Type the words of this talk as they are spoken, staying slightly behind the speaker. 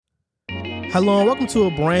Hello and welcome to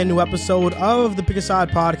a brand new episode of the Pick a Side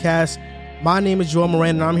podcast. My name is Joel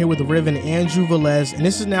Moran and I'm here with Riv and Andrew Velez, and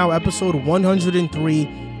this is now episode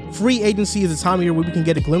 103. Free agency is the time of year where we can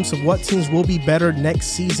get a glimpse of what teams will be better next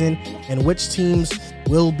season and which teams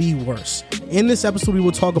will be worse. In this episode, we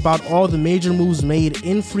will talk about all the major moves made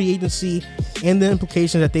in free agency and the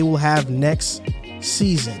implications that they will have next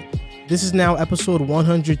season. This is now episode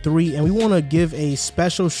 103, and we want to give a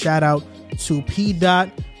special shout out to P.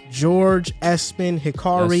 George, Espen,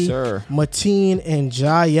 Hikari, yes, Mateen, and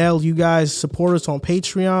Jael. You guys support us on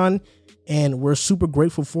Patreon, and we're super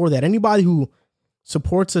grateful for that. Anybody who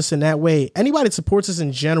supports us in that way, anybody that supports us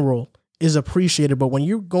in general is appreciated, but when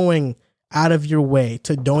you're going out of your way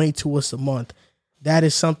to donate to us a month, that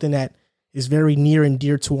is something that is very near and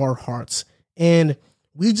dear to our hearts. And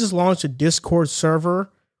we just launched a Discord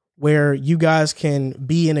server where you guys can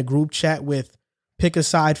be in a group chat with Pick a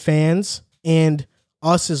Side fans and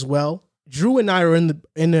us as well. Drew and I are in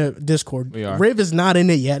the Discord. We are. Riv is not in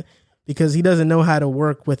it yet because he doesn't know how to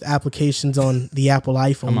work with applications on the Apple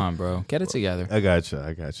iPhone. Come on, bro. Get it together. I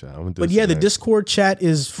gotcha. But yeah, the Discord chat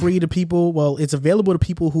is free to people. Well, it's available to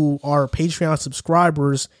people who are Patreon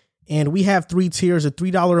subscribers. And we have 3 tiers, a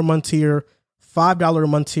 $3 a month tier, $5 a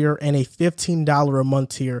month tier, and a $15 a month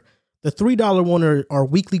tier. The $3 one are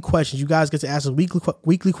weekly questions. You guys get to ask us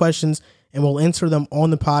weekly questions, and we'll answer them on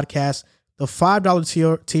the podcast. The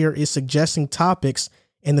 $5 tier is suggesting topics,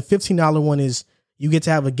 and the $15 one is you get to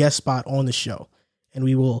have a guest spot on the show, and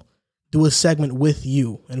we will do a segment with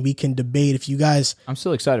you, and we can debate. If you guys, I'm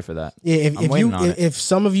still excited for that. Yeah, if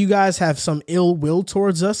some of you guys have some ill will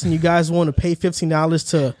towards us, and you guys want to pay $15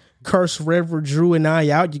 to curse Rev or Drew and I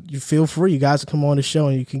out, you feel free. You guys can come on the show,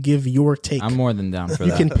 and you can give your take. I'm more than down for you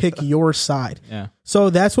that. You can pick your side. Yeah. So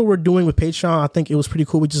that's what we're doing with Patreon. I think it was pretty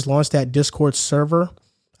cool. We just launched that Discord server.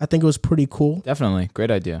 I think it was pretty cool. Definitely. Great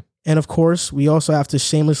idea. And of course, we also have to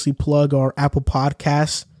shamelessly plug our Apple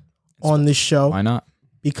Podcasts on this show. Why not?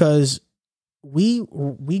 Because we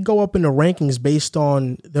go up in the rankings based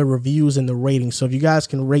on the reviews and the ratings. So if you guys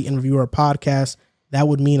can rate and review our podcast, that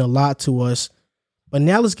would mean a lot to us. But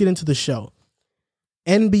now let's get into the show.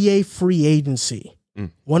 NBA free agency.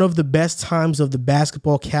 One of the best times of the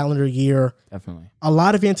basketball calendar year. Definitely. A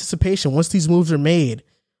lot of anticipation. Once these moves are made,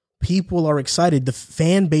 people are excited. The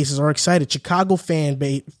fan bases are excited. Chicago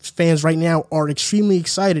fans right now are extremely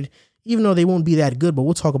excited, even though they won't be that good, but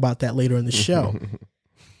we'll talk about that later in the show.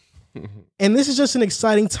 And this is just an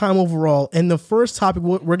exciting time overall. And the first topic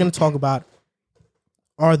we're going to talk about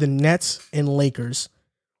are the Nets and Lakers.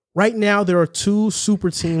 Right now, there are 2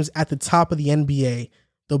 super teams at the top of the NBA,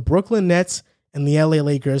 the Brooklyn Nets and the LA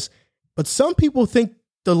Lakers. But some people think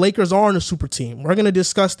the Lakers aren't a super team. We're going to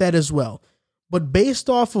discuss that as well. But based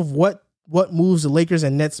off of what moves the Lakers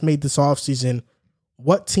and Nets made this offseason,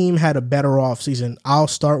 what team had a better offseason? I'll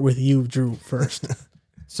start with you, Drew, first.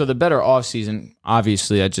 So the better offseason,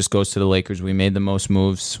 obviously, that just goes to the Lakers. We made the most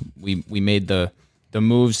moves. We made the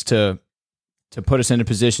moves to put us in a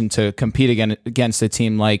position to compete against a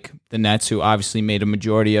team like the Nets, who obviously made a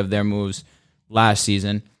majority of their moves last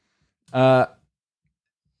season. And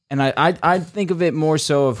I think of it more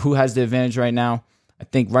so of who has the advantage right now. I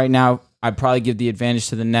think right now, I'd probably give the advantage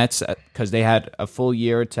to the Nets because they had a full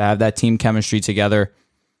year to have that team chemistry together.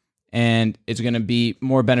 And it's going to be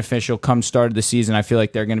more beneficial come start of the season. I feel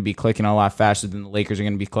like they're going to be clicking a lot faster than the Lakers are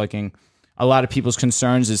going to be clicking. A lot of people's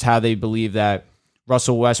concerns is how they believe that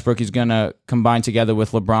Russell Westbrook is going to combine together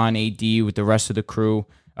with LeBron, AD, with the rest of the crew.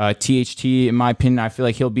 THT, in my opinion, I feel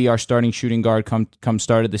like he'll be our starting shooting guard come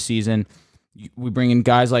start of the season. We bring in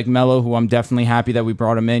guys like Melo, who I'm definitely happy that we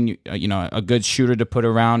brought him in. A good shooter to put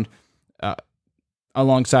around.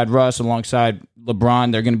 Alongside Russ, alongside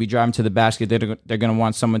LeBron, they're going to be driving to the basket. They're going to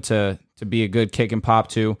want someone to be a good kick and pop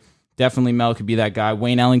to. Definitely Mel could be that guy.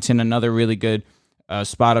 Wayne Ellington, another really good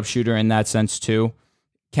spot-up shooter in that sense too.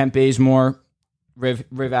 Kent Bazemore, Riv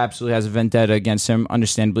absolutely has a vendetta against him.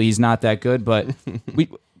 Understandably, he's not that good, but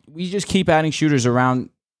we just keep adding shooters around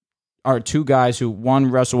our 2 guys who, one,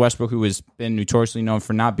 Russell Westbrook, who has been notoriously known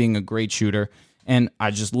for not being a great shooter, and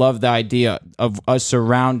I just love the idea of us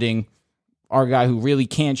surrounding our guy who really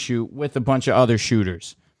can't shoot with a bunch of other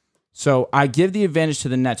shooters. So I give the advantage to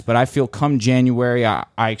the Nets, but I feel come January, I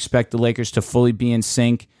expect the Lakers to fully be in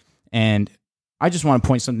sync. And I just want to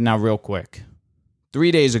point something out real quick.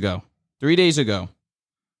 3 days ago,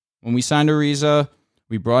 when we signed Ariza,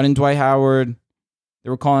 we brought in Dwight Howard. They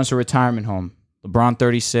were calling us a retirement home. LeBron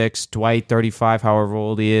 36, Dwight 35, however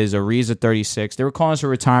old he is, Ariza 36. They were calling us a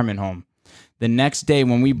retirement home. The next day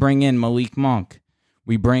when we bring in Malik Monk,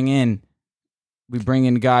 we bring in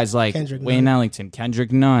guys like Wayne Ellington,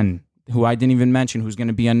 Kendrick Nunn. who I didn't even mention, who's going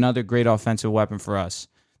to be another great offensive weapon for us.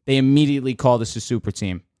 They immediately called us a super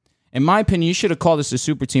team. In my opinion, you should have called us a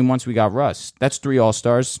super team once we got Russ. That's 3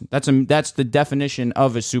 All-Stars. That's the definition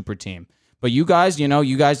of a super team. But you guys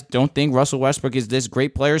don't think Russell Westbrook is this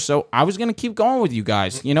great player, so I was going to keep going with you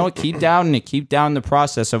guys. Keep doubting it. Keep down the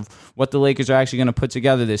process of what the Lakers are actually going to put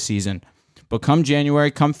together this season. But come January,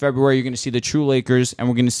 come February, you're going to see the true Lakers, and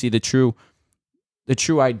we're going to see the true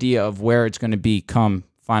idea of where it's going to be come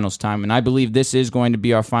finals time. And I believe this is going to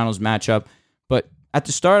be our finals matchup. But at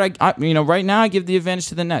the start, right now I give the advantage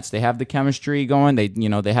to the Nets. They have the chemistry going.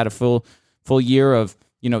 They had a full year of,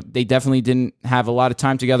 they definitely didn't have a lot of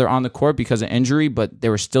time together on the court because of injury, but they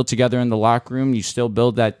were still together in the locker room. You still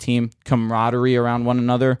build that team camaraderie around one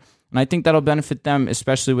another. And I think that'll benefit them,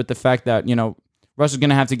 especially with the fact that, Russ is going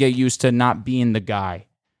to have to get used to not being the guy.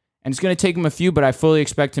 And it's going to take him a few, but I fully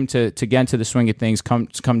expect him to get into the swing of things come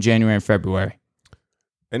January and February.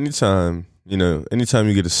 Anytime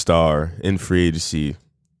you get a star in free agency,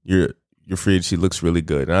 your free agency looks really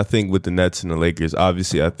good. And I think with the Nets and the Lakers,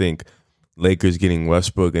 obviously I think Lakers getting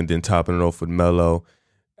Westbrook and then topping it off with Melo,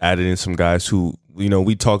 added in some guys who,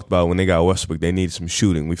 we talked about when they got Westbrook, they needed some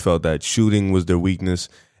shooting. We felt that shooting was their weakness.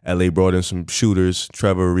 LA brought in some shooters,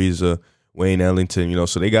 Trevor Ariza, Wayne Ellington,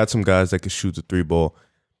 so they got some guys that could shoot the 3-ball.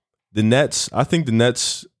 I think the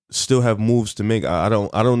Nets still have moves to make. I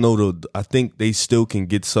don't know. I think they still can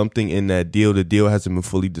get something in that deal. The deal hasn't been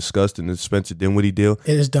fully discussed in the Spencer Dinwiddie deal.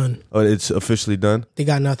 It is done. Oh, it's officially done? They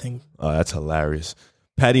got nothing. Oh, that's hilarious.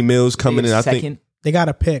 Patty Mills coming in. I think they got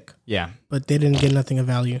a pick. Yeah. But they didn't get nothing of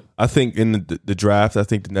value. I think in the draft, I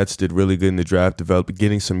think the Nets did really good in the draft,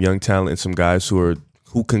 getting some young talent and some guys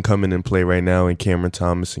who can come in and play right now, in Cameron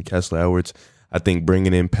Thomas and Kessler Edwards. I think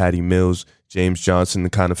bringing in Patty Mills, James Johnson to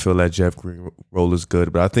kind of fill that Jeff Green role is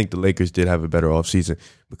good. But I think the Lakers did have a better offseason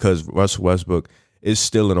because Russell Westbrook is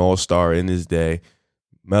still an all-star in his day.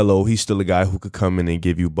 Melo, he's still a guy who could come in and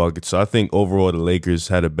give you buckets. So I think overall the Lakers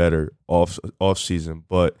had a better offseason.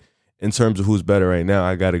 But in terms of who's better right now,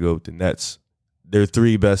 I got to go with the Nets. Their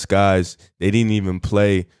 3 best guys, they didn't even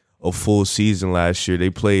play a full season last year. They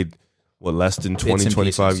played less than 20,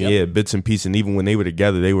 25 pieces, yeah, bits and pieces. And even when they were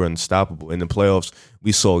together, they were unstoppable. In the playoffs,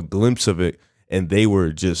 we saw a glimpse of it, and they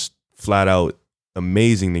were just flat out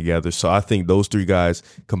amazing together. So I think those 3 guys,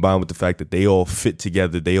 combined with the fact that they all fit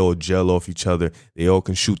together, they all gel off each other, they all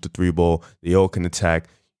can shoot the 3-ball, they all can attack.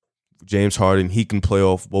 James Harden, he can play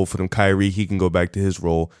off both of them. Kyrie, he can go back to his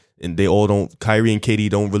role. And Kyrie and KD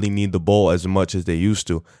don't really need the ball as much as they used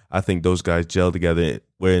to. I think those guys gel together.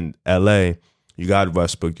 Where in LA, you got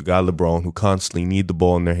Westbrook, you got LeBron, who constantly need the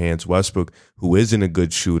ball in their hands. Westbrook, who isn't a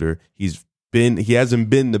good shooter, he hasn't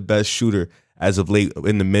been the best shooter as of late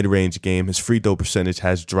in the mid-range game. His free throw percentage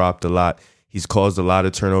has dropped a lot. He's caused a lot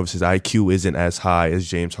of turnovers. His IQ isn't as high as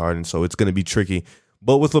James Harden, so it's going to be tricky.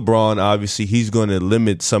 But with LeBron, obviously, he's going to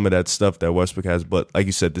limit some of that stuff that Westbrook has. But like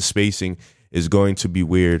you said, the spacing is going to be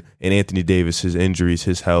weird. And Anthony Davis, his injuries,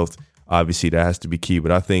 his health, obviously that has to be key.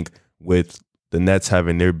 But I think with the Nets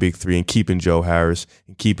having their big 3 and keeping Joe Harris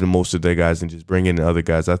and keeping most of their guys and just bringing in other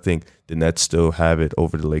guys, I think the Nets still have it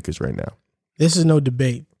over the Lakers right now. This is no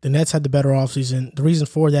debate. The Nets had the better offseason. The reason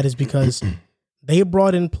for that is because they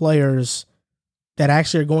brought in players that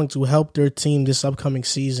actually are going to help their team this upcoming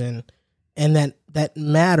season and that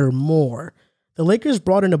matter more. The Lakers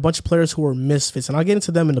brought in a bunch of players who were misfits, and I'll get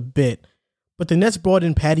into them in a bit. But the Nets brought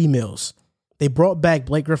in Patty Mills. They brought back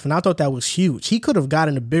Blake Griffin. I thought that was huge. He could have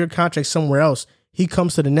gotten a bigger contract somewhere else. He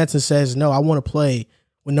comes to the Nets and says, no, I want to play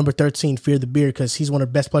with number 13, Fear the Beard, because he's one of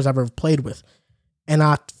the best players I've ever played with. And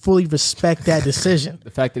I fully respect that decision.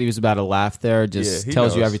 The fact that he was about to laugh there just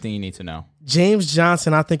tells you everything you need to know. James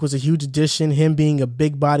Johnson, I think, was a huge addition. Him being a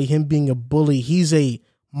big body, him being a bully. He's a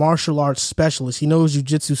martial arts specialist. He knows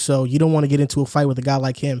jiu-jitsu, so you don't want to get into a fight with a guy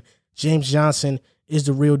like him. James Johnson is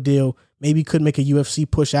the real deal. Maybe he could make a UFC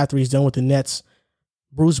push after he's done with the Nets.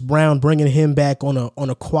 Bruce Brown, bringing him back on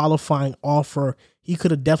a qualifying offer. He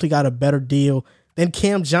could have definitely got a better deal. Then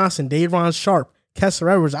Cam Johnson, Day'Ron Sharpe, Kessler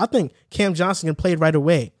Edwards. I think Cam Johnson can play it right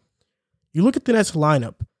away. You look at the Nets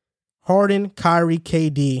lineup. Harden, Kyrie,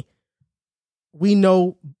 KD. We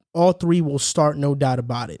know all 3 will start, no doubt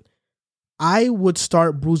about it. I would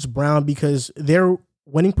start Bruce Brown because their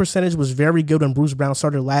winning percentage was very good when Bruce Brown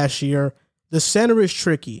started last year. The center is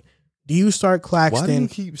tricky. Do you start Claxton? Why do you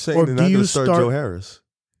keep saying they're not going to start Joe Harris?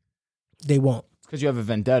 They won't. Because you have a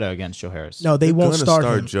vendetta against Joe Harris. No, they won't start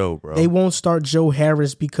him. Joe, bro. They won't start Joe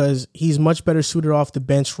Harris because he's much better suited off the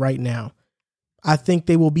bench right now. I think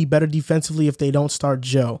they will be better defensively if they don't start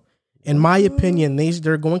Joe. In my opinion,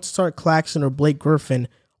 they're going to start Claxton or Blake Griffin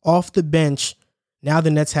off the bench. Now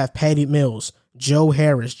the Nets have Patty Mills, Joe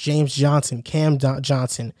Harris, James Johnson, Cam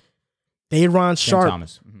Johnson, Day'Ron Sharp.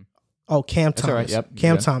 Thomas. Mm-hmm. Oh, Cam That's Thomas. all right. Yep.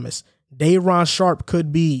 Cam Yeah. Thomas. Day'Ron Sharp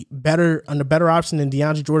could be a better option than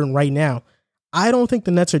DeAndre Jordan right now. I don't think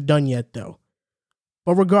the Nets are done yet, though.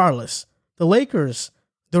 But regardless, the Lakers,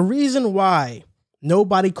 the reason why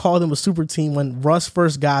nobody called them a super team when Russ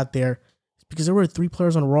first got there is because there were 3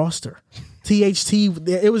 players on the roster. THT,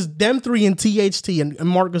 it was them 3 and THT and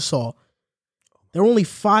Marc Gasol. There were only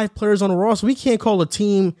 5 players on the roster. We can't call a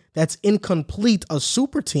team that's incomplete a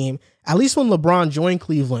super team. At least when LeBron joined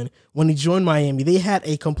Cleveland, when he joined Miami, they had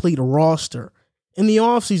a complete roster. In the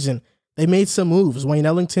offseason, they made some moves. Wayne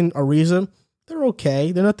Ellington, Ariza, they're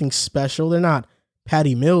okay. They're nothing special. They're not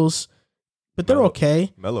Patty Mills, but they're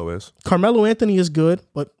okay. Melo is. Carmelo Anthony is good,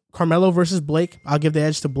 but Carmelo versus Blake, I'll give the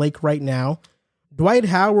edge to Blake right now. Dwight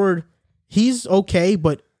Howard, he's okay,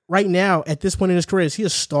 but right now, at this point in his career, is he a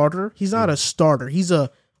starter? He's not a starter. He's a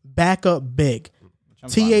backup big.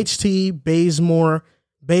 THT, Bazemore.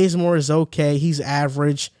 Bazemore is okay. He's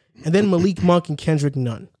average. And then Malik Monk and Kendrick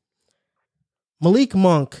Nunn. Malik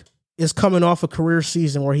Monk is coming off a career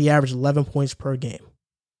season where he averaged 11 points per game.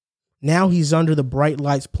 Now he's under the bright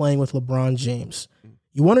lights playing with LeBron James.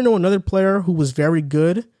 You want to know another player who was very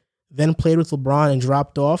good, then played with LeBron and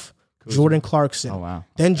dropped off? Jordan Clarkson. Oh, wow.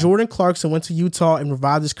 Then Jordan Clarkson went to Utah and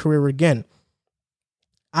revived his career again.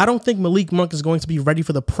 I don't think Malik Monk is going to be ready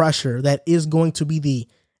for the pressure that is going to be the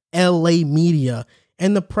LA media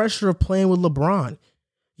and the pressure of playing with LeBron.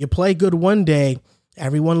 You play good one day,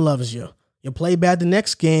 everyone loves you. You play bad the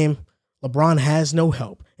next game, LeBron has no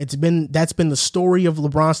help. That's been the story of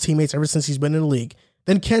LeBron's teammates ever since he's been in the league.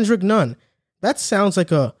 Then Kendrick Nunn. That sounds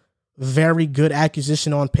like a very good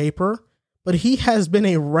acquisition on paper, but he has been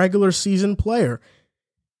a regular season player.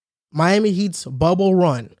 Miami Heat's bubble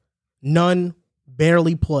run, Nunn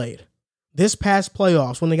barely played. This past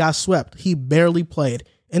playoffs, when they got swept, he barely played.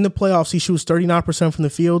 In the playoffs, he shoots 39% from the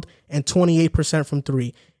field and 28% from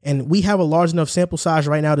 3. And we have a large enough sample size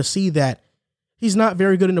right now to see that he's not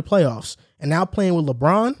very good in the playoffs. And now playing with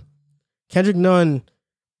LeBron, Kendrick Nunn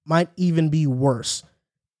might even be worse.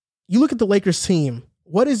 You look at the Lakers team,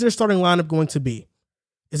 what is their starting lineup going to be?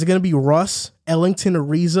 Is it going to be Russ, Ellington,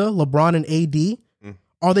 Ariza, LeBron, and AD?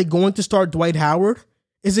 Are they going to start Dwight Howard?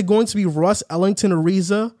 Is it going to be Russ, Ellington,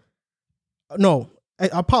 Ariza? No,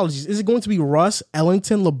 apologies. Is it going to be Russ,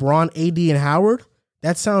 Ellington, LeBron, AD, and Howard?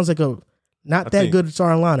 That sounds like a not that good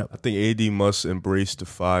starting lineup. I think AD must embrace the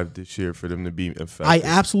 5 this year for them to be effective. I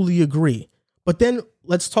absolutely agree. But then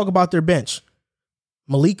let's talk about their bench.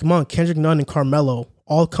 Malik Monk, Kendrick Nunn, and Carmelo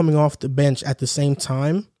all coming off the bench at the same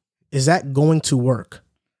time. Is that going to work?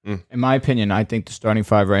 In my opinion, I think the starting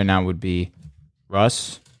 5 right now would be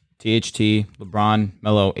Russ, THT, LeBron,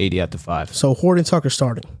 Melo, AD at the 5. So Horton Tucker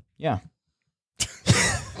starting. Yeah.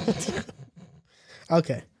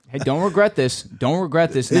 Okay. Hey, don't regret this. Don't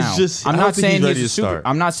regret this now. Just, I'm I not don't think saying he's ready he's a to super. start.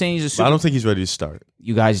 I'm not saying he's a super. I don't think he's ready to start.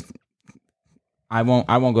 You guys, I won't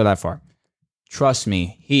go that far. Trust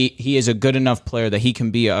me, he is a good enough player that he can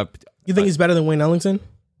be a. You think he's better than Wayne Ellington?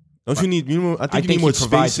 Don't you need? I think you need he more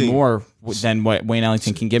provides spacing. more than what Wayne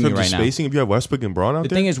Ellington can give me In terms right of now. spacing, if you have Westbrook and Braun out The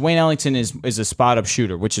there, thing is, Wayne Ellington is a spot up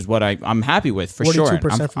shooter, which is what I'm happy with for sure.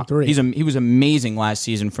 42% from 3. He was amazing last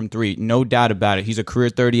season from 3, no doubt about it. He's a career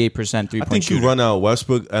 38% 3-point I think shooter. you run out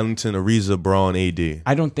Westbrook, Ellington, Ariza, Braun, AD.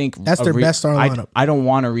 I don't think That's their best starting lineup. I don't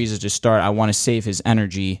want Ariza to start. I want to save his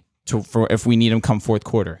energy for if we need him come fourth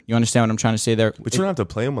quarter. You understand what I'm trying to say there? But you don't have to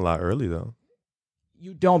play him a lot early though.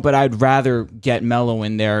 You don't, but I'd rather get Melo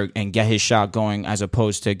in there and get his shot going as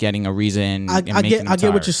opposed to getting Ariza in. I get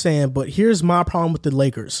what you're saying, but here's my problem with the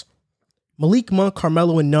Lakers. Malik Monk,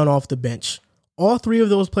 Carmelo, and Nunn off the bench. All 3 of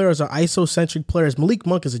those players are iso-centric players. Malik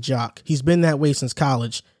Monk is a jock. He's been that way since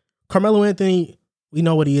college. Carmelo Anthony, we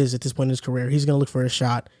know what he is at this point in his career. He's going to look for a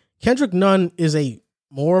shot. Kendrick Nunn is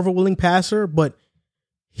more of a willing passer, but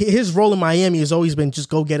his role in Miami has always been just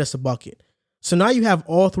go get us a bucket. So now you have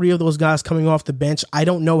all 3 of those guys coming off the bench. I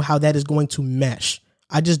don't know how that is going to mesh.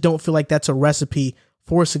 I just don't feel like that's a recipe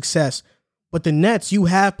for success. But the Nets, you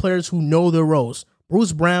have players who know their roles.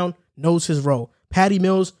 Bruce Brown knows his role. Patty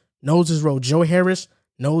Mills knows his role. Joe Harris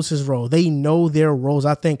knows his role. They know their roles.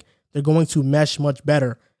 I think they're going to mesh much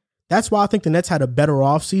better. That's why I think the Nets had a better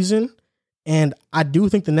offseason, and I do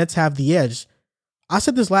think the Nets have the edge. I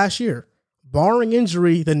said this last year. Barring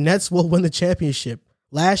injury, the Nets will win the championship.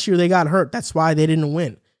 Last year, they got hurt. That's why they didn't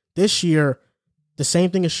win. This year, the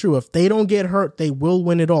same thing is true. If they don't get hurt, they will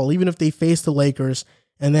win it all, even if they face the Lakers.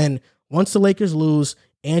 And then once the Lakers lose,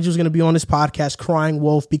 Andrew's going to be on this podcast crying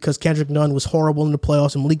wolf because Kendrick Nunn was horrible in the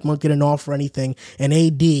playoffs and Malik Monk didn't offer anything. And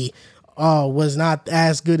AD, was not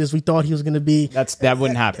as good as we thought he was going to be. That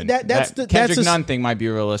wouldn't happen. Kendrick Nunn thing might be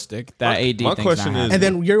realistic. That AD thing's question not is- And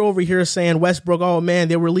then you're over here saying Westbrook, oh man,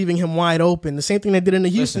 they were leaving him wide open. The same thing they did in the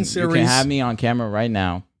Houston Listen, series. You can have me on camera right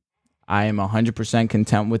now. I am 100%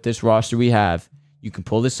 content with this roster we have. You can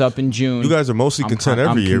pull this up in June. You guys are mostly content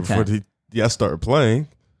every year content. before y'all started playing.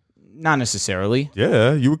 Not necessarily.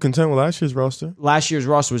 Yeah, you were content with last year's roster. Last year's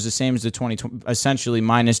roster was the same as the 2020, essentially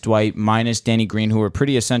minus Dwight, minus Danny Green, who were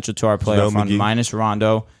pretty essential to our playoff run, McGee. minus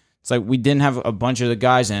Rondo. It's like we didn't have a bunch of the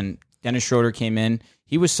guys, and Dennis Schroeder came in.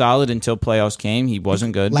 He was solid until playoffs came. He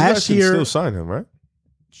wasn't good. You guys Last can year, still sign him, right?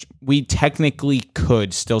 We technically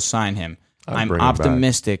could still sign him. I'm bring him back.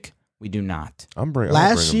 optimistic we do not.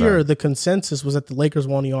 last year the consensus was that the Lakers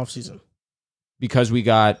won the offseason. Because we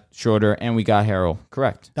got Schroeder and we got Harrell.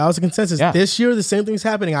 Correct. That was the consensus. Yeah. This year, the same thing's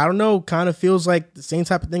happening. I don't know. Kind of feels like the same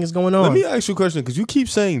type of thing is going on. Let me ask you a question, because you keep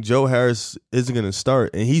saying Joe Harris isn't going to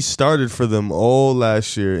start, and he started for them all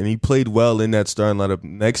last year, and he played well in that starting lineup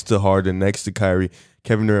next to Harden, next to Kyrie,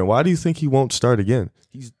 Kevin Durant. Why do you think he won't start again?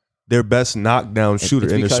 He's their best knockdown shooter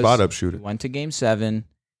It's and their because spot-up shooter. He went to Game 7.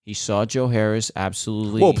 He saw Joe Harris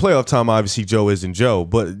absolutely. Well, playoff time, obviously, Joe isn't Joe,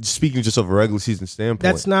 but speaking just of a regular season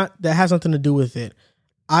standpoint. That has nothing to do with it.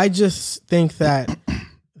 I just think that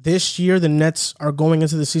this year the Nets are going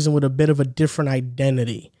into the season with a bit of a different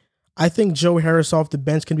identity. I think Joe Harris off the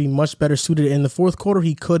bench can be much better suited. In the fourth quarter,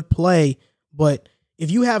 he could play, but if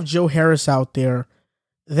you have Joe Harris out there,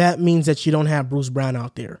 that means that you don't have Bruce Brown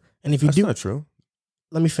out there. And if you That's do, not true.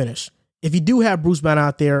 let me finish. If you do have Bruce Brown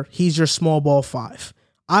out there, he's your small ball 5.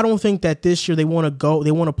 I don't think that this year they want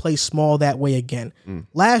to play small that way again.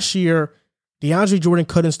 Last year, DeAndre Jordan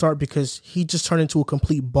couldn't start because he just turned into a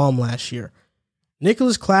complete bum last year.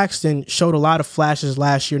 Nicholas Claxton showed a lot of flashes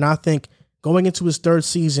last year, and I think going into his third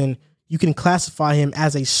season, you can classify him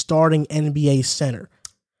as a starting NBA center.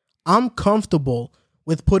 I'm comfortable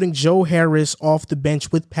with putting Joe Harris off the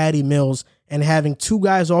bench with Patty Mills and having 2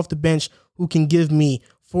 guys off the bench who can give me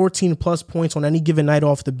 14-plus points on any given night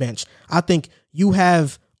off the bench. I think you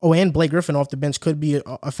have, and Blake Griffin off the bench could be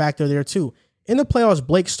a factor there too. In the playoffs,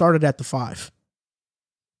 Blake started at the 5.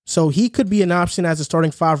 So he could be an option as a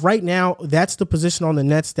starting 5. Right now, that's the position on the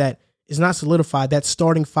Nets that is not solidified, that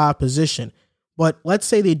starting 5 position. But let's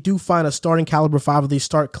say they do find a starting caliber 5 or they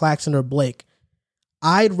start Claxton or Blake.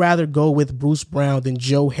 I'd rather go with Bruce Brown than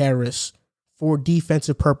Joe Harris for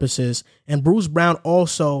defensive purposes. And Bruce Brown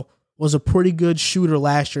also was a pretty good shooter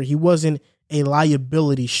last year. He wasn't a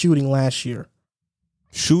liability shooting last year.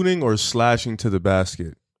 Shooting or slashing to the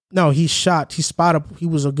basket? No, he shot. He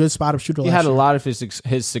was a good spot up shooter He last had year. a lot of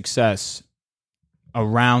his success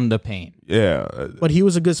around the paint. Yeah. But he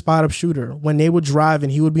was a good spot up shooter. When they would drive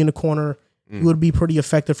and he would be in the corner, he would be pretty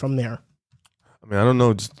effective from there. I mean, I don't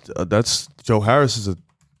know. That's Joe Harris is a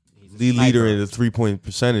lead leader in the 3-point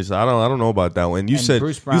percentage. I don't know about that one. You And said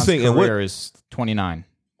Bruce Brown's you think career is 29.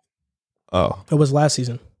 Oh, It was last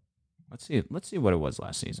season. Let's see what it was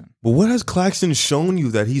last season. but what has Claxton shown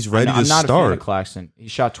you that he's ready I'm to not a fan start? of Claxton. He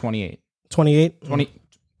shot 28. 28?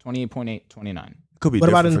 28.8, 29. Could be What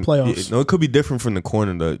about in different the from- playoffs? No, it could be different from the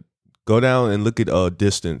corner. Go down and look at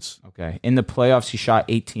distance. Okay. In the playoffs, he shot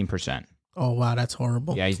 18%. Oh, wow, that's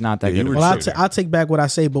horrible. Yeah, he's not that Yeah, good. you of a were Well, shooter. I'll take back what I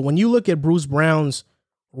say, but when you look at Bruce Brown's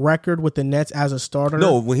record with the Nets as a starter,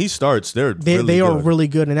 No, when he starts, they are really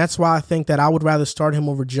good, and that's why I think that I would rather start him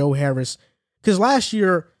over Joe Harris. Because last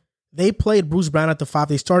year, they played Bruce Brown at the 5.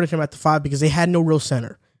 They started him at the 5 because they had no real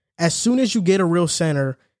center. As soon as you get a real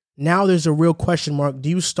center, now there's a real question mark. Do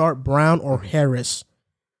you start Brown or Harris?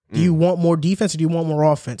 Do you want more defense or do you want more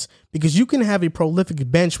offense? Because you can have a prolific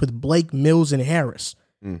bench with Blake, Mills, and Harris.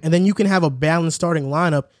 And then you can have a balanced starting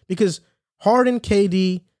lineup because Harden,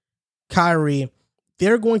 KD, Kyrie,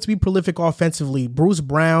 they're going to be prolific offensively. Bruce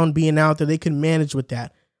Brown being out there, they can manage with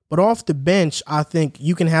that. But off the bench, I think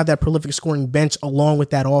you can have that prolific scoring bench along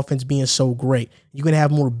with that offense being so great. You can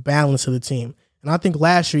have more balance to the team. And I think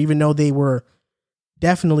last year, even though they were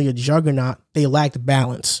definitely a juggernaut, they lacked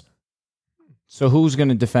balance. So who's going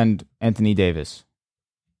to defend Anthony Davis?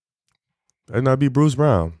 Better not be Bruce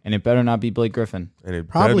Brown, And it better not be Blake Griffin. and it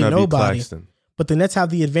Probably better not nobody. be Claxton. But the Nets have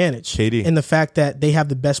the advantage KD. in the fact that they have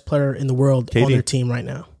the best player in the world on KD. their team right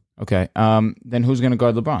now. Okay. Then who's going to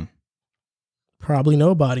guard LeBron? Probably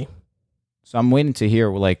nobody. So I'm waiting to hear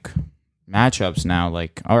matchups now.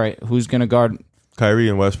 All right, who's going to guard? Kyrie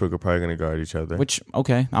and Westbrook are probably going to guard each other.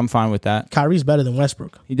 Okay, I'm fine with that. Kyrie's better than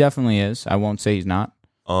Westbrook. He definitely is. I won't say he's not.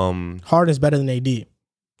 Harden's better than AD.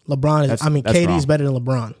 That's KD's wrong. better than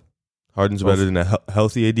LeBron. Harden's better than a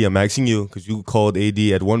healthy AD. I'm asking you because you called AD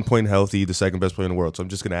at one point healthy the second best player in the world. So I'm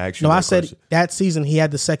just going to ask you. No, I said that season he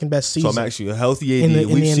had the second best season. So I'm asking you, a healthy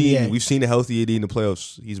AD. We've seen a healthy AD in the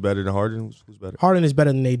playoffs. He's better than Harden. Who's better? Harden is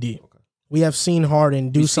better than AD. Okay. We have seen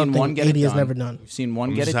Harden do something AD has never done. We've seen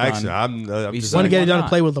one get it done. We've seen one get it done.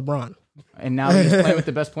 Play with LeBron, and now he's playing with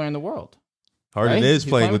the best player in the world. Harden is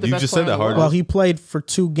playing with. You just said that Harden. Well, he played for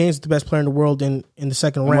 2 games with the best player in the world in the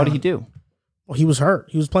second round. What did he do? Well, he was hurt.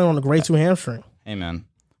 He was playing on a grade 2 hamstring. Hey, man.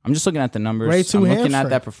 I'm just looking at the numbers. Grade 2 I'm hamstring. looking at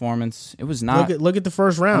that performance. It was not. Look at the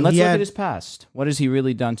first round. And let's look at his past. What has he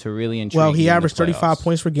really done to really intrigue? Well, he averaged 35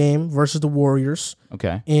 points per game versus the Warriors.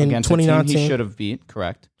 Okay. In against 2019, he should have beat.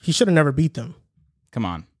 Correct. He should have never beat them. Come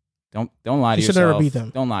on. Don't lie to yourself. He should never beat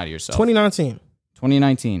them. Don't lie to yourself.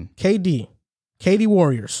 2019. KD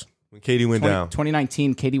Warriors. When KD went down.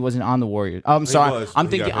 2019, KD wasn't on the Warriors. Oh, I'm sorry. I'm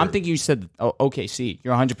thinking you said OKC.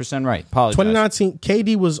 You're 100% right. Apologize. 2019,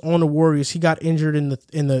 KD was on the Warriors. He got injured in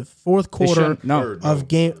the fourth quarter of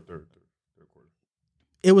game. Third quarter.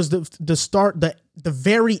 It was the start, the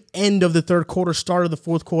very end of the third quarter, start of the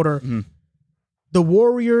fourth quarter. Mm-hmm. The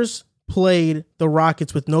Warriors played the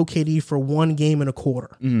Rockets with no KD for 1 game and a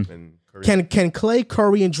quarter. Mm-hmm. Can Clay,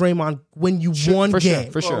 Curry, and Draymond win you one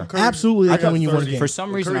game? For sure. Well, absolutely, they can win you one game. For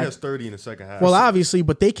some reason, Curry has 30 in the second half. Well, obviously,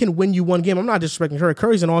 but they can win you one game. I'm not disrespecting Curry.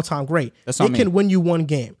 Curry's an all-time great. They can win you one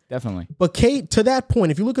game. Definitely. But to that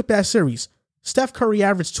point, if you look at that series, Steph Curry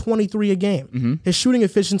averaged 23 a game. Mm-hmm. His shooting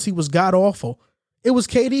efficiency was god-awful. It was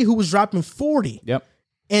KD who was dropping 40. Yep.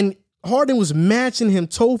 And Harden was matching him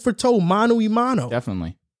toe for toe, mano a mano.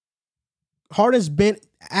 Definitely. Harden's been,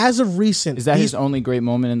 as of recent... Is that his only great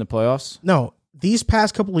moment in the playoffs? No. These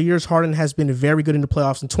past couple of years, Harden has been very good in the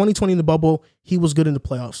playoffs. In 2020, in the bubble, he was good in the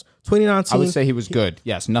playoffs. 2019, I would say he was good.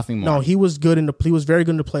 Yes, nothing more. No, he was good he was very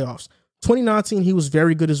good in the playoffs. 2019, he was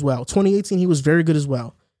very good as well. 2018, he was very good as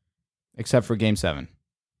well. Except for Game 7.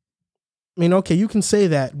 I mean, okay, you can say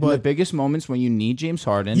that, but in the biggest moments when you need James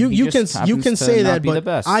Harden, you can say that,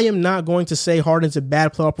 but I am not going to say Harden's a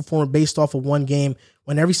bad playoff performer based off of one game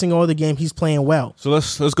when every single other game he's playing well. So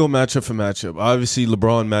let's go matchup for matchup. Obviously,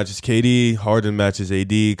 LeBron matches KD, Harden matches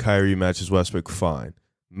AD, Kyrie matches Westbrook. Fine.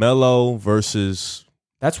 Melo versus.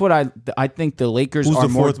 That's what I think. The Lakers who's are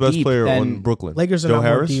the fourth more best deep player than, on Brooklyn? Lakers are Joe not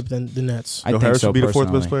Harris? more deep than the Nets. Joe Harris would be the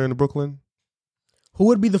fourth best player in Brooklyn. Who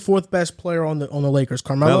would be the fourth best player on the Lakers?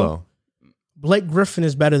 Carmelo. Melo. Blake Griffin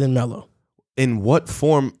is better than Melo. In what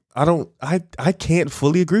form? I can't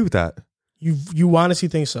fully agree with that. You honestly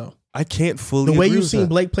think so? I can't fully agree with that. The way you've seen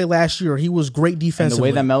Blake play last year, he was great defensively. And the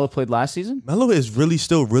way that Melo played last season? Melo is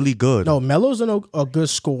still really good. No, Melo's a good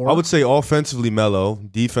scorer. I would say offensively Melo,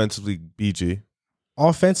 defensively BG.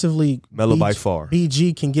 Offensively, Melo by far.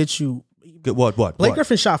 BG can get you. What? Blake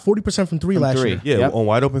Griffin shot 40% from three last year. Yeah, on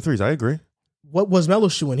wide open threes. I agree. What was Melo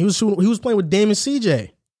shooting? He was playing with Dame and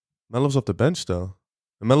CJ. Melo's off the bench though.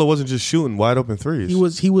 And Melo wasn't just shooting wide open threes.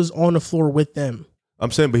 He was on the floor with them.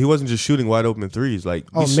 I'm saying, but he wasn't just shooting wide open threes. Like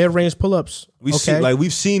mid-range pull-ups. We've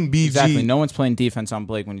seen BG. Exactly. No one's playing defense on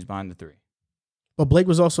Blake when he's behind the three. But Blake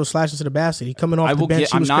was also slashing to the basket. He coming off the bench.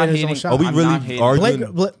 He was creating his own shot. Are we really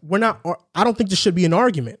arguing? We're not. I don't think this should be an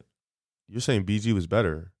argument. You're saying BG was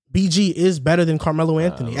better. BG is better than Carmelo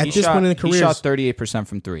Anthony at this point in the career. He shot 38%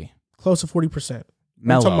 from three. Close to 40%.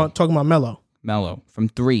 Melo. Talking about Melo. Melo from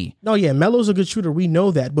three. No, yeah, Melo's a good shooter. We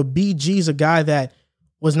know that. But BG's a guy that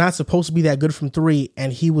was not supposed to be that good from three,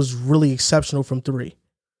 and he was really exceptional from three.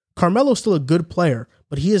 Carmelo's still a good player,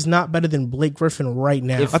 but he is not better than Blake Griffin right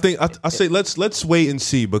now. I say let's wait and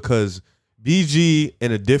see, because BG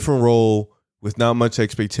in a different role with not much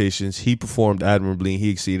expectations, he performed admirably and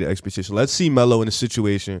he exceeded expectations. Let's see Melo in a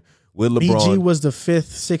situation with LeBron. BG was the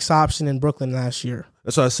 5th, 6th option in Brooklyn last year.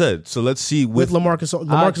 That's what I said. So let's see with LaMarcus.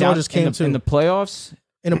 LaMarcus Aldridge came too. In the playoffs.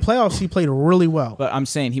 In the playoffs, he played really well. But I'm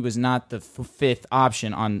saying he was not the 5th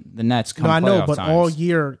option on the Nets. No, I know, but all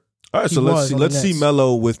year. All right, so let's see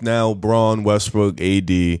Melo with now Braun, Westbrook, AD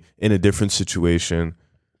in a different situation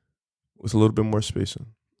with a little bit more spacing.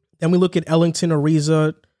 Then we look at Ellington,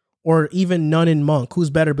 Ariza, or even Nunn and Monk. Who's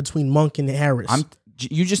better between Monk and Harris?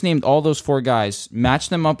 You just named all those 4 guys. Match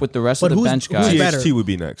them up with the rest of the bench guys. THT would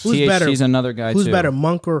be next. Who's better? He's another guy. Who's better,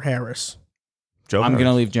 Monk or Harris? Joe. I'm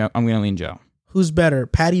gonna leave Joe. I'm gonna lean Joe. Who's better,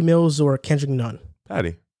 Patty Mills or Kendrick Nunn?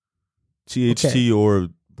 Patty. THT or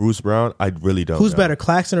Bruce Brown? I really don't. Who's better,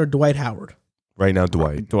 Claxton or Dwight Howard? Right now,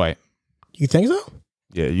 Dwight. You think so?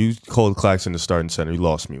 Yeah, you called Claxton the starting center. You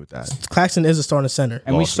lost me with that. Claxton is a starting center.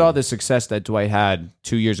 And we saw the success that Dwight had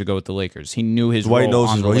 2 years ago with the Lakers. He knew his Dwight role knows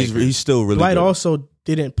on his the role. Lakers. He's still really Dwight good. also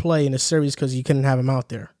didn't play in the series because you couldn't have him out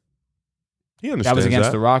there. He understands that was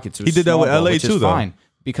against the Rockets. He did that with LA too, though. Fine.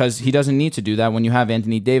 because he doesn't need to do that when you have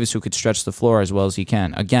Anthony Davis who could stretch the floor as well as he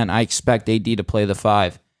can. Again, I expect AD to play the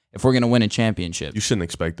 5 if we're going to win a championship. You shouldn't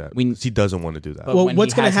expect that. He doesn't want to do that. But Well, when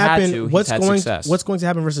what's he going to has had happen? to, he's What's had going? success. What's going to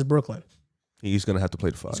happen versus Brooklyn? He's going to have to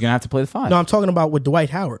play the 5. He's going to have to play the 5. No, I'm talking about with Dwight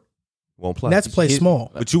Howard. Won't play. Nets play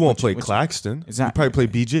small. But you won't play Claxton. Exactly. You probably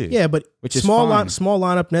play BG. Yeah, but Which is small fine. small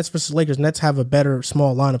lineup. Nets versus Lakers. Nets have a better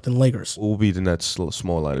small lineup than Lakers. What will be the Nets small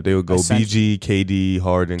lineup? They would go Essentially. BG, KD,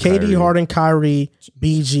 Harden, KD, Kyrie. Harden, Kyrie,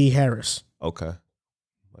 BG, Harris. Okay.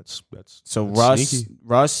 That's So that's sneaky.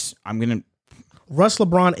 Russ, I'm going to Russ,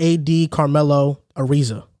 LeBron, AD, Carmelo,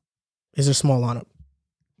 Ariza is their small lineup.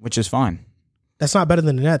 which is fine. That's not better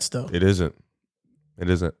than the Nets, though. It isn't.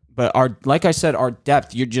 But like I said, our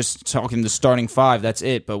depth, you're just talking the starting 5, that's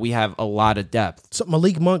it, but we have a lot of depth. So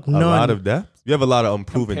Malik Monk, A none. lot of depth. You have a lot of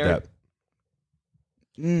unproven Compared- depth.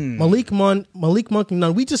 Malik Monk,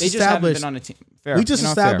 none. We just They just haven't established. been on a team. Fair. We just Fair.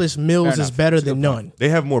 established Mills Fair is enough. better That's a than good point. none. They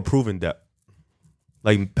have more proven depth.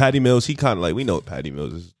 Like Patty Mills, he kind of like we know what Patty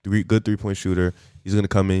Mills is. Good 3-point shooter. He's gonna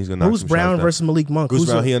come in. He's gonna knock Bruce some Brown shots down. versus Malik Monk. Bruce Who's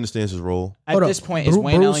Brown. a- He understands his role. At Hold this up. point, is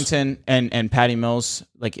Wayne Bruce- Ellington and Patty Mills,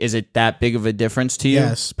 like, is it that big of a difference to you?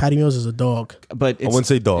 Yes, Patty Mills is a dog. But I wouldn't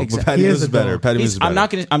say dog, but Patty He Mills is is a better. dog. Patty Mills is better.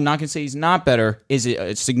 I'm not gonna say he's not better. Is it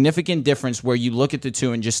a significant difference where you look at the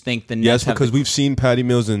two and just think the Nets Yes, have because the- we've seen Patty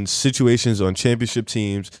Mills in situations on championship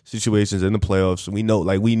teams, situations in the playoffs. We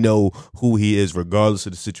know who he is, regardless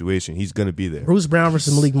of the situation. He's gonna be there. Bruce Brown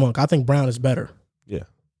versus Malik Monk. I think Brown is better. Yeah.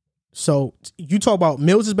 So you talk about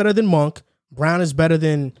Mills is better than Monk. Brown is better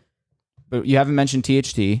than. But you haven't mentioned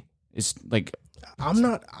THT. It's like I'm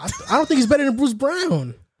not. I don't think he's better than Bruce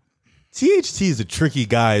Brown. THT is a tricky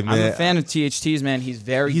guy, I'm man. a fan of THT's, man. He's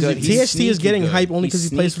very He's good. a- He's THT is sneaky getting good. hype only He's because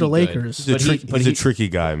he plays for the sneaky good. Lakers. He's a tricky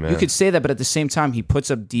guy, man. You could say that, but at the same time, he puts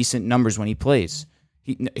up decent numbers when he plays.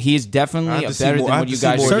 He is I definitely have a to see better more- than I what have you to see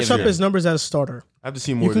guys more are Search this up giving. year. his numbers as a starter. I have to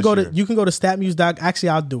see more. You can this go to year. StatMuse. Actually,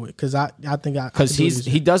 I'll do it because I think I Because could do it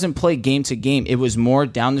he doesn't play game to game. It was more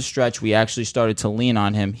down the stretch. We actually started to lean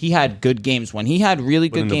on him. He had good games when he had really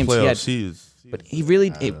But good in the games. playoffs, But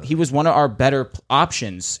he was one of our better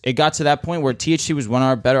options. It got to that point where THT was one of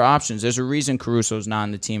our better options. There's a reason Caruso's not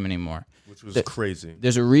on the team anymore. which was crazy.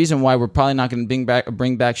 There's a reason why we're probably not going to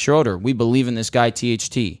bring back Schroeder. We believe in this guy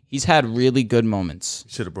THT. He's had really good moments.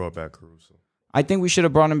 Should have brought back Caruso. I think we should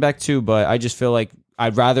have brought him back too, but I just feel like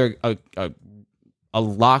I'd rather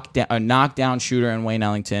a knockdown shooter in Wayne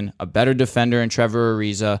Ellington, a better defender in Trevor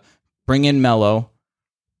Ariza, bring in Melo.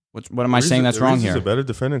 What am I saying that's wrong here? He's a better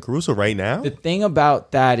defender than Caruso right now. The thing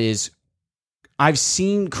about that is I've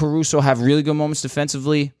seen Caruso have really good moments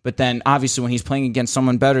defensively, but then obviously when he's playing against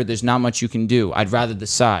someone better, there's not much you can do. I'd rather the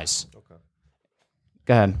size. Okay.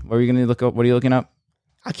 Go ahead. What are you going to look up? What are you looking up?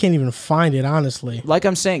 I can't even find it, honestly. Like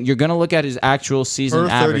I'm saying, you're going to look at his actual season Per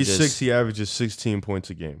averages. 36, he averages 16 points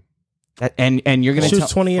a game. And you're going to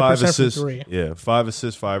Shoots tell 28% from assists, three. yeah, 5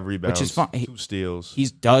 assists, 5 rebounds, Which is fine. 2 steals, he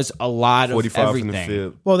does a lot of 45 from the everything.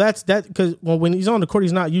 field. Well, that's because when he's on the court,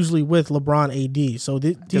 he's not usually with LeBron, AD. So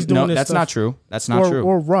he's doing No, this that's stuff. not true. That's not true.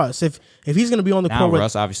 Or Russ. If he's going to be on the Now court with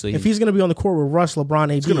Russ, obviously, if he's going to be on the court with Russ, LeBron,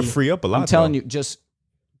 AD, It's going to free up a lot. I'm telling though. you, just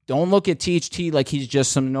don't look at THT like he's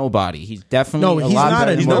just some nobody. He's definitely No, a he's lot not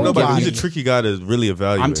better a than He's what not we nobody. give He's him. a tricky guy to really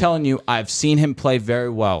evaluate. I'm telling you, I've seen him play very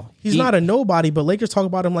well. he's not a nobody. But Lakers talk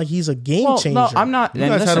about him like he's a game well, changer. No, I'm not. You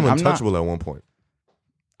And guys listen, had him I'm not. untouchable at one point.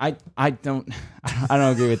 I don't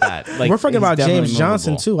agree with that. Like, We're talking he's about definitely James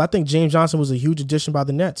Johnson movable. too. I think James Johnson was a huge addition by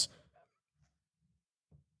the Nets.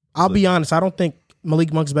 I'll be honest. I don't think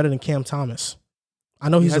Malik Monk's better than Cam Thomas. I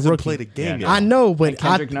know He he's a hasn't rookie. played a game Yeah. yet. I know, And but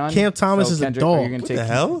Kendrick Nunn? Cam Thomas So is a Kendrick, are you dog. gonna What take- the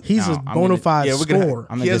hell? He's No, a I'm bona gonna- fide Yeah, we're gonna. scorer.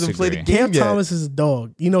 I'm He gonna hasn't played a disagree. game Cam yet. Thomas is a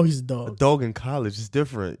dog. You know he's a A dog. dog in college is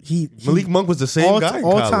different. He Malik Monk was the same guy in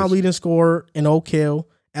all-time college. leading scorer in Oak Hill.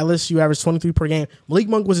 LSU averaged 23 per game. Malik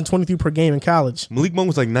Monk wasn't 23 per game in college. Malik Monk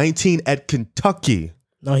was like 19 at Kentucky.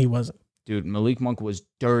 No, he wasn't. Dude, Malik Monk was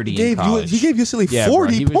dirty He in college. gave UCLA Yeah, bro,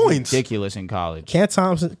 40 he was points. ridiculous in college. Cam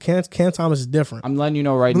Thomas is different. I'm letting you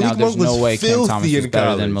know right Malik now, there's Monk no was way Cam filthy Thomas was in better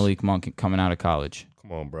than college. Malik Monk coming out of college.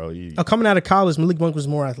 Come on, bro. Coming out of college, Malik Monk was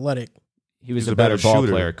more athletic. He was He's a a better better ball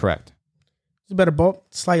shooter. player, correct? He's a better ball,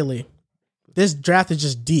 slightly. This draft is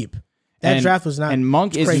just deep. That draft was not. And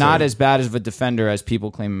Monk is crazy. not as bad of a defender as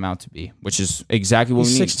people claim him out to be, which is exactly what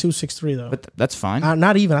He's we need. 6'2", 6'3", though. But that's fine.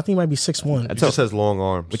 Not even. I think he might be 6'1", He That's just has long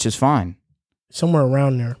arms. which is fine. somewhere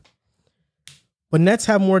around there. But Nets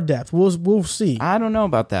have more depth. We'll see. I don't know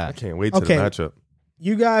about I that. can't wait to Okay. the matchup.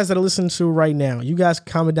 You guys that are listening to right now, you guys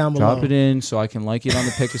comment down below. Drop it in so I can like it on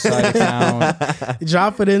the Pick a Side account.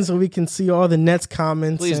 Drop it in so we can see all the Nets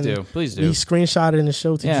comments. Please and do. Please We do. screenshot it in the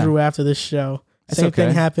show to Yeah. Drew after this show. Same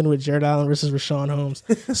thing happened with Jared Allen versus Rashawn Holmes.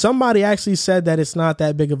 Somebody actually said that it's not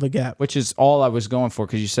that big of a gap. Which is all I was going for,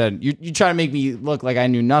 because you said, you try to make me look like I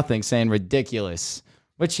knew nothing, saying ridiculous.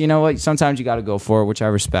 Which, you know what, sometimes you got to go for, which I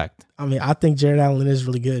respect. I mean, I think Jared Allen is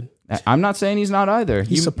really good. I'm not saying he's not either.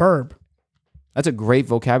 He's superb. That's a great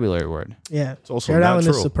vocabulary word. Yeah. It's also Jared natural. Allen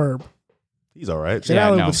is superb. He's all right. Jared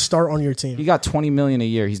Allen would start on your team. He got $20 million a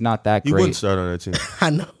year. He's not that great. He wouldn't start on that team. I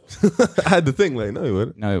know. I had to think, like, no, he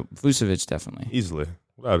wouldn't. No, Vucevic definitely. Easily.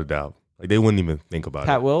 Without a doubt. Like, they wouldn't even think about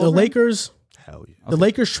Pat it. Will? The Lakers... Hell yeah. The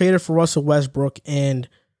Lakers traded for Russell Westbrook, and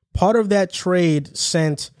part of that trade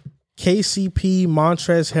sent KCP,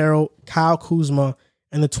 Montrezl Harrell, Kyle Kuzma,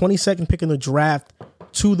 and the 22nd pick in the draft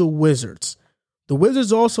to the Wizards. The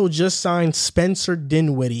Wizards also just signed Spencer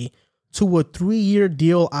Dinwiddie to a 3-year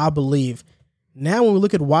deal, I believe. Now, when we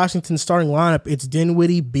look at Washington's starting lineup, it's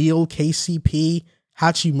Dinwiddie, Beal, KCP,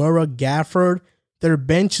 Hachimura, Gafford. Their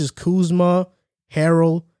bench is Kuzma,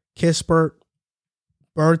 Harrell, Kispert,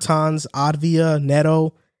 Bertans, Advia,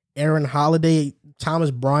 Neto, Aaron Holiday,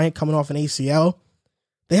 Thomas Bryant coming off an ACL.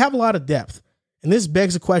 They have a lot of depth. And this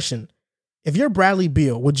begs the question, if you're Bradley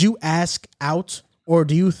Beal, would you ask out? Or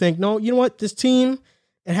do you think, no, you know what, this team,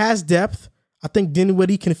 it has depth. I think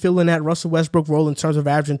Dinwiddie can fill in that Russell Westbrook role in terms of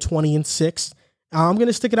averaging 20 and 6. I'm going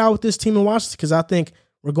to stick it out with this team in Washington because I think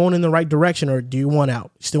we're going in the right direction. Or do you want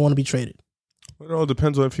out? You still want to be traded? It all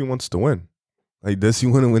depends on if he wants to win. Like, does he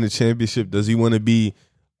want to win a championship? Does he want to be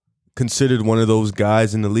considered one of those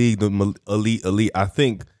guys in the league, the elite? I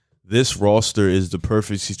think this roster is the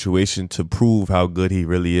perfect situation to prove how good he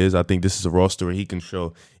really is. I think this is a roster where he can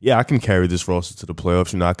show, yeah, I can carry this roster to the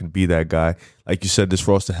playoffs. You know, I can be that guy. Like you said, this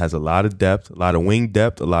roster has a lot of depth, a lot of wing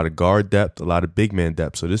depth, a lot of guard depth, a lot of big man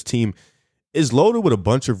depth. So this team is loaded with a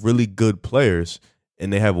bunch of really good players,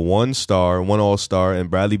 and they have one star, one all-star, and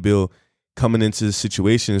Bradley Beal coming into this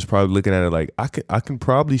situation is probably looking at it like, I can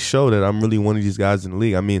probably show that I'm really one of these guys in the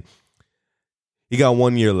league. I mean, he got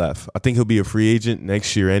 1 year left. I think he'll be a free agent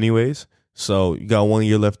next year anyways. So you got 1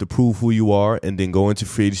 year left to prove who you are and then go into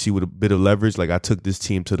free agency with a bit of leverage. Like, I took this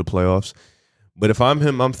team to the playoffs. But if I'm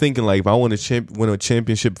him, I'm thinking, like, if I want to win a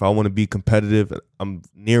championship, if I want to be competitive, I'm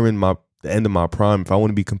nearing the end of my prime. If I want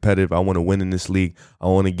to be competitive, I want to win in this league. I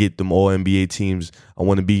want to get them all NBA teams. I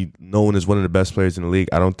want to be known as one of the best players in the league.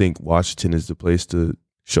 I don't think Washington is the place to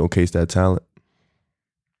showcase that talent.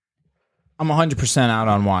 I'm 100% out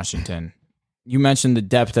on Washington. You mentioned the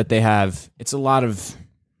depth that they have. It's a lot of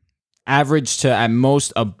average to at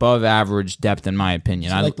most above average depth, in my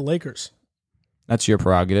opinion. I like the Lakers. That's your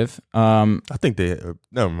prerogative. I think they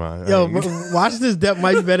never mind. Yo, Washington's depth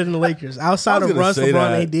might be better than the Lakers. Outside of Russ,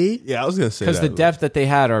 LeBron, AD. Yeah, I was going to say that. Because the depth that they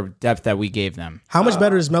had are depth that we gave them. How much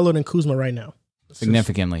better is Melo than Kuzma right now?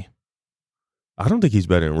 Significantly. I don't think he's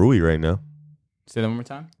better than Rui right now. Say that one more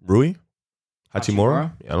time. Rui?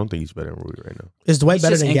 Hachimura? Yeah, I don't think he's better than Rui right now. Is Dwight He's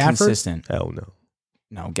better just than Gafford? Inconsistent. Hell no.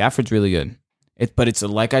 No, Gafford's really good. But it's,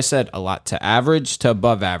 like I said, a lot to average to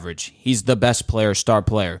above average. He's the best player, star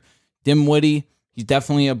player. Dinwiddie, he's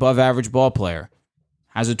definitely above average ball player.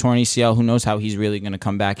 Has a torn ACL. Who knows how he's really going to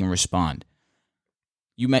come back and respond.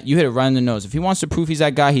 You hit it right in the nose. If he wants to prove he's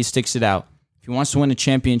that guy, he sticks it out. If he wants to win a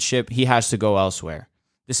championship, he has to go elsewhere.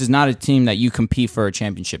 This is not a team that you compete for a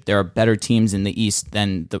championship. There are better teams in the East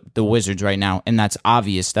than the Wizards right now, and that's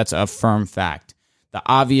obvious. That's a firm fact. The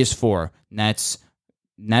obvious four, Nets,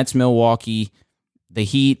 Milwaukee, the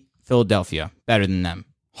Heat, Philadelphia, better than them.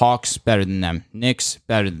 Hawks, better than them. Knicks,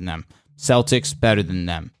 better than them. Celtics, better than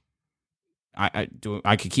them.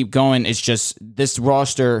 I could keep going. It's just this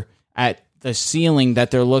roster at the ceiling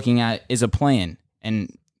that they're looking at is a play-in.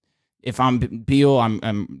 And if I'm Beal,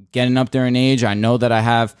 I'm getting up there in age. I know that I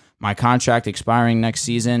have my contract expiring next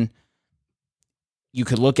season. You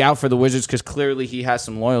could look out for the Wizards because clearly he has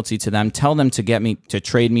some loyalty to them. Tell them to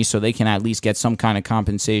trade me so they can at least get some kind of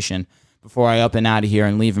compensation before I up and out of here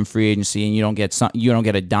and leave in free agency, and you don't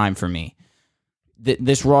get a dime for me.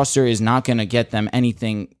 This roster is not going to get them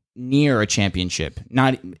anything near a championship,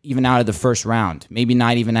 not even out of the first round, maybe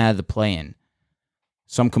not even out of the play-in.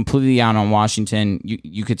 So I'm completely out on Washington.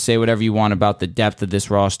 You could say whatever you want about the depth of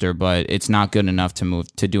this roster, but it's not good enough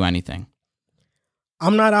to do anything.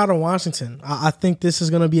 I'm not out on Washington. I think this is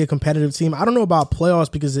going to be a competitive team. I don't know about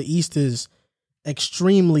playoffs because the East is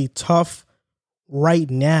extremely tough right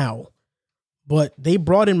now. But they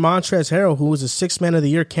brought in Montrezl Harrell, who was a Sixth Man of the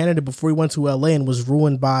Year candidate before he went to LA and was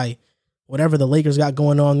ruined by whatever the Lakers got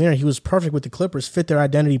going on there. He was perfect with the Clippers, fit their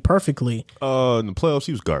identity perfectly. In the playoffs,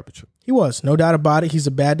 he was garbage. He was, no doubt about it. He's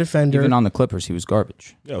a bad defender. Even on the Clippers, he was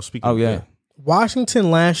garbage. Yeah, speaking of yeah. that.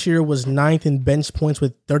 Washington last year was 9th in bench points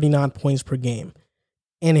with 39 points per game.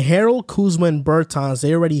 And Harold, Kuzma, and Bertans,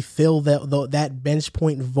 they already fill that bench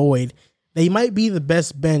point void. They might be the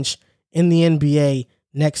best bench in the NBA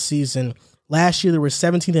next season. Last year, they were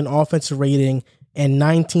 17th in offensive rating and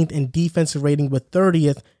 19th in defensive rating with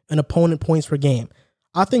 30th in opponent points per game.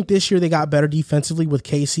 I think this year they got better defensively with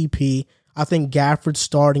KCP. I think Gafford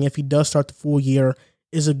starting, if he does start the full year,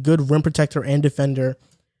 is a good rim protector and defender.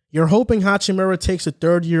 You're hoping Hachimura takes a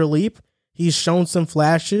third-year leap. He's shown some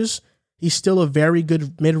flashes. He's still a very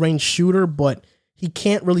good mid-range shooter, but he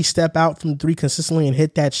can't really step out from three consistently and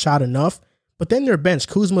hit that shot enough. But then their bench,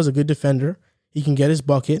 Kuzma's a good defender. He can get his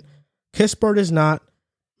bucket. Kispert is not.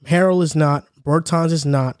 Harrell is not. Bertans is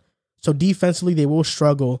not. So defensively, they will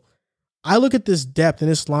struggle. I look at this depth in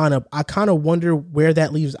this lineup. I kind of wonder where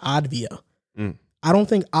that leaves Advia. I don't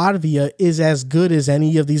think Advia is as good as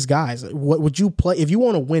any of these guys. What would you play if you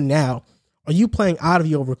want to win now? Are you playing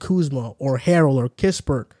Advia over Kuzma or Harrell or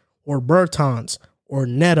Kispert or Bertans or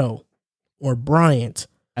Neto or Bryant?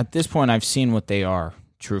 At this point, I've seen what they are,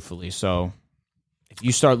 truthfully. So if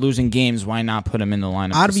you start losing games, why not put him in the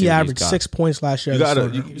lineup? Advia averaged 6 points last year. You got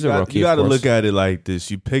to look at it like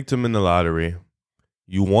this. You picked him in the lottery.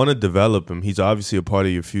 You want to develop him. He's obviously a part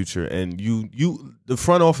of your future. And the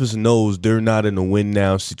front office knows they're not in a win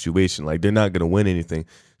now situation. Like, they're not going to win anything.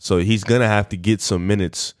 So he's going to have to get some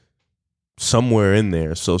minutes somewhere in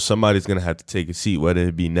there. So somebody's going to have to take a seat, whether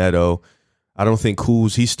it be Neto. I don't think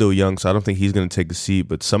Kuz, he's still young, so I don't think he's going to take a seat.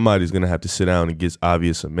 But somebody's going to have to sit down and get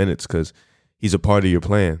obvious some minutes because he's a part of your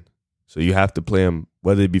plan. So you have to play him,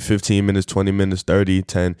 whether it be 15 minutes, 20 minutes, 30,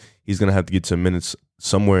 10. He's going to have to get some minutes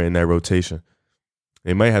somewhere in that rotation.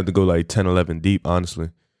 They might have to go like 10, 11 deep, honestly.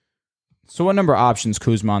 So what number of options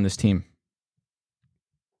Kuzma on this team?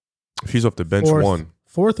 If he's off the bench,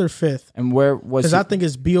 fourth or fifth. And where was Because I think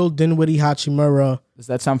it's Beal, Dinwiddie, Hachimura. Does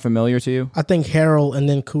that sound familiar to you? I think Harrell and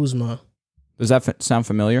then Kuzma. Does that sound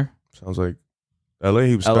familiar? Sounds like LA.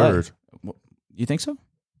 He was third. You think so?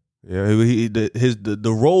 Yeah,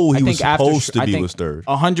 the role he was supposed to be was third.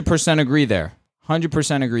 100% agree there.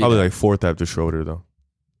 100% agree. Probably like fourth after Schroeder, though.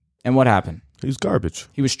 And what happened? He was garbage.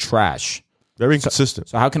 He was trash. Very inconsistent.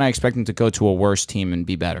 So how can I expect him to go to a worse team and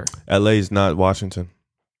be better? LA is not Washington.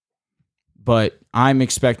 But I'm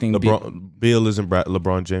expecting Beal isn't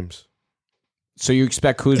LeBron James. So you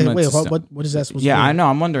expect Kuzma? Wait, what is that supposed to mean? Yeah, I know.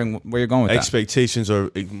 I'm wondering where you're going with Expectations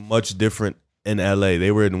are much different in LA.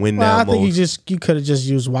 They were in win now mode. I think you could have just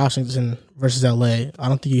used Washington versus LA. I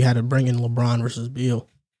don't think you had to bring in LeBron versus Beal.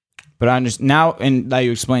 But I understand now, and now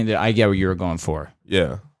you explained it. I get what you were going for.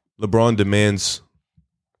 Yeah, LeBron demands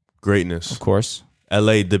greatness. Of course.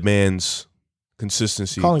 LA demands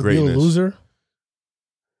consistency, calling greatness. Beal a loser?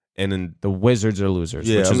 And then the Wizards are losers.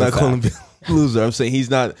 Yeah, which I'm is not calling Beal a loser. I'm saying he's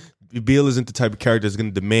not. Beal isn't the type of character that's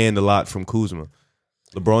going to demand a lot from Kuzma.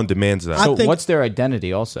 LeBron demands that. So what's their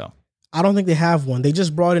identity also? I don't think they have one. They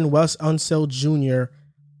just brought in Wes Unseld Jr.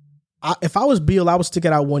 If I was Beal, I would stick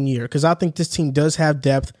it out 1 year because I think this team does have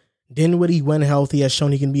depth. Dinwiddie, when healthy, has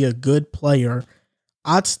shown he can be a good player.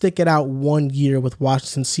 I'd stick it out 1 year with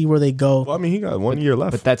Washington, see where they go. Well, I mean, he got 1 year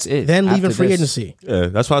left. But that's it. Then leave in free agency. Yeah,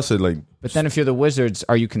 that's why I said like. But then if you're the Wizards,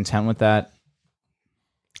 are you content with that?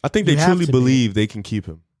 I think they truly believe they can keep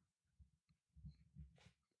him.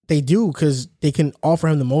 They do because they can offer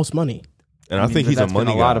him the most money. And I think he's a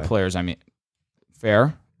money guy. A lot of players, I mean,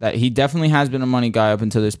 fair. That he definitely has been a money guy up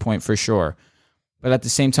until this point for sure. But at the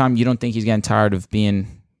same time, you don't think he's getting tired of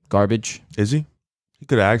being garbage? Is he? He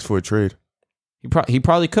could have asked for a trade. He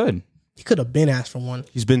probably could. He could have been asked for one.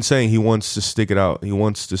 He's been saying he wants to stick it out. He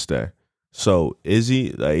wants to stay. So is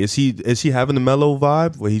he? Like, is he having the mellow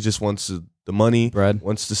vibe where he just wants the money, bread,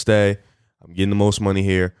 wants to stay? I'm getting the most money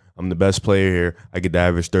here. I'm the best player here. I get to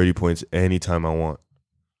average 30 points anytime I want.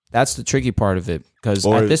 That's the tricky part of it because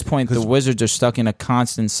at this point, the Wizards are stuck in a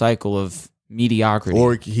constant cycle of mediocrity.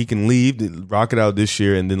 Or he can leave, rock it out this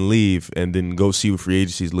year, and then leave, and then go see what free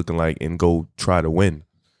agency is looking like and go try to win.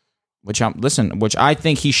 Which I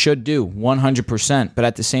think he should do 100%. But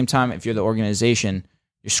at the same time, if you're the organization,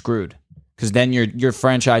 you're screwed because then your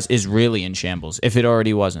franchise is really in shambles if it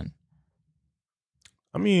already wasn't.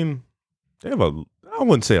 I mean, they have I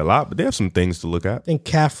wouldn't say a lot, but they have some things to look at. I think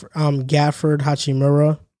Gafford,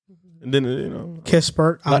 Hachimura, and then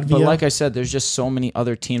Kispert, but like I said, there's just so many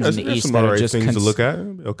other teams in the East that are just things to look at.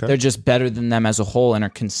 Okay, they're just better than them as a whole and are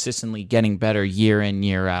consistently getting better year in,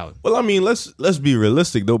 year out. Well, I mean, let's be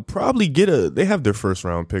realistic. They'll probably they have their first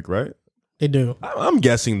round pick, right? They do. I'm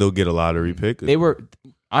guessing they'll get a lottery pick.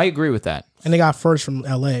 I agree with that. And they got first from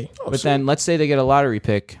LA. Then let's say they get a lottery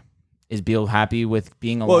pick. Is Beal happy with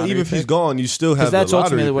being a lottery pick? Well, even if he's gone, you still have the lottery pick. Because that's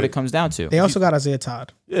ultimately pick. what it comes down to. They also got Isaiah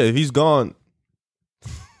Todd. Yeah, if he's gone,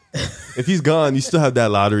 If he's gone, you still have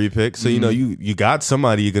that lottery pick. So, you got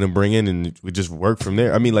somebody you're going to bring in and it would just work from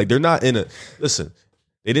there. I mean, like, they're not in a – listen,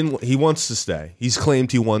 he wants to stay. He's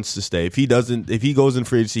claimed he wants to stay. If he goes in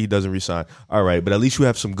free agency, he doesn't resign. All right, but at least you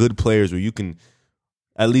have some good players where you can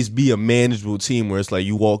at least be a manageable team where it's like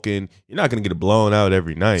you walk in, you're not going to get blown out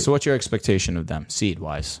every night. So what's your expectation of them,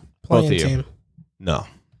 seed-wise? Playing Both of you. team. No.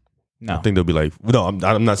 No. I think they'll be like – no,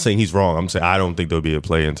 I'm not saying he's wrong. I'm saying I don't think they'll be a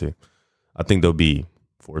play-in team. I think they'll be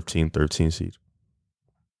 14, 13 seed.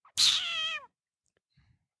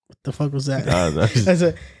 What the fuck was that?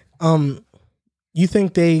 That's You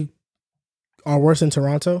think they are worse than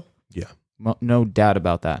Toronto? yeah. No doubt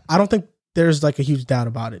about that. I don't think there's like a huge doubt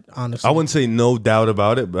about it, honestly. I wouldn't say no doubt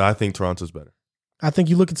about it, but I think Toronto's better. I think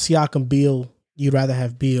you look at Siakam, Beal, you'd rather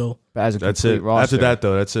have Beal. But as a That's complete it. roster. After that,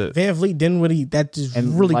 though, that's it. Van Vliet, Dinwiddie, that is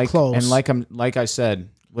really close. And like I said,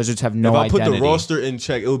 Wizards have no if I identity. put the roster in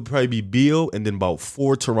check, it would probably be Beal and then about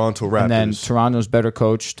 4 Toronto Raptors. And then Toronto's better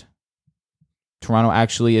coached. Toronto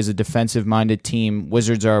actually is a defensive-minded team.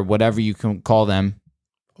 Wizards are whatever you can call them.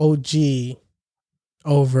 OG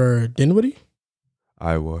over Dinwiddie?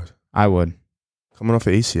 I would. Coming off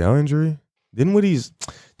an ACL injury? Dinwiddie's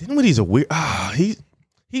a weird.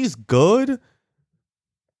 He's good.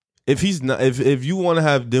 If he's not, if you want to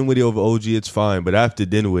have Dinwiddie over OG, it's fine. But after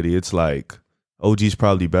Dinwiddie, it's like OG's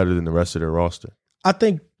probably better than the rest of their roster. I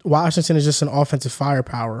think Washington is just an offensive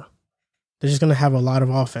firepower. They're just going to have a lot of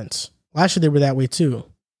offense. Last year they were that way too.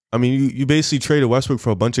 I mean, you basically traded Westbrook for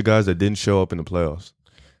a bunch of guys that didn't show up in the playoffs.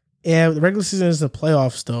 Yeah, the regular season is the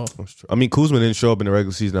playoffs though. That's true. I mean, Kuzma didn't show up in the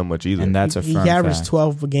regular season that much either. And that's He a firm averaged fact.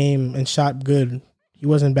 12 a game and shot good. He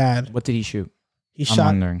wasn't bad. What did he shoot? He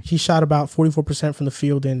wondering. shot about 44% from the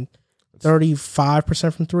field and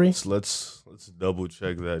 35% from three. Let's double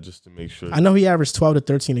check that just to make sure. I know he averaged 12 to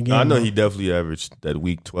 13 a game. I know he definitely averaged that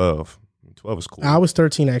week 12. 12 is cool. I was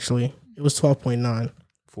 13 actually. It was 12.9.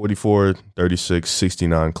 44, 36,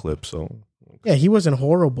 69 clip. So Yeah, he wasn't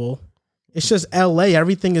horrible. It's just LA.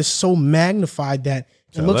 Everything is so magnified that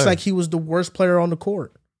it looks LA. like he was the worst player on the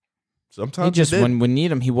court. sometimes He just did. when we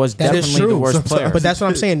need him, he was That is definitely true. the worst player. But that's what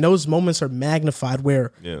I'm saying. Those moments are magnified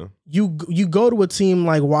where Yeah. you go to a team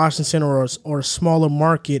like Washington or a smaller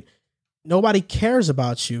market, nobody cares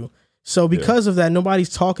about you. So because of that, nobody's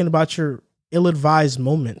talking about your ill-advised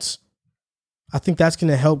moments. I think that's going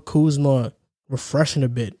to help Kuzma refreshen a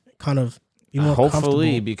bit, kind of be more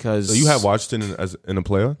Hopefully, comfortable. because So you have Washington as in a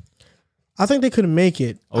playoff? I think they could make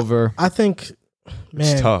it. over I think, man,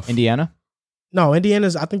 It's tough. Indiana, no,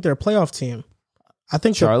 Indiana's. I think they're a playoff team. I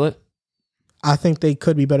think Charlotte. I think they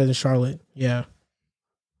could be better than Charlotte. Yeah,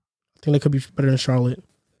 I think they could be better than Charlotte.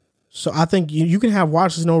 So I think you can have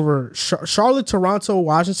Washington over Charlotte, Toronto,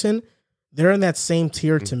 Washington. They're in that same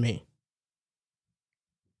tier to me.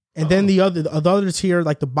 And then the other tier,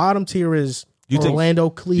 like the bottom tier, is Orlando, You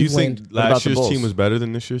Cleveland. think about last the year's Bulls? team was better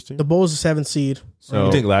than this year's team? The Bulls are 7th seed. So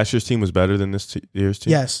You think last year's team was better than this year's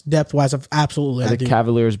team? Yes, depth wise, absolutely. are I the do.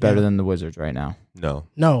 Cavaliers better Yeah. than the Wizards right now? No.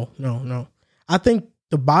 No. I think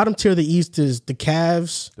the bottom tier of the East is the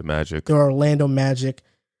Cavs, The Magic. the Orlando Magic.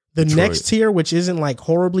 The Detroit. next tier, which isn't like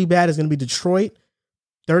horribly bad, is going to be Detroit.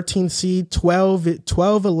 13th seed, 12,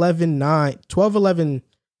 11, 9, 12, 11,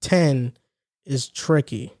 10 is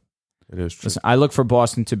tricky. It is true. Listen, I look for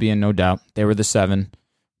Boston to be in, no doubt. They were the 7.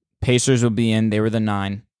 Pacers will be in. They were the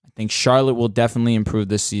 9. I think Charlotte will definitely improve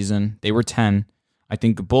this season. They were 10. I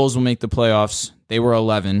think the Bulls will make the playoffs. They were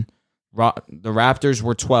 11. The Raptors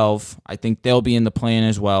were 12. I think they'll be in the play-in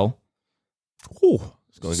as well. Ooh,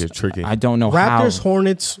 it's going to get tricky. I don't know Raptors, how.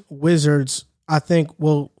 Hornets, Wizards, I think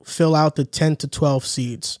will fill out the 10 to 12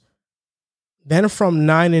 seeds. Then from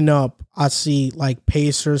 9 and up, I see like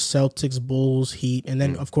Pacers, Celtics, Bulls, Heat, and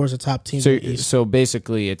then of course the top teams in the East. So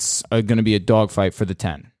basically, it's going to be a dogfight for the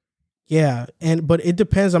 10. Yeah, but it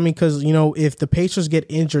depends. I mean, because if the Pacers get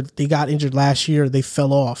injured, they got injured last year, they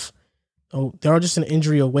fell off. So they're just an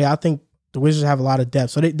injury away. I think the Wizards have a lot of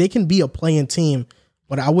depth, so they can be a playing team,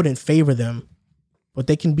 but I wouldn't favor them. But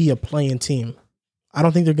they can be a playing team. I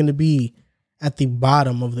don't think they're going to be at the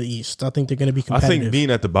bottom of the East. I think they're going to be I competitive. think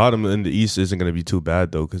being at the bottom in the East isn't going to be too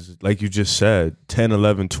bad, though, because like you just said, 10,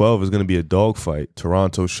 11, 12 is going to be a dogfight.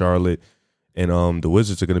 Toronto, Charlotte, and the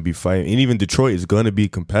Wizards are going to be fighting. And even Detroit is going to be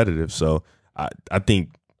competitive. So I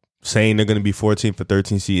think saying they're going to be 14 for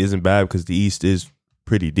 13 seed isn't bad because the East is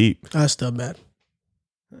pretty deep. That's still bad.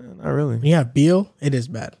 Not really. When you have Beal, it is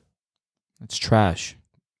bad. It's trash.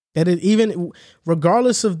 That it, even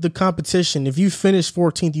regardless of the competition, if you finish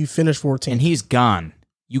 14th, you finish 14th. And he's gone.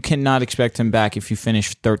 You cannot expect him back if you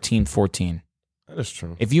finish 13, 14. That is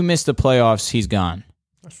true. If you miss the playoffs, he's gone.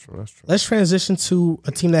 That's true. Let's transition to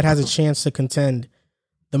a team that has a chance to contend.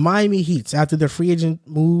 The Miami Heats, after their free agent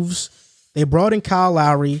moves, they brought in Kyle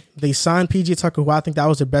Lowry. They signed PJ Tucker, who I think that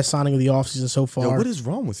was their best signing of the offseason so far. Yo, what is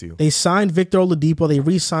wrong with you? They signed Victor Oladipo. They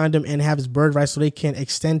re-signed him and have his bird rights so they can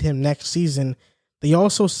extend him next season. They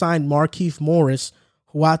also signed Markieff Morris,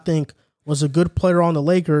 who I think was a good player on the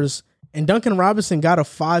Lakers. And Duncan Robinson got a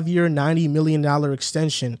 5-year, $90 million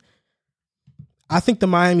extension. I think the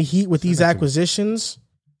Miami Heat, with these acquisitions,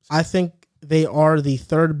 I think they are the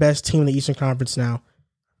third best team in the Eastern Conference now.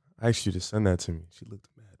 I asked you to send that to me. She looked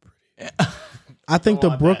mad pretty. I think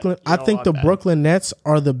the Brooklyn Nets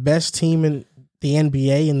are the best team in the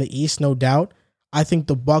NBA in the East, no doubt. I think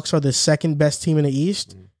the Bucks are the second best team in the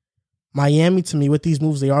East. Miami, to me, with these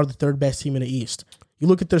moves, they are the third best team in the East. You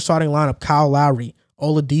look at their starting lineup: Kyle Lowry,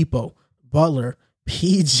 Oladipo, Butler,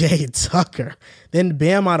 PJ Tucker, then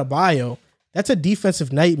Bam Adebayo. That's a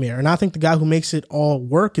defensive nightmare. And I think the guy who makes it all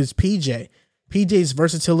work is PJ. PJ's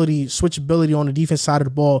versatility, switchability on the defense side of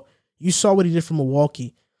the ball. You saw what he did for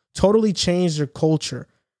Milwaukee. Totally changed their culture.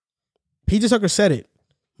 PJ Tucker said it.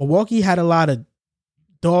 Milwaukee had a lot of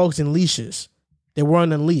dogs and leashes. They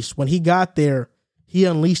weren't unleashed. When he got there, he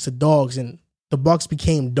unleashed the dogs, and the Bucks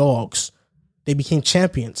became dogs. They became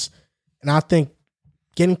champions. And I think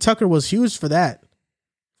getting Tucker was huge for that,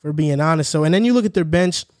 for being honest. So, and then you look at their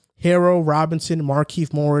bench: Hero, Robinson,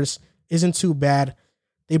 Markieff Morris isn't too bad.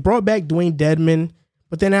 They brought back Dwayne Dedman,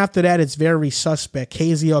 but then after that, it's very suspect.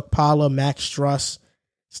 KZ Okpala, Max Struss.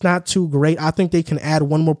 It's not too great. I think they can add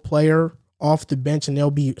one more player off the bench and they'll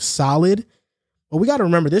be solid. But we got to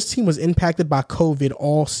remember, this team was impacted by COVID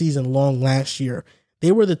all season long last year.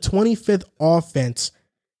 They were the 25th offense,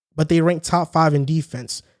 but they ranked top 5 in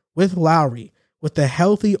defense. With Lowry, with the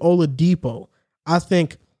healthy Oladipo, I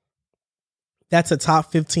think that's a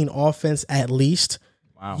top 15 offense at least.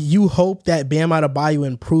 Wow. You hope that Bam Adebayo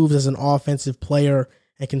improves as an offensive player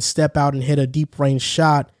and can step out and hit a deep range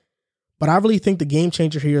shot. But I really think the game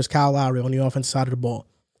changer here is Kyle Lowry on the offensive side of the ball.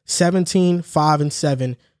 17, 5, and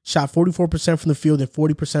 7. Shot 44% from the field and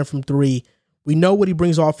 40% from 3. We know what he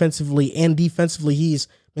brings offensively and defensively. He's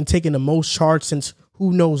been taking the most charge since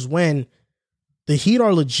who knows when. The Heat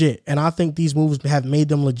are legit, and I think these moves have made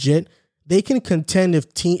them legit. They can contend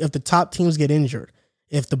if the top teams get injured.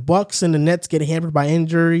 If the Bucks and the Nets get hampered by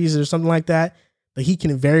injuries or something like that, the Heat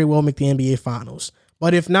can very well make the NBA Finals.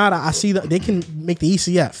 But if not, I see that they can make the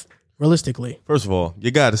ECF. Realistically, first of all, you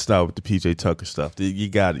got to stop with the PJ Tucker stuff. You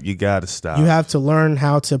got to stop. You have to learn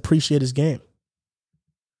how to appreciate his game.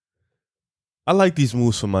 I like these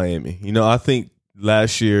moves for Miami. You know, I think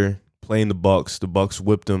last year playing the Bucks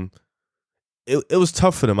whipped them. It was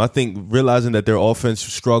tough for them. I think realizing that their offense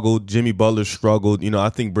struggled, Jimmy Butler struggled. You know, I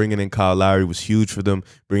think bringing in Kyle Lowry was huge for them.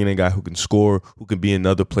 Bringing in a guy who can score, who can be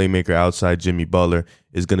another playmaker outside Jimmy Butler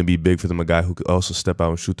is going to be big for them. A guy who could also step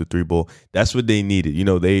out and shoot the 3-ball. That's what they needed. You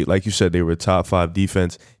know, they, like you said, they were a top 5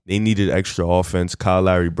 defense. They needed extra offense. Kyle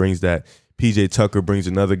Lowry brings that. PJ Tucker brings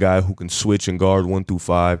another guy who can switch and guard 1 through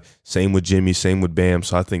 5. Same with Jimmy, same with Bam.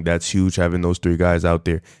 So I think that's huge, having those 3 guys out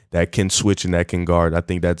there that can switch and that can guard. I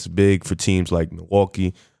think that's big for teams like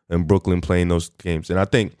Milwaukee and Brooklyn playing those games. And I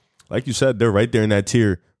think, like you said, they're right there in that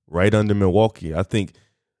tier, right under Milwaukee. I think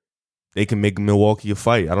they can make Milwaukee a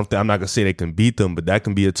fight. I'm not gonna say they can beat them, but that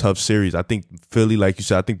can be a tough series. I think Philly, like you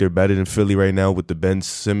said, I think they're better than Philly right now with the Ben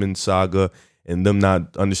Simmons saga and them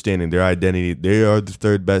not understanding their identity. They are the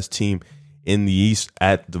 3rd best team in the East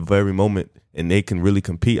at the very moment, and they can really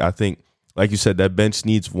compete. I think, like you said, that bench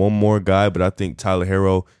needs one more guy, but I think Tyler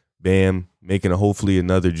Hero, Bam, making hopefully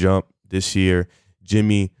another jump this year.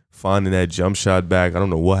 Jimmy finding that jump shot back. I don't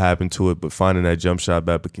know what happened to it, but finding that jump shot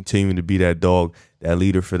back, but continuing to be that dog, that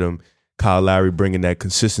leader for them. Kyle Lowry bringing that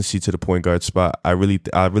consistency to the point guard spot. I really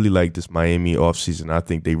like this Miami offseason. I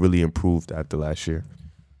think they really improved after last year.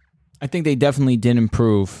 I think they definitely did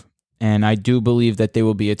improve. And I do believe that they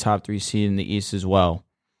will be a top 3 seed in the East as well.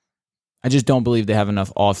 I just don't believe they have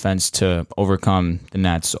enough offense to overcome the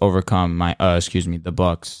Nets, overcome the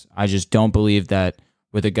Bucks. I just don't believe that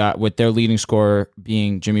with their leading scorer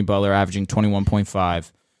being Jimmy Butler, averaging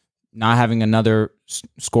 21.5, not having another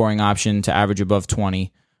scoring option to average above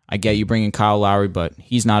 20. I get you bringing Kyle Lowry, but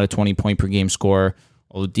he's not a 20-point per game scorer.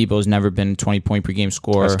 Oladipo's never been a 20-point per game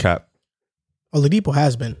scorer. That's cap. Oladipo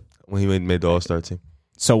has been when he made the All-Star team.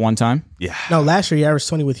 So one time? Yeah. No, last year he averaged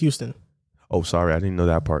 20 with Houston. Oh, sorry. I didn't know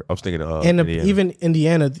that part. I was thinking of and Indiana. Even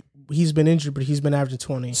Indiana, he's been injured, but he's been averaging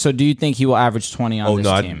 20. So do you think he will average 20 on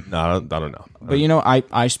this team? I don't know. But, you know,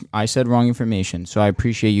 I said wrong information, so I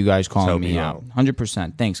appreciate you guys calling me out.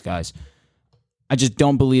 100%. Thanks, guys. I just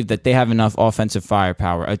don't believe that they have enough offensive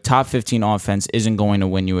firepower. A top 15 offense isn't going to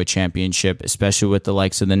win you a championship, especially with the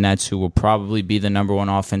likes of the Nets, who will probably be the number 1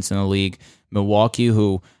 offense in the league. Milwaukee,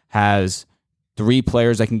 who has 3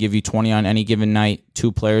 players that can give you 20 on any given night,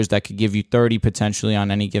 2 players that could give you 30 potentially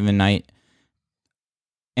on any given night.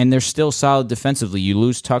 And they're still solid defensively. You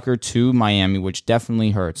lose Tucker to Miami, which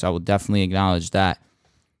definitely hurts. I will definitely acknowledge that.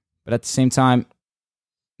 But at the same time,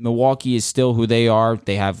 Milwaukee is still who they are.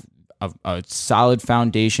 They have a solid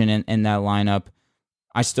foundation in that lineup.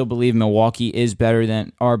 I still believe Milwaukee is better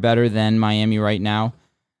than Miami right now.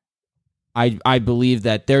 I believe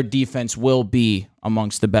that their defense will be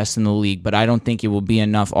amongst the best in the league, but I don't think it will be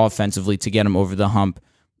enough offensively to get them over the hump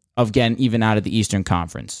of getting even out of the Eastern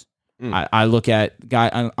Conference. I look at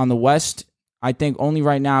on the West, I think only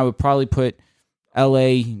right now I would probably put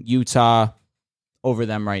LA, Utah over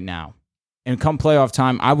them right now. And come playoff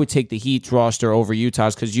time, I would take the Heat's roster over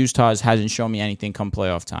Utah's because Utah's hasn't shown me anything come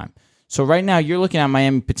playoff time. So right now, you're looking at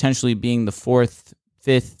Miami potentially being the 4th,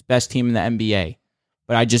 5th best team in the NBA.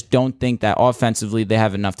 But I just don't think that offensively they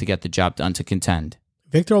have enough to get the job done to contend.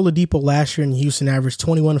 Victor Oladipo last year in Houston averaged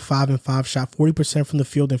 21, 5, and 5, shot 40% from the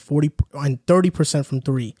field and 30% from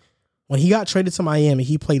 3. When he got traded to Miami,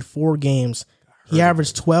 he played 4 games. He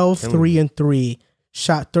averaged 12, 3, and 3.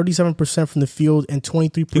 Shot 37% from the field and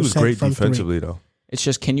 23% from 3. He was great defensively, though. It's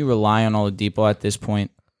just, can you rely on Oladipo at this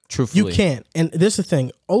point? Truthfully. You can't. And this is the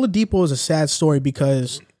thing. Oladipo is a sad story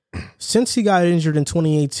because since he got injured in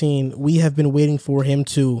 2018, we have been waiting for him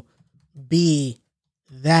to be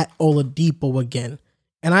that Oladipo again.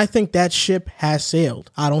 And I think that ship has sailed.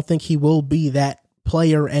 I don't think he will be that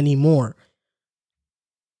player anymore.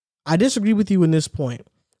 I disagree with you in this point.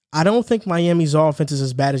 I don't think Miami's offense is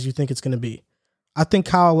as bad as you think it's going to be. I think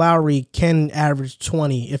Kyle Lowry can average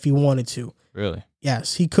 20 if he wanted to. Really?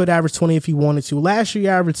 Yes, he could average 20 if he wanted to. Last year, he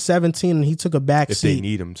averaged 17, and he took a back if seat. If they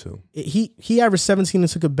need him to. He averaged 17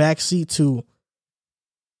 and took a back seat to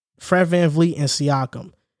Fred VanVleet and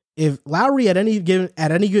Siakam. If Lowry at any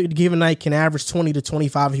given night can average 20 to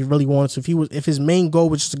 25 if he really wanted to, if his main goal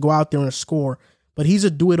was just to go out there and score, but he's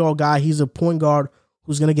a do-it-all guy. He's a point guard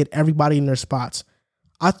who's going to get everybody in their spots.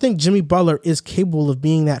 I think Jimmy Butler is capable of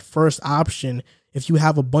being that first option if you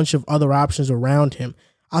have a bunch of other options around him.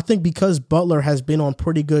 I think because Butler has been on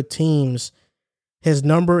pretty good teams, his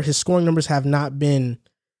scoring numbers have not been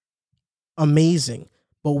amazing.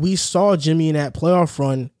 But we saw Jimmy in that playoff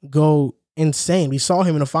run go insane. We saw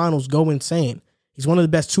him in the finals go insane. He's one of the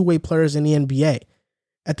best two-way players in the NBA.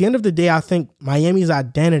 At the end of the day, I think Miami's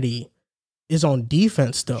identity is on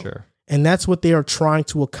defense, though. Sure. And that's what they are trying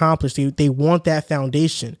to accomplish. They want that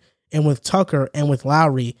foundation. And with Tucker and with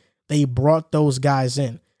Lowry, they brought those guys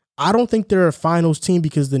in. I don't think they're a finals team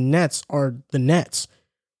because the Nets are the Nets.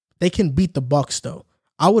 They can beat the Bucks, though.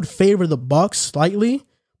 I would favor the Bucks slightly,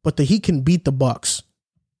 but the Heat can beat the Bucks.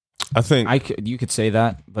 I think you could say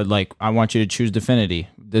that, but I want you to choose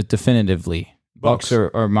definitively. Bucks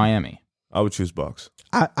or Miami. I would choose Bucks.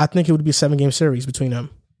 I think it would be a 7-game series between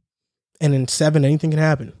them. And in 7, anything can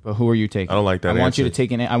happen. But who are you taking? I don't like that answer. I want you to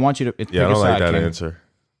take I want you to pick I don't like that Kim. answer.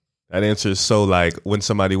 That answer is so when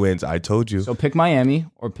somebody wins, I told you. So pick Miami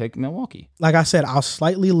or pick Milwaukee. Like I said, I'll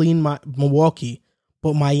slightly lean Milwaukee,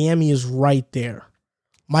 but Miami is right there.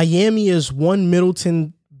 Miami is one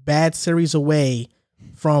Middleton bad series away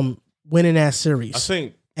from winning that series. I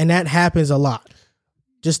think. And that happens a lot.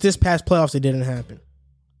 Just this past playoffs, it didn't happen.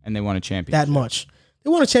 And they won a championship. That much. They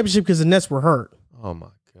won a championship because the Nets were hurt. Oh, my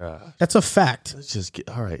God. That's a fact. Let's just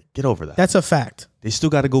get over that. That's a fact. They still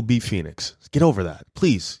got to go beat Phoenix. Get over that.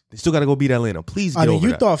 Please. They still got to go beat Atlanta. Please get over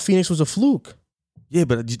that. You thought Phoenix was a fluke. Yeah,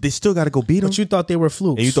 but they still got to go beat them. But you thought they were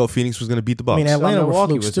flukes. And you thought Phoenix was going to beat the Bucks. I mean, Atlanta were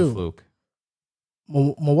flukes was too. A fluke.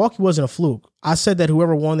 Milwaukee wasn't a fluke. I said that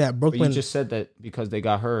whoever won that Brooklyn. But you just said that because they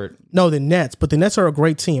got hurt. No, the Nets. But the Nets are a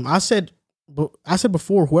great team. I said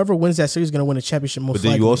before, whoever wins that series is going to win a championship most likely.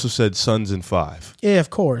 But then you also said Suns in 5. Yeah, of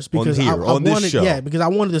course. Because I on this wanted, show. Yeah, because I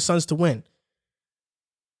wanted the Suns to win.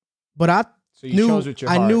 But I knew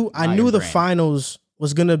the finals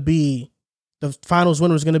was going to be the finals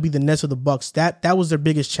winner was going to be the Nets or the Bucks. That was their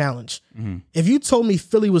biggest challenge. Mm-hmm. If you told me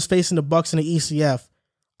Philly was facing the Bucks in the ECF,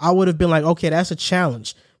 I would have been like, okay, that's a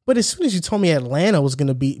challenge. But as soon as you told me Atlanta was going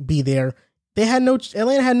to be there,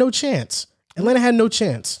 Atlanta had no chance. Atlanta had no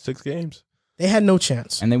chance. 6 games. They had no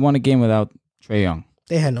chance. And they won a game without Trae Young.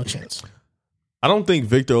 They had no chance. I think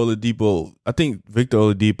Victor Oladipo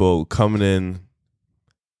coming in,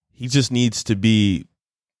 he just needs to be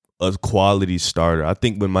a quality starter. I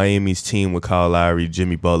think with Miami's team with Kyle Lowry,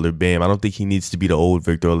 Jimmy Butler, Bam, I don't think he needs to be the old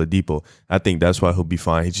Victor Oladipo. I think that's why he'll be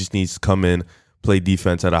fine. He just needs to come in, play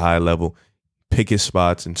defense at a high level, pick his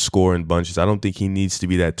spots, and score in bunches. I don't think he needs to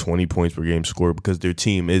be that 20 points per game scorer because their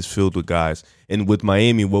team is filled with guys. And with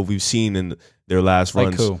Miami, what we've seen in their last Like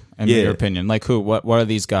runs. who, in your opinion? Like who? What are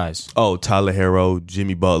these guys? Oh, Tyler Hero,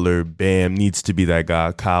 Jimmy Butler, Bam needs to be that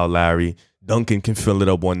guy. Kyle Lowry, Duncan can fill it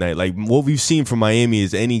up one night. Like what we've seen from Miami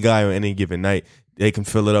is any guy on any given night, they can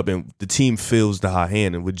fill it up, and the team feels the hot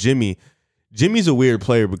hand. And with Jimmy's a weird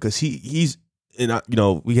player because he's, and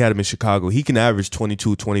we had him in Chicago. He can average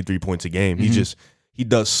 22, 23 points a game. He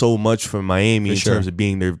does so much for Miami in terms of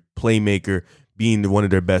being their playmaker, being one of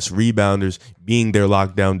their best rebounders, being their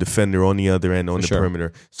lockdown defender on the other end on the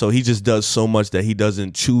perimeter. So he just does so much that he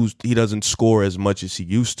doesn't score as much as he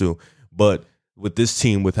used to. But with this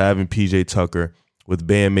team, with having PJ Tucker, with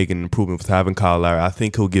Bam making an improvement, with having Kyle Lowry, I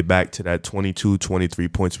think he'll get back to that 22, 23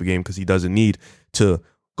 points per game because he doesn't need to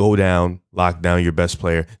go down, lock down your best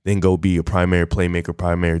player, then go be a primary playmaker,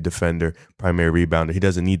 primary defender, primary rebounder. He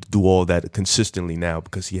doesn't need to do all that consistently now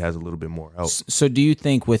because he has a little bit more help. So do you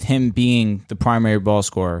think with him being the primary ball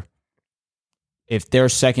scorer, if their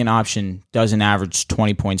second option doesn't average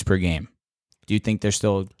 20 points per game, do you think they're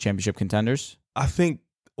still championship contenders? I think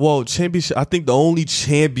the only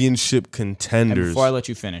championship contenders. And before I let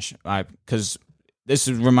you finish, because this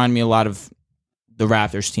remind me a lot of the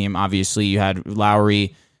Raptors team. Obviously, you had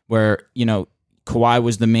Lowry, where Kawhi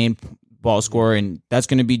was the main ball scorer, and that's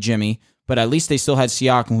going to be Jimmy. But at least they still had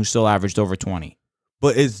Siakam, who still averaged over 20.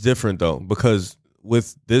 But it's different though, because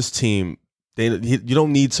with this team, you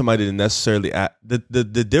don't need somebody to necessarily.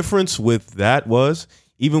 The difference with that was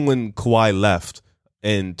even when Kawhi left.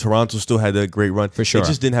 And Toronto still had a great run. For sure. It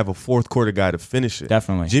just didn't have a fourth quarter guy to finish it.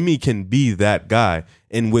 Definitely. Jimmy can be that guy.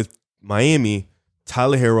 And with Miami,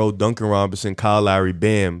 Tyler Hero, Duncan Robinson, Kyle Lowry,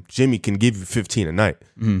 Bam, Jimmy can give you 15 a night.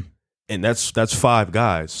 Mm-hmm. And that's five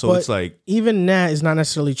guys. So it's like. Even that is not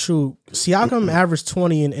necessarily true. Siakam averaged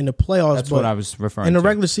 20 in the playoffs. That's what I was referring to. In the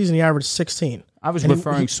regular season, he averaged 16. I was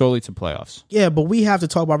referring solely to playoffs. Yeah, but we have to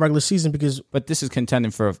talk about regular season because. But this is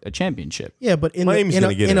contending for a championship. Yeah, but in a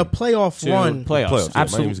playoff run. Playoffs,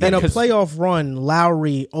 absolutely. In a playoff run,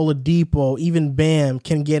 Lowry, Oladipo, even Bam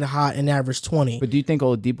can get hot and average 20. But do you think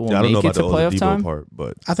Oladipo will make it to playoff time?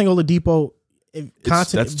 But I think Oladipo.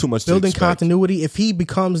 That's too much building to continuity. If he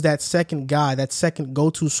becomes that second guy, that second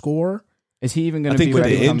go-to scorer, is he even going to be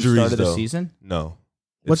ready come the start of the season? No.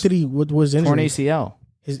 What was injury? Torn ACL.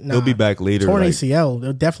 He'll be back later. Torn ACL.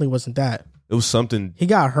 It definitely wasn't that. It was something. He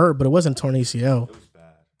got hurt, but it wasn't torn ACL. It was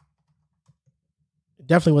bad. It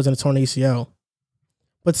definitely wasn't a torn ACL.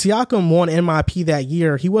 But Siakam won MIP that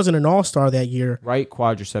year. He wasn't an all-star that year. Right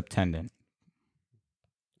quadricep tendon.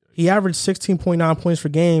 He averaged 16.9 points per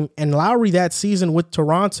game, and Lowry that season with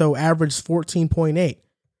Toronto averaged 14.8.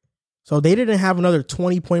 So they didn't have another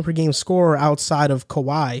 20-point per game scorer outside of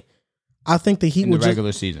Kawhi. I think the Heat in the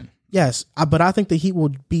regular season. Yes, but I think the Heat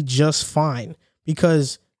will be just fine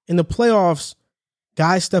because in the playoffs,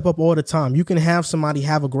 guys step up all the time. You can have somebody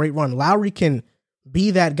have a great run. Lowry can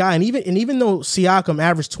be that guy, and even though Siakam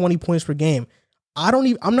averaged 20 points per game,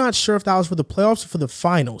 I'm not sure if that was for the playoffs or for the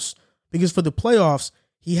finals was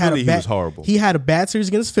horrible. He had a bad series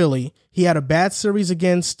against Philly. He had a bad series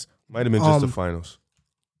against. Might have been just the finals.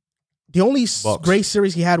 The only great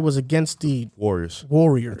series he had was against the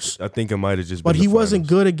Warriors. I think it might have just been. But he wasn't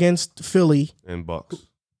good against Philly and Bucks.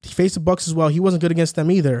 He faced the Bucks as well. He wasn't good against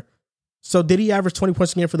them either. So did he average 20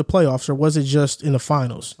 points a game for the playoffs, or was it just in the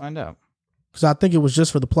finals? Find out. Because I think it was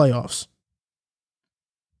just for the playoffs.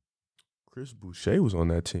 Chris Boucher was on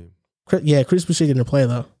that team. Chris Boucher didn't play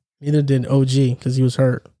though. Neither did OG because he was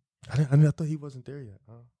hurt. I thought he wasn't there yet.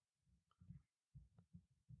 Huh?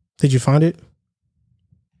 Did you find it?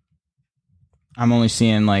 I'm only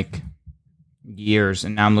seeing years,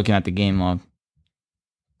 and now I'm looking at the game log.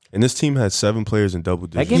 And this team had 7 players in double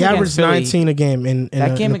digits. He averaged 19 a game in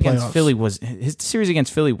that game against playoffs. Philly his series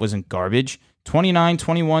against Philly wasn't garbage. 29,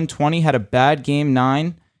 21, 20, had a bad game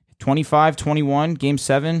 9, 25, 21, game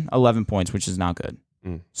 7, 11 points, which is not good.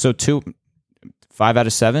 So 5 out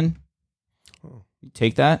of 7. You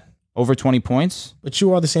take that over 20 points. But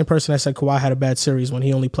you are the same person that said Kawhi had a bad series when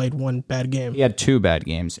he only played one bad game. He had 2 bad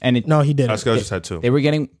games, and no, he didn't. Pascal just had 2. They were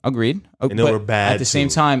getting agreed, and they were bad. At the same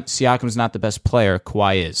time, Siakam's not the best player.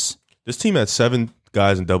 Kawhi is. This team had 7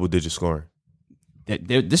 guys in double digit scoring.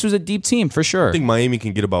 This was a deep team for sure. I think Miami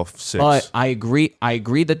can get about 6. But I agree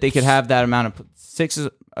that they could have that amount of 6 is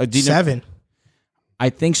a deep 7. I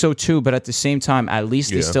think so too, but at the same time, at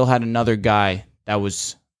least they still had another guy that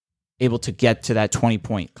was able to get to that 20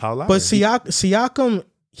 point. Kyle Lowry. But Siakam,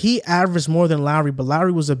 he averaged more than Lowry, but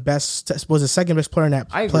Lowry was the second best player in that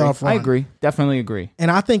playoff run. I agree. Definitely agree. And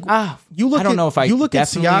I think you look at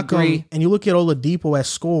Siakam agree. and you look at Oladipo as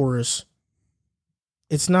scorers.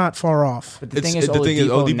 It's not far off. But the thing is,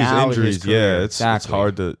 Oladipo now injuries. Yeah, it's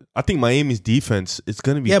hard to. I think Miami's defense is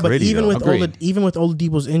going to be but even with Agreed. even with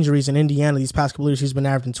Oladipo's injuries in Indiana these past couple years, he's been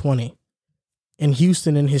averaging 20. In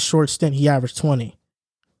Houston, in his short stint, he averaged 20.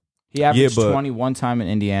 He averaged 20 one time in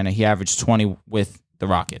Indiana. He averaged 20 with the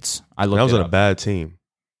Rockets. I looked. That was it on up. a bad team.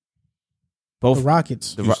 The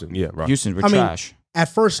Rockets. Houston, Rockets. Houston were trash. At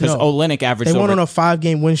first, Because no. Olynyk averaged. They went on a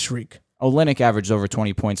 5-game win streak. Olynyk averaged over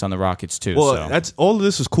 20 points on the Rockets too. Well, so that's all of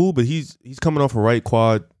this is cool, but he's coming off a right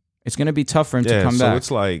quad. it's going to be tough for him to come so back.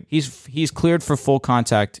 it's like he's cleared for full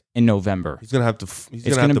contact in November. he's gonna have to.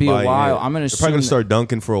 It's going to be a while. I'm going to They're probably gonna start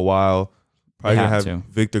dunking for a while. Probably They gonna have have to.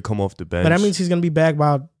 Victor come off the bench. But that means he's going to be back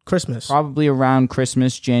by Christmas. probably around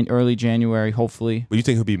Christmas, early January, hopefully. But you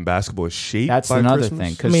think he'll be in basketball shape? That's by another Christmas? thing.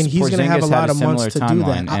 I Because mean, he's going to have a lot of months to do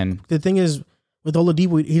that. And The thing is, with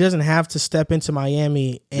Oladipo, he doesn't have to step into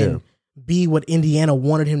Miami and be what Indiana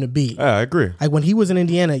wanted him to be. Yeah, I agree. Like when he was in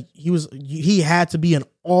Indiana, he had to be an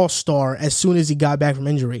all-star as soon as he got back from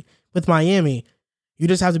injury. With Miami, you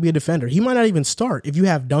just have to be a defender. He might not even start. If you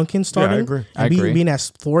have Duncan starting agree. I and agree. being that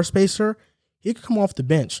floor spacer, he could come off the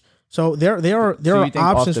bench. So there So are you think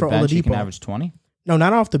options off the for bench he can Oladipo. average 20? No,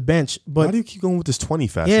 not off the bench, Why but do you keep going with this 20 Yeah.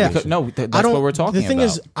 fascination? No, that's I don't, what we're talking about. The thing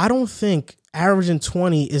is, I don't think averaging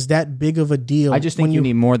 20 is that big of a deal. I just think when you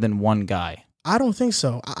need more than one guy. I don't think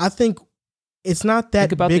so. I think it's not that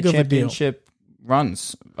Think about big the of a deal. championship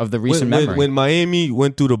runs of the recent when, memory. when Miami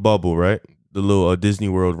went through the bubble, right? The little Disney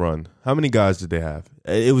World run. How many guys did they have?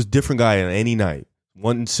 It was different guy on any night.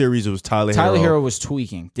 One series it was Tyler Hero was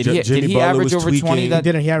tweaking. Did Jimmy he Butler average was over tweaking. 20? He That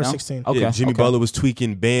didn't. He averaged no? 16. Okay, Yeah, Jimmy okay. Butler was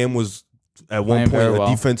tweaking. Bam was at one Playing point very a well.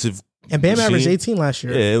 defensive. And Bam machine. averaged 18 last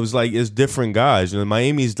year. Yeah, it was like it's different guys. You know,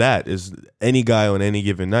 Miami's that is any guy on any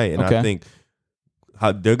given night, and Okay. I think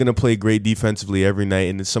how they're gonna play great defensively every night,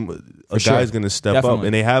 and a sure. guy's gonna step up, Definitely.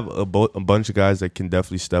 and they have a bunch of guys that can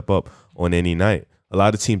definitely step up on any night. A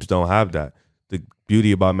lot of teams don't have that. The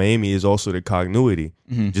beauty about Miami is also the continuity.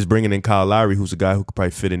 Mm-hmm. Just bringing in Kyle Lowry, who's a guy who could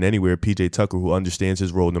probably fit in anywhere. PJ Tucker, who understands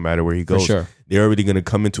his role no matter where he goes. sure. They're already going to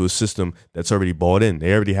come into a system that's already bought in.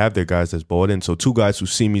 They already have their guys that's bought in. So two guys who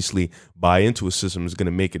seamlessly buy into a system is going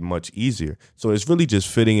to make it much easier. So it's really just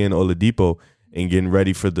fitting in Oladipo and getting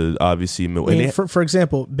ready for the obviously. I mean, for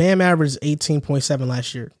example, Bam averaged 18.7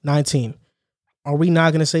 last year, 19. Are we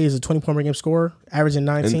not going to say he's a 20-point per game scorer, averaging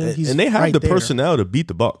 19? and they have right the there. personnel to beat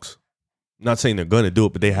the Bucks. Not saying they're going to do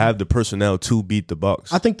it, but they have the personnel to beat the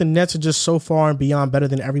Bucks. I think the Nets are just so far and beyond better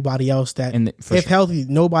than everybody else that For if sure. healthy,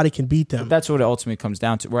 nobody can beat them. But that's what it ultimately comes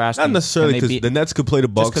down to. We're asking Not necessarily can they because beat- the Nets could play the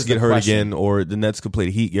Bucks, 'cause get the hurt question- again, or the Nets could play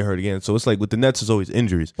the Heat, get hurt again. So it's like with the Nets, there's always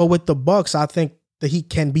injuries. But with the Bucks, I think the Heat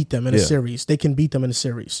can beat them in a Yeah. series. They can beat them in a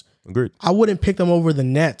series. Agreed. I wouldn't pick them over the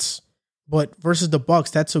Nets, but versus the Bucks,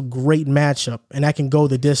 that's a great matchup, and that can go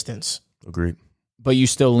the distance. Agreed. but you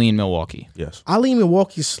still lean Milwaukee. Yes. I lean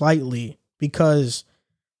Milwaukee slightly because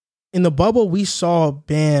in the bubble, we saw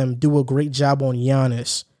Bam do a great job on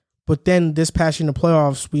Giannis. But then this past year in the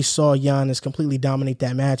playoffs, we saw Giannis completely dominate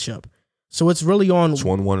that matchup. So it's really on It's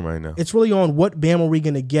 1-1 right now. it's really on what Bam are we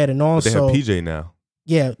going to get. And But they also, have PJ now.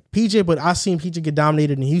 yeah, PJ, but I seen PJ get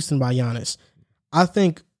dominated in Houston by Giannis. I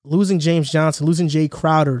think losing James Johnson, losing Jay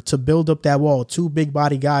Crowder to build up that wall, two big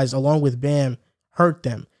body guys along with Bam, hurt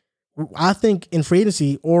them. I think in free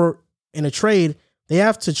agency or in a trade, they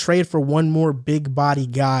have to trade for one more big body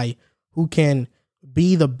guy who can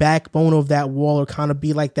be the backbone of that wall or kind of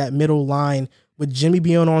be like that middle line with Jimmy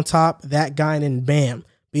being on top, that guy, and then Bam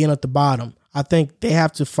being at the bottom. I think they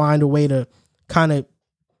have to find a way to kind of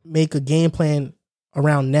make a game plan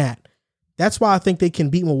around that. That's why I think they can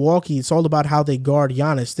beat Milwaukee. It's all about how they guard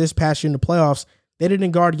Giannis. This past year in the playoffs, they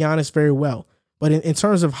didn't guard Giannis very well. But in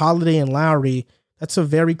terms of Holiday and Lowry, that's a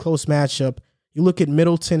very close matchup. You look at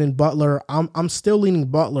Middleton and Butler. I'm still leaning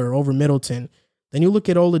Butler over Middleton. Then you look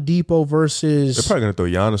at Oladipo versus... They're probably going to throw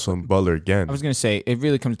Giannis on Butler again. I was going to say, it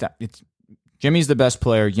really comes down. Jimmy's the best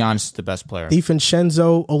player. Giannis is the best player.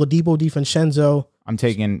 DiVincenzo, Oladipo, DiVincenzo. I'm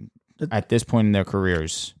taking, at this point in their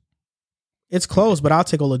careers. It's close, but I'll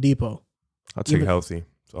take Oladipo. I'll take even- healthy.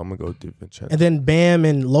 So I'm going to go DiVincenzo. And then Bam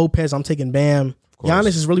and Lopez, I'm taking Bam. course. Giannis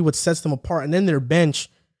is really what sets them apart. And then their bench,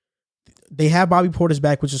 they have Bobby Portis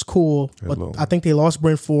back, which is cool. But Hello. I think they lost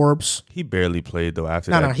Brent Forbes. He barely played, though,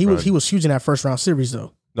 after No, that. no, he was huge in that first round series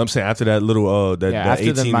though. I'm saying after that little that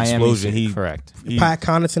After the 18 Miami explosion, series, correct. Pat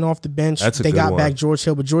Connaughton off the bench. That's a They good got one. back George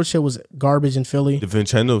Hill, but George Hill was garbage in Philly.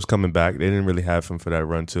 DiVincenzo was coming back. They didn't really have him for that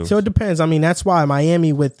run, too. So it depends. I mean, that's why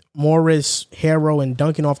Miami with Morris, Harrow, and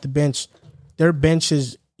Duncan off the bench, their bench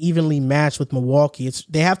is evenly matched with Milwaukee.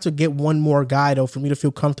 They have to get one more guy though for me to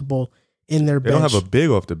feel comfortable in their They bench. don't have a big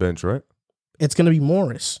off the bench, right? It's going to be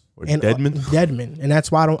Morris. Or and Dedmon? Dedmon, and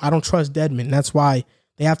that's why I don't trust Dedmon. That's why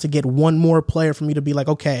they have to get one more player for me to be like,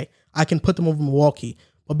 okay, I can put them over Milwaukee.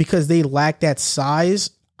 But because they lack that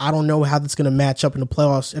size, I don't know how that's going to match up in the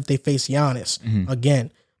playoffs if they face Giannis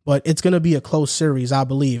again. But it's going to be a close series, I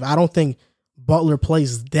believe. I don't think Butler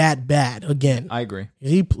plays that bad again. I agree.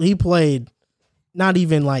 He played not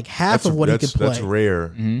even like half of what he could play. That's rare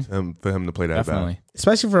for him to play that Definitely. bad.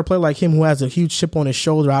 Especially for a player like him who has a huge chip on his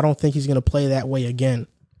shoulder. I don't think he's going to play that way again.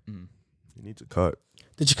 He needs a cut.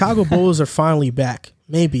 The Chicago Bulls are finally back.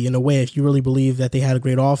 Maybe, in a way, if you really believe that they had a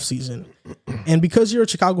great offseason. And because you're a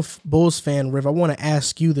Chicago Bulls fan, Riv, I want to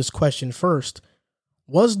ask you this question first.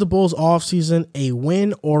 Was the Bulls offseason a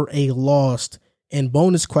win or a loss? And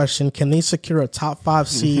bonus question, can they secure a top 5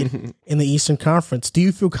 seed in the Eastern Conference? Do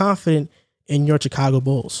you feel confident in your Chicago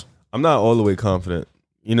Bulls? I'm not all the way confident.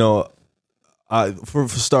 You know, for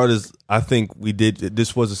starters, I think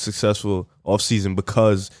this was a successful offseason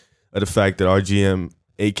because of the fact that our GM,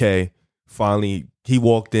 AK, finally, he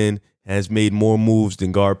walked in and has made more moves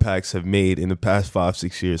than GarPax have made in the past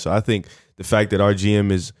 5-6 years. So I think the fact that our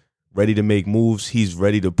GM is ready to make moves, he's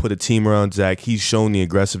ready to put a team around Zach, he's shown the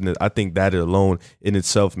aggressiveness. I think that alone in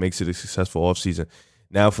itself makes it a successful offseason.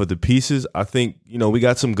 Now for the pieces, I think, you know, we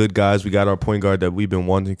got some good guys. We got our point guard that we've been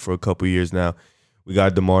wanting for a couple of years now. We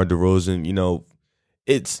got DeMar DeRozan. You know,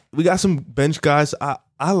 we got some bench guys.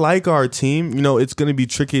 I like our team. You know, it's going to be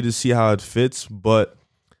tricky to see how it fits, but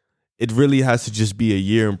it really has to just be a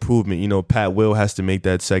year improvement. You know, Pat Will has to make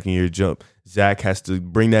that second year jump. Zach has to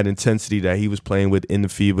bring that intensity that he was playing with in the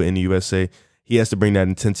FIBA in the USA. He has to bring that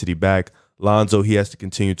intensity back. Lonzo, he has to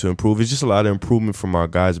continue to improve. It's just a lot of improvement from our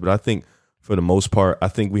guys, but I think for the most part, I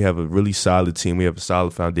think we have a really solid team. We have a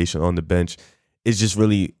solid foundation on the bench. It's just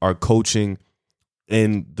really our coaching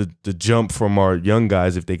and the jump from our young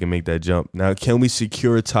guys, if they can make that jump. Now, can we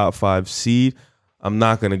secure a top 5 seed? I'm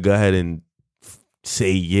not going to go ahead and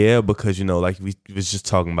say yeah, because, you know, like we was just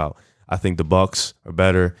talking about, I think the Bucks are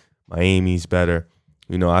better. Miami's better.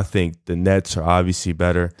 You know, I think the Nets are obviously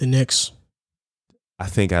better. The Knicks. I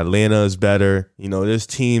think Atlanta is better. You know, there's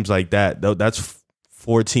teams like that. That's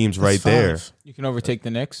 4 teams right there. You can overtake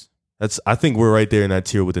the Knicks? I think we're right there in that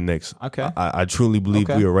tier with the Knicks. Okay. I truly believe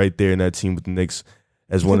we are right there in that team with the Knicks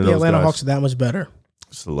as one of those guys. The Atlanta Hawks are that much better?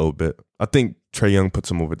 Just a little bit. I think Trae Young puts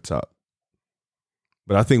them over the top.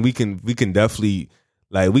 But I think we can definitely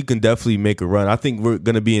make a run. I think we're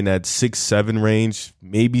going to be in that 6-7 range,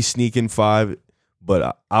 maybe sneak in 5,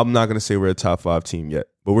 but I'm not going to say we're a top 5 team yet.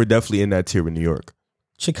 But we're definitely in that tier with New York.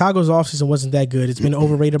 Chicago's offseason wasn't that good. It's been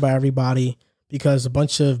overrated by everybody because a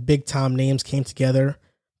bunch of big-time names came together.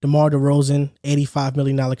 DeMar DeRozan, $85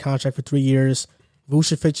 million contract for 3 years.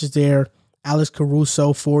 Vucevic is there. Alex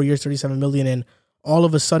Caruso, 4 years, $37 million. And all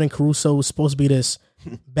of a sudden, Caruso was supposed to be this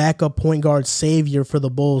backup point guard savior for the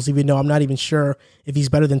Bulls, even though I'm not even sure if he's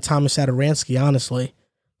better than Thomas Satoransky, honestly.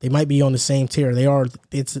 They might be on the same tier. They are.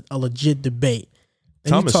 It's a legit debate.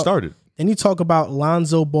 Thomas started. Then you talk about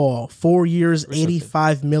Lonzo Ball, 4 years,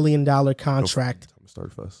 $85 million contract. Thomas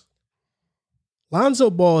started first. Lonzo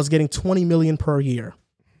Ball is getting $20 million per year.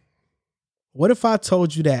 What if I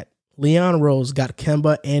told you that Leon Rose got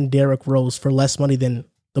Kemba and Derrick Rose for less money than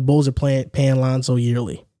the Bulls are paying Lonzo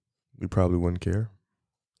yearly? We probably wouldn't care.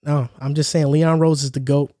 No, I'm just saying Leon Rose is the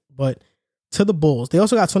GOAT, but to the Bulls. They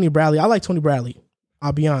also got Tony Bradley. I like Tony Bradley.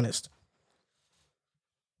 I'll be honest.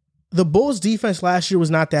 The Bulls' defense last year was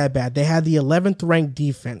not that bad. They had the 11th ranked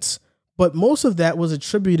defense, but most of that was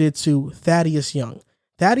attributed to Thaddeus Young.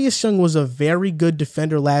 Thaddeus Young was a very good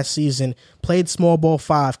defender last season, played small ball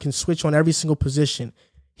 5, can switch on every single position.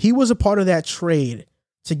 He was a part of that trade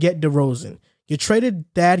to get DeRozan. You traded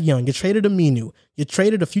Thad Young, you traded Aminu, you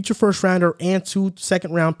traded a future first rounder and 2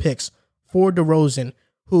 second-round picks for DeRozan,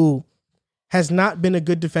 who has not been a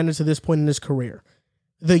good defender to this point in his career.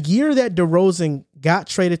 The year that DeRozan got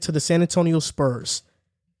traded to the San Antonio Spurs,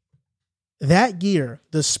 that year,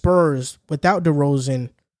 the Spurs, without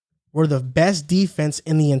DeRozan, were the best defense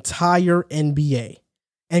in the entire NBA.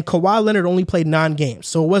 And Kawhi Leonard only played 9 games,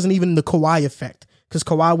 so it wasn't even the Kawhi effect, because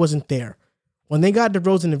Kawhi wasn't there. When they got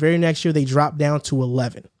DeRozan the very next year, they dropped down to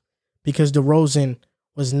 11 because DeRozan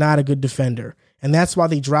was not a good defender. And that's why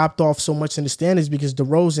they dropped off so much in the standings, because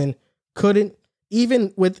DeRozan couldn't,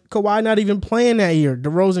 even with Kawhi not even playing that year,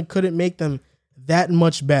 DeRozan couldn't make them that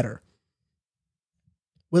much better.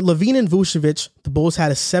 With LaVine and Vucevic, the Bulls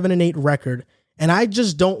had a 7-8 record, and I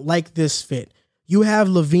just don't like this fit. You have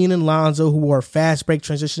LaVine and Lonzo, who are fast break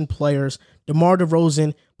transition players. DeMar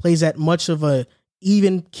DeRozan plays at much of a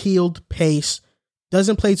even-keeled pace,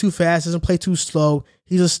 doesn't play too fast, doesn't play too slow.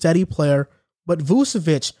 He's a steady player, but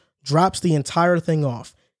Vucevic drops the entire thing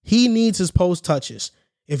off. He needs his post touches.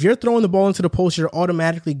 If you're throwing the ball into the post, you're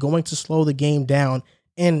automatically going to slow the game down.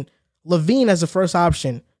 And LaVine, as the first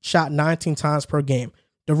option, shot 19 times per game.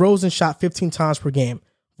 DeRozan shot 15 times per game.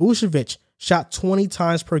 Vucevic shot 20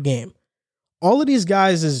 times per game. All of these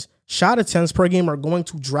guys' shot attempts per game are going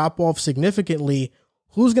to drop off significantly.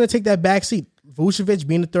 Who's going to take that back seat? Vucevic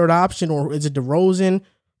being the third option, or is it DeRozan?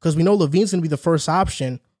 Because we know LaVine's going to be the first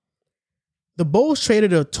option. The Bulls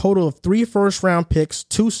traded a total of 3 first-round picks,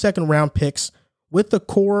 2 second-round picks, with the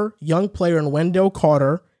core young player in Wendell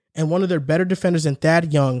Carter and one of their better defenders in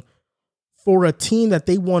Thad Young for a team that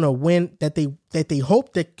they want to win, that they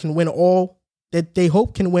hope that can win that they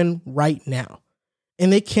hope can win right now.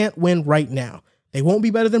 And they can't win right now. They won't be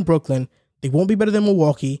better than Brooklyn. They won't be better than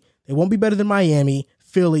Milwaukee. They won't be better than Miami,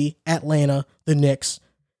 Philly, Atlanta, the Knicks.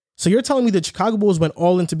 So you're telling me the Chicago Bulls went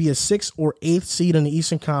all in to be a 6th or 8th seed in the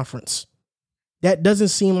Eastern Conference. That doesn't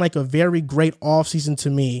seem like a very great offseason to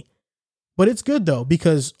me. But it's good, though,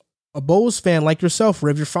 because a Bulls fan like yourself,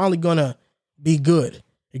 Riv, you're finally going to be good.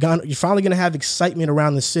 You're finally going to have excitement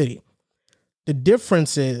around the city. The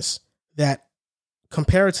difference is that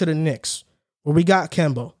compared to the Knicks, where we got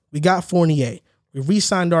Kemba, we got Fournier, we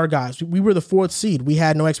re-signed our guys. We were the 4th seed. We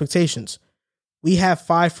had no expectations. We have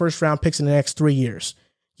 5 first-round picks in the next 3 years.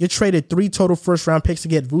 You traded 3 total first-round picks to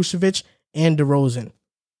get Vucevic and DeRozan.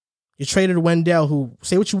 You traded Wendell, who,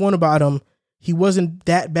 say what you want about him, he wasn't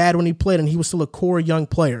that bad when he played, and he was still a core young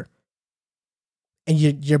player. And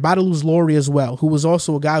you're about to lose Laurie as well, who was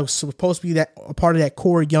also a guy who was supposed to be a part of that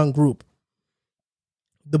core young group.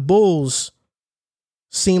 The Bulls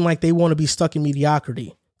seem like they want to be stuck in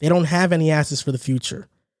mediocrity. They don't have any assets for the future.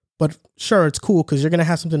 But sure, it's cool because you're going to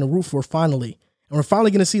have something to root for finally. And we're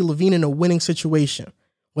finally going to see LaVine in a winning situation,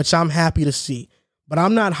 which I'm happy to see. But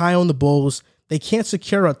I'm not high on the Bulls. They can't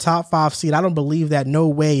secure a top 5 seed. I don't believe that. No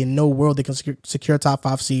way in no world they can secure a top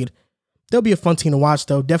 5 seed. They'll be a fun team to watch,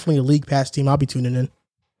 though. Definitely a league pass team. I'll be tuning in.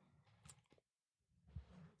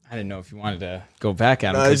 I didn't know if you wanted to go back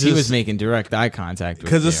at him because he was making direct eye contact with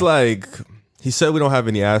you. Because it's like, he said we don't have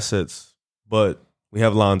any assets, but we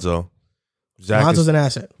have Lonzo. Lonzo's an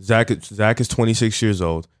asset. Zach is 26 years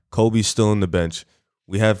old. Kobe's still on the bench.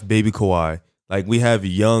 We have baby Kawhi. Like, we have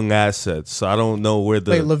young assets. So I don't know where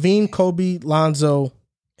the... Wait, LaVine, Kobe, Lonzo,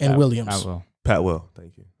 and Williams. Pat Will.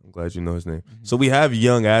 Thank you. I'm glad you know his name. Mm-hmm. So we have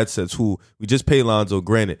young assets who we just paid Lonzo.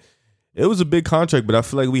 Granted, it was a big contract, but I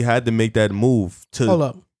feel like we had to make that move to... Hold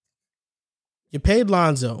up. You paid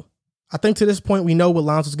Lonzo. I think to this point we know what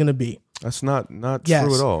Lonzo's going to be. That's not true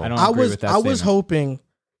at all. I don't agree with that I was hoping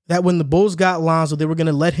that when the Bulls got Lonzo, they were going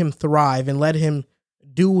to let him thrive and let him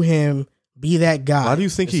do him, be that guy. Why do you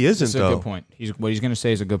think he isn't, though? That's a good point. What he's going to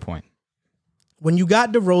say is a good point. When you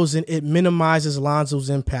got DeRozan, it minimizes Lonzo's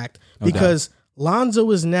impact because Lonzo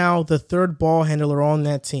is now the 3rd ball handler on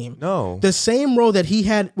that team. No. The same role that he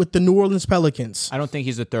had with the New Orleans Pelicans. I don't think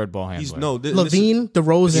he's the 3rd ball handler. LaVine,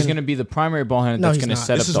 DeRozan. He's going to be the primary ball handler that's going to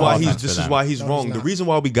set up the offense. This is why he's wrong. The reason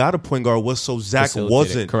why we got a point guard was so Zach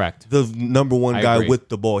wasn't correct. The number 1 guy with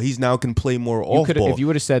the ball. He's now can play more off ball. If you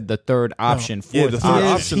would have said the 3rd option, 4th the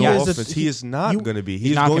 3rd option on offense, he is not going to be.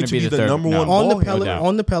 He's going to be the number 1 ball handler.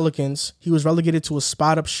 On the Pelicans, he was relegated to a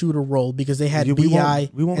spot-up shooter role because they had B.I.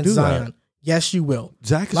 and Zion. Yes, you will.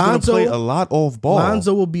 Zach is going to play a lot off ball.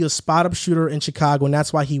 Lonzo will be a spot-up shooter in Chicago, and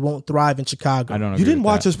that's why he won't thrive in Chicago. I don't agree. You didn't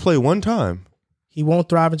watch us play one time. He won't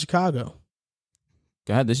thrive in Chicago.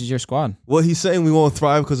 Go ahead. This is your squad. Well, he's saying we won't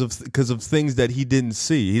thrive because of things that he didn't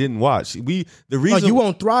see. He didn't watch. The reason you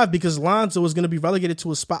won't thrive because Lonzo is going to be relegated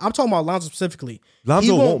to a spot. I'm talking about Lonzo specifically.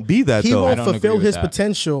 Lonzo won't be that, though. He won't fulfill his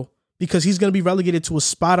potential because he's going to be relegated to a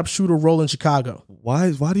spot-up shooter role in Chicago. Why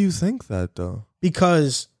do you think that, though?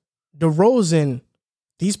 Because DeRozan,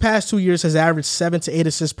 these past 2 years, has averaged 7 to 8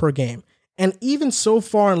 assists per game. And even so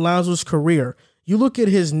far in Lonzo's career, you look at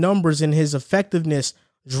his numbers and his effectiveness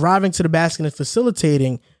driving to the basket and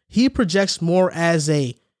facilitating, he projects more as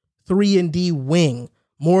a 3-and-D wing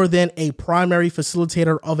more than a primary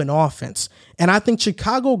facilitator of an offense. And I think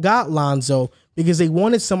Chicago got Lonzo because they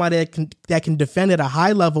wanted somebody that can defend at a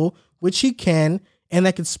high level, which he can, and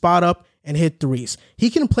that can spot up and hit threes. He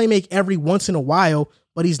can play make every once in a while,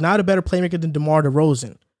 but he's not a better playmaker than DeMar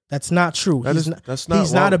DeRozan. That's not true. He's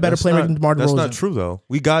not a better playmaker than DeMar DeRozan. That's not true, though.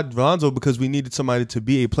 We got Lonzo because we needed somebody to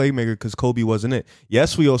be a playmaker because Kobe wasn't it.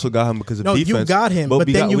 Yes, we also got him because of defense. No, you got him, but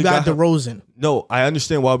then you got DeRozan. No, I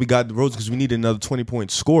understand why we got DeRozan because we needed another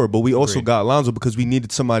 20-point scorer, but we also got Lonzo because we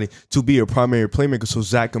needed somebody to be a primary playmaker so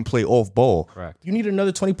Zach can play off ball. Correct. You need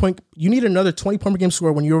another 20-point per game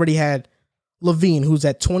scorer when you already had LaVine, who's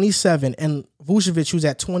at 27, and Vucevic, who's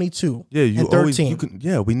at 22 and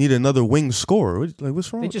 13. We need another wing scorer.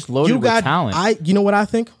 What's wrong? They just loaded with talent. You know what I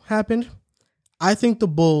think happened? I think the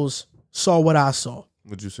Bulls saw what I saw.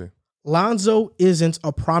 What'd you say? Lonzo isn't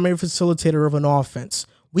a primary facilitator of an offense.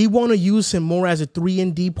 We want to use him more as a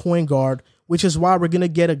 3-and-D point guard, which is why we're going to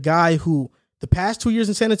get a guy who the past 2 years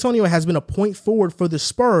in San Antonio has been a point forward for the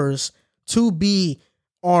Spurs to be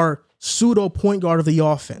our pseudo point guard of the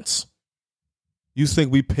offense. You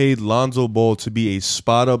think we paid Lonzo Ball to be a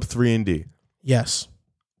spot up 3-and-D? Yes.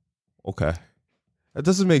 Okay. That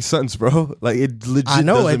doesn't make sense, bro. Like, it legit I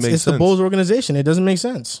know, doesn't make it's sense. the Bulls organization. It doesn't make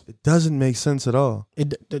sense. It doesn't make sense at all.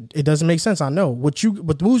 It doesn't make sense. I know. But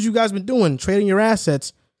the moves you guys been doing, trading your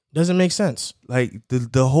assets, doesn't make sense. Like,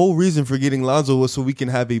 the whole reason for getting Lonzo was so we can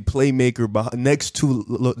have a playmaker next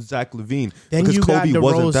to Zach LaVine. Then because you got Kobe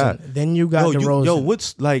wasn't DeRozan. that. Then you got DeRozan.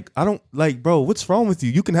 What's like? I don't like, bro. What's wrong with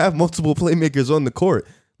you? You can have multiple playmakers on the court.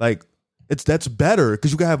 Like, that's better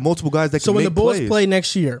because you can have multiple guys that So can when make the Bulls plays. play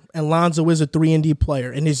next year and Lonzo is a 3-and-D player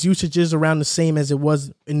and his usage is around the same as it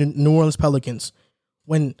was in the New Orleans Pelicans,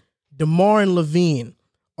 when DeMar and LaVine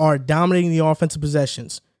are dominating the offensive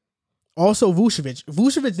possessions, also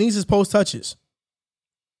Vucevic needs his post touches.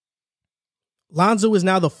 Lonzo is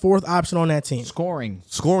now the fourth option on that team. Scoring.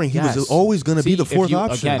 He Yes. was always going to be See, the if fourth you-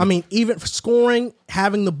 option. again- I mean, even for scoring,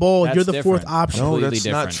 having the ball, That's you're the fourth different. option. No, Completely that's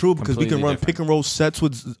not different. true because we can Completely run different. pick and roll sets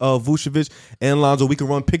with Vucevic and Lonzo. We can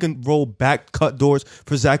run pick and roll back cut doors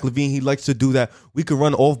for Zach LaVine. He likes to do that. We can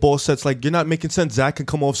run off ball sets. Like, you're not making sense. Zach can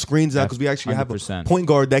come off screens now because we actually have a 100%. point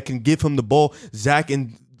guard that can give him the ball. Zach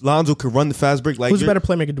and Lonzo can run the fast break. Like, Who's a better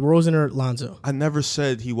playmaker, DeRozan or Lonzo? I never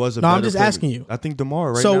said he was a No, better I'm just playmaker. asking you. I think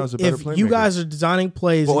DeMar right So now is a better if playmaker. you guys are designing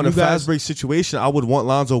plays, But and in a you guys, fast break situation, I would want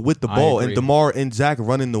Lonzo with the I ball and agree. DeMar and Zach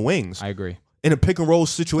running the wings. I agree. In a pick and roll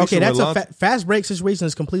situation, okay, that's where a Lonzo, fast break situation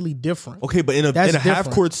is completely different. okay, but in a That's half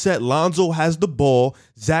different. court set, Lonzo has the ball.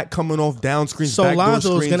 Zach coming off down screens. So backdoor Lonzo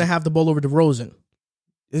is screens. going to have the ball over DeRozan.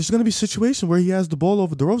 There's going to be situations where he has the ball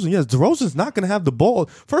over DeRozan. Yes, DeRozan's not going to have the ball.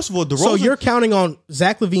 First of all, DeRozan. So you're counting on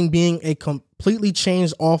Zach LaVine being a completely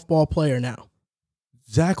changed off-ball player now.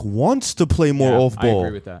 Zach wants to play more Yeah, off I ball.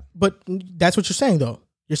 agree with that. But that's what you're saying, though.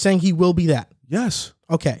 You're saying he will be that. Yes,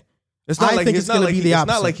 Okay. it's not I like think it's it's not gonna like be the it's not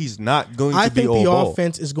opposite. like he's not going I to be think all the ball.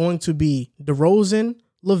 offense is going to be DeRozan,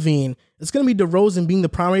 LaVine. It's going to be DeRozan being the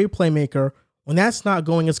primary playmaker. When that's not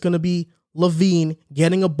going, it's going to be LaVine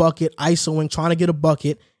getting a bucket, isoing, trying to get a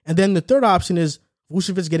bucket. And then the third option is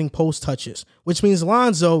Vucevic getting post touches, which means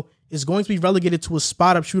Lonzo is going to be relegated to a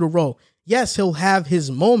spot-up shooter role. Yes, he'll have his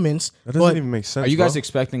moments, That doesn't but even make sense. Are you guys bro.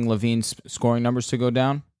 expecting Levine's scoring numbers to go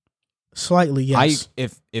down? slightly, yes.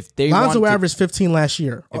 If they Lonzo want to, averaged 15 last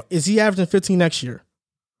year. Is he averaging 15 next year?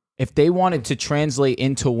 if they wanted to translate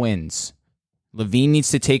into wins, Levine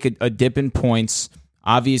needs to take a dip in points.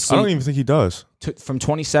 I Obviously, don't even think he does. from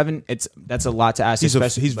 27, that's a lot to ask. He's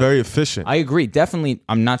especially, very efficient. I agree. Definitely,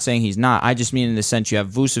 I'm not saying he's not. I just mean in the sense you have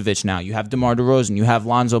Vucevic now, you have DeMar DeRozan, you have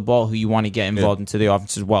Lonzo Ball, who you want to get involved into the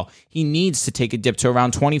offense as well. He needs to take a dip to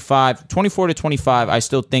around 24 to 25. I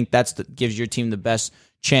still think gives your team the best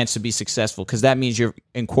chance to be successful because that means you're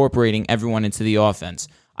incorporating everyone into the offense.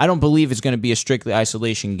 I don't believe it's going to be a strictly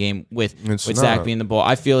isolation game with Zach not. being the ball.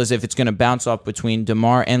 I feel as if it's going to bounce off between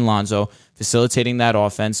DeMar and Lonzo, facilitating that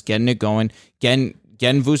offense, getting it going, getting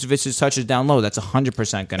Vucevic's touches down low. That's 100% going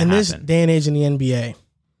to happen. In this day and age in the NBA,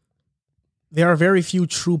 there are very few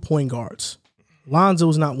true point guards. Lonzo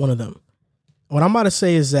is not one of them. What I'm about to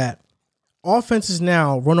say is that offenses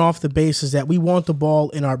now run off the basis that we want the ball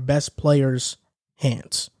in our best players'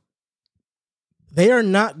 hands. They are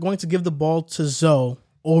not going to give the ball to Zoe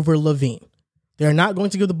over LaVine. They're not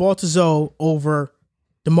going to give the ball to Zoe over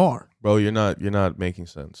DeMar. Bro, you're not making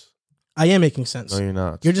sense. I am making sense. No, you're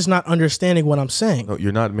not. You're just not understanding what I'm saying. No,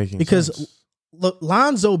 you're not making Because sense.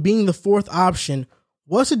 Lonzo being the fourth option,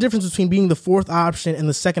 what's the difference between being the fourth option and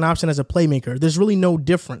the second option as a playmaker? There's really no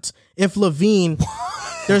difference. If LaVine,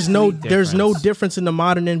 there's no difference in the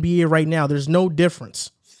modern NBA right now. There's no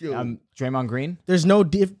difference. Draymond Green? There's no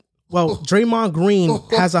well, Draymond Green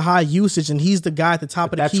has a high usage and he's the guy at the top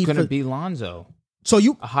of the That's key. going to be Lonzo. So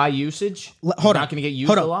you A high usage? hold Not up. going to get used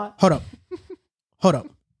hold a up, lot? Hold up.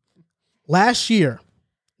 Last year,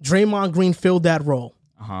 Draymond Green filled that role.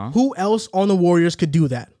 Uh-huh. Who else on the Warriors could do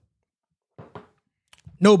that?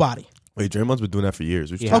 Nobody. Wait, Draymond's been doing that for years.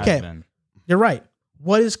 He Okay. has been. You're right.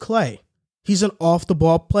 What is Clay? He's an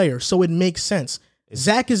off-the-ball player, so it makes sense.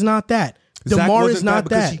 Zach is not that. Zach DeMar wasn't is not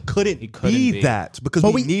because that. he couldn't couldn't be be. that because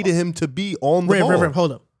But we we- needed him to be on the Rev, ball.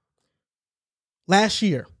 hold up. Last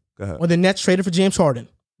year, Go ahead. when the Nets traded for James Harden,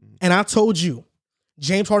 and I told you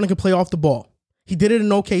James Harden could play off the ball. He did it in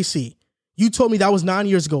OKC. You told me that was 9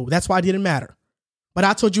 years ago. That's why it didn't matter. But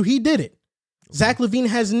I told you he did it. Zach LaVine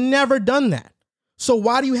has never done that. So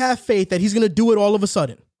why do you have faith that he's going to do it all of a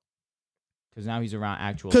sudden? Because now he's around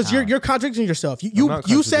actual. Because talent. you're contradicting yourself. I'm You not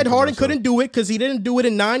you said contradicting Harden myself. couldn't do it because he didn't do it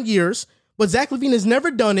in 9 years, but Zach LaVine has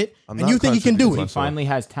never done it, I'm and not you think he can do contradicting He it. myself. finally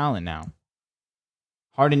has talent now.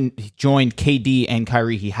 Harden joined KD and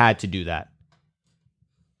Kyrie. He had to do that.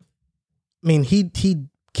 I mean, he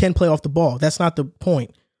can play off the ball. That's not the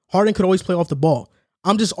point. Harden could always play off the ball.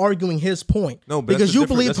 I'm just arguing his point. No, but because that's a you different-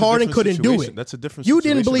 believed that's a Harden different couldn't do situation. it. That's a different You didn't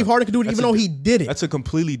situation, believe though. Harden could do it, That's even a though di- he did it. That's a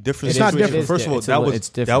completely different It's not situation. different. First of all, It's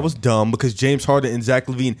different. that was dumb because James Harden and Zach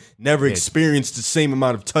LaVine never experienced the same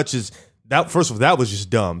amount of touches. That first of all, that was just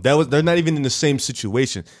dumb. They're not even in the same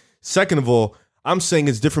situation. Second of all, I'm saying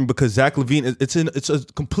it's different because Zach LaVine, it's a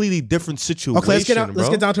completely different situation. Okay, let's bro.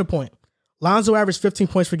 get down to the point. Lonzo averaged 15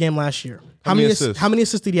 points per game last year. How many assists? How many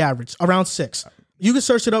assists did he average? Around 6. You can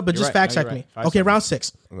search it up, but You're just right. fact No, check you're me. right. 5 Okay, seconds. around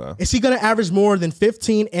 6. Okay. Is he going to average more than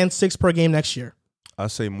 15 and 6 per game next year? I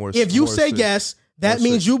say more. If you more say assists. yes, that More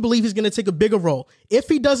means assists. you believe he's going to take a bigger role. If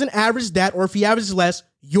he doesn't average that, or if he averages less,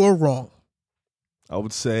 you're wrong. I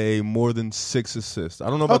would say more than 6 assists. I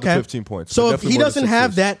don't know about the Okay. 15 points. So but if definitely he more than doesn't 6 have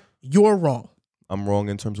assists. that, you're wrong. I'm wrong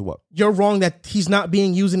in terms of what? You're wrong that he's not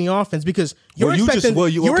being used in the offense because you're expecting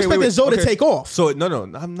Zoe to take off. So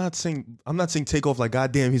no, I'm not saying take off like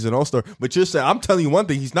goddamn he's an all-star, but you're saying I'm telling you one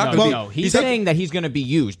thing, he's not going to No, he's saying that he's going to be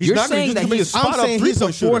used. He's You're not gonna saying use that him as he's. a spot I'm up saying he's a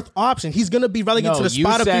three-point shooter. fourth option. He's going to be relegated to the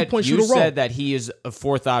spot up three-point shooter You role. said that he is a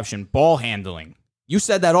fourth option ball handling. You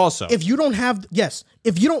said that also. If you don't have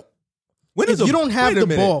if you don't When is if you don't have wait a the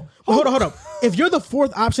minute. ball, hold up. If you're the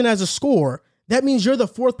fourth option as a scorer, that means you're the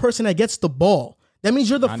fourth person that gets the ball. That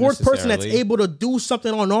means you're the Not fourth person that's necessarily. able to do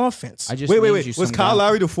something on offense. I just Wait. named you Was some Kyle guy.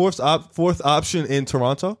 Lowry the fourth option in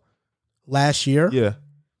Toronto? Last year, Yeah,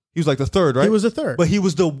 he was like the third, right? he was the third. But he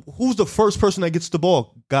was who's the first person that gets the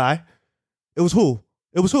ball? Guy. It was who?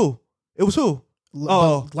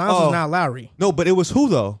 Lonzo's not Lowry, No, but it was who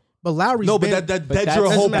though? but Lowry's No, been, but that's that your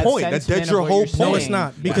whole doesn't make point. sense, That's man, your of what whole you're point. saying. No, it's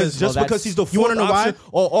not, because just well, because he's the You fourth wanna know why? option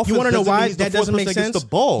on offense You wanna know doesn't why mean he's the that fourth doesn't person make that gets sense? the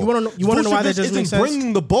ball. You wanna know why that Vucevic doesn't make isn't sense?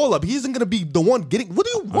 bringing the ball up. He isn't going to be the one getting. What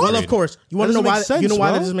do you want? Well, of course. You want to know That why? doesn't make You know sense, why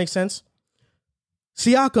that bro. doesn't make sense?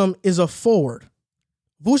 Siakam is a forward.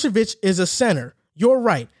 Vucevic is a center. You're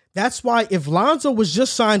right. That's why if Lonzo was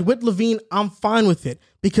just signed with LaVine, I'm fine with it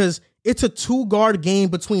because it's a 2-guard game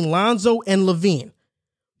between Lonzo and LaVine.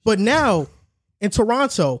 But now in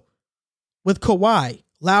Toronto with Kawhi,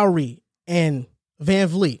 Lowry, and Van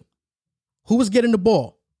Vliet, who was getting the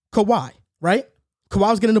ball? Kawhi, right? Kawhi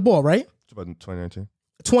was getting the ball, right? It's about 2019.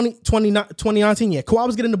 2019, yeah. Kawhi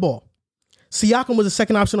was getting the ball. Siakam was the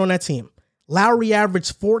second option on that team. Lowry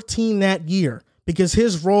averaged 14 that year because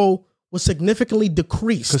his role was significantly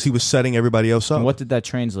decreased. Because he was setting everybody else up. And what did that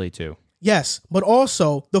translate to? Yes, but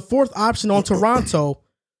also the fourth option on Toronto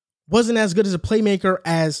wasn't as good as a playmaker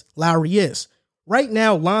as Lowry is. Right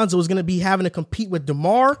now, Lonzo is going to be having to compete with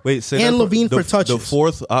DeMar and LaVine for touches. The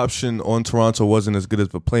fourth option on Toronto wasn't as good as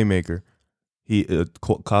a playmaker.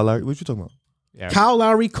 Kyle Lowry, what you talking about? Yeah. Kyle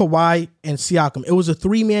Lowry, Kawhi, and Siakam. It was a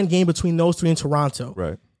 3-man game between those three in Toronto.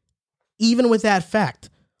 Right, Even with that fact,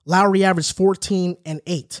 Lowry averaged 14 and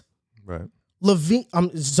 8. right.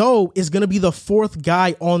 Zoe is going to be the fourth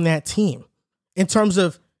guy on that team. In terms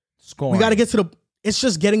of, Scoring. we got to get to the, it's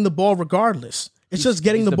just getting the ball regardless. It's just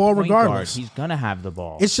getting He's the ball point guard. regardless. He's gonna have the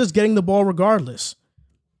ball. It's just getting the ball regardless.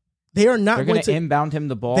 They are not They're going gonna to inbound him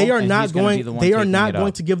the ball. They are and not he's gonna be going. the one They are taking not it going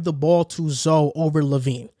up. to give the ball to Zoe over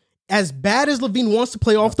LaVine. As bad as LaVine wants to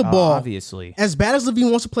play off the ball, Obviously, as bad as LaVine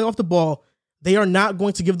wants to play off the ball, they are not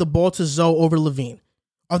going to give the ball to Zoe over LaVine.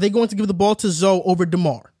 Are they going to give the ball to Zoe over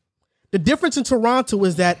DeMar? The difference in Toronto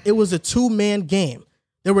is that it was a 2-man game.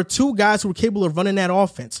 There were 2 guys who were capable of running that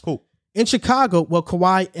offense. Cool. In Chicago, well,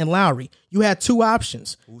 Kawhi and Lowry, you had 2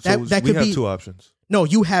 options. So That we could have be 2 options. No,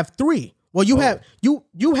 you have 3. Well, you have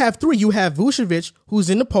 3. You have Vucevic, who's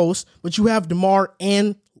in the post, but you have DeMar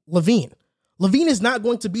and LaVine. LaVine is not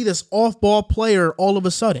going to be this off-ball player all of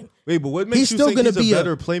a sudden. Wait, but what makes He's you still think gonna he's be a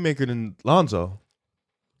better playmaker than Lonzo?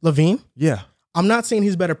 LaVine? Yeah. I'm not saying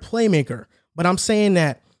he's a better playmaker, but I'm saying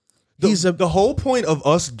that The whole point of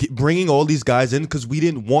us bringing all these guys in because we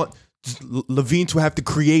didn't want LaVine to have to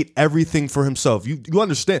create everything for himself. You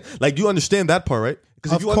understand? Like, you understand that part, right?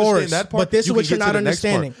 Because Of course, but this is what you're not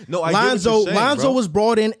understanding. No, I get what you're saying, Lonzo bro. was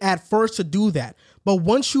brought in at first to do that. But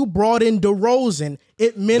once you brought in DeRozan,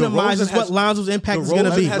 it minimizes DeRozan has- what Lonzo's impact is going to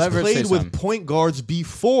DeRozan be. has Let Rich say played with something. point guards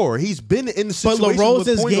before. He's been in the But situation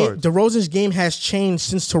with point guards. DeRozan's game has changed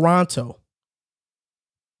since Toronto.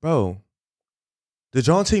 Bro,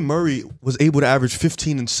 DeJounte Murray was able to average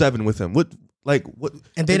 15 and 7 with him. What? And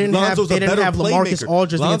they didn't have LaMarcus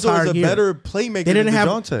Aldridge the Lonzo entire is a year. better playmaker They didn't than have.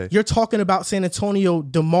 DeJounte. You're talking about San Antonio,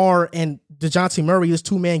 DeMar, and DeJounte Murray, this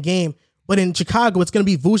 2-man game But in Chicago, it's going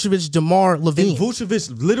to be Vucevic, DeMar, LaVine. And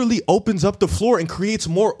Vucevic literally opens up the floor and creates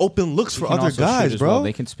more open looks for other guys, bro. Well.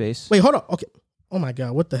 They can space. Wait, hold on. Okay. Oh my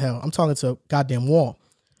God, what the hell? I'm talking to a goddamn wall.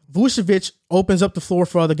 Vucevic opens up the floor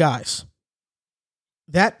for other guys.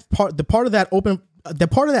 The part of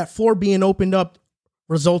that floor being opened up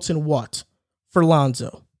results in what for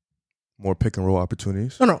Lonzo? More pick and roll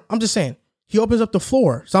opportunities. No. I'm just saying he opens up the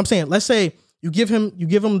floor. So I'm saying, let's say you give him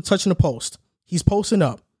a touch in the post. He's posting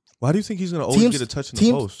up. Why do you think he's going to always get a touch in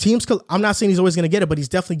the post? I'm not saying he's always going to get it, but he's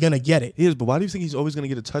definitely going to get it. He is, but why do you think he's always going to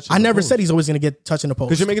get a touch in the post? I never said he's always going to get a touch in the post.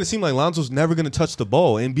 Because you're making it seem like Lonzo's never going to touch the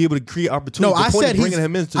ball and be able to create opportunities. No, I said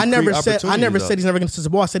I never said he's never going to touch the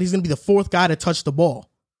ball. I said he's going to be the fourth guy to touch the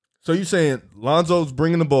ball. So you're saying Lonzo's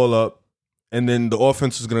bringing the ball up, and then the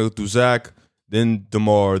offense is going to go through Zach, then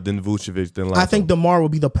DeMar, then Vucevic, then Lonzo. I think DeMar will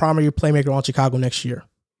be the primary playmaker on Chicago next year.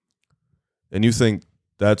 And you think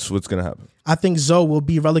that's what's going to happen? I think Zoe will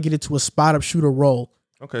be relegated to a spot-up shooter role.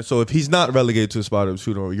 Okay, so if he's not relegated to a spot-up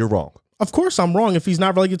shooter role, you're wrong. Of course I'm wrong if he's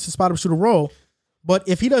not relegated to a spot-up shooter role. But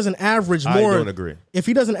if he doesn't average more... I don't agree. If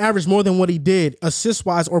he doesn't average more than what he did,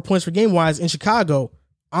 assist-wise or points per game-wise in Chicago,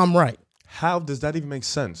 I'm right. How does that even make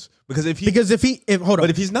sense? Because if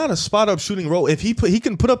he's not a spot-up shooting role, if he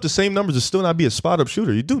can put up the same numbers and still not be a spot-up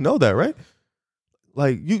shooter. You do know that, right?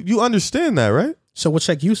 Like, you understand that, right? So we'll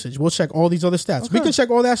check usage. We'll check all these other stats. Okay. We can check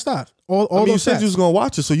all that stuff. All you those said stats. you was going to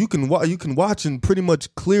watch it, so you can watch and pretty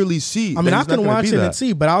much clearly see. I mean, I can watch it and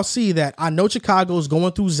see, but I'll see that I know Chicago's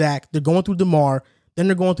going through Zach. They're going through DeMar. Then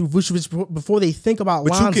they're going through Vucevic before they think about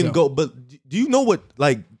Lonzo. But you can go. But do you know what?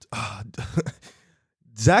 Like,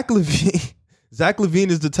 Zach LaVine. Zach LaVine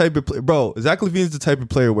is the type of player, bro. Zach LaVine is the type of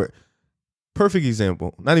player where, perfect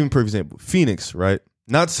example, not even perfect example. Phoenix, right?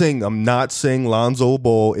 I'm not saying Lonzo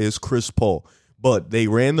Ball is Chris Paul. But they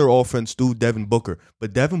ran their offense through Devin Booker.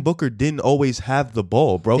 But Devin Booker didn't always have the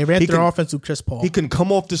ball, bro. They ran their offense through Chris Paul. He can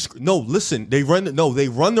come off the screen. No, listen. They run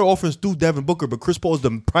their offense through Devin Booker, but Chris Paul is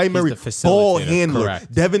the primary ball handler.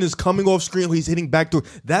 Correct. Devin is coming off screen. He's hitting back door.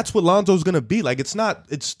 That's what Lonzo's gonna be. Like that's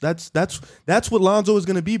what Lonzo is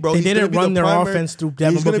gonna be, bro. They didn't run their offense through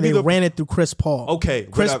Devin Booker. They ran it through Chris Paul. Okay,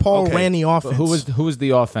 Chris Paul ran the offense. But who was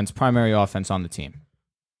the primary offense on the team?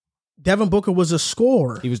 Devin Booker was a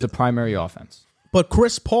scorer. He was the primary offense. But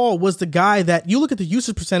Chris Paul was the guy that, you look at the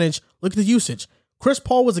usage percentage, look at the usage. Chris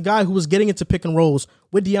Paul was the guy who was getting into pick and rolls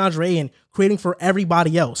with DeAndre and creating for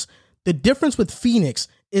everybody else. The difference with Phoenix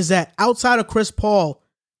is that outside of Chris Paul,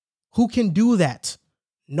 who can do that?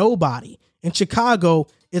 Nobody. In Chicago,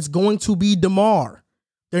 it's going to be DeMar.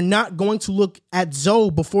 They're not going to look at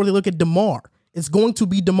Zoe before they look at DeMar. It's going to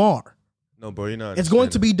be DeMar. No, bro, you're not. It's going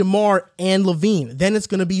to be DeMar and LaVine. Then it's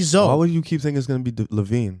going to be Zoe. Why would you keep thinking it's going to be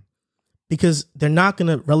LaVine? Because they're not going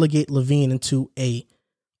to relegate LaVine into a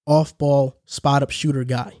off-ball, spot-up shooter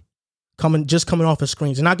guy coming off of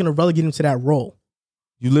screens. They're not going to relegate him to that role.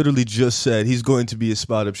 You literally just said he's going to be a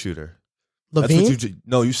spot-up shooter.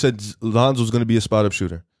 LaVine? You said Lonzo's going to be a spot-up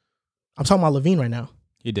shooter. I'm talking about LaVine right now.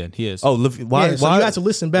 He did. He is. Oh, LaVine. Why? Yeah, so why you have to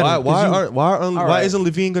listen better. Why isn't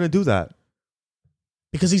LaVine going to do that?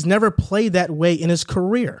 Because he's never played that way in his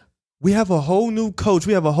career. We have a whole new coach.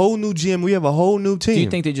 We have a whole new GM. We have a whole new team. Do you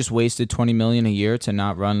think they just wasted $20 million a year to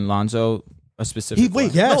not run Lonzo a specific?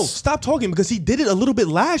 Yes. No, stop talking because he did it a little bit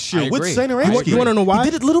last year with Satoransky. You want to know why? He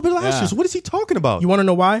did it a little bit last year. So what is he talking about? You want to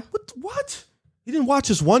know why? What? He didn't watch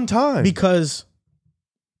us one time. Because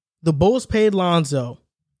the Bulls paid Lonzo,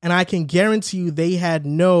 and I can guarantee you they had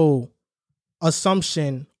no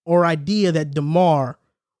assumption or idea that DeMar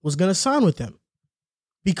was going to sign with them.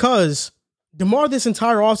 Because DeMar this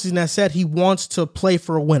entire offseason has said he wants to play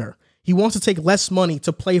for a winner. He wants to take less money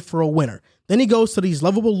to play for a winner. Then he goes to these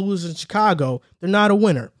lovable losers in Chicago. They're not a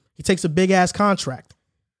winner. He takes a big-ass contract.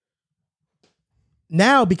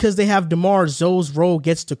 Now, because they have DeMar, Zoe's role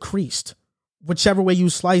gets decreased, whichever way you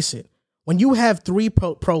slice it. When you have three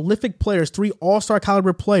prolific players, three all-star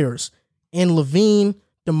caliber players, in LaVine,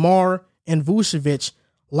 DeMar, and Vucevic,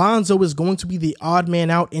 Lonzo is going to be the odd man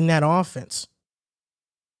out in that offense.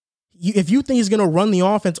 If you think he's going to run the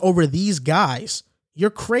offense over these guys, you're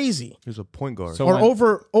crazy. He's a point guard. So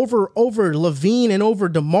over LaVine and over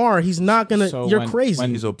DeMar, he's not going to. You're crazy.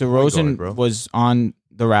 When DeRozan was on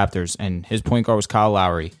the Raptors and his point guard was Kyle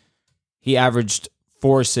Lowry, he averaged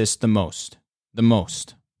 4 assists the most.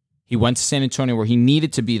 He went to San Antonio where he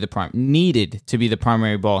needed to be the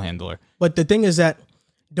primary ball handler. But the thing is that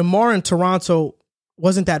DeMar in Toronto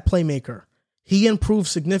wasn't that playmaker. He improved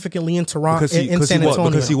significantly in Toronto, in San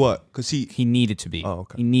Antonio. Because he needed to be. Oh,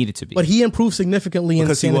 okay. He needed to be. But he improved significantly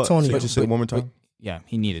in San Antonio. Just say it one more time. Yeah,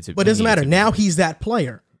 he needed to be. But it doesn't matter. Now he's that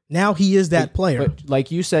player. Now he is that player. But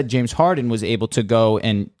like you said, James Harden was able to go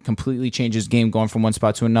and completely change his game going from one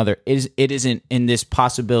spot to another. It isn't in this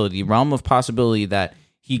realm of possibility that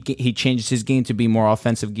he changes his game to be more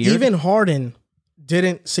offensive geared. Even Harden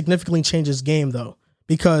didn't significantly change his game, though,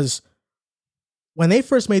 because when they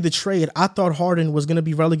first made the trade, I thought Harden was going to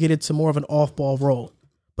be relegated to more of an off-ball role.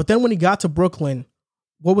 But then when he got to Brooklyn,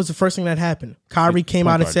 what was the first thing that happened? Kyrie came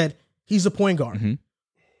out and said, he's a point guard. Mm-hmm.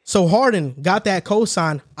 So Harden got that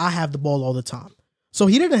cosign, I have the ball all the time. So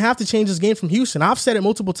he didn't have to change his game from Houston. I've said it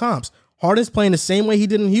multiple times. Harden's playing the same way he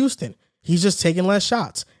did in Houston. He's just taking less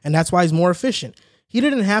shots, and that's why he's more efficient. He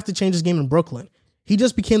didn't have to change his game in Brooklyn. He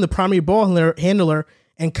just became the primary ball handler,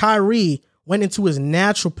 and Kyrie went into his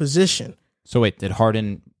natural position. So wait, did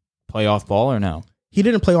Harden play off ball or no? He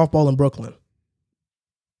didn't play off ball in Brooklyn.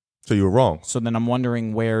 So you were wrong. So then I'm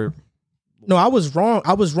wondering where... No, I was wrong.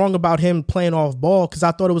 I was wrong about him playing off ball because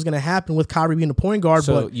I thought it was going to happen with Kyrie being the point guard.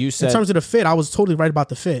 So but you said, in terms of the fit, I was totally right about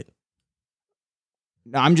the fit.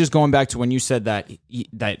 I'm just going back to when you said that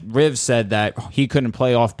Riv said that he couldn't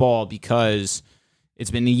play off ball because it's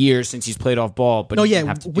been a year since he's played off ball. But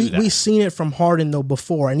we've seen it from Harden though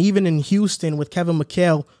before, and even in Houston with Kevin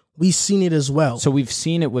McHale, we've seen it as well. So we've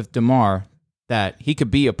seen it with DeMar that he could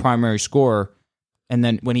be a primary scorer, and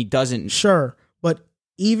then when he doesn't, sure, but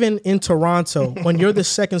even in Toronto, when you're the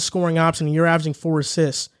second scoring option and you're averaging 4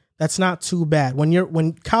 assists, that's not too bad.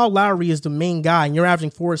 When Kyle Lowry is the main guy and you're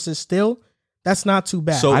averaging 4 assists still, that's not too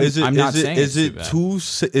bad. So is it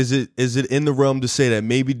in the realm to say that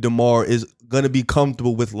maybe DeMar is going to be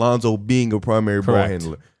comfortable with Lonzo being a primary ball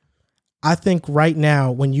handler? I think right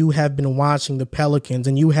now, when you have been watching the Pelicans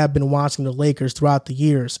and you have been watching the Lakers throughout the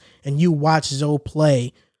years and you watch Zoe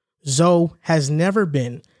play, Zoe has never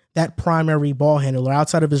been that primary ball handler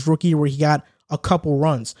outside of his rookie year where he got a couple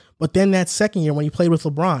runs. But then that second year when he played with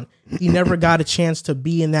LeBron, he never got a chance to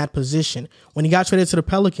be in that position. When he got traded to the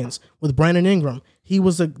Pelicans with Brandon Ingram, he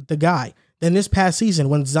was the guy. Then this past season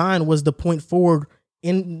when Zion was the point forward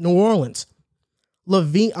in New Orleans,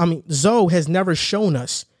 Zoe has never shown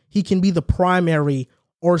us he can be the primary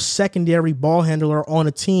or secondary ball handler on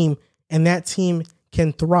a team, and that team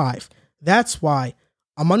can thrive. That's why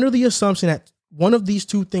I'm under the assumption that one of these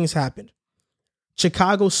two things happened.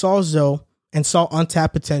 Chicago saw Zoe and saw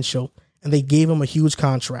untapped potential, and they gave him a huge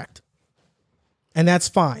contract. And that's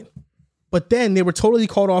fine. But then they were totally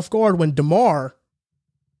caught off guard when DeMar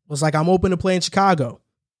was like, I'm open to play in Chicago,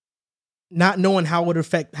 not knowing how it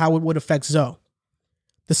would affect Zoe.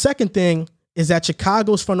 The second thing is that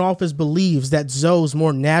Chicago's front office believes that Zoe's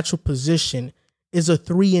more natural position is a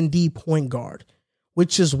 3-and-D point guard,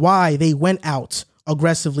 which is why they went out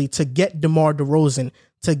aggressively to get DeMar DeRozan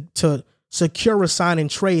to secure a sign and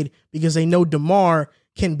trade, because they know DeMar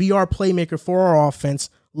can be our playmaker for our offense.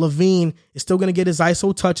 LaVine is still going to get his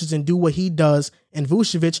ISO touches and do what he does, and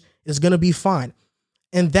Vucevic is going to be fine.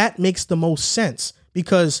 And that makes the most sense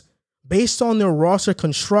because based on their roster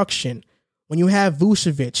construction, when you have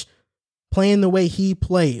Vucevic playing the way he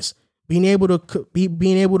plays, being able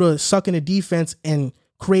to suck in the defense and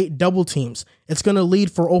create double teams, it's going to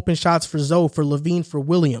lead for open shots for Zoe, for LaVine, for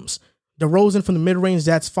Williams. DeRozan from the mid-range,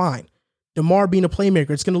 that's fine. DeMar being a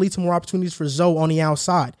playmaker, it's going to lead to more opportunities for Zoe on the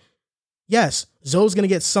outside. Yes, Zoe's going to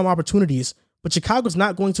get some opportunities, but Chicago's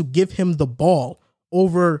not going to give him the ball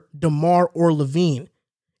over DeMar or LaVine.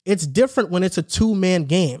 It's different when it's a two-man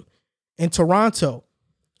game. In Toronto,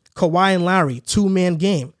 Kawhi and Lowry, two-man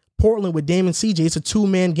game. Portland with Dame and CJ, it's a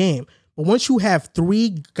two-man game. But once you have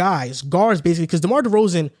three guys, guards basically, because DeMar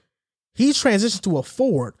DeRozan, he's transitioned to a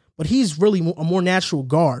forward, but he's really a more natural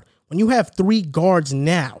guard. When you have three guards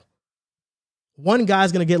now, one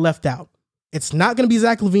guy's going to get left out. It's not going to be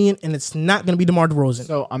Zach LaVine, and it's not going to be DeMar DeRozan.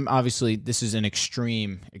 So obviously this is an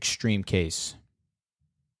extreme case.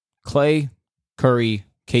 Clay, Curry,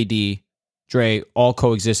 KD, Dre all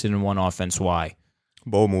coexisted in one offense. Why?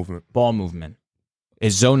 Ball movement.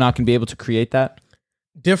 Is Zoe not going to be able to create that?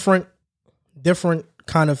 Different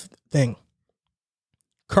kind of thing.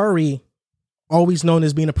 Curry, always known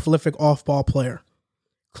as being a prolific off-ball player.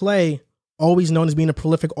 Clay, always known as being a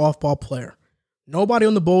prolific off-ball player. Nobody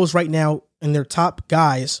on the Bulls right now and their top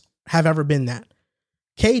guys have ever been that.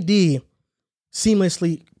 KD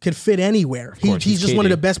seamlessly could fit anywhere. He's just KD. One of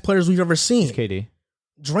the best players we've ever seen. He's KD.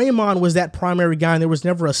 Draymond was that primary guy, and there was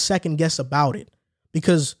never a second guess about it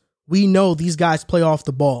because we know these guys play off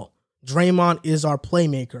the ball. Draymond is our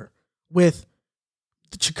playmaker. With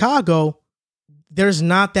Chicago, there's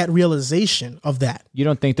not that realization of that. You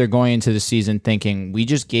don't think they're going into the season thinking, we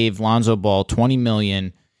just gave Lonzo Ball $20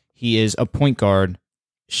 million. He is a point guard.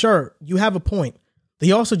 Sure, you have a point.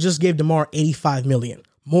 They also just gave DeMar $85 million.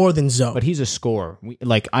 more than Zoe. But he's a scorer.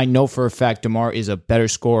 I know for a fact DeMar is a better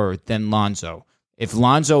scorer than Lonzo. If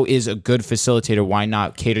Lonzo is a good facilitator, why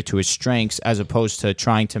not cater to his strengths as opposed to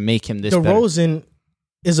trying to make him this better? DeRozan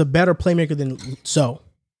is a better playmaker than Zoe.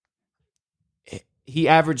 He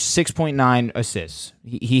averaged 6.9 assists.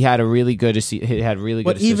 He had a really good assists.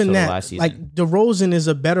 But even that, last season. like DeRozan is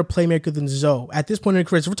a better playmaker than Zoe. At this point in the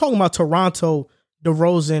career, if we're talking about Toronto,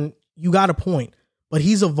 DeRozan, you got a point. But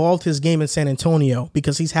he's evolved his game in San Antonio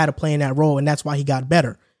because he's had to play in that role, and that's why he got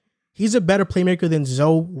better. He's a better playmaker than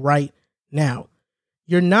Zoe right now.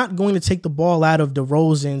 You're not going to take the ball out of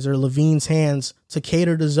DeRozan's or Levine's hands to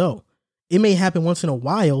cater to Zoe. It may happen once in a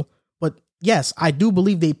while, but yes, I do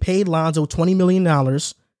believe they paid Lonzo $20 million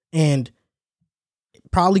and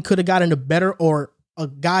probably could have gotten a better or a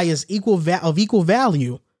guy of equal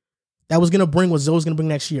value that was going to bring what Zoe's going to bring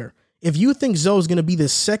next year. If you think Zoe's going to be the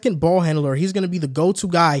second ball handler, he's going to be the go-to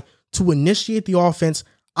guy to initiate the offense,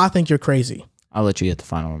 I think you're crazy. I'll let you get the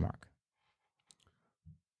final remark.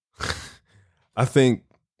 I think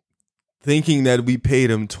thinking that we paid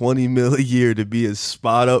him $20 million a year to be a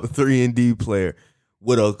spot-up 3-and-D player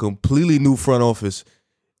with a completely new front office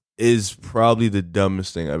is probably the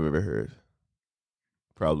dumbest thing I've ever heard.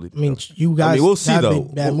 Probably. I mean, you guys we'll see, have though.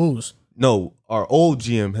 made bad moves. No, our old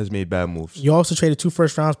GM has made bad moves. You also traded 2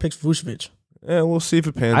 first-round picks for Vucevic. Yeah, we'll see if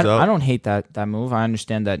it pans out. I don't hate that move. I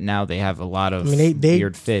understand that now they have a lot of they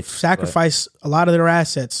weird fits. Sacrifice a lot of their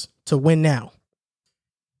assets to win now.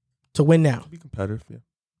 Be competitive, yeah.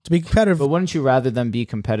 To be competitive. But wouldn't you rather them be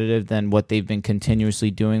competitive than what they've been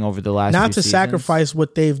continuously doing over the last few not to seasons? sacrifice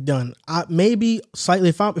what they've done. Maybe slightly.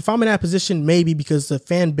 If I'm in that position, maybe because the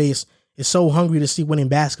fan base is so hungry to see winning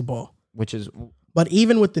basketball. But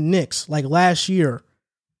even with the Knicks, like last year,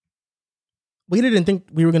 we didn't think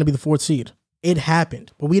we were going to be the 4th seed. It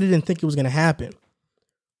happened, but we didn't think it was going to happen.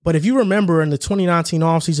 But if you remember in the 2019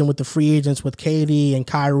 offseason with the free agents, with KD and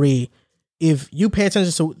Kyrie, if you pay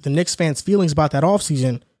attention to the Knicks fans' feelings about that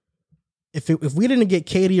offseason, if we didn't get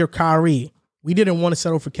KD or Kyrie, we didn't want to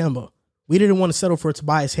settle for Kemba. We didn't want to settle for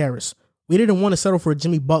Tobias Harris. We didn't want to settle for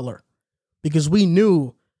Jimmy Butler because we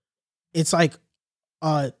knew it's like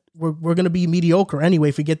we're going to be mediocre anyway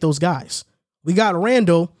if we get those guys. We got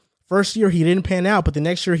Randall. First year, he didn't pan out, but the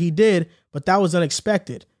next year he did. But that was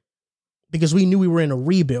unexpected because we knew we were in a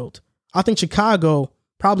rebuild. I think Chicago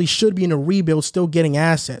probably should be in a rebuild, still getting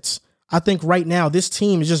assets. I think right now this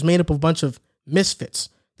team is just made up of a bunch of misfits.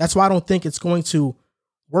 That's why I don't think it's going to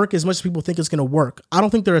work as much as people think it's going to work. I don't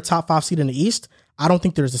think they're a top 5 seed in the East. I don't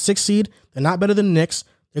think there's a 6th seed. They're not better than the Knicks.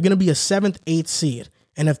 They're going to be a 7th, 8th seed.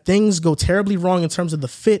 And if things go terribly wrong in terms of the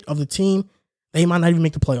fit of the team, they might not even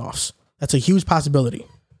make the playoffs. That's a huge possibility.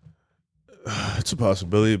 It's a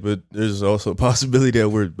possibility, but there's also a possibility that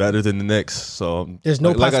we're better than the Knicks. So there's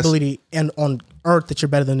no possibility on earth that you're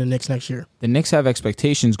better than the Knicks next year. The Knicks have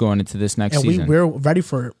expectations going into this next season. And we're ready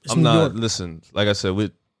for it. I'm not. Listen, like I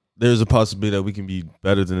said, there's a possibility that we can be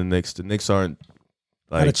better than the Knicks. The Knicks aren't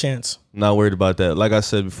not a chance. Not worried about that. Like I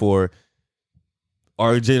said before,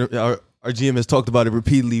 our GM has talked about it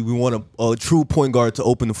repeatedly. We want a true point guard to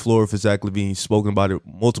open the floor for Zach LaVine. He's spoken about it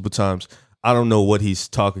multiple times. I don't know what he's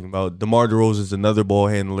talking about. DeMar DeRozan is another ball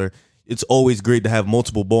handler. It's always great to have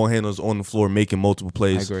multiple ball handlers on the floor making multiple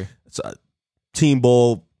plays. I agree. It's a team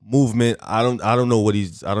ball movement. I don't know what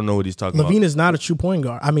he's talking about. LaVine is not a true point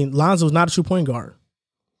guard. I mean, Lonzo's not a true point guard.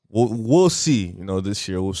 We'll see. This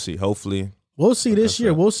year we'll see. Hopefully. We'll see this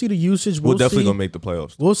year. We'll see the usage. We're definitely gonna make the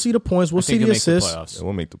playoffs. We'll see the points. We'll see the assists. Yeah,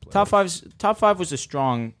 we'll make the playoffs. Top five was a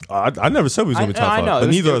strong. I never said we was gonna be top 5, but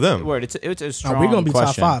neither of them. It's a strong. We're gonna be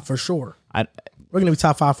question. top 5 for sure. We're gonna be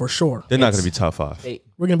top 5 for sure. They're not gonna be top 5.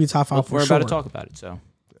 We're gonna be top 5 for sure. We're about to talk about it. So.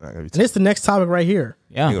 And it's the next topic right here.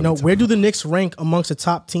 Yeah. Where do the Knicks rank amongst the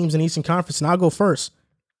top teams in the Eastern Conference? And I'll go first.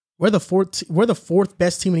 We're the 4th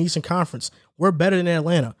best team in the Eastern Conference. We're better than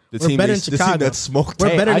Atlanta. We're better than Chicago. That smoked.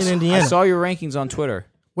 We're better than Indiana. I saw your rankings on Twitter.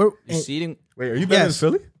 Wait, are you better than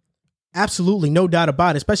Philly? Absolutely, no doubt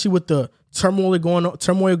about it. Especially with the turmoil going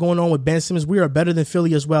on with Ben Simmons, we are better than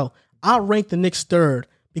Philly as well. I'll rank the Knicks 3rd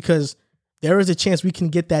because there is a chance we can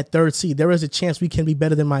get that 3rd seed. There is a chance we can be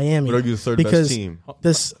better than Miami. But are you the 3rd best team?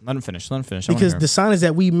 Let him finish. Because the signings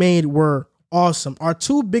that we made were awesome. Our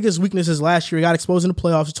 2 biggest weaknesses last year got exposed in the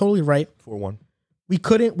playoffs. You're totally right. 4-1. We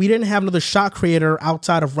didn't have another shot creator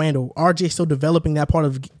outside of Randall. RJ still developing that part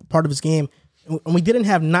of his game. And we didn't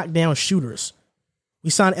have knockdown shooters. We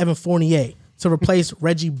signed Evan Fournier to replace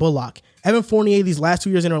Reggie Bullock. Evan Fournier these last 2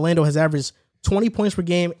 years in Orlando has averaged 20 points per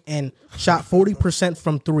game and shot 40%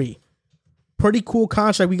 from 3. Pretty cool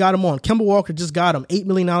contract we got him on. Kemba Walker just got him $8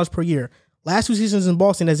 million per year. Last 2 seasons in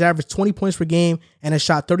Boston has averaged 20 points per game and has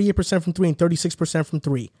shot 38% from 3 and 36% from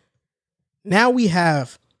 3. Now we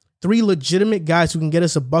have 3 legitimate guys who can get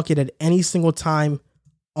us a bucket at any single time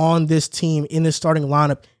on this team in this starting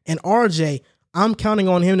lineup. And RJ, I'm counting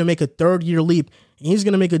on him to make a third-year leap. And he's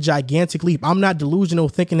going to make a gigantic leap. I'm not delusional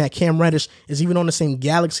thinking that Cam Reddish is even on the same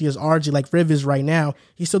galaxy as RJ like Riv is right now.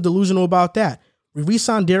 He's still delusional about that. We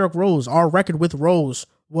re-signed Derrick Rose. Our record with Rose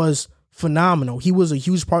was phenomenal. He was a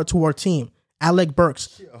huge part to our team. Alec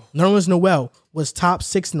Burks, Nerlens Noel was top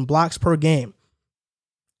 6 in blocks per game.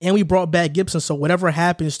 And we brought back Gibson, so whatever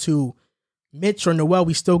happens to Mitch or Noel,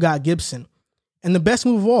 we still got Gibson. And the best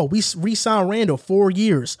move of all, we re-signed Randall 4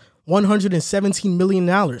 years, $117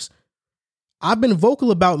 million. I've been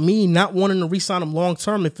vocal about me not wanting to re-sign him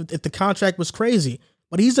long-term if the contract was crazy.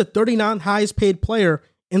 But he's the 39th highest paid player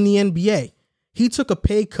in the NBA. He took a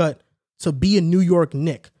pay cut to be a New York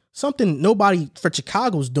Knick. Something nobody for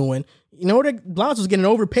Chicago's doing. You know, Lonzo's getting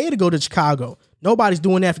overpaid to go to Chicago. Nobody's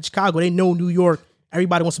doing that for Chicago. They know New York.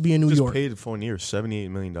 Everybody wants to be in New York. Just paid for 1 year, $78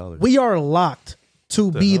 million. We are locked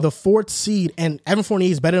to be the 4th seed, and Evan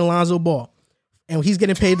Fournier is better than Lonzo Ball. And he's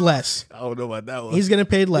getting paid less. I don't know about that one. He's getting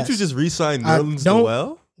paid less. Did you just re-sign Nerlens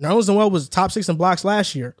Noel? Nerlens Noel was top 6 in blocks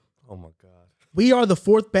last year. Oh, my God. We are the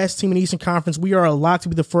 4th best team in the Eastern Conference. We are locked to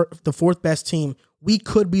be the 4th best team. We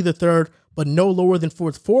could be the 3rd, but no lower than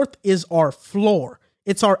 4th. 4th is our floor.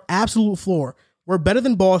 It's our absolute floor. We're better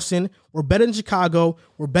than Boston. We're better than Chicago.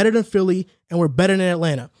 We're better than Philly. And we're better than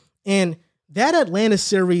Atlanta. And that Atlanta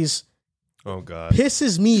series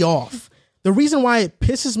pisses me off. The reason why it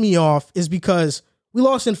pisses me off is because we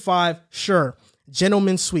lost in 5. Sure.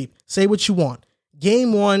 Gentleman's sweep. Say what you want.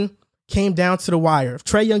 Game 1 came down to the wire. If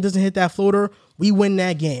Trae Young doesn't hit that floater, we win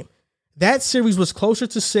that game. That series was closer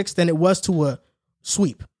to 6 than it was to a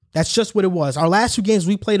sweep. That's just what it was. Our last 2 games,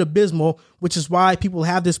 we played abysmal, which is why people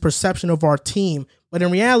have this perception of our team. But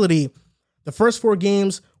in reality, the first 4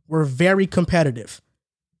 games were very competitive.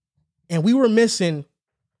 And we were missing,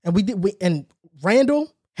 and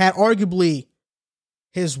Randall had arguably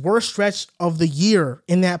his worst stretch of the year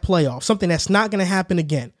in that playoff, something that's not going to happen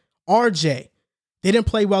again. RJ didn't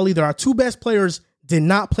play well either. Our 2 best players did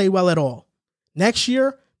not play well at all. Next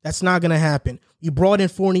year, that's not going to happen. We brought in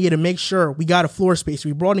Fournier to make sure we got a floor space.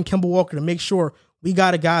 We brought in Kemba Walker to make sure we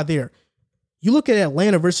got a guy there. You look at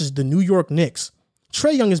Atlanta versus the New York Knicks.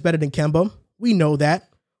 Trae Young is better than Kemba. We know that.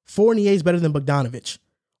 Fournier is better than Bogdanovich.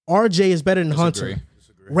 RJ is better than Hunter.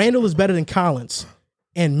 Randall is better than Collins.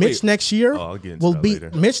 And Mitch next year will be.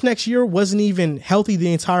 Mitch next year wasn't even healthy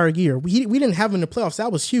the entire year. We didn't have him in the playoffs.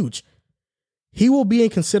 That was huge. He will be in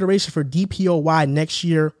consideration for DPOY next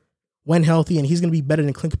year when healthy, and he's going to be better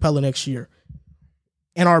than Clint Capella next year.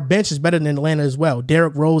 And our bench is better than Atlanta as well.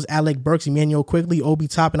 Derrick Rose, Alec Burks, Emmanuel Quigley, Obi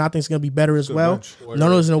Toppin, I think is going to be better as well.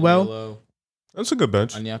 Nerlens Noel. That's a good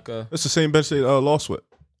bench. Anyaka. That's the same bench they lost with.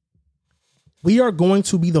 We are going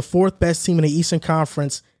to be the 4th best team in the Eastern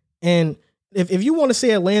Conference. And if you want to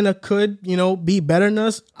say Atlanta could, be better than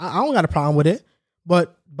us, I don't got a problem with it.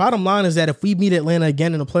 But bottom line is that if we meet Atlanta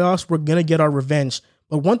again in the playoffs, we're going to get our revenge.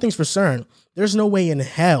 But one thing's for certain, there's no way in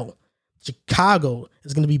hell Chicago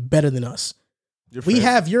is going to be better than us. We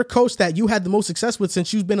have your coach that you had the most success with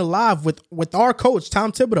since you've been alive with our coach,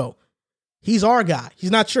 Tom Thibodeau. He's our guy.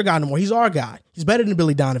 He's not your guy no more. He's our guy. He's better than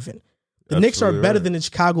Billy Donovan. The Knicks are better than the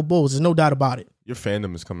Chicago Bulls. There's no doubt about it. Your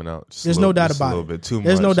fandom is coming out. There's no doubt about it. A little bit too much.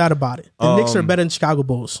 There's no doubt about it. The Knicks are better than Chicago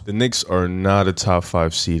Bulls. The Knicks are not a top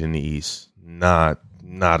 5 seed in the East. Not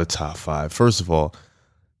a top 5. First of all,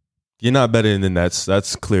 you're not better than the Nets.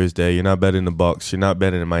 That's clear as day. You're not better than the Bucks. You're not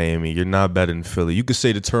better than Miami. You're not better than Philly. You could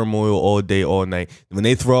say the turmoil all day, all night. When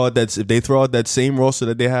they throw out if they throw out that same roster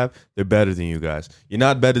that they have, they're better than you guys. You're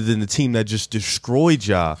not better than the team that just destroyed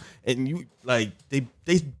y'all. And you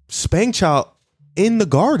they spanked y'all in the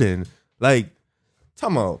Garden.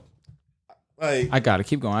 Come on. I got it.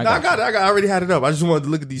 Keep going. I already had it up. I just wanted to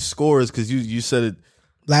look at these scores because you said it.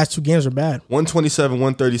 Last 2 games are bad. 127,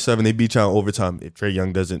 137. They beat y'all in overtime. If Trae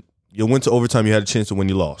Young doesn't. You went to overtime. You had a chance to win.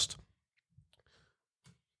 You lost.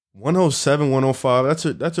 107,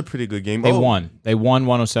 105. That's a pretty good game. They won. They won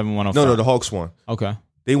 107, 105. No, the Hawks won. Okay.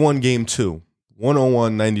 They won game 2.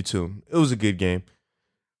 101, 92. It was a good game.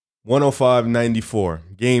 105, 94.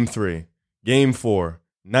 Game 3. Game 4.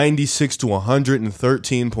 96 to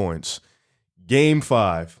 113 points. Game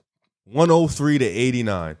 5. 103 to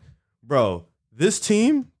 89. Bro, this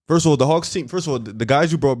team, first of all, the Hawks team, the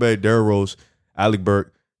guys you brought back, Derrick Rose, Alec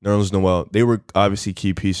Burks, Nerlens Noel, they were obviously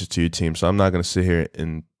key pieces to your team, so I'm not going to sit here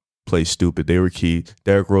and play stupid. They were key.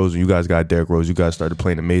 Derrick Rose, when you guys got Derrick Rose, you guys started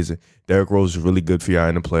playing amazing. Derrick Rose was really good for y'all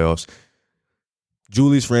in the playoffs.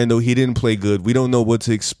 Julius Randle, he didn't play good. We don't know what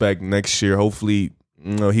to expect next year. Hopefully,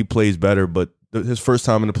 he plays better, but his first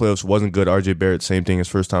time in the playoffs wasn't good. RJ Barrett, same thing. His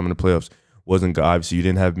first time in the playoffs wasn't good. Obviously, you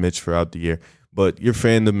didn't have Mitch throughout the year, but your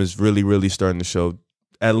fandom is really, really starting to show.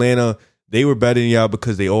 Atlanta, they were better than y'all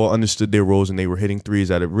because they all understood their roles and they were hitting threes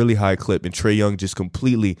at a really high clip, and Trae Young just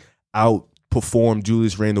completely outperformed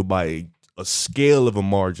Julius Randle by a scale of a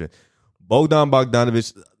margin. Bogdan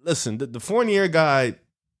Bogdanovic, listen, the Fournier guy,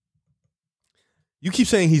 you keep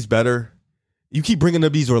saying he's better. You keep bringing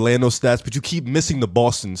up these Orlando stats, but you keep missing the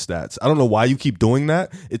Boston stats. I don't know why you keep doing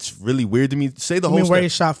that. It's really weird to me. Say the whole where he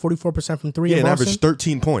shot 44% from three. Yeah, in and Boston? averaged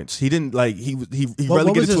 13 points. He didn't he What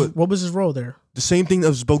relegated was to his, what was his role there? the same thing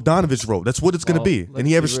as Bogdanovic's role. That's what it's going to be. And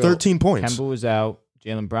he averaged 13 points. Kemba was out.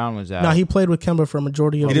 Jaylen Brown was out. No, he played with Kemba for a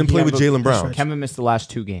majority of He didn't play with Jaylen Brown. Kemba missed the last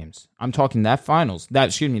 2 games. I'm talking that finals. That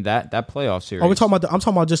playoff series. Oh, I'm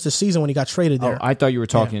talking about just the season when he got traded there. Oh, I thought you were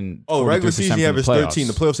talking. Oh, regular 43% season he from averaged the playoffs. 13.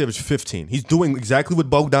 The playoffs he averaged 15. He's doing exactly what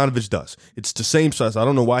Bogdanovich does. It's the same size. I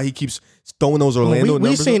don't know why he keeps throwing those Orlando we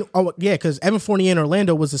numbers. seen, because Evan Fournier in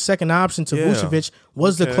Orlando was the second option to Vucevic,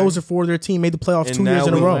 was the closer for their team, made the playoffs And 2 years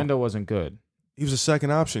in a row. Orlando wasn't good. He was a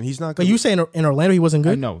second option. He's not good. But you saying in Orlando he wasn't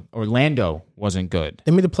good? No, Orlando wasn't good.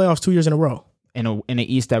 They made the playoffs 2 years in a row. In an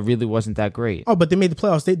East that really wasn't that great. Oh, but they made the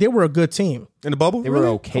playoffs. They were a good team. In the bubble? They Really? were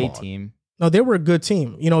an okay Come on. team. No, they were a good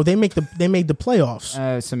team. They made the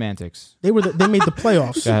playoffs. Semantics. They made the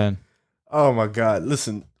playoffs. Go ahead. Oh my God!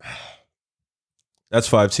 Listen, that's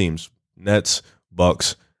 5 teams: Nets,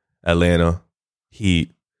 Bucks, Atlanta,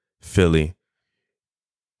 Heat, Philly.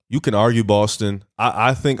 You can argue Boston.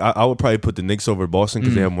 I think I would probably put the Knicks over Boston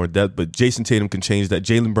because they have more depth. But Jason Tatum can change that.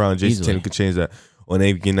 Jaylen Brown, Jason Tatum can change that on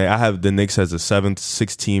any given night. I have the Knicks as a 7th,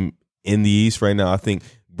 6th team in the East right now. I think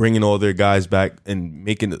bringing all their guys back and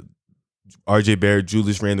making RJ Barrett,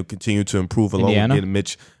 Julius Randle continue to improve along with getting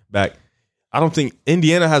Mitch back. I don't think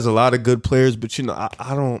Indiana has a lot of good players, but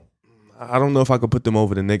I don't know if I could put them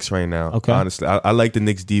over the Knicks right now. Okay. Honestly, I like the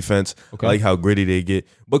Knicks defense. Okay. I like how gritty they get.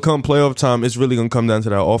 But come playoff time, it's really gonna come down to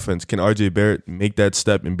that offense. Can RJ Barrett make that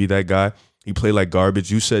step and be that guy? He played like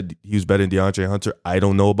garbage. You said he was better than DeAndre Hunter. I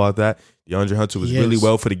don't know about that. DeAndre Hunter was really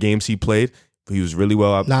well for the games he played. He was really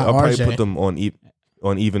well. I'll probably put them on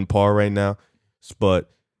even par right now.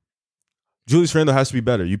 But Julius Randle has to be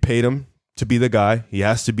better. You paid him to be the guy. He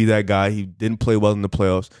has to be that guy. He didn't play well in the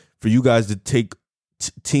playoffs. For you guys to take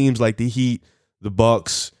teams like the Heat, the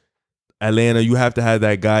Bucks, Atlanta, you have to have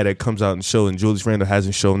that guy that comes out and show. And Julius Randle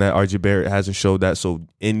hasn't shown that. RJ Barrett hasn't showed that. So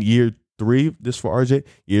in year 3, this for RJ,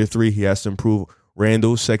 year 3, he has to improve.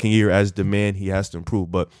 Randle, second year as the man, he has to improve.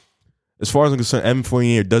 But as far as I'm concerned, Evan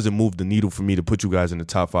Fournier doesn't move the needle for me to put you guys in the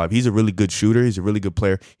top 5. He's a really good shooter. He's a really good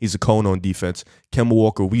player. He's a cone on defense. Kemba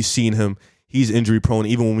Walker, we've seen him. He's injury prone.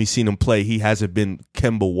 Even when we've seen him play, he hasn't been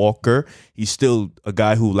Kemba Walker. He's still a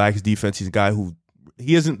guy who lacks defense. He's a guy who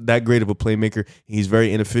he isn't that great of a playmaker. He's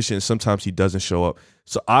very inefficient. Sometimes he doesn't show up.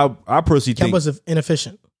 So I personally think Kemba's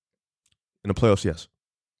inefficient in the playoffs. Yes,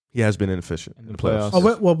 he has been inefficient in the playoffs.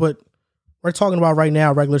 Oh, but we're talking about right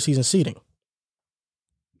now regular season seeding.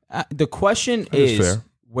 The question is is, fair.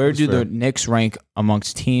 where do the Knicks rank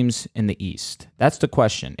amongst teams in the East? That's the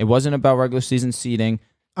question. It wasn't about regular season seeding.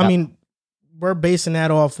 I mean, we're basing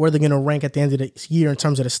that off where they're going to rank at the end of the year in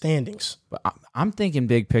terms of the standings. But I'm thinking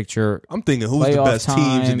big picture. I'm thinking who's the best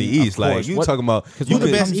teams in the East. Like you talking about, Who's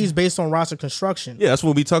the best East based on roster construction? Yeah, that's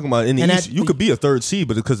what we talking about. In the East, you could be a 3rd seed,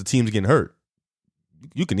 but because the team's getting hurt,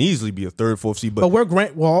 you can easily be a 3rd, 4th seed. But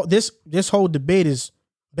this whole debate is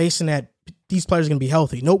basing that these players are going to be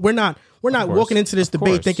healthy. No, we're not walking into this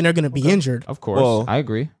debate thinking they're going to be injured. Of course, I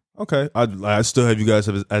agree. Okay, I still have you guys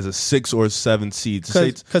as a 6 or 7 seed.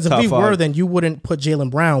 Because if we were, then you wouldn't put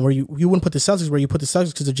Jaylen Brown where you wouldn't put the Celtics where you put the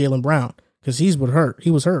Celtics because of Jaylen Brown because he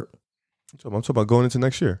was hurt. I'm talking about going into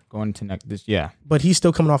next year. But he's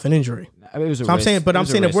still coming off an injury. I'm saying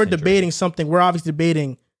if we're debating something, we're obviously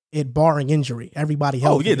debating it barring injury. Everybody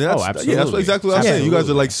healthy. Absolutely. Yeah, that's exactly what I'm saying. You guys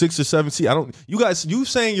are like 6 or 7 seed. You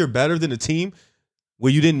saying you're better than a team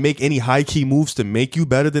where you didn't make any high key moves to make you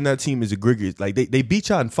better than that team is egregious. Like they beat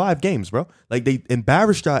y'all in 5 games, bro. Like they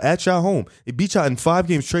embarrassed y'all at y'all home. They beat y'all in 5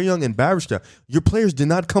 games. Trae Young embarrassed y'all. Your players did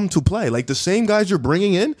not come to play. Like the same guys you're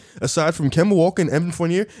bringing in, aside from Kemba Walker and Evan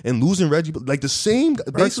Fournier and losing Reggie, like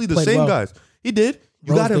basically the same guys. He did.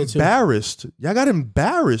 You got embarrassed. Y'all got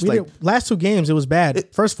embarrassed. Last 2 games it was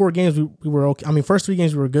bad. First 4 games we were okay. I mean, first 3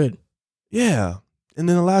 games we were good. Yeah. And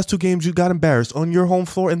then the last 2 games, you got embarrassed on your home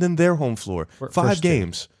floor and then their home floor. 5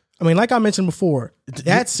 games. I mean, like I mentioned before,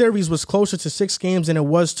 that series was closer to 6 games than it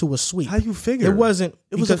was to a sweep. How you figure? It wasn't.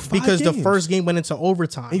 It was because the first game went into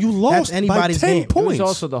overtime. And you lost That's anybody's by 10 game. points. It was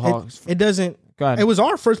also the Hawks. It doesn't. Go ahead. It was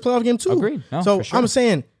our first playoff game too. Agreed. No, so for sure. I'm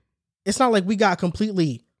saying it's not like we got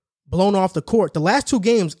completely blown off the court. The last 2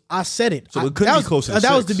 games, I said it. So it couldn't be closer to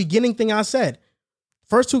That was 6. the beginning thing I said.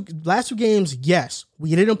 Last two games, yes,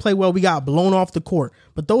 we didn't play well. We got blown off the court.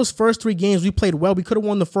 But those first 3 games, we played well. We could have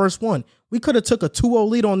won the first one. We could have took a 2-0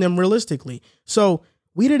 lead on them realistically. So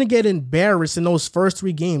we didn't get embarrassed in those first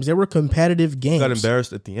 3 games. They were competitive games. Got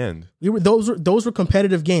embarrassed at the end. Those were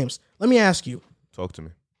competitive games. Let me ask you: Talk to me.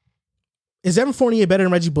 is Evan Fournier better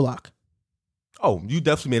than Reggie Bullock? Oh, you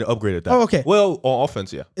definitely made an upgrade at that. Oh, okay. Well, on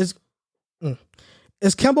offense, yeah. Is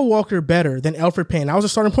Kemba Walker better than Elfrid Payton? I was a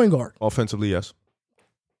starting point guard. Offensively, yes.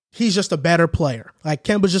 He's just a better player. Like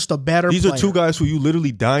Kemba's just a better These player. are 2 guys who you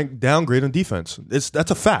literally downgrade on defense.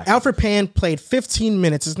 That's a fact. Elfrid Payton played 15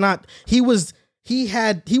 minutes. It's not he was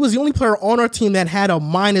the only player on our team that had a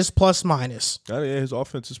minus plus minus. Yeah, his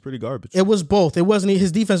offense is pretty garbage. It was both. It wasn't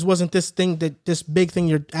his defense wasn't this big thing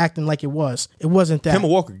you're acting like it was. It wasn't that. Kemba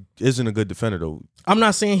Walker isn't a good defender though. I'm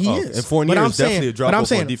not saying he is. And Fournier but I'm is definitely a drop But I'm off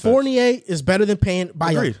saying on defense. Fournier is better than Payton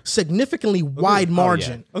by Agreed. a significantly wide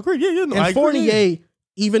margin. Agreed. Yeah. No, And I agree. Fournier,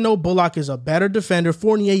 even though Bullock is a better defender,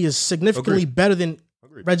 Fournier is significantly better than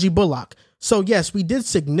Reggie Bullock. So, yes, we did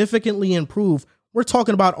significantly improve. We're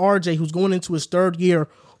talking about RJ, who's going into his 3rd year,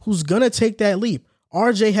 who's going to take that leap.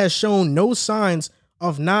 RJ has shown no signs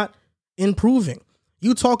of not improving.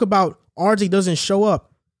 You talk about RJ doesn't show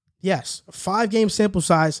up. Yes, a 5-game sample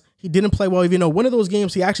size. He didn't play well. Even though one of those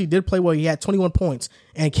games he actually did play well. He had 21 points.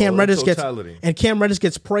 And Cam Reddish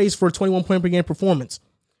gets praised for a 21 point per game performance.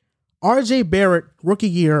 RJ Barrett, rookie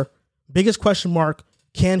year, biggest question mark,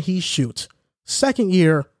 can he shoot? 2nd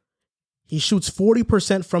year, he shoots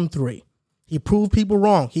 40% from 3. He proved people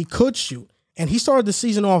wrong. He could shoot. And he started the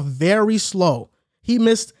season off very slow. He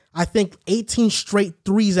missed, I think, 18 straight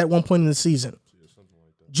threes at one point in the season.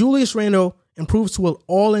 Julius Randle improves to an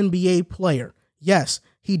all-NBA player. Yes,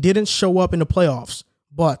 he didn't show up in the playoffs,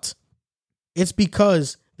 but it's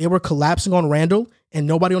because they were collapsing on Randle and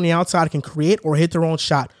nobody on the outside can create or hit their own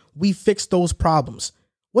shot. We fixed those problems.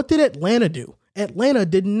 What did Atlanta do? Atlanta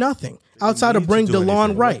did nothing outside of bring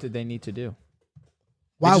DeLon Wright. What did they need to do?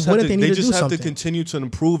 Why wouldn't they need to do something? They just have to continue to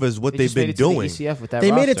improve as what they've made been it to the doing. ECF with that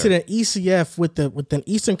They made it roster. to the ECF with the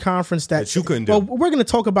Eastern Conference that you couldn't do. Well, we're going to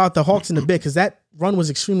talk about the Hawks in a bit because that run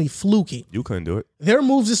was extremely fluky. You couldn't do it. Their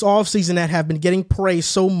moves this offseason that have been getting praised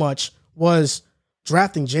so much was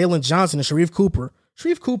drafting Jalen Johnson and Sharif Cooper.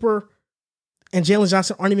 Sharif Cooper and Jalen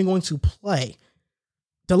Johnson aren't even going to play.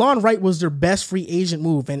 DeLon Wright was their best free agent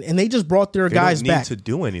move, and they just brought their guys back. They don't need to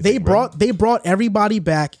do anything. They brought everybody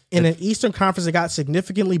back in an Eastern Conference that got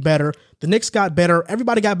significantly better. The Knicks got better.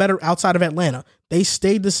 Everybody got better outside of Atlanta. They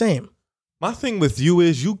stayed the same. My thing with you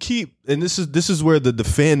is you keep, and this is where the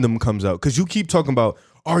fandom comes out, because you keep talking about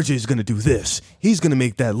RJ's going to do this. He's going to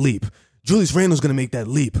make that leap. Julius Randle's going to make that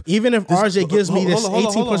leap. Even if RJ gives me this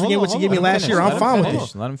 18 points per game, which he gave me last year, I'm fine with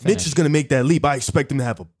it. Let him finish. Mitch is going to make that leap. I expect him to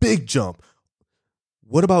have a big jump.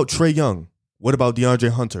 What about Trae Young? What about DeAndre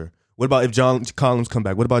Hunter? What about if John Collins come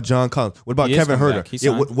back? What about John Collins? What about Kevin Huerter?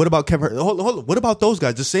 Yeah, what about Kevin Huerter? Hold on. What about those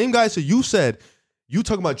guys? The same guys that you said, you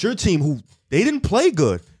talking about your team who they didn't play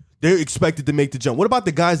good. They're expected to make the jump. What about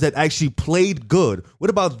the guys that actually played good? What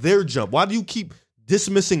about their jump? Why do you keep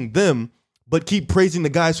dismissing them but keep praising the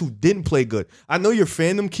guys who didn't play good? I know your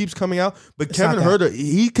fandom keeps coming out, but Kevin Huerter,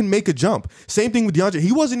 he can make a jump. Same thing with DeAndre.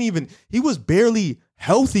 He was barely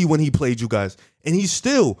healthy when he played you guys, and he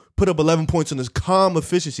still put up 11 points on his calm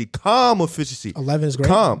efficiency. 11 is great.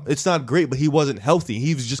 Calm. It's not great, but he wasn't healthy.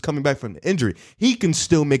 He was just coming back from the injury. He can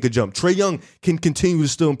still make a jump. Trae Young can continue to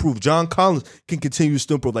still improve. John Collins can continue to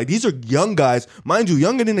still improve. Like, these are young guys, mind you,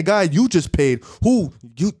 younger than the guy you just paid,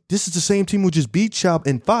 this is the same team who just beat Schaub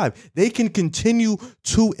in 5. They can continue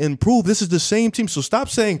to improve. This is the same team. So stop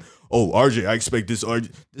saying, oh, RJ, I expect this.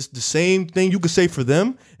 RJ. This the same thing you could say for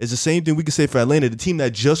them is the same thing we could say for Atlanta, the team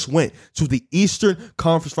that just went to the Eastern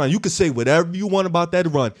Conference Final. You could say whatever you want about that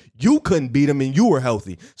run. You couldn't beat them, and you were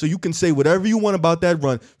healthy. So you can say whatever you want about that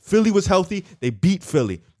run. Philly was healthy. They beat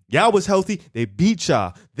Philly. Yao was healthy. They beat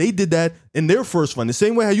Shaw. They did that in their first run. The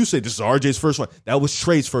same way how you say this is RJ's first run. That was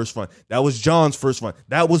Trae's first run. That was John's first run.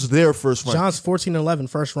 That was their first run. John's 14-11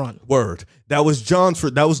 first run. Word. That was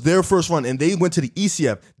that was their first run, and they went to the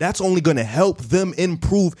ECF. That's only going to help them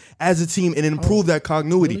improve as a team and improve that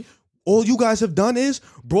continuity. Really? All you guys have done is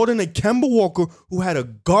brought in a Kemba Walker who had a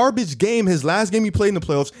garbage game his last game he played in the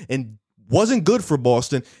playoffs and wasn't good for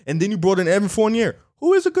Boston, and then you brought in Evan Fournier,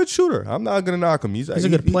 who is a good shooter. I'm not going to knock him. He's a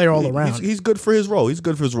good player all around. He's good for his role.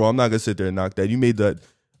 I'm not going to sit there and knock that. You made that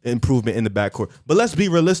improvement in the backcourt. But let's be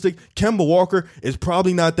realistic. Kemba Walker is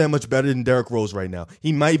probably not that much better than Derrick Rose right now.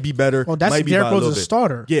 He might be better. Well, that's might be Derrick by Rose is a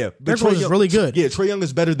starter. Yeah, but Derrick Rose is really good. Yeah, Trae Young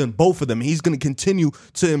is better than both of them. He's going to continue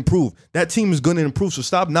to improve. That team is going to improve. So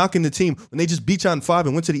stop knocking the team when they just beat you on 5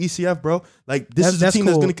 and went to the ECF, bro. Like this is a team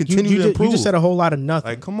that's going to continue to improve. You just said a whole lot of nothing.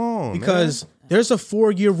 Like, come on, because there's a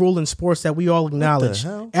 4-year rule in sports that we all acknowledge.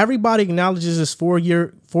 Everybody acknowledges this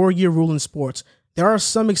 4-year rule in sports. There are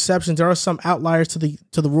some exceptions. There are some outliers to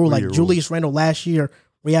the rule, like Julius Randle last year,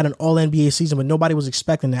 we had an All-NBA season, but nobody was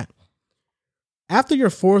expecting that. After your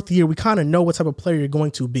 4th year, we kind of know what type of player you're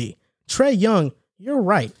going to be. Trae Young, you're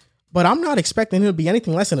right, but I'm not expecting him to be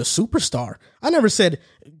anything less than a superstar. I never said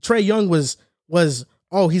Trae Young was he's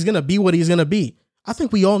going to be what he's going to be. I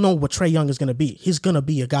think we all know what Trae Young is going to be. He's going to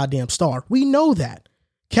be a goddamn star. We know that.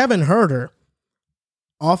 Kevin Huerter,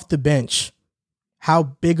 off the bench, how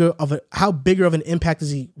bigger of an impact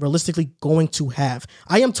is he realistically going to have?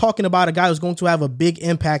 I am talking about a guy who's going to have a big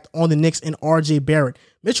impact on the Knicks and RJ Barrett.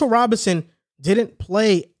 Mitchell Robinson didn't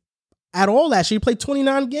play at all last year. He played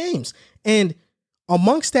 29 games. And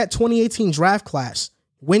amongst that 2018 draft class,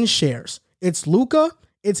 win shares, it's Luka,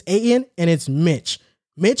 it's Ayton, and it's Mitch.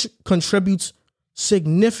 Mitch contributes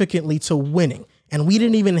significantly to winning, and we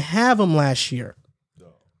didn't even have him last year.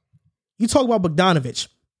 You talk about Bogdanović.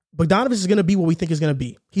 Bogdanović is going to be what we think he's going to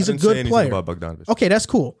be. He's a good player. About Bogdanović. Okay, that's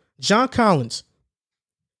cool. John Collins,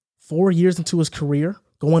 4 years into his career,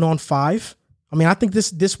 going on 5. I mean, I think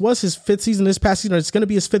this was his 5th season this past season, or it's going to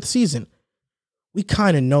be his 5th season. We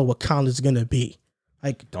kind of know what Collins is going to be.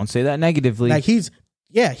 Like, don't say that negatively. Like he's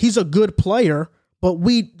a good player, but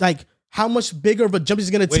how much bigger of a jump is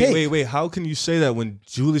he going to take? Wait. How can you say that when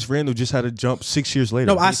Julius Randle just had a jump 6 years later?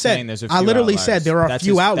 No, I literally said there are a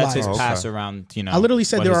few outliers. That's his pass around, I literally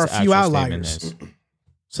said there are a few outliers.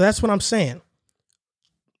 So that's what I'm saying.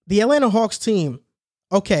 The Atlanta Hawks team,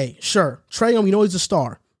 okay, sure. Trae Young, we know he's a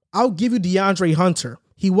star. I'll give you DeAndre Hunter.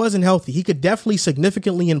 He wasn't healthy. He could definitely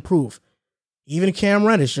significantly improve. Even Cam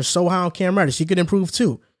Reddish, you're so high on Cam Reddish, he could improve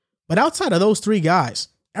too. But outside of those 3 guys,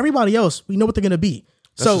 everybody else, we know what they're going to be.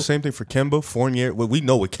 That's the same thing for Kemba, Fournier. Well, we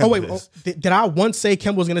know what Kemba is. Did I once say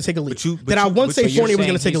Kemba was going to take a leap? Did I once say Fournier was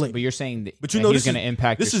going to take a leap? But you're saying that he's going to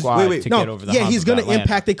impact your squad to get over the hump. Yeah, he's going to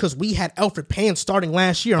impact it because we had Elfrid Payne starting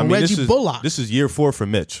last year and Reggie Bullock. This is year 4 for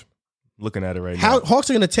Mitch. Looking at it right now.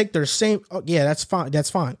 Hawks are going to take their same. Oh, yeah, that's fine.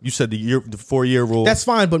 That's fine. You said the 4-year rule. That's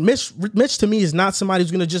fine. But Mitch to me is not somebody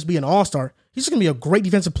who's going to just be an all-star. He's just going to be a great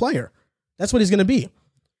defensive player. That's what he's going to be.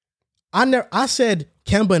 I said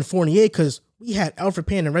Kemba and Fournier because we had Elfrid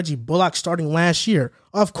Payne and Reggie Bullock starting last year.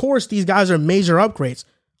 Of course, these guys are major upgrades.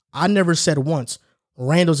 I never said once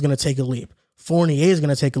Randall's going to take a leap. Fournier is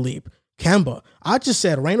going to take a leap. Kemba. I just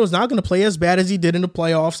said Randall's not going to play as bad as he did in the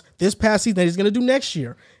playoffs this past season that he's going to do next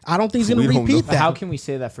year. I don't think he's going to repeat that. How can we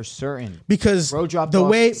say that for certain? Because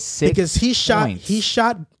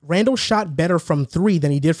Randall shot better from 3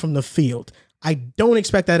 than he did from the field. I don't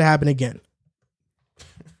expect that to happen again.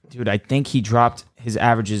 Dude, I think he dropped his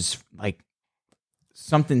averages like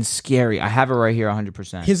something scary. I have it right here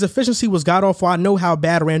 100%. His efficiency was god-awful. I know how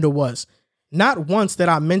bad Randall was. Not once did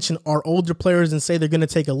I mention our older players and say they're going to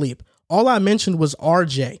take a leap. All I mentioned was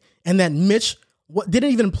RJ and that Mitch didn't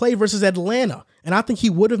even play versus Atlanta. And I think he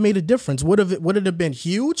would have made a difference. Would it have been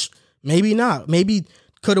huge? Maybe not. Maybe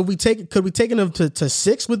could we taken him to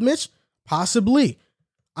 6 with Mitch? Possibly.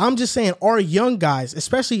 I'm just saying our young guys,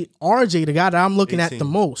 especially RJ, the guy that I'm looking 18. At the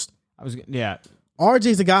most.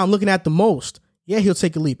 RJ's the guy I'm looking at the most. Yeah, he'll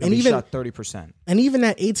take a leap. And he shot 30%. And even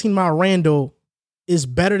that 18-mile Randall is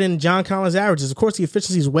better than John Collins' averages. Of course, the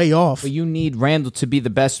efficiency is way off. But you need Randall to be the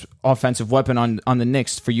best offensive weapon on the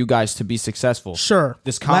Knicks for you guys to be successful. Sure.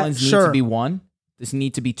 Does Collins need to be 1? Does he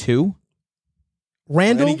need to be 2?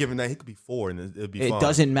 Randall, any given night, he could be 4 and it'd be fine. It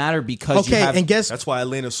doesn't matter because that's why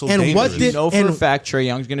Atlanta's so dangerous. You know for a fact Trae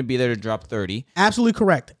Young's going to be there to drop 30. Absolutely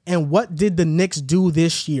correct. And what did the Knicks do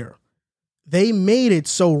this year? They made it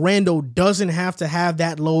so Randall doesn't have to have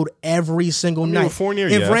that load every single night. Fournier,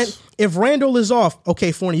 if Randall is off,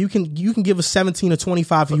 okay, Fournier, you can give us 17 or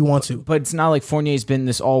 25 if you want to. But it's not like Fournier's been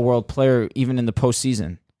this all-world player even in the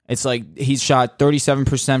postseason. It's like he's shot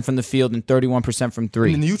 37% from the field and 31% from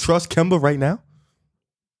 3. And you trust Kemba right now?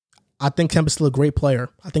 I think Kemba's still a great player.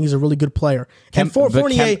 I think he's a really good player. And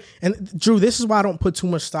Fournier, and Drew, this is why I don't put too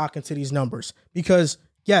much stock into these numbers. Because,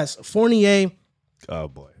 yes, Fournier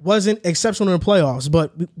wasn't exceptional in the playoffs,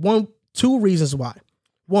 but 2 reasons why.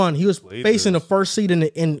 One, he was facing the first seed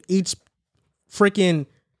in each freaking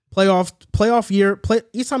playoff year.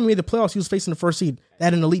 Each time he made the playoffs, he was facing the first seed.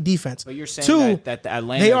 That an elite defense. But you're saying that the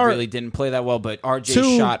Atlanta really didn't play that well, but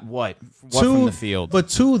RJ shot what from the field? But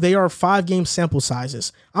two, they are 5-game sample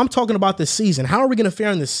sizes. I'm talking about the season. How are we going to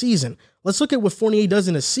fare in the season? Let's look at what Fournier does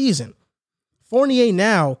in the season. Fournier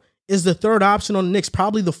now is the third option on the Knicks,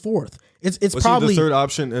 probably the fourth. Was probably he the third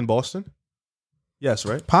option in Boston? Yes,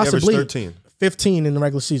 right? Possibly. He averaged 13. 15 in the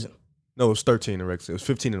regular season. No, it was 13 in the regular season. It was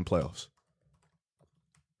 15 in the playoffs.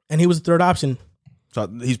 And he was the third option. So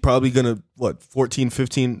he's probably going to, 14,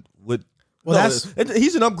 15 with...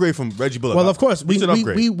 he's an upgrade from Reggie Bullock. Well, of course.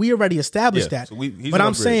 We already established that. So but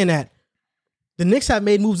I'm saying that the Knicks have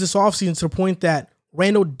made moves this offseason to the point that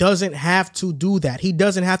Randle doesn't have to do that. He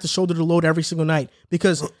doesn't have to shoulder the load every single night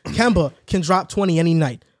because Kemba can drop 20 any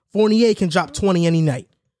night. Fournier can drop 20 any night.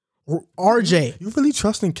 RJ. You really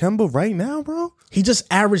trusting Kemba right now, bro? He just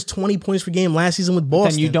averaged 20 points per game last season with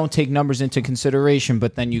Boston. Then you don't take numbers into consideration,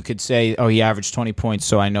 but then you could say, oh, he averaged 20 points,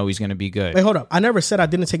 so I know he's going to be good. Wait, hold up. I never said I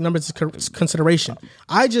didn't take numbers into consideration.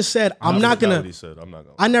 I just said I'm not going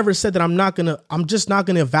to. I never said that I'm just not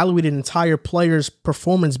going to evaluate an entire player's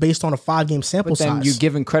performance based on a 5-game sample size. Then you're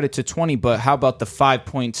giving credit to 20, but how about the 5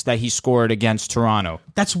 points that he scored against Toronto?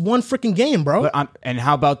 That's one freaking game, bro. And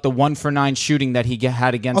how about the 1-for-9 shooting that he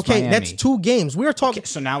had against Miami? Okay, that's 2 games. We are talking. Okay,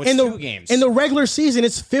 so now it's 2 games. In the regular season,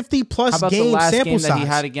 it's 50-plus game sample size. How about the last game that he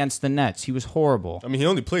had against the Nets? He was horrible. I mean, he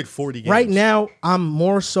only played 40 games. Right now, I'm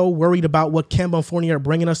more so worried about what Kemba and Fournier are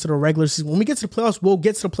bringing us to the regular season. When we get to the playoffs, we'll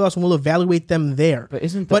get to the playoffs and we'll evaluate them there. But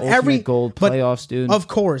isn't the ultimate goal playoffs, dude? Of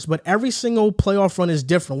course, but every single playoff run is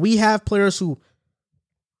different. We have players who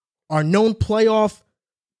are known playoff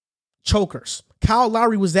chokers. Kyle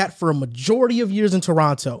Lowry was that for a majority of years in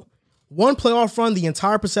Toronto. One playoff run, the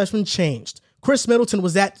entire perception changed. Chris Middleton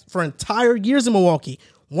was that for entire years in Milwaukee.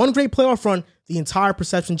 One great playoff run, the entire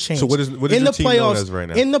perception changed. So what is your team known as right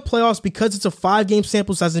now? In the playoffs, because it's a 5-game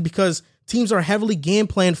sample size and because teams are heavily game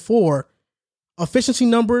planned for, efficiency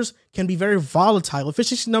numbers can be very volatile.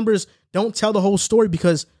 Efficiency numbers don't tell the whole story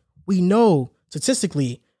because we know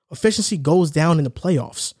statistically efficiency goes down in the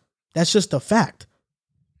playoffs. That's just a fact.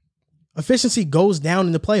 Efficiency goes down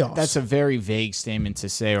in the playoffs. That's a very vague statement to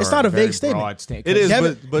say. It's not a vague statement. It is,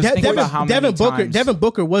 but think about how many times Devin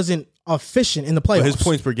Booker wasn't efficient in the playoffs. But his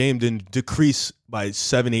points per game didn't decrease by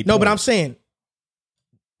 7, 8 No, points. but I'm saying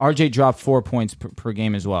RJ dropped 4 points per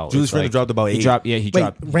game as well. Julius Randle dropped about 8. He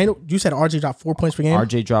dropped. Randle, you said RJ dropped 4 points per game?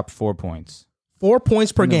 RJ dropped 4 points. 4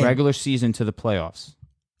 points per game. The regular season to the playoffs.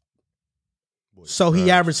 So he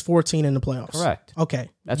averaged 14 in the playoffs. Correct. Okay.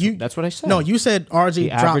 That's what I said. No, you said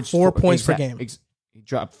RJ dropped 4 points per game. He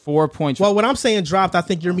dropped 4 points. Well, when I'm saying dropped, I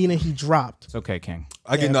think you're meaning he dropped. It's okay, King.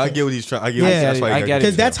 I get what he's trying. I get I get it.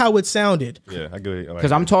 Because that's how it sounded. Yeah, I get it.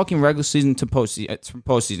 Because I'm talking regular season to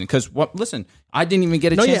postseason. Because listen, I didn't even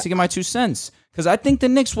get a chance to get my 2 cents. Because I think the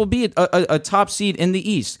Knicks will be a top seed in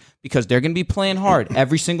the East because they're going to be playing hard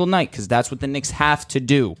every single night because that's what the Knicks have to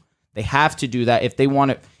do. They have to do that if they want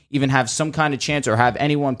to even have some kind of chance or have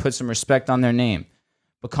anyone put some respect on their name.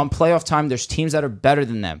 But come playoff time, there's teams that are better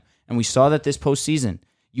than them. And we saw that this postseason.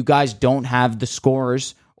 You guys don't have the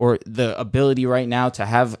scorers or the ability right now to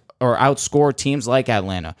have or outscore teams like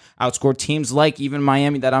Atlanta, outscore teams like even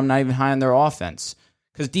Miami that I'm not even high on their offense.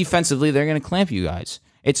 Because defensively, they're going to clamp you guys.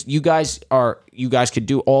 You guys could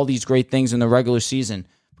do all these great things in the regular season.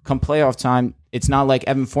 Come playoff time, it's not like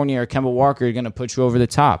Evan Fournier or Kemba Walker are going to put you over the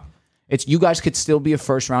top. You guys could still be a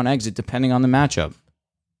first-round exit depending on the matchup.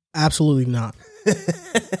 Absolutely not.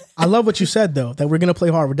 I love what you said, though, that we're going to play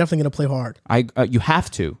hard. We're definitely going to play hard. You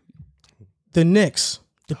have to. The Knicks,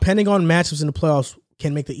 depending on matchups in the playoffs,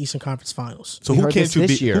 can make the Eastern Conference Finals. So who can't you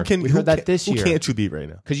beat? We heard that this year. Who can't you beat right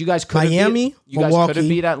now? Because you guys could Miami, you guys could have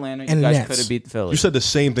beat Atlanta. And you guys Nets. could have beat Philly. You said the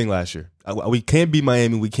same thing last year. We can't beat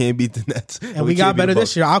Miami. We can't beat the Nets. And we got better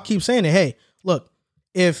this year. I'll keep saying it. Hey, look.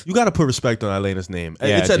 If you got to put respect on Atlanta's name,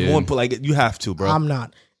 it's at one point. Like you have to, bro. I'm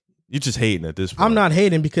not. You're just hating at this point. I'm not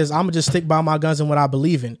hating because I'm gonna just stick by my guns and what I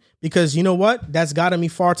believe in. Because you know what? That's gotten me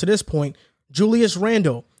far to this point. Julius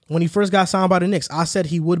Randle, when he first got signed by the Knicks, I said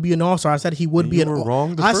he would be an all-star. I said he would be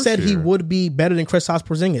he would be better than Kristaps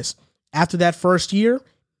Porzingis. After that first year,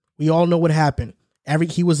 we all know what happened.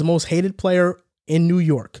 He was the most hated player in New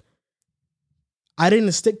York. I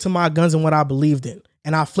didn't stick to my guns and what I believed in.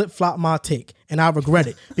 And I flip-flopped my take, and I regret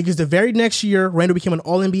it. Because the very next year, Randle became an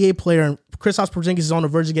All-NBA player, and Kristaps Porzingis is on the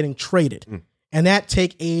verge of getting traded. And that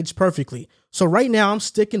take aged perfectly. So right now, I'm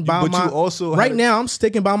sticking by my I'm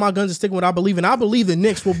sticking by my guns and sticking what I believe in. I believe the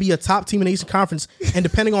Knicks will be a top team in the Eastern Conference, and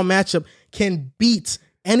depending on matchup, can beat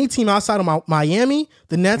any team outside of Miami,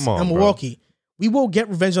 the Nets, and Milwaukee. Bro. We will get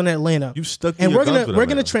revenge on Atlanta. You stuck. And we're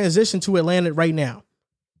gonna transition to Atlanta right now.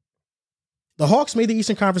 The Hawks made the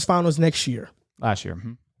Eastern Conference Finals next year. Last year.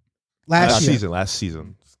 Last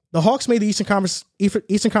season. The Hawks made the Eastern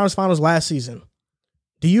Conference Finals last season.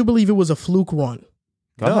 Do you believe it was a fluke run?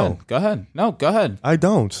 Go ahead. No, go ahead. I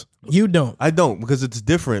don't. You don't. I don't, because it's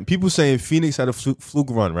different. People saying Phoenix had a fluke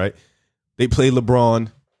run, right? They played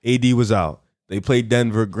LeBron. AD was out. They played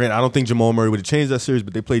Denver. Grant, I don't think Jamal Murray would have changed that series,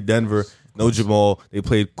 but they played Denver. No Jamal. They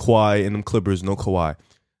played Kawhi and them Clippers. No Kawhi.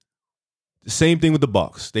 The same thing with the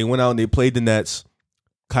Bucks. They went out and they played the Nets.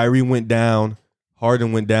 Kyrie went down.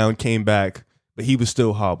 Harden went down, came back, but he was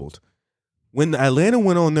still hobbled. When Atlanta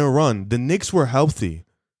went on their run, the Knicks were healthy.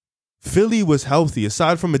 Philly was healthy,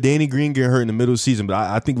 aside from a Danny Green getting hurt in the middle of the season, but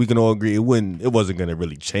I think we can all agree it wasn't going to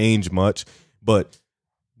really change much. But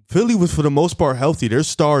Philly was, for the most part, healthy. Their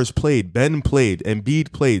stars played. Ben played.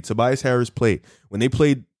 Embiid played. Tobias Harris played. When they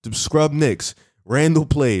played the scrub Knicks, Randall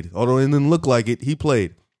played. Although it didn't look like it, he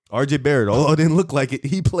played. RJ Barrett, although it didn't look like it,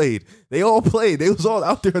 he played. They all played. They was all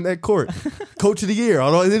out there in that court. Coach of the year,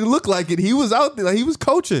 although it didn't look like it, he was out there. Like, he was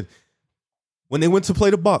coaching. When they went to play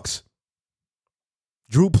the Bucks,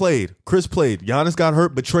 Drew played. Chris played. Giannis got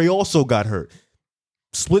hurt, but Trey also got hurt.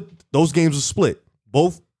 Those games were split.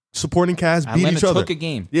 Both supporting cast beat Atlanta each other. took a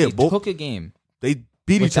game. Yeah, they took a game. They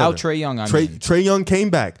beat each other. Without Trae Young, Trae Young came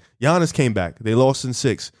back. Giannis came back. They lost in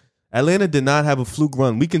 6. Atlanta did not have a fluke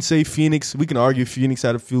run. We can say Phoenix. We can argue Phoenix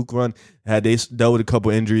had a fluke run. Had they dealt with a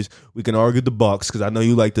couple injuries, we can argue the Bucks, because I know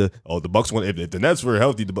you like the Bucks won. If the Nets were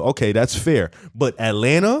healthy, okay, that's fair. But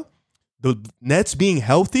Atlanta, the Nets being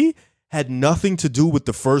healthy had nothing to do with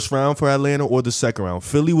the first round for Atlanta or the second round.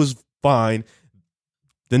 Philly was fine.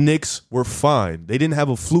 The Knicks were fine. They didn't have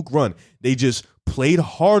a fluke run. They just played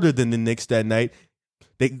harder than the Knicks that night.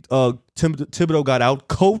 Thibodeau got out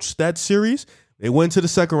coached that series. They went to the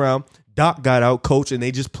second round. Doc got out coached, and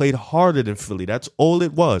they just played harder than Philly. That's all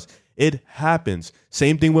it was. It happens.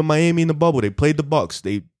 Same thing with Miami in the bubble. They played the Bucks.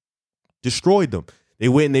 They destroyed them. They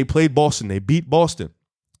went and they played Boston. They beat Boston.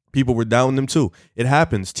 People were down them too. It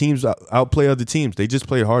happens. Teams outplay other teams. They just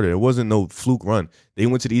played harder. It wasn't no fluke run. They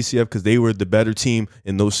went to the ECF because they were the better team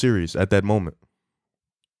in those series at that moment.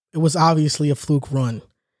 It was obviously a fluke run.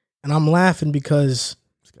 And I'm laughing because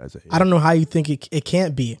I don't know how you think it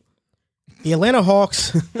can't be. The Atlanta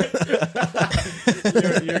Hawks. You're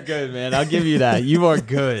good, man. I'll give you that. You are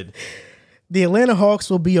good. The Atlanta Hawks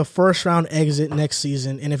will be a first-round exit next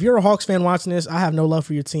season. And if you're a Hawks fan watching this, I have no love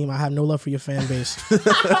for your team. I have no love for your fan base.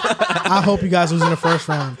 I hope you guys lose in the first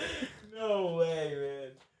round. No way, man.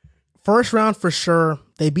 First round for sure.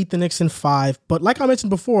 They beat the Knicks in 5. But like I mentioned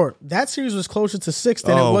before, that series was closer to 6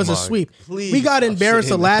 than it was a sweep. We got embarrassed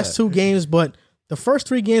the last 2 games, but the first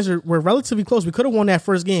 3 games were relatively close. We could have won that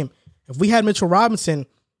first game. If we had Mitchell Robinson,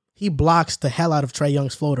 he blocks the hell out of Trae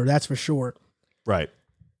Young's floater. That's for sure. Right.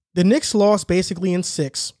 The Knicks lost basically in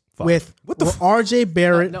 6 with RJ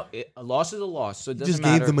Barrett. No, a loss is a loss, so it doesn't just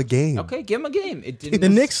matter. Gave them a game. Okay, give them a game. It didn't.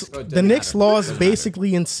 The Knicks lost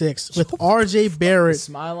basically in 6 with RJ Barrett. The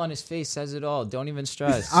smile on his face says it all. Don't even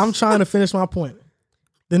stress. I'm trying to finish my point.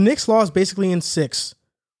 The Knicks lost basically in 6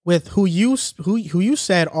 with who you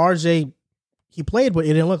said RJ, he played, but it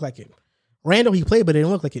didn't look like it. Randall, he played, but it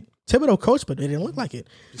didn't look like it. Thibodeau coached, but it didn't look like it.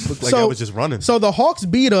 Just looked like I was just running. So the Hawks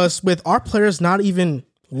beat us with our players not even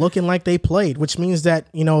looking like they played, which means that,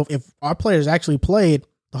 if our players actually played,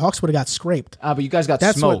 the Hawks would have got scraped. But you guys got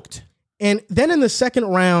smoked. And then in the second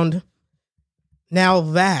round, now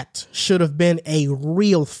that should have been a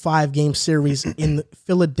real 5-game series in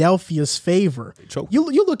Philadelphia's favor.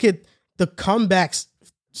 You look at the comebacks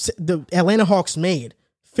the Atlanta Hawks made.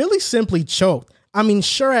 Philly simply choked. I mean,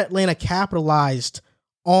 sure, Atlanta capitalized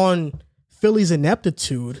on Philly's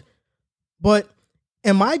ineptitude, but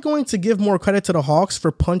am I going to give more credit to the Hawks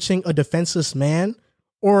for punching a defenseless man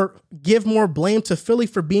or give more blame to Philly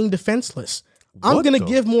for being defenseless? I'm going to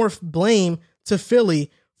give more blame to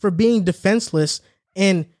Philly for being defenseless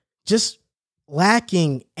and just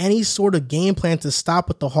lacking any sort of game plan to stop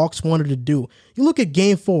what the Hawks wanted to do. You look at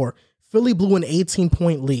Game 4, Philly blew an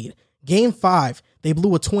 18-point lead. Game 5, they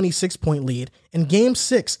blew a 26-point lead. In Game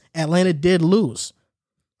 6, Atlanta did lose.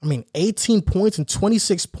 18 points and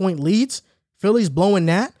 26-point leads. Philly's blowing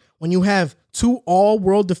that when you have 2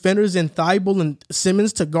 all-world defenders in Thibault and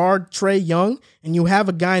Simmons to guard Trae Young, and you have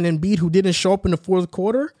a guy in Embiid who didn't show up in the fourth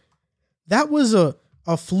quarter. That was a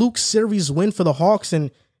fluke series win for the Hawks. And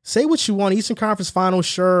say what you want, Eastern Conference Finals,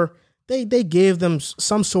 sure, they gave them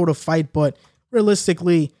some sort of fight, but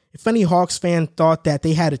realistically, if any Hawks fan thought that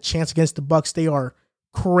they had a chance against the Bucks, they are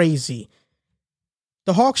crazy.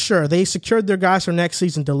 The Hawks, sure, they secured their guys for next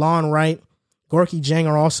season. DeLon Wright, Gorky Jang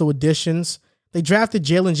are also additions. They drafted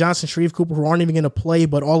Jalen Johnson, Sharif Cooper, who aren't even going to play,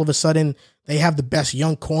 but all of a sudden they have the best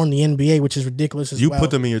young core in the NBA, which is ridiculous as well. You put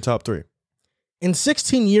them in your top 3. In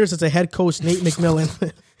 16 years as a head coach, Nate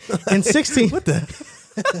McMillan. In 16, What the?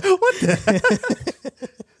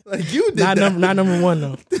 Like you did not that. number one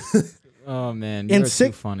though. Oh man, you're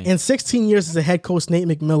too funny. In 16 years as a head coach, Nate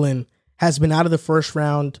McMillan has been out of the first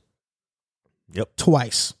round. Yep.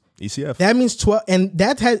 Twice. ECF. That means 12,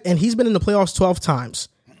 and he's been in the playoffs 12 times.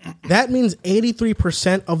 That means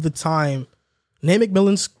 83% of the time, Nate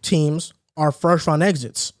McMillan's teams are first round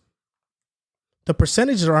exits. The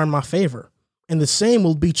percentages are in my favor, and the same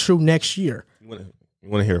will be true next year. You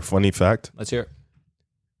want to hear a funny fact? Let's hear it.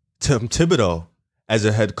 Tim Thibodeau, as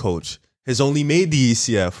a head coach, has only made the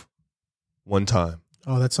ECF one time.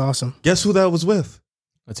 Oh, that's awesome. Guess who that was with?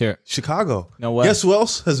 Let's hear it. Chicago. No way. Guess who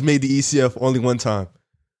else has made the ECF only one time?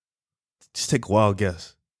 Just take a wild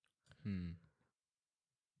guess.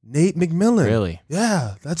 Nate McMillan. Really?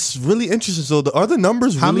 Yeah, that's really interesting. So are the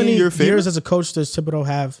numbers How really many in your favor? years as a coach does Thibodeau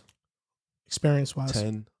have experience-wise?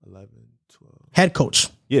 10, 11, 12. Head coach.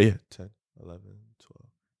 Yeah. 10, 11, 12,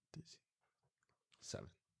 13, 7.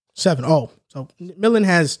 7. Oh, so McMillan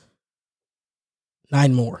has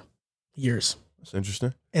 9 more years. That's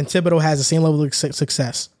interesting. And Thibodeau has the same level of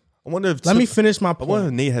success. I wonder if Let me finish my I wonder if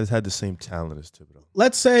point. Nate has had the same talent as Thibodeau.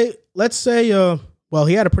 Let's say, well,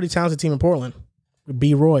 he had a pretty talented team in Portland.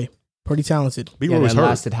 B. Roy, pretty talented. B-Roy Yeah, was that hurt.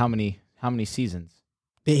 lasted how many seasons?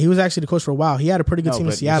 He was actually the coach for a while. He had a pretty good No, team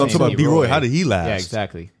in but Seattle. I'm talking about B-Roy. How did he last? Yeah,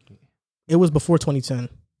 exactly. It was before 2010.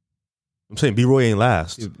 I'm saying B-Roy ain't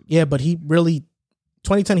last. Yeah, but he really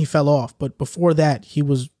 2010 he fell off. But before that, he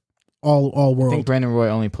was all I think world. Brandon Roy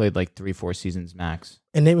only played like 3-4 seasons max.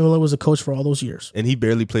 And Nate McMillan was a coach for all those years. And he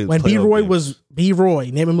barely played. When playoff B-Roy games. was B-Roy,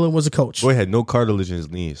 Nate McMillan was a coach. Roy had no cartilage in his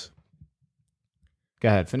knees. Go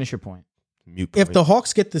ahead, finish your point. Mute If point. the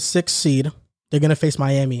Hawks get the 6th seed, they're going to face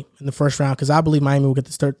Miami in the first round because I believe Miami will get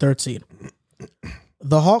the third seed.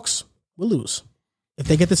 The Hawks will lose. If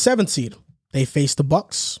they get the 7th seed, they face the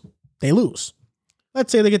Bucks. They lose.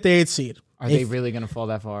 Let's say they get the 8th seed. Are they really going to fall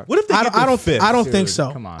that far? what if they get I the don't fifth? I don't think Dude,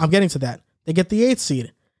 so. come on. I'm getting to that. They get the 8th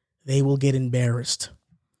seed. They will get embarrassed.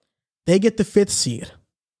 They get the 5th seed.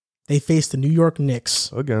 They face the New York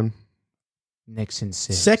Knicks. Again. Knicks in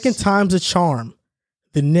 6. Second time's a charm.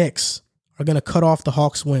 The Knicks are going to cut off the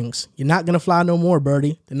Hawks' wings. You're not going to fly no more,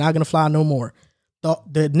 Birdie. They're not going to fly no more.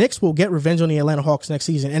 The Knicks will get revenge on the Atlanta Hawks next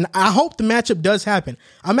season. And I hope the matchup does happen.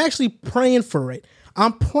 I'm actually praying for it.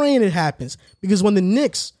 I'm praying it happens. Because when the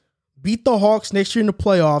Knicks beat the Hawks next year in the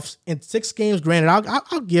playoffs in 6 games, granted,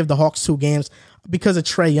 I'll give the Hawks 2 games because of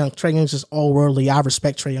Trae Young. Trae Young's just all worldly. I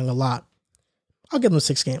respect Trae Young a lot. I'll give them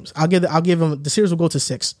 6 games. I'll give them, the series will go to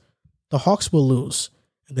 6. The Hawks will lose.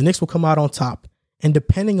 And the Knicks will come out on top. And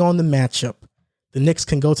depending on the matchup, the Knicks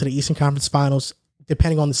can go to the Eastern Conference Finals,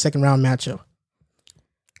 depending on the second round matchup.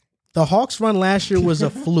 The Hawks' run last year was a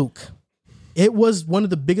fluke. It was one of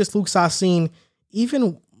the biggest flukes I've seen,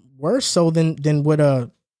 even worse so than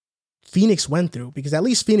what Phoenix went through, because at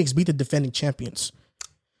least Phoenix beat the defending champions.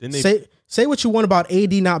 Didn't they? Say what you want about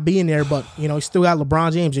AD not being there, but you still got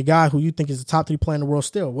LeBron James, your guy who you think is the top 3 player in the world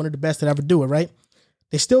still, one of the best that ever do it, right?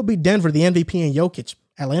 They still beat Denver, the MVP, and Jokic.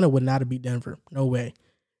 Atlanta would not have beat Denver. No way.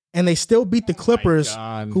 And they still beat the Clippers,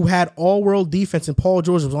 who had all-world defense, and Paul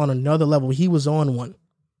George was on another level. He was on one.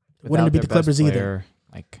 Wouldn't have beat the Clippers either.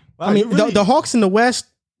 Wow, I mean, you really- the Hawks in the West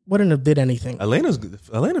wouldn't have did anything.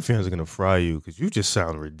 Atlanta fans are gonna fry you because you just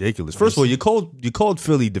sound ridiculous. First of all, you called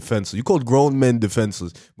Philly defenseless. You called grown men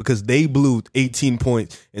defenseless because they blew 18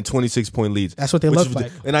 point and 26-point leads. That's what they which look is-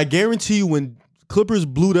 like. And I guarantee you, when Clippers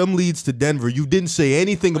blew them leads to Denver, you didn't say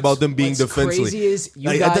anything about them being defenseless. Crazy is you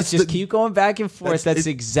Like, guys that's just the- keep going back and forth. That's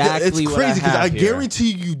exactly it's what I crazy have I here.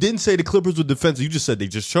 guarantee you didn't say the Clippers were defensive. You just said they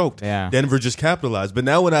just choked. Yeah. Denver just capitalized. But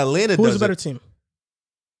now when Atlanta Who was does the better it, team?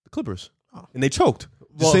 the Clippers, and they choked.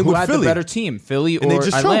 The Well, same who with had Philly. the better team, Philly And they or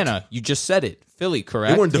just choked. Atlanta? You just said it, Philly,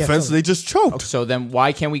 correct? They weren't Yeah, defensive. Philly. They just choked. So then,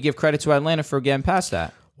 why can't we give credit to Atlanta for getting past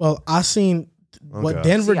that? Well, I seen what God.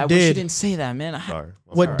 Denver See, I wish you did. didn't say that, man. Sorry.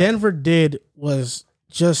 What Denver did was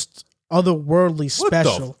just otherworldly What the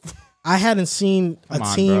special. I hadn't seen Come a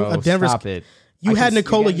on, team bro. of Denver's. Stop it. You had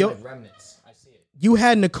Nikola You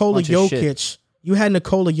had Nikola Bunch of shit. Jokic. You had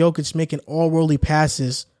Nikola Jokic making all-worldly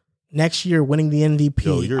passes next year, winning the MVP.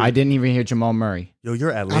 Yo, you're- I didn't even hear Jamal Murray. Yo,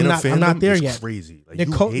 your Atlanta I'm not fandom there is yet. crazy. Like, you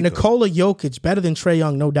hate them. Nikola Jokic better than Trae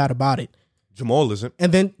Young, no doubt about it. Jamal isn't.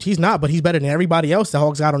 And then he's not, but he's better than everybody else the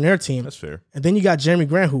Hawks got on their team. That's fair. And then you got Jeremy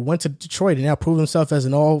Grant, who went to Detroit and now proved himself as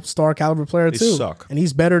an all-star caliber player They too. suck. And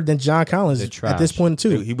he's better than John Collins at this point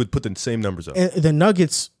too. He would put the same numbers up. And the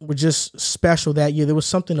Nuggets were just special that year. There was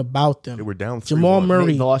something about them. They were down 3-1. Jamal They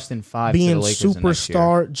Murray lost in 5 to the being Lakers the next year.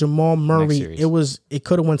 superstar Jamal Murray. series. It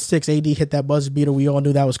could have won 6. AD hit that buzzer beater. We all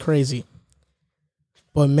knew that was crazy.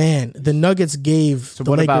 But man, the Nuggets gave So the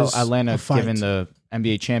what Lakers about Atlanta a fight. giving the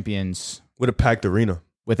NBA champions Would have packed arena.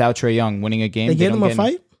 without Trae Young winning a game? They gave don't them a get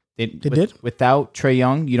fight? They did? Without Trae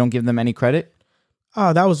Young, you don't give them any credit?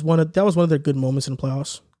 That was one of their good moments in the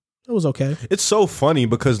playoffs. It was okay. It's so funny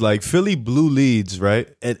because like Philly blew leads, right?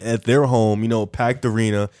 At their home, packed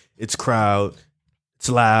arena. It's crowd. It's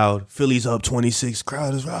loud. Philly's up 26.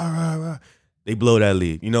 Crowd is rah, rah, rah. They blow that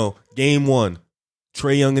lead. Game 1.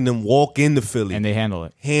 Trae Young and them walk into Philly. And they handle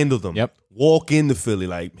it. Handle them. Yep. Walk into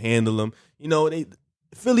Philly, handle them.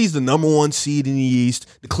 Philly's the number 1 seed in the East.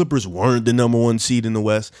 The Clippers weren't the number 1 seed in the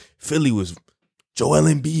West. Philly was Joel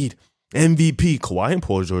Embiid, MVP. Kawhi and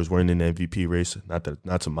Paul George weren't in the MVP race. Not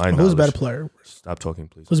to my knowledge. Who's a better player? Stop talking,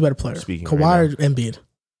 please. Who's a better player? Speaking Kawhi right or Embiid?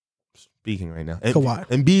 Speaking right now. Kawhi.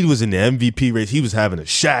 Embiid was in the MVP race. He was having a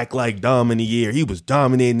Shaq-like dominant year. He was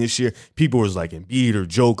dominating this year. People was like Embiid or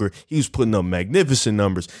Joker. He was putting up magnificent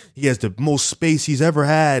numbers. He has the most space he's ever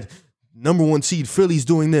had. Number 1 seed, Philly's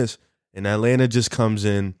doing this. And Atlanta just comes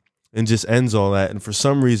in and just ends all that. And for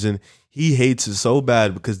some reason, he hates it so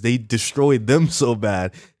bad because they destroyed them so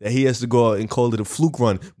bad that he has to go out and call it a fluke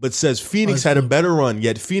run. But says Phoenix had a better run,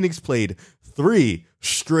 yet Phoenix played 3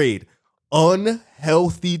 straight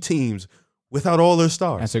unhealthy teams without all their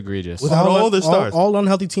stars. That's egregious. Without all their stars. All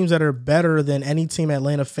unhealthy teams that are better than any team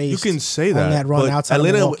Atlanta faced. You can say that. On that run but outside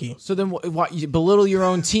Atlanta, of Milwaukee. So then why you belittle your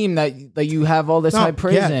own team that you have all this high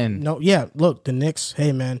praise in? Look, the Knicks,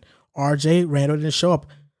 hey man, RJ Randall didn't show up.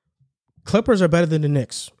 Clippers are better than the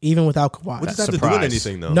Knicks, even without Kawhi. What does that have to do with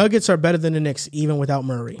anything, though? Nuggets are better than the Knicks, even without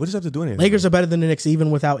Murray. What does that have to do with anything? Lakers are better than the Knicks,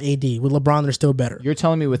 even without AD. With LeBron, they're still better. You're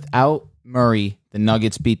telling me without Murray, the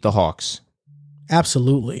Nuggets beat the Hawks?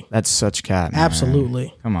 Absolutely. That's such cat. Man.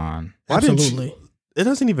 Absolutely. Come on. Absolutely. It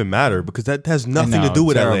doesn't even matter because that has nothing I know, to do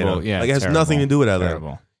with terrible. Atlanta. Yeah, it has nothing to do with Atlanta.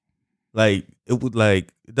 Terrible.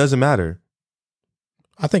 It doesn't matter.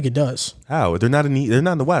 I think it does. How? They're not in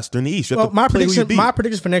the West. They're in the East. You have to my play who you beat.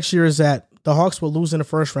 prediction for next year is that the Hawks will lose in the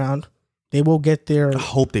first round. They will get their I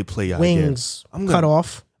hope they play y'all wings again. cut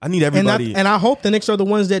off. I need everybody. And I hope the Knicks are the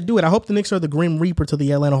ones that do it. I hope the Knicks are the Grim Reaper to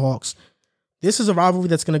the Atlanta Hawks. This is a rivalry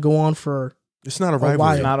that's going to go on for. It's not a while.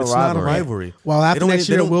 rivalry. It's not a It's not a rivalry. rivalry. Well, after next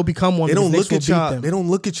year, it will become one. They don't because look the Knicks at will y'all. beat them. They don't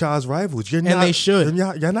look at y'all as rivals. You're And not, they should.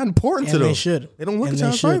 You're not important to And them. they should. They don't look And at they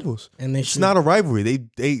y'all as should. rivals. And they It's should. not a rivalry.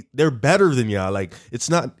 They're better than y'all. It's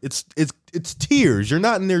not. It's tiers. You're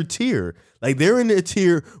not in their tier. They're in their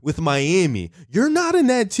tier with Miami. You're not in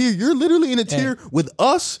that tier. You're literally in a tier with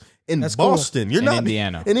us in That's cool. Boston. You're In not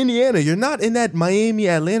Indiana. In Indiana, you're not in that Miami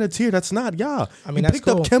Atlanta tier. That's not y'all. I mean, you that's picked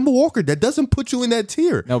up cool. Kemba Walker. That doesn't put you in that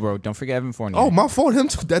tier. No, bro. Don't forget Evan Fournier. Oh, my fault. Him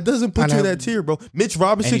too. That doesn't put I you in know. that tier, bro. Mitch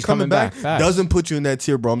Robinson And he's coming coming back back fast. doesn't put you in that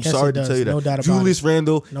tier, bro. I'm Yes, sorry it to does. tell you that. No doubt about Julius it.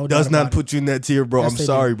 Randle No does doubt not about put you in that tier, bro. Yes, I'm they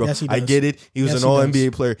sorry, do. bro. Yes, he I does. get it. He was Yes, an he all does.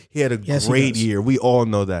 NBA player. He had a Yes, he great does. year. We all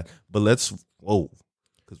know that. But whoa.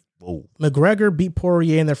 McGregor beat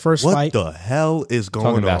Poirier in their first What fight. the hell is going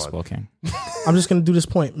Talking on? basketball, King. I'm just going to do this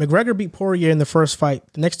point. McGregor beat Poirier in the first fight.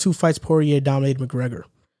 The next 2 fights, Poirier dominated McGregor.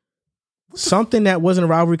 Something that wasn't a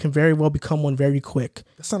rivalry can very well become one very quick.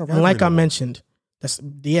 That's not a rivalry. And like I no more. mentioned, that's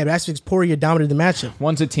because Poirier dominated the matchup.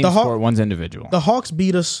 One's a team The Haw- sport, one's individual. The Hawks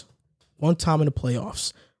beat us one time in the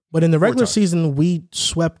playoffs, but in the regular times. season, we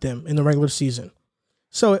swept them in the regular season.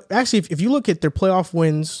 So actually, if you look at their playoff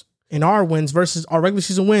wins and our wins versus our regular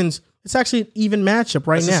season wins, it's actually an even matchup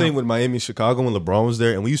right That's now. the same with Miami, Chicago when LeBron was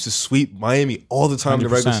there, and we used to sweep Miami all the time in the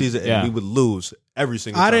regular 100%, season, and yeah. we would lose every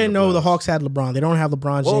single I time. didn't in know the playoffs. Hawks had LeBron. They don't have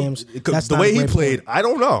LeBron Well, James. the not way a he great played, point. I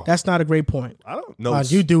don't know. That's not a great point. I don't know.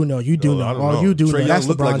 You do know. You do No, I know. don't Oh, you do Trae know. Young That's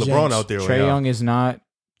looked LeBron like LeBron James. out there. Trae Young is not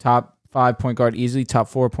top 5 point guard easily, top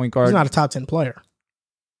 4 point guard. He's not a top 10 player.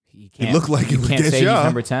 He looked like he you was can't against say y'all. he's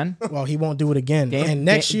number 10. Well, he won't do it again. And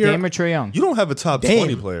next year, Dame or Trae Young? You don't have a top Damn.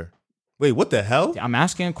 20 player. Wait, what the hell? I'm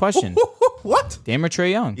asking a question. What? Dame or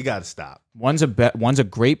Trae Young? You got to stop. One's a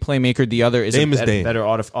great playmaker. The other is Dame a is Dame. better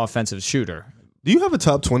offensive shooter. Do you have a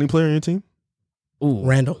top 20 player on your team? Ooh,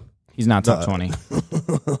 Randall. he's not top 20.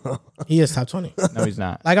 He is top 20. No, he's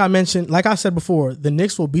not. Like I said before, the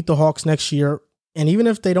Knicks will beat the Hawks next year. And even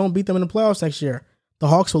if they don't beat them in the playoffs next year, the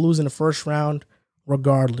Hawks will lose in the first round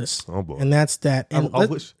regardless. Oh, boy. And that's that. And I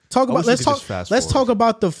wish we let's could just fast talk forward.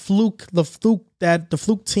 about the fluke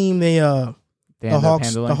team They end up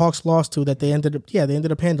handling. the Hawks lost to that they ended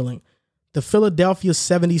up handling. the Philadelphia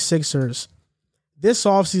 76ers. This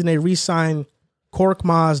offseason, they re-signed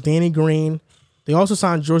Korkmaz, Danny Green. They also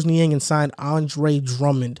signed George Niang and signed Andre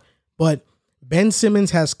Drummond. But Ben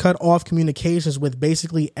Simmons has cut off communications with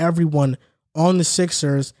basically everyone on the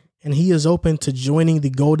Sixers, and he is open to joining the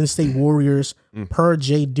Golden State Warriors per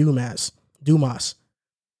Jay Dumas.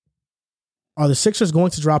 Are the Sixers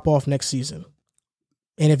going to drop off next season?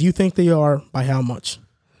 And if you think they are, by how much?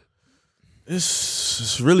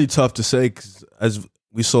 It's really tough to say because as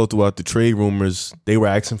we saw throughout the trade rumors, they were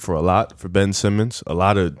asking for a lot for Ben Simmons, a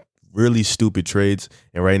lot of really stupid trades,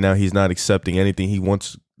 and right now he's not accepting anything.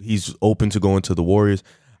 He's open to going to the Warriors.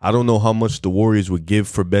 I don't know how much the Warriors would give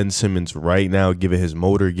for Ben Simmons right now, given his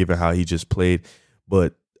motor, given how he just played.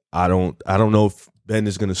 But I don't know if Ben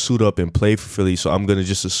is going to suit up and play for Philly. So I'm going to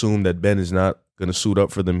just assume that Ben is not going to suit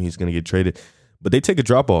up for them. He's going to get traded. But they take a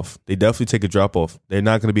drop off. They definitely take a drop off. They're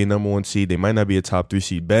not going to be a number 1 seed. They might not be a top 3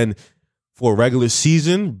 seed. Ben, for a regular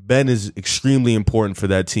season, Ben is extremely important for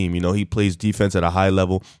that team. You know, he plays defense at a high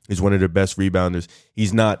level. He's one of their best rebounders.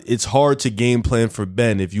 It's hard to game plan for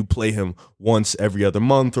Ben if you play him once every other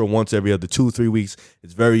month or once every other 2-3 weeks.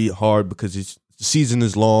 It's very hard because the season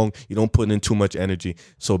is long. You don't put in too much energy.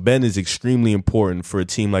 So Ben is extremely important for a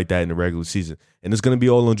team like that in the regular season. And it's going to be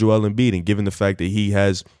all on Joel Embiid. And given the fact that he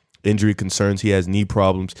has injury concerns, he has knee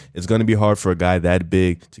problems, it's going to be hard for a guy that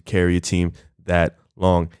big to carry a team that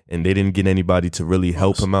long, and they didn't get anybody to really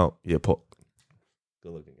help him out. Yeah, Paul.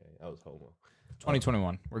 Good looking guy. I was homo.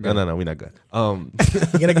 2021. We're good. No, we're not good.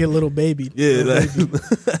 You're gonna get little babied. Yeah,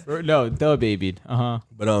 No, the babied.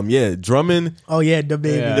 But yeah, Drummond. Oh yeah, the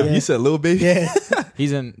baby. Yeah. Yeah. You said little baby. Yeah.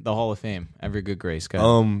 He's in the Hall of Fame. Every good grace guy.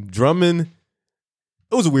 Drummond.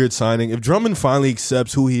 It was a weird signing. If Drummond finally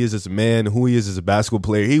accepts who he is as a man, who he is as a basketball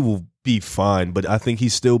player, he will be fine. But I think he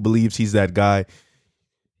still believes he's that guy.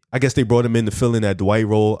 I guess they brought him in to fill in that Dwight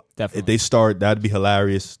role. Definitely. If they start, that'd be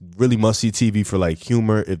hilarious. Really must-see TV for like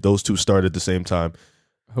humor if those two start at the same time.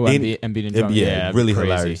 Who Embiid and Drummond? Yeah, really crazy.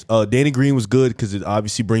 hilarious. Danny Green was good because it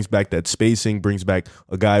obviously brings back that spacing, brings back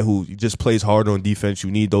a guy who just plays hard on defense.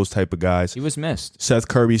 You need those type of guys. He was missed. Seth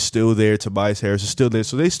Curry's still there. Tobias Harris is still there.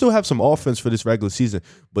 So they still have some offense for this regular season.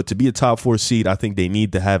 But to be a top 4 seed, I think they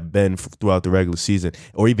need to have Ben throughout the regular season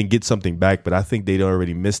or even get something back. But I think they'd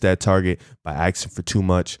already missed that target by asking for too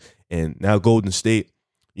much. And now Golden State,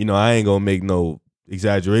 I ain't going to make no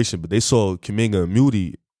exaggeration, but they saw Kuminga and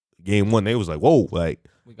Moody game 1. They was like, whoa, like,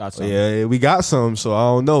 we got some. Yeah, we got some. So I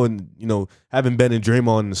don't know. And, having Ben and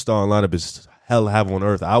Draymond in the starting lineup is hell to have on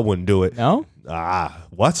earth. I wouldn't do it. No?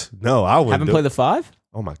 What? No, I wouldn't. Haven't played the 5?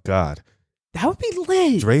 Oh, my God. That would be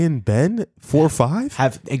lit. Dre and Ben,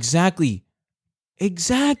 4-5? Exactly.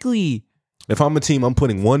 If I'm a team, I'm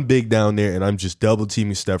putting one big down there and I'm just double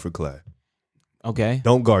teaming Steph or Clay. Okay.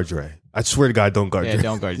 Don't guard Dre. I swear to God, don't guard Dre. Yeah,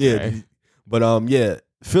 don't guard Dre. But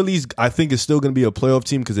Philly's, I think, is still going to be a playoff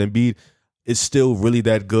team because Embiid is still really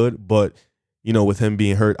that good. But, with him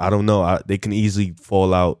being hurt, I don't know. They can easily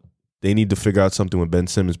fall out. They need to figure out something with Ben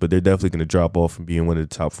Simmons, but they're definitely going to drop off from being one of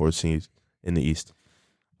the top 4 seeds in the East.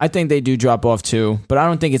 I think they do drop off too, but I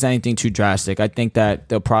don't think it's anything too drastic. I think that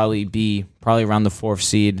they'll probably be around the 4th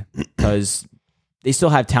seed because they still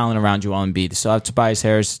have talent around Joel Embiid. They still have Tobias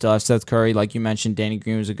Harris, still have Seth Curry. Like you mentioned, Danny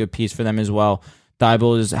Green was a good piece for them as well.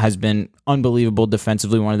 Thibault has been unbelievable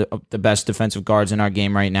defensively, one of the best defensive guards in our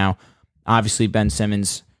game right now. Obviously, Ben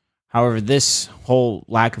Simmons. However, this whole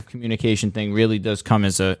lack of communication thing really does come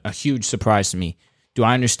as a huge surprise to me. Do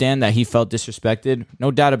I understand that he felt disrespected? No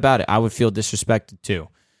doubt about it. I would feel disrespected too.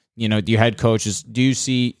 Your head coach do you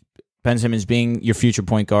see Ben Simmons being your future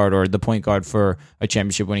point guard or the point guard for a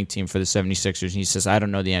championship winning team for the 76ers? And he says, I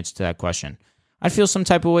don't know the answer to that question. I feel some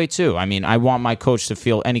type of way too. I mean, I want my coach to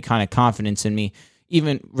feel any kind of confidence in me.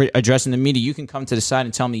 Even addressing the media, you can come to the side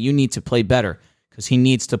and tell me you need to play better because he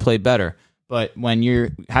needs to play better. But when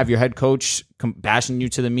you have your head coach bashing you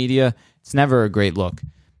to the media, it's never a great look.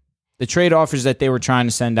 The trade offers that they were trying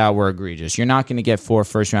to send out were egregious. You're not going to get 4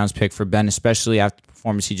 first-round picks for Ben, especially after the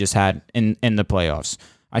performance he just had in the playoffs.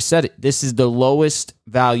 I said it. This is the lowest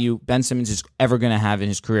value Ben Simmons is ever going to have in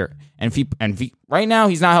his career. And if he right now,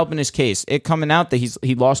 he's not helping his case. It coming out that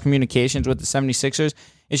he lost communications with the 76ers,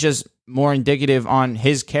 it's just more indicative on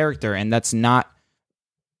his character, and that's not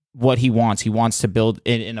what he wants. He wants to build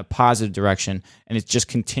it in a positive direction, and it's just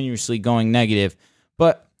continuously going negative.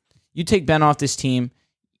 But you take Ben off this team,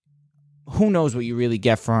 who knows what you really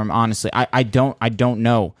get for him, honestly. I don't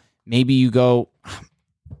know. Maybe you go,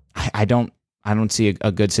 I don't see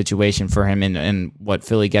a good situation for him and what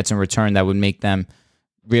Philly gets in return that would make them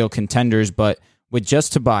real contenders. But with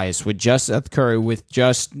just Tobias, with just Seth Curry, with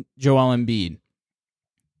just Joel Embiid,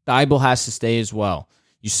 Thibault has to stay as well.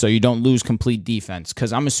 so you don't lose complete defense.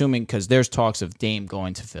 Because I'm assuming, because there's talks of Dame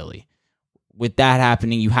going to Philly. With that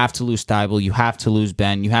happening, you have to lose Thibault, you have to lose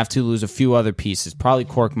Ben, you have to lose a few other pieces, probably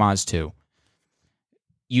Korkmaz too.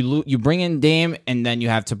 You bring in Dame, and then you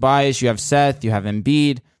have Tobias, you have Seth, you have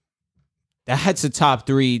Embiid. That's a top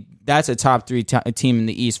three. That's a top three team in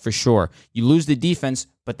the East for sure. You lose the defense,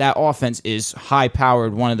 but that offense is high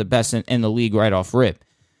powered, one of the best in the league right off rip.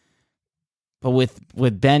 But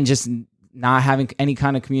with Ben just not having any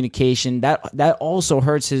kind of communication, that also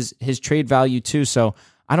hurts his trade value too. So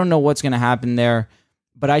I don't know what's going to happen there,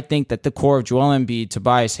 but I think that the core of Joel Embiid,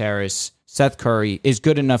 Tobias Harris, Seth Curry is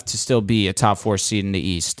good enough to still be a top 4 seed in the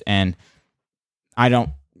East. And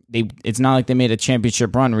it's not like they made a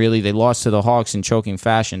championship run, really. They lost to the Hawks in choking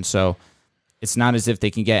fashion, so it's not as if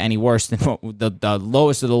they can get any worse than the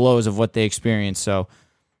lowest of the lows of what they experienced. So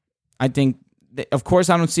I think, of course,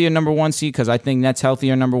 I don't see a number 1 seed because I think Nets healthy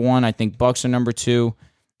are number 1. I think Bucks are number 2.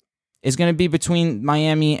 It's going to be between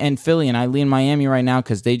Miami and Philly, and I lean Miami right now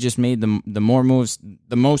because they just made the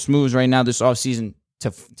most moves right now this offseason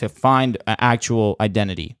to find an actual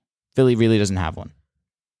identity. Philly really doesn't have one.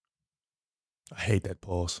 I hate that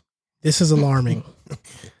pause. This is alarming.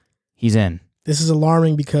 He's in. This is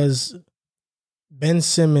alarming because Ben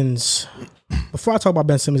Simmons, before I talk about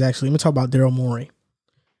Ben Simmons, actually, let me talk about Daryl Morey.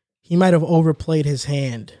 He might have overplayed his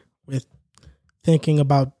hand with thinking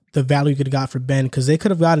about the value he could have got for Ben, because they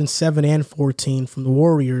could have gotten 7 and 14 from the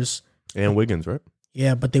Warriors. And Wiggins, right?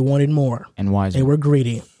 Yeah, but they wanted more. And Wiseman. They were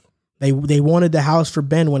greedy. They wanted the house for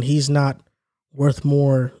Ben when he's not worth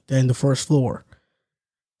more than the first floor.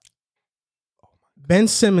 Ben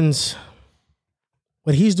Simmons,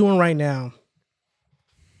 what he's doing right now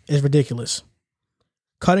is ridiculous.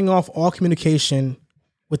 Cutting off all communication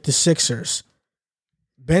with the Sixers.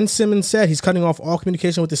 Ben Simmons said he's cutting off all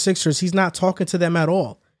communication with the Sixers. He's not talking to them at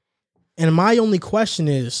all. And my only question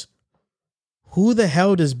is, who the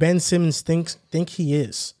hell does Ben Simmons think he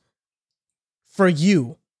is for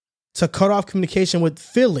you to cut off communication with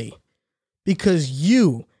Philly because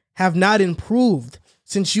you have not improved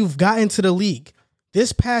since you've gotten to the league?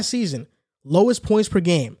 This past season, lowest points per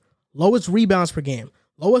game, lowest rebounds per game,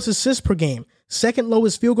 lowest assists per game, second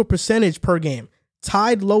lowest field goal percentage per game,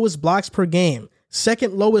 tied lowest blocks per game,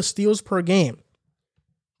 second lowest steals per game.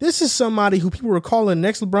 This is somebody who people were calling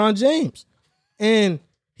next LeBron James. And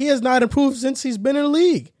he has not improved since he's been in the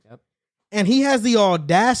league. Yep. And he has the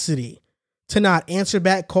audacity to not answer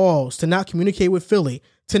back calls, to not communicate with Philly,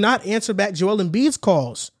 to not answer back Joel Embiid's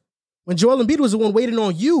calls when Joel Embiid was the one waiting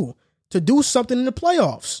on you to do something in the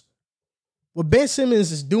playoffs. What Ben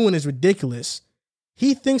Simmons is doing is ridiculous.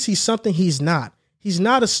 He thinks he's something he's not. He's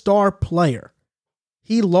not a star player.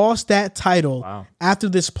 He lost that title after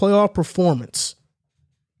this playoff performance.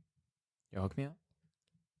 You hook me up?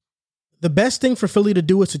 The best thing for Philly to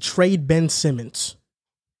do is to trade Ben Simmons.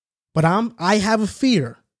 But I have a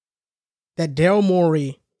fear that Daryl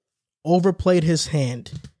Morey overplayed his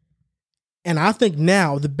hand. And I think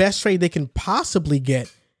now the best trade they can possibly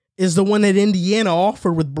get is the one that Indiana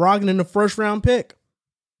offered with Brogdon in the first round pick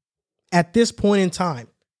at this point in time.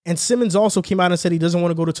 And Simmons also came out and said he doesn't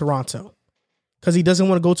want to go to Toronto because he doesn't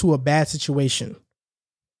want to go to a bad situation.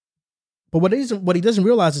 But what he doesn't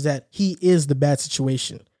realize is that he is the bad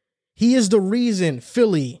situation. He is the reason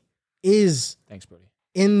Philly is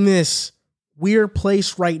in this weird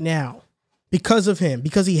place right now because of him,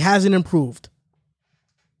 because he hasn't improved.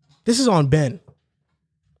 This is on Ben.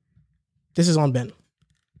 This is on Ben.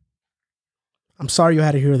 I'm sorry you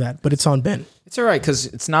had to hear that, but it's on Ben. It's all right, because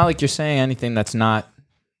it's not like you're saying anything that's not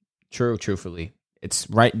true, truthfully. It's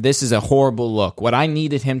right. This is a horrible look. What I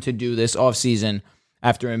needed him to do this offseason,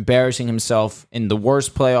 after embarrassing himself in one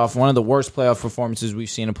of the worst playoff performances we've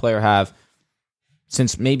seen a player have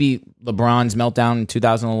since maybe LeBron's meltdown in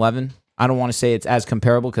 2011. I don't want to say it's as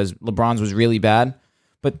comparable because LeBron's was really bad,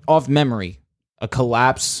 but off memory, a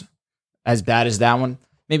collapse as bad as that one,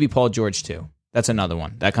 maybe Paul George too. That's another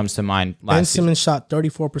one that comes to mind. Ben Simmons shot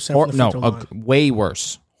 34% from the free throw line. Way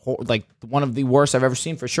worse. Like one of the worst I've ever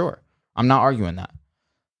seen for sure. I'm not arguing that.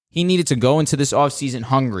 He needed to go into this offseason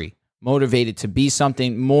hungry, motivated to be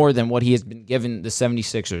something more than what he has been given the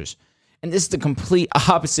 76ers. And this is the complete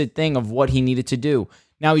opposite thing of what he needed to do.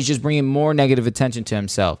 Now he's just bringing more negative attention to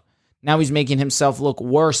himself. Now he's making himself look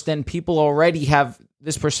worse than people already have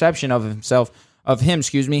this perception of him,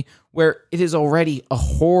 where it is already a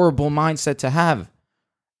horrible mindset to have.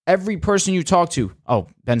 Every person you talk to,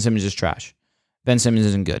 Ben Simmons is trash. Ben Simmons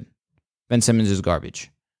isn't good. Ben Simmons is garbage.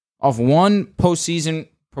 Off one postseason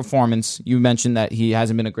performance, you mentioned that he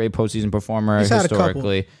hasn't been a great postseason performer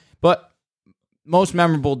historically, but most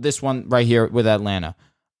memorable, this one right here with Atlanta.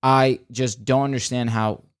 I just don't understand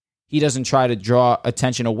how he doesn't try to draw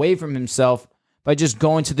attention away from himself by just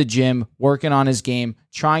going to the gym, working on his game,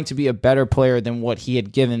 trying to be a better player than what he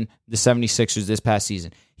had given the 76ers this past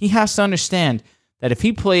season. He has to understand that if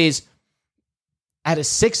he plays at a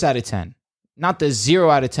 6 out of 10, not the 0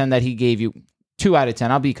 out of 10 that he gave you, 2 out of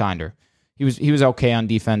 10, I'll be kinder. He was okay on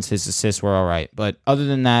defense. His assists were all right. But other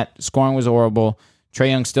than that, scoring was horrible. Trae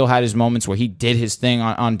Young still had his moments where he did his thing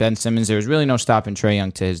on Ben Simmons. There was really no stopping Trae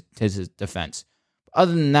Young to his defense.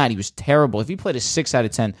 Other than that, he was terrible. If he played a 6 out of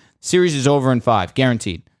 10, series is over in 5,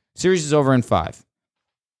 guaranteed. Series is over in 5.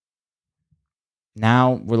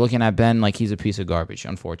 Now we're looking at Ben like he's a piece of garbage,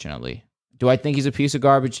 unfortunately. Do I think he's a piece of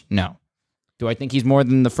garbage? No. Do I think he's more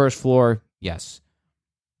than the first floor? Yes.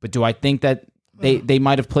 But do I think that they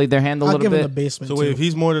might have played their hand a I'll little give him bit? the basement. So wait, if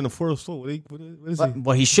he's more than the fourth floor, what is he?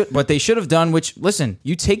 Well, he should. What they should have done, which listen,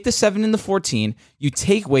 you take the 7 and the 14, you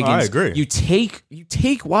take Wiggins, I agree. you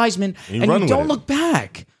take Wiseman, and run you with don't it. look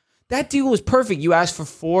back. That deal was perfect. You asked for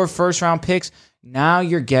 4 first-round picks. Now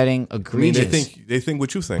you're getting I mean, egregious. they think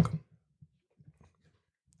what you think.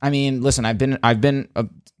 I mean, listen, I've been a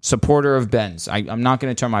supporter of Ben's. I'm not going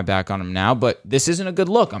to turn my back on him now, but this isn't a good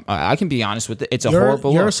look. I can be honest with it. It's a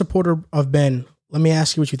horrible You're look. a supporter of Ben. Let me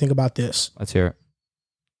ask you what you think about this. Let's hear it.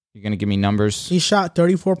 You're going to give me numbers? He shot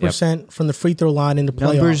 34% from the free throw line in the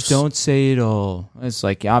playoffs. Numbers don't say it all. It's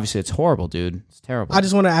like, obviously, it's horrible, dude. It's terrible. I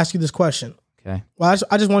just want to ask you this question. Okay. Well,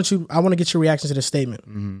 I want to get your reaction to this statement.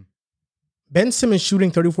 Mm-hmm. Ben Simmons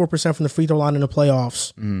shooting 34% from the free throw line in the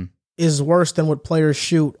playoffs Mm-hmm. is worse than what players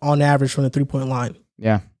shoot on average from the 3-point line.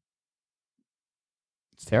 Yeah.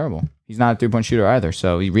 It's terrible. He's not a 3-point shooter either,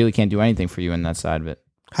 so he really can't do anything for you in that side of it.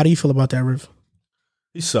 How do you feel about that, Riv?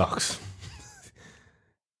 He sucks.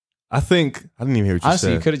 I didn't even hear what you Honestly,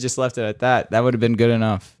 said. you could have just left it at that. That would have been good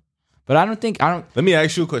enough. But I don't. Let me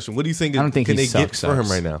ask you a question. What do you think? I don't think can he they get sucks. for him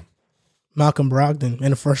right now? Malcolm Brogdon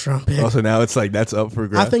in a first-round pick. Also, now it's like that's up for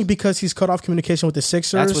grabs. I think because he's cut off communication with the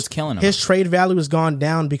Sixers, That's what's killing him. his trade value has gone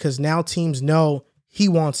down because now teams know he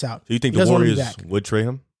wants out. So you think He the doesn't wanna be Warriors back. would trade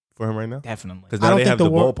him for him right now? Definitely. Because I now don't they think have the the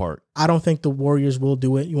War- ballpark. I don't think the Warriors will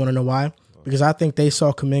do it. You want to know why? Because I think they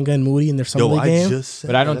saw Kuminga and Moody in their summer league game. just said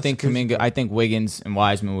But I that. don't That's think crazy. Kuminga. I think Wiggins and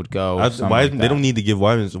Wiseman would go. something like Wiseman, they that. don't need to give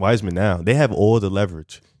Wiseman now. They have all the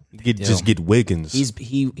leverage. You do. just get Wiggins.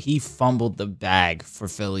 He fumbled the bag for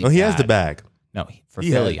Philly. No, he has the bad. bag. No, for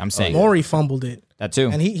He Philly. had- I'm saying Morey fumbled it. that too.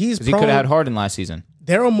 And he's 'Cause he could prone- have had Harden last season.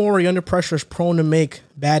 Daryl Morey under pressure is prone to make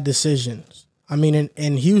bad decisions. I mean,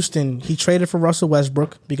 in Houston, he traded for Russell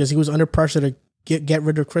Westbrook because he was under pressure to get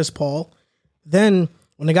rid of Chris Paul. Then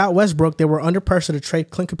when they got Westbrook, they were under pressure to trade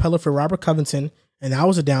Clint Capella for Robert Covington, and that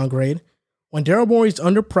was a downgrade. When Daryl Morey's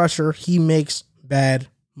under pressure, he makes bad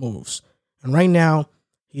moves. And right now,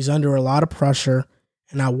 he's under a lot of pressure,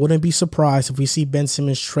 and I wouldn't be surprised if we see Ben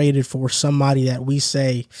Simmons traded for somebody that we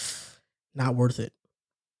say not worth it.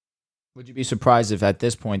 Would you be surprised if at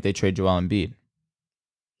this point they trade Joel Embiid?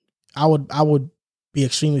 I would be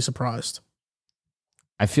extremely surprised.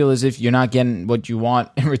 I feel as if you're not getting what you want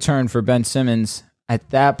in return for Ben Simmons. At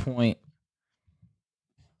that point,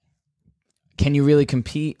 can you really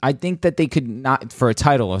compete? I think that they could not for a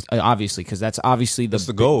title, obviously, because that's obviously That's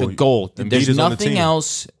the goal. The goal. Embiid There's is on the nothing team.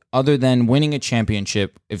 else other than winning a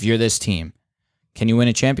championship. If you're this team, can you win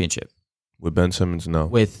a championship With Ben Simmons, no.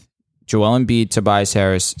 with Joel Embiid, Tobias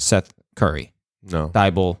Harris, Seth Curry, No.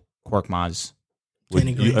 Thibault, Korkmaz? With-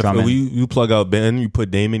 Kenny you, Drummond. you plug out Ben, you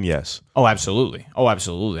put Damon, yes. Oh, absolutely. Oh,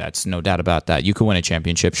 absolutely. That's no doubt about that. You could win a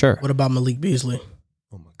championship, sure. What about Malik Beasley?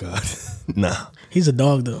 Oh my God. Nah. He's a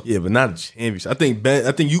dog, though. Yeah, but not a championship. I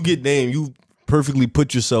think you get Dame, you perfectly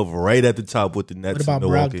put yourself right at the top with the Nets. What about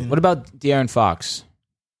and Milwaukee. Brogdon? What about De'Aaron Fox?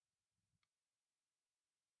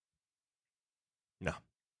 No.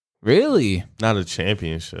 Really? Not a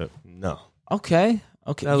championship. No. Okay.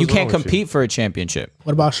 That You was can't wrong with you. compete for a championship.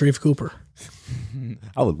 What about Sharif Cooper?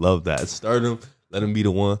 I would love that. Start him, let him be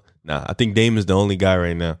the one. Nah, I think Dame is the only guy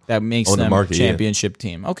right now. That makes On the them market, a yeah. championship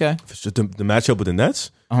team. Okay. If it's just the matchup with the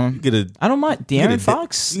Nets, Uh-huh. you get a I don't mind. you get a De'Aaron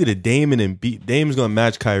Fox? You get a Dame and Embiid. Dame's gonna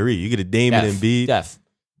match Kyrie. You get a Dame and Embiid. Def.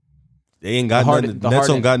 They ain't got The nothing. The Nets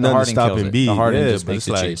don't got nothing to stop Embiid. The Harden Yeah, just but makes it's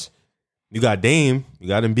the like chase. you got Dame, you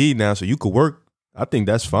got Embiid now, so you could work. I think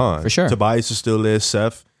that's fine For sure. Tobias is still there.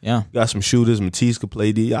 Seth, Yeah, you got some shooters. Matisse could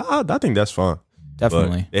play D. I think that's fine.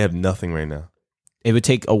 definitely. But they have nothing right now. It would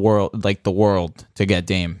take the world to get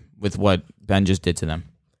Dame with what Ben just did to them.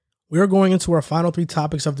 We are going into our final 3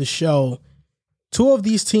 topics of the show. 2 of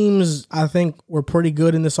these teams, I think, were pretty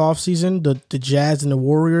good in this offseason, the Jazz and the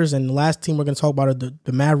Warriors. And the last team we're going to talk about are the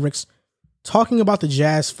Mavericks. Talking about the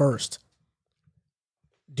Jazz first.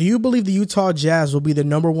 Do you believe the Utah Jazz will be the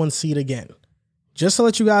number 1 seed again? Just to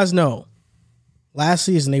let you guys know, last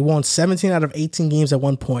season they won 17 out of 18 games at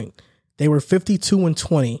one point. They were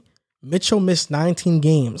 52-20. Mitchell missed 19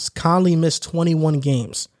 games. Conley missed 21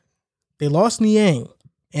 games. They lost Niang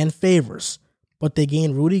and Favors, but they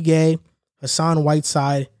gained Rudy Gay, Hassan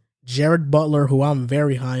Whiteside, Jared Butler, who I'm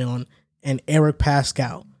very high on, and Eric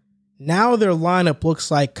Pascal. Now their lineup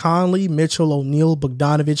looks like Conley, Mitchell, O'Neal,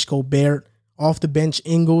 Bogdanovich, Gobert, off the bench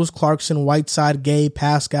Ingles, Clarkson, Whiteside, Gay,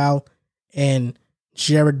 Pascal, and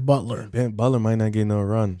Jared Butler. Ben Butler might not get no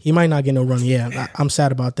run. He might not get no run, yeah. I'm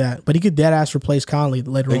sad about that. But he could dead ass replace Conley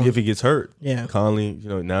later on. If he gets hurt. Yeah. Conley,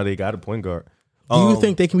 now they got a point guard. Do you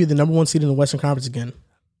think they can be the number one seed in the Western Conference again?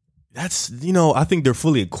 That's, I think they're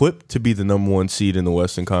fully equipped to be the number one seed in the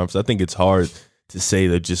Western Conference. I think it's hard to say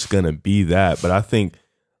they're just going to be that. But I think,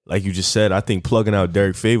 like you just said, I think plugging out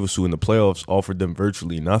Derek Favors, who in the playoffs offered them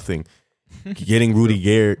virtually nothing, getting Rudy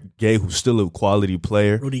Gay, who's still a quality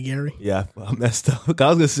player. Rudy Gary? Yeah, I messed up. I was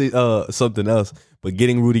going to say something else. But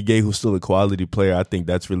getting Rudy Gay, who's still a quality player, I think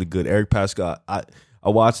that's really good. Eric Pascal, I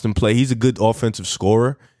watched him play. He's a good offensive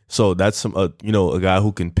scorer. So that's a guy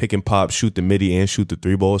who can pick and pop, shoot the midi, and shoot the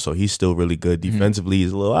three ball. So he's still really good. Defensively,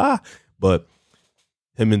 he's a little but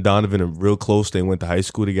him and Donovan are real close. They went to high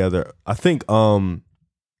school together. I think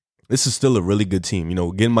this is still a really good team.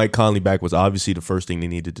 Getting Mike Conley back was obviously the first thing they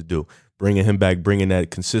needed to do. Bringing him back, bringing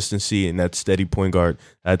that consistency and that steady point guard,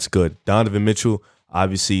 that's good. Donovan Mitchell,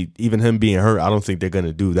 obviously, even him being hurt, I don't think they're going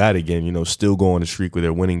to do that again. Still go on a streak where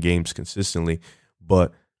they're winning games consistently.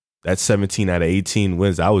 But that 17 out of 18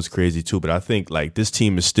 wins, that was crazy too. But I think this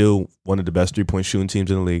team is still one of the best 3-point shooting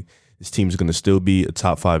teams in the league. This team is going to still be a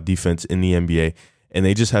top 5 defense in the NBA. And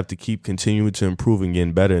they just have to keep continuing to improve and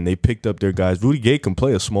getting better. And they picked up their guys. Rudy Gay can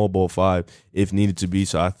play a small ball 5 if needed to be.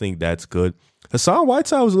 So I think that's good. Hassan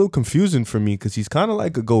Whiteside was a little confusing for me because he's kind of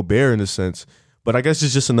like a Gobert in a sense. But I guess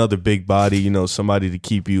it's just another big body, somebody to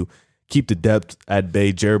keep the depth at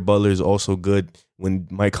bay. Jared Butler is also good. When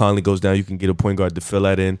Mike Conley goes down, you can get a point guard to fill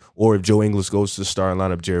that in. Or if Joe Ingles goes to the starting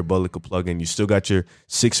lineup, Jared Butler could plug in. You still got your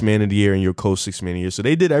 6th man of the year and your co-6th man of the year. So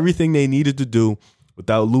they did everything they needed to do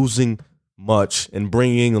without losing much and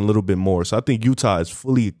bringing in a little bit more. So I think Utah is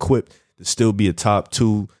fully equipped to still be a top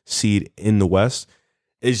 2 seed in the West.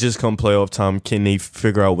 It's just come playoff time. Can they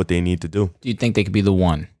figure out what they need to do? Do you think they could be the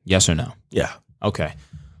 1? Yes or no? Yeah. Okay.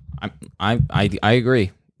 I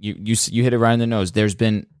agree. You hit it right in the nose. There's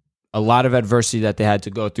been a lot of adversity that they had to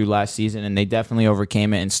go through last season, and they definitely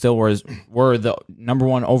overcame it and still were the number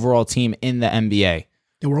 1 overall team in the NBA.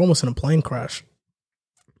 They were almost in a plane crash.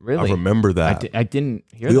 Really? I remember that. I didn't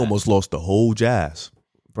hear that. We almost lost the whole Jazz.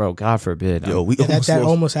 Bro, God forbid. Yo, that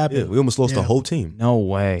almost happened. Yeah, we almost lost the whole team. No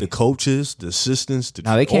way. The coaches, the assistants.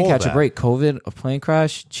 No, they can't catch a break. COVID, a plane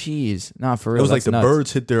crash? Jeez. Not for real. It was like the nuts.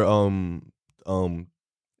 birds hit their Yeah,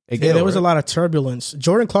 there was a lot of turbulence.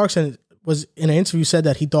 Jordan Clarkson was in an interview said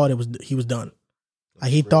that he thought he was done.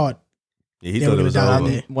 Like he thought. Yeah, he thought it was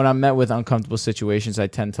over. When I'm met with uncomfortable situations, I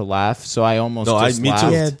tend to laugh. So I almost me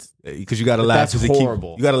laughed. Yeah, because you got to laugh. That's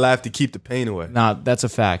horrible. You got to laugh to keep the pain away. Nah, that's a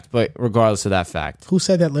fact. But regardless of that fact, who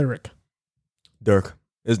said that lyric? Dirk.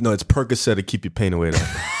 It's Percocet to keep your pain away.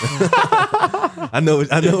 I know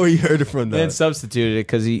where you heard it from. Then substituted it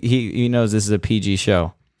because he knows this is a PG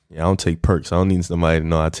show. Yeah, I don't take perks. I don't need somebody to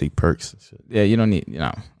know I take perks. Yeah, you don't need, You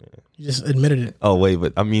just admitted it. Oh, wait,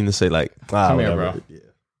 but I mean to say come here, bro. Yeah.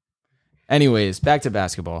 Anyways, back to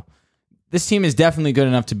basketball. This team is definitely good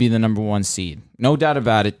enough to be the number 1 seed. No doubt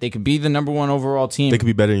about it. They could be the number 1 overall team. They could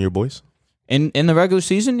be better than your boys? In the regular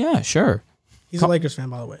season, yeah, sure. He's a Lakers fan,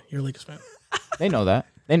 by the way. You're a Lakers fan. They know that.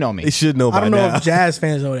 They know me. They should know by now. I don't know if Jazz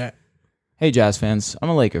fans know that. Hey, Jazz fans. I'm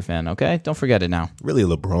a Laker fan, okay? Don't forget it now. Really a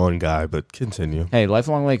LeBron guy, but continue. Hey,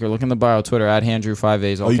 lifelong Laker. Look in the bio, Twitter,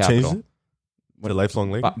 @Handrew5As, all you capital. changed it? What, a lifelong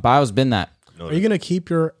Laker? Bio's been that. Are you going to keep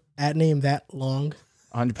your @ name that long?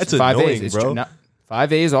 100%. That's 5 annoying, A's, bro.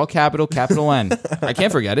 5 A's, all capital N. I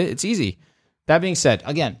can't forget it. It's easy. That being said,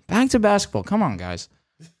 again, back to basketball. Come on, guys.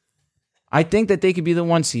 I think that they could be the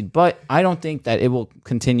 1 seed, but I don't think that it will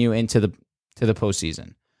continue into the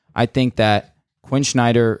postseason. I think that Quinn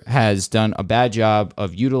Snyder has done a bad job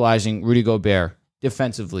of utilizing Rudy Gobert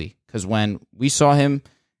defensively, because when we saw him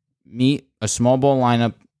meet a small ball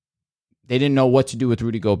lineup, they didn't know what to do with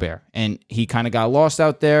Rudy Gobert, and he kind of got lost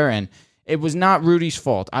out there, and it was not Rudy's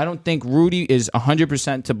fault. I don't think Rudy is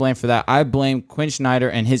 100% to blame for that. I blame Quinn Snyder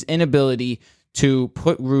and his inability to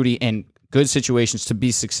put Rudy in good situations to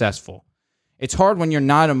be successful. It's hard when you're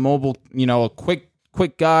not a mobile, a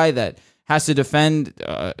quick guy that has to defend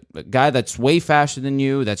a guy that's way faster than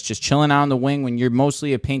you, that's just chilling out on the wing when you're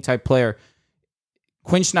mostly a paint type player.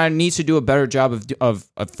 Quinn Snyder needs to do a better job of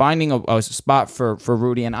finding a spot for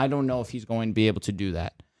Rudy, and I don't know if he's going to be able to do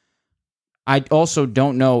that. I also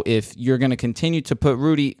don't know if you're going to continue to put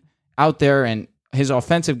Rudy out there, and his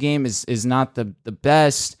offensive game is not the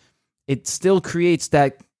best. It still creates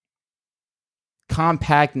that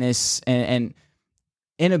compactness and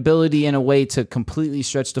inability in a way to completely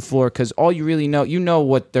stretch the floor, because all you really know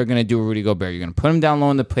what they're going to do with Rudy Gobert. You're going to put him down low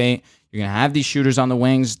in the paint. You're going to have these shooters on the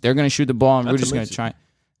wings. They're going to shoot the ball, and Rudy's going to try.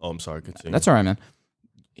 Oh, I'm sorry. Continue. That's all right, man.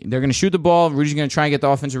 They're going to shoot the ball. Rudy's going to try and get the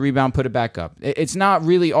offensive rebound, put it back up. It's not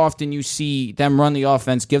really often you see them run the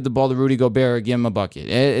offense, give the ball to Rudy Gobert, or give him a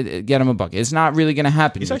bucket. Get him a bucket. It's not really going to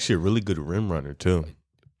happen. He's actually a really good rim runner, too,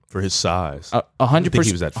 for his size. 100%.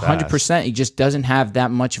 He was that fast. 100%. He just doesn't have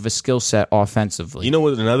that much of a skill set offensively. You know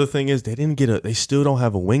what another thing is? They still don't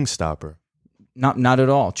have a wing stopper. Not at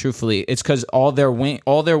all. Truthfully, it's because all their wings,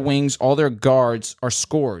 all their guards are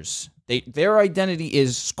scorers. Their identity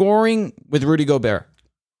is scoring with Rudy Gobert.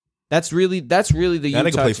 That's really the Now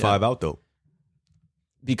they can play Utah 5 out though,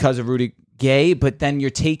 because of Rudy Gay. But then you're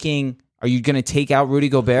taking. Are you going to take out Rudy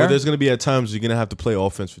Gobert? Well, there's going to be at times you're going to have to play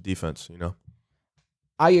offense for defense. You know.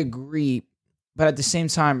 I agree, but at the same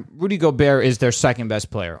time, Rudy Gobert is their second best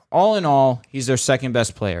player. All in all, he's their second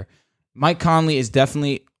best player. Mike Conley is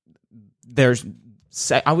definitely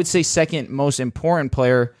I would say second most important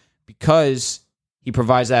player, because he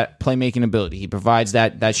provides that playmaking ability. He provides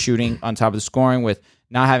that shooting on top of the scoring, with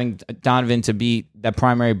not having Donovan to be that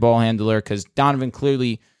primary ball handler, because Donovan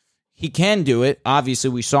clearly, he can do it. Obviously,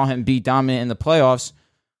 we saw him be dominant in the playoffs,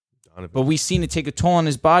 but we've seen it take a toll on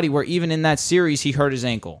his body, where even in that series, he hurt his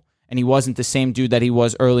ankle, and he wasn't the same dude that he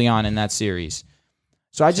was early on in that series.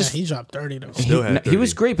 So he dropped 30 though. He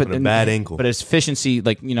was great, but a bad ankle. But his efficiency,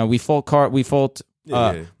 we fault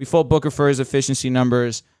Booker for his efficiency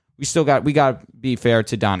numbers. We got to be fair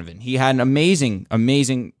to Donovan. He had an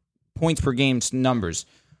amazing points per game numbers,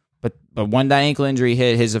 but when that ankle injury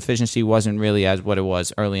hit, his efficiency wasn't really as what it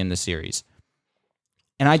was early in the series.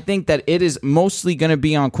 And I think that it is mostly going to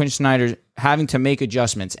be on Quinn Snyder having to make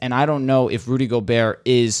adjustments. And I don't know if Rudy Gobert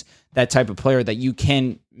is that type of player that you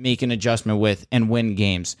can make an adjustment with and win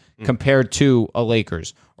games compared to a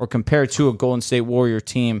Lakers or compared to a Golden State Warrior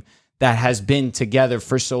team that has been together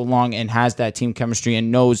for so long and has that team chemistry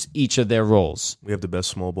and knows each of their roles. We have the best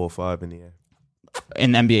small ball 5 in the air.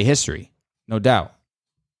 In NBA history, no doubt.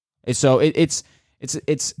 And so it's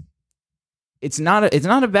not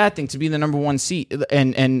a bad thing to be the number 1 seed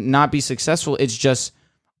and not be successful. It's just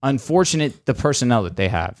unfortunate the personnel that they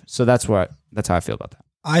have. So that's how I feel about that.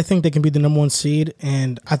 I think they can be the number 1 seed,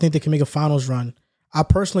 and I think they can make a finals run. I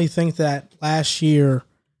personally think that last year,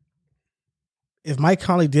 if Mike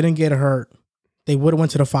Conley didn't get hurt, they would have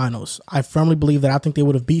went to the finals. I firmly believe that. I think they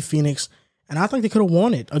would have beat Phoenix, and I think they could have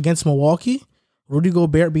won it against Milwaukee. Rudy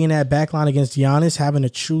Gobert being that backline against Giannis, having a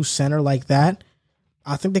true center like that,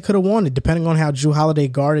 I think they could have won it. Depending on how Jrue Holiday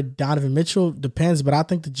guarded Donovan Mitchell, depends. But I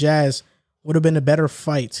think the Jazz would have been a better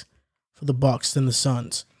fight for the Bucks than the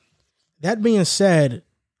Suns. That being said,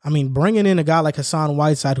 I mean, bringing in a guy like Hassan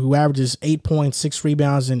Whiteside, who averages 8 points, 6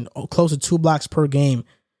 rebounds, and close to 2 blocks per game.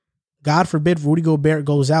 God forbid Rudy Gobert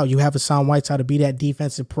goes out. You have Hassan Whiteside to be that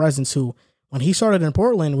defensive presence who, when he started in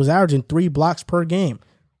Portland, was averaging 3 blocks per game.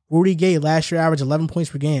 Rudy Gay last year averaged 11 points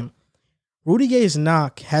per game. Rudy Gay's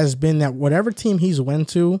knock has been that whatever team he's went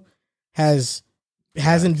to hasn't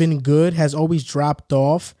been good, has always dropped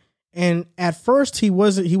off. And at first he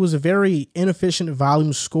was a very inefficient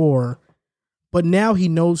volume scorer, but now he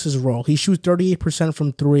knows his role. He shoots 38%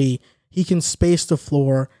 from 3. He can space the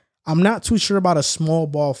floor. I'm not too sure about a small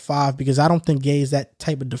ball 5 because I don't think Gay is that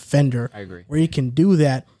type of defender. I agree. Where he can do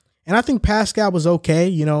that. And I think Pascal was okay.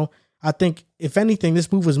 You know, I think if anything,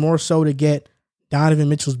 this move was more so to get Donovan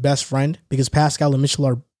Mitchell's best friend, because Pascal and Mitchell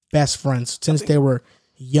are best friends since they were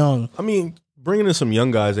young. I mean, bringing in some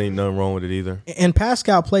young guys ain't nothing wrong with it either. And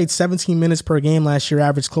Pascal played 17 minutes per game last year,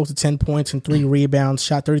 averaged close to 10 points and 3 rebounds,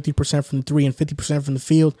 shot 33% from the 3 and 50% from the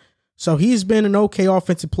field. So he's been an okay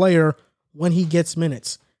offensive player when he gets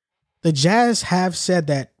minutes. The Jazz have said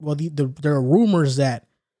that, well, there are rumors that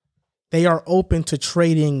they are open to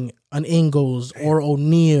trading an Ingles or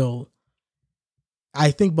O'Neal.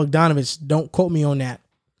 I think Bogdanovich, don't quote me on that,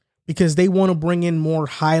 because they want to bring in more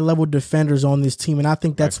high-level defenders on this team, and I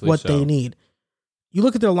think that's what they need. You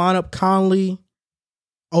look at their lineup, Conley,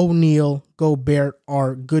 O'Neal, Gobert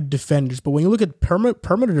are good defenders, but when you look at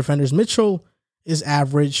perimeter defenders, Mitchell is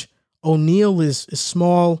average, O'Neal is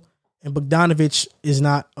small, and Bogdanovich is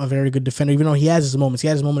not a very good defender, even though he has his moments. He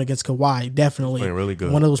had his moment against Kawhi, definitely. Playing really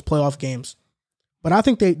good. One of those playoff games. But I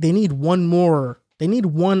think they need one more. They need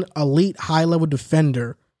one elite high-level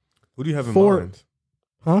defender. Who do you have in mind?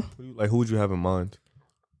 Huh? Who would you have in mind?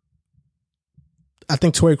 I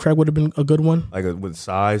think Torrey Craig would have been a good one. With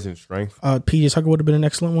size and strength? PJ Tucker would have been an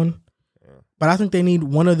excellent one. Yeah. But I think they need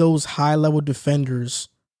one of those high-level defenders.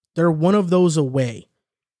 They're one of those away.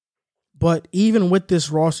 But even with this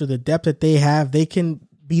roster, the depth that they have, they can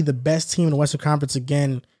be the best team in the Western Conference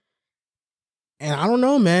again. And I don't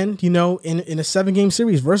know, man. In a 7-game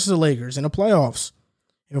series versus the Lakers in the playoffs,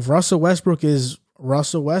 if Russell Westbrook is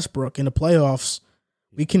Russell Westbrook in the playoffs,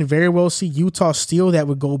 we can very well see Utah steal that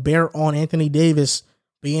with Gobert on Anthony Davis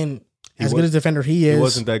being as good as defender he is. He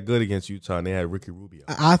wasn't that good against Utah, and they had Ricky Rubio.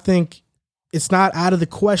 I think it's not out of the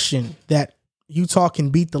question that Utah can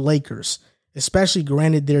beat the Lakers, especially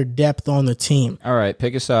granted their depth on the team. All right,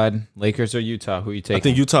 pick a side. Lakers or Utah? Who are you taking? I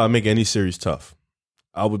think Utah would make any series tough.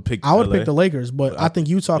 I would pick the Lakers, but I think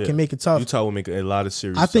Utah can make it tough. Utah will make a lot of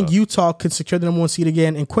series I think tough. Utah could secure the number 1 seed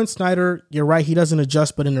again. And Quinn Snyder, you're right, he doesn't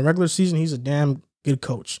adjust, but in the regular season, he's a damn good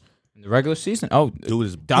coach. In the regular season? Oh, Dude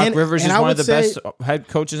is Doc Rivers is I one would of the say- best head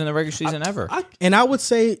coaches in the regular season ever. And I would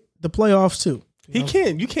say the playoffs too. You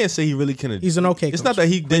can't say he really can. He's an okay It's coach. not that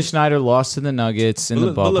he Quinn did. Snyder lost to the Nuggets in the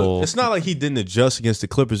But bubble. it's not like he didn't adjust against the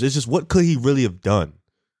Clippers. It's just what could he really have done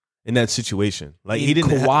in that situation? Like he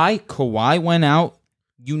didn't. Kawhi went out.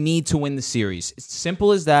 You need to win the series. It's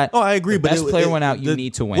simple as that. Oh, I agree. The But best player went out. You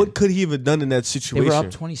need to win. What could he have done in that They situation? were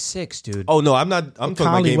up 26, dude. Oh no, I'm not. I'm talking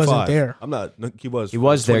about Conley game wasn't 5. there. I'm not. No, he was. He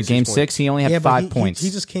was there. 26 Game points. 6, he only had but 5 points.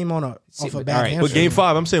 He just came on off a but bad all right. hamstring. But game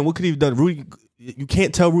 5, I'm saying, what could he have done? Rudy, you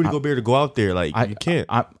can't tell Rudy Gobert to go out there. Like you can't.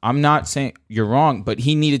 I'm not saying you're wrong, but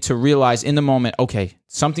he needed to realize in the moment, okay,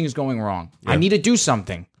 something is going wrong. I need to do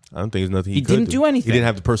something. I don't think there's nothing He could didn't do anything. He didn't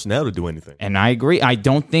have the personnel to do anything. And I agree. I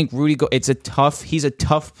don't think he's a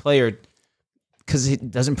tough player because he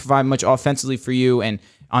doesn't provide much offensively for you. And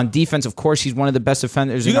on defense, of course, he's one of the best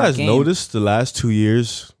defenders You in our guys game. noticed the last 2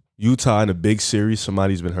 years, Utah in a big series,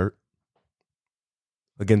 somebody's been hurt.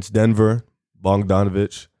 Against Denver,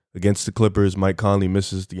 Bogdanovich. Against the Clippers, Mike Conley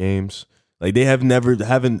misses the games. Like they haven't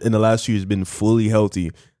in the last few years been fully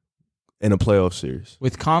healthy in a playoff series.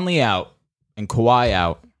 With Conley out and Kawhi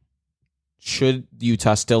out, should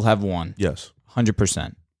Utah still have won? Yes.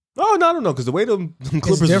 100%. Oh, no, I don't know, because the way them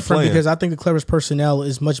Clippers It's is different playing, because I think the Clippers personnel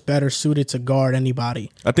is much better suited to guard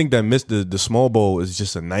anybody. I think that the small bowl is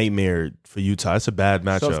just a nightmare for Utah. It's a bad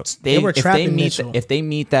matchup. So They were trapping Mitchell. if they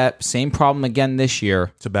meet that same problem again this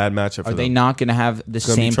year, It's a bad matchup for are they them. not going to have the gonna be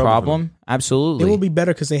same trouble for problem? Absolutely. It will be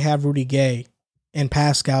better because they have Rudy Gay and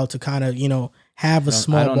Pascal to kind of, have a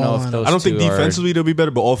small I don't know ball if on those them. I don't think two are- defensively they'll be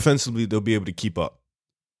better, but offensively they'll be able to keep up.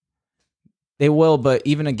 They will, but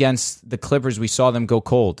even against the Clippers, we saw them go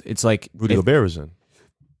cold. It's like Rudy Gobert was in.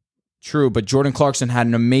 True, but Jordan Clarkson had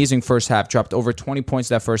an amazing first half, dropped over 20 points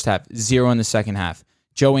that first half, 0 in the second half.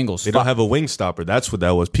 Joe Ingles. They don't have a wing stopper. That's what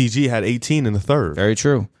that was. PG had 18 in the third. Very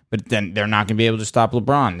true. But then they're not going to be able to stop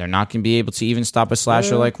LeBron. They're not going to be able to even stop a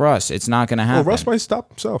slasher like Russ. It's not going to happen. Well, Russ might stop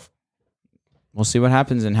himself. We'll see what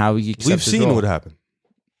happens and how he accepts We've his seen role. what happened.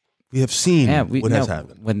 We have seen what has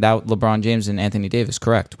happened. Without LeBron James and Anthony Davis.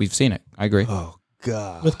 Correct. We've seen it. I agree. Oh,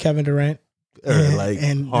 God. with Kevin Durant.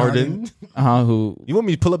 and Harden. Who You want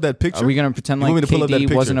me to pull up that picture? are we going to pretend You like want me to pull up that KD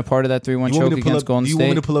picture? wasn't a part of that 3-1 You want choke me to pull against up? Golden You State?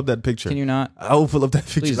 want me to pull up that picture? Can you not? I will pull up that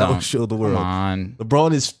picture. Please I will don't. show the Come world. on.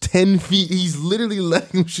 LeBron is 10 feet. He's literally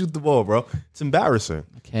letting him shoot the ball, bro. It's embarrassing.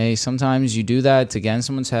 Okay, sometimes you do that to get in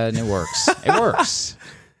someone's head and it works. It works.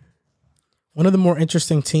 One of the more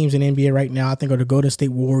interesting teams in NBA right now, I think, are the Golden State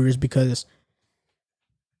Warriors because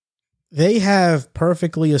they have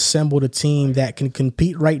perfectly assembled a team that can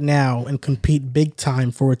compete right now and compete big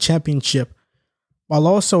time for a championship while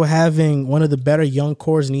also having one of the better young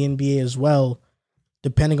cores in the NBA as well,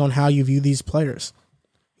 depending on how you view these players.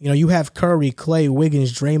 You have Curry, Clay,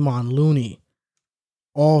 Wiggins, Draymond, Looney,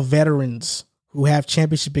 all veterans who have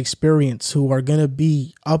championship experience, who are going to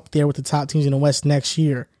be up there with the top teams in the West next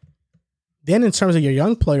year. Then in terms of your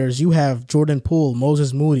young players, you have Jordan Poole,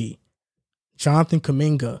 Moses Moody, Jonathan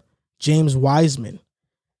Kuminga, James Wiseman.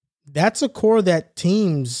 That's a core that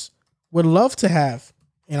teams would love to have.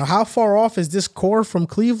 How far off is this core from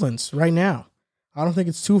Cleveland's right now? I don't think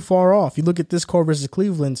it's too far off. You look at this core versus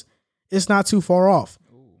Cleveland's, it's not too far off.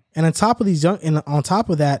 And on top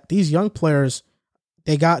of that, these young players,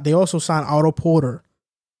 they also signed Otto Porter,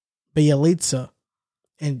 Bjelica,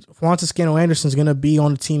 and Juan Toscano Anderson is going to be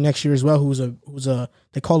on the team next year as well. Who's a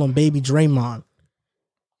they call him Baby Draymond.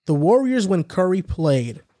 The Warriors, when Curry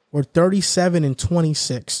played, were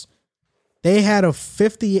 37-26. They had a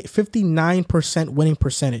 59% winning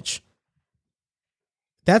percentage.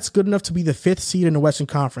 That's good enough to be the 5th seed in the Western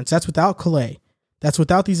Conference. That's without Clay. That's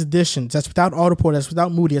without these additions. That's without Otto Porter. That's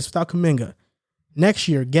without Moody. That's without Kuminga. Next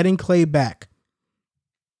year, getting Clay back.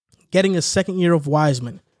 getting a second year of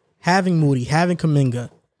Wiseman, having Moody, having Kuminga,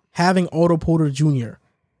 having Otto Porter Jr.,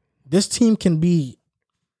 this team can be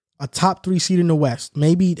a top 3 seed in the West,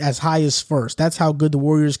 maybe as high as first. That's how good the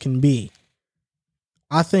Warriors can be.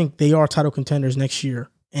 I think they are title contenders next year.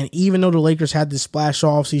 And even though the Lakers had this splash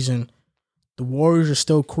off season, the Warriors are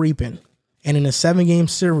still creeping. And in a 7-game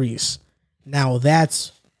series, now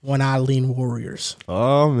that's when I lean Warriors.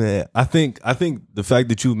 Oh man, I think the fact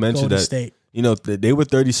that you mentioned Golden that, State. you know, they were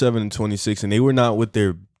 37-26, and they were not with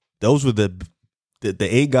their. Those were the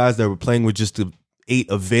 8 guys that were playing with just the 8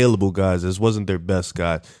 available guys. This wasn't their best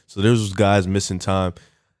guys, so there was guys missing time.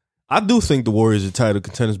 I do think the Warriors are title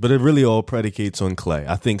contenders, but it really all predicates on Klay.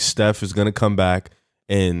 I think Steph is going to come back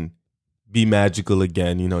and be magical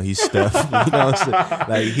again. You know, he's Steph. You know what I'm saying?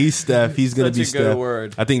 Like, he's Steph. He's going to be Steph.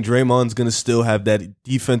 Word. I think Draymond's going to still have that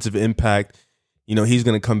defensive impact. You know, he's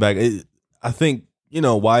going to come back. I think, you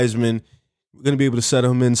know, Wiseman, we're going to be able to set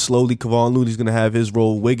him in slowly. Kevon Looney's going to have his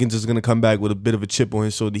role. Wiggins is going to come back with a bit of a chip on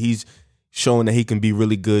his shoulder. He's showing that he can be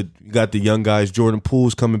really good. You got the young guys. Jordan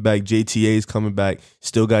Poole's coming back. JTA's coming back.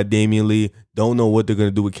 Still got Damian Lee. Don't know what they're going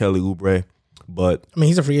to do with Kelly Oubre. But I mean,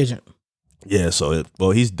 he's a free agent. yeah, so,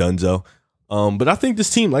 he's donezo. But I think this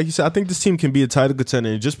team, like you said, I think this team can be a title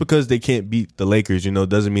contender. And just because they can't beat the Lakers, you know,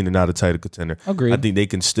 doesn't mean they're not a title contender. Agreed. I think they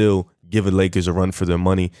can still give the Lakers a run for their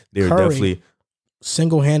money. They're Curry definitely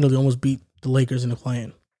single-handedly almost beat the Lakers in the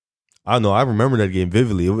play-in. I know. I remember that game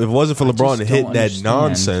vividly. If it wasn't for LeBron to hit that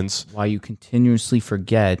nonsense. Why you continuously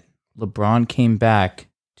forget LeBron came back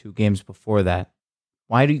 2 games before that.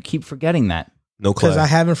 Why do you keep forgetting that? No Because I class.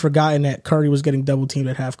 haven't forgotten that Curry was getting double-teamed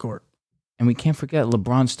at half court. And we can't forget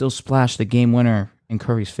LeBron still splashed the game winner in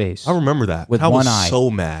Curry's face. I remember that. With I was one eye. so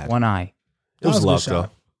mad. One eye. It was That was a luck, good though.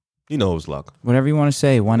 shot. You know it was luck. Whatever you want to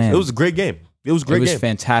say, one in. It was a great game. It was a great It was game.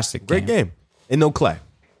 fantastic. Great game. And no Clay.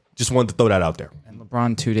 Just wanted to throw that out there. And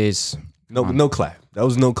LeBron 2 days. No Clay. That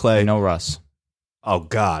was no Clay. And no Russ. Oh,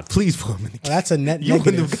 God. Please put him in the Well, that's a net You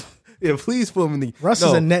wouldn't negative. have- Yeah, please put him in the Russ no.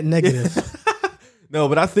 is a net negative. No,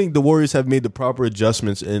 but I think the Warriors have made the proper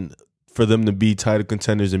adjustments and for them to be title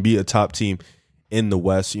contenders and be a top team in the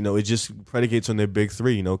West. You know, it just predicates on their big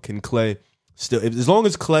 3. You know, can Clay still, as long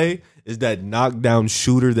as Clay is that knockdown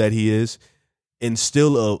shooter that he is and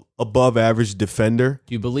still a above average defender,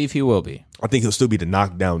 Do you believe he will be? I think he'll still be the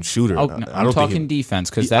knockdown shooter. Oh, I no, don't I'm think talking defense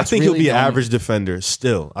because I that's think really he'll be an the only- average defender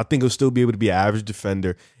still. I think he'll still be able to be an average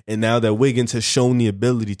defender. And now that Wiggins has shown the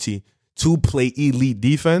ability to play elite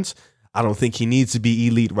defense, I don't think he needs to be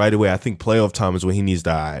elite right away. I think playoff time is when he needs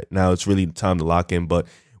to. All right, now it's really time to lock in. But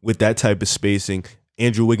with that type of spacing,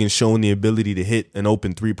 Andrew Wiggins showing the ability to hit an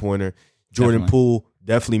open 3-pointer. Jordan Definitely. Poole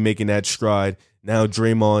definitely making that stride. Now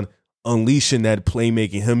Draymond unleashing that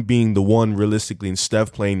playmaking, him being the one realistically and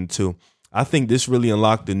Steph playing the 2. I think this really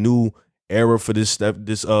unlocked a new era for this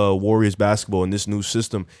Warriors basketball and this new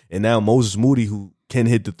system. And now Moses Moody, who can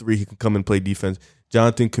hit the 3, he can come and play defense.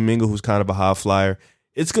 Jonathan Kuminga, who's kind of a high flyer.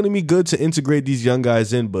 It's going to be good to integrate these young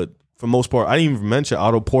guys in, but for the most part, I didn't even mention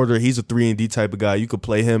Otto Porter. He's a 3-and-D type of guy. You could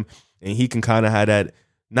play him, and he can kind of have that,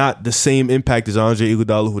 not the same impact as Andre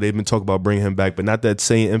Iguodala, who they've been talking about bringing him back, but not that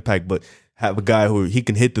same impact, but have a guy who he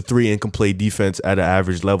can hit the 3 and can play defense at an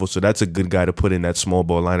average level. So that's a good guy to put in that small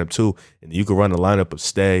ball lineup too. And you can run a lineup of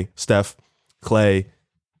Steph, Clay,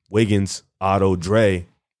 Wiggins, Otto, Dre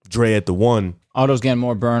at the 1. Otto's getting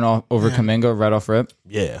more burn off over Kuminga right off rip.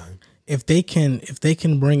 Yeah. If they can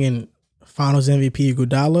bring in Finals MVP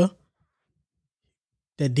Iguodala,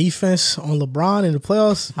 the defense on LeBron in the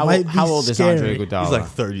playoffs might be How old is scary. Andre Iguodala? He's like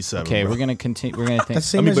 37. Okay, bro. we're gonna continue. We're gonna think. That's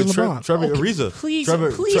the same age as LeBron. Trevor Ariza. Please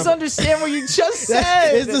Trevor, understand what you just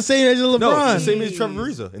said. It's the same age as LeBron. No, it's the same as Trevor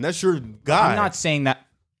Ariza, and that's your guy. I'm not saying that.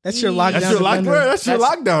 That's your lockdown. That's your defender. That's your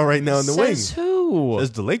lockdown right now in the wing. Says who? That's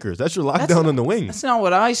the Lakers. That's your lockdown in the wing. That's not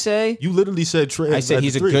what I say. You literally said Trey. I said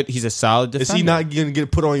he's he's a solid defender. Is he not going to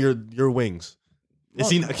get put on your wings? Is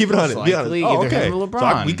he? Keep it most on it. Be honest. likely, Oh, either okay. him or So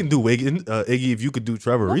LeBron. we can do Iggy if you could do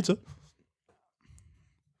Trevor Ariza.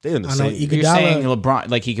 They in the I know same. Iguodala- You're saying LeBron,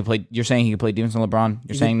 like he could play. You're saying he could play defense on LeBron.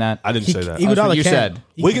 You're saying that. I didn't He- say that. Iguodala That's what you can. said.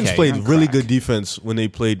 He- Wiggins Okay, played you're really crack. good defense when they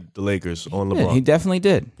played the Lakers on Yeah, LeBron. he definitely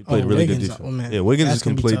did. He played Oh, really Wiggins, good defense. oh, man. Yeah, Wiggins That's is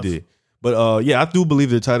can gonna play be D. But yeah, I do believe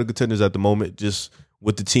they're title contenders at the moment. Just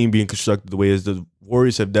with the team being constructed the way it is, the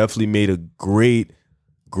Warriors have definitely made a great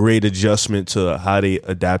adjustment to how they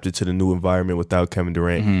adapted to the new environment without Kevin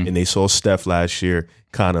Durant. Mm-hmm. And they saw Steph last year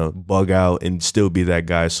kind of bug out and still be that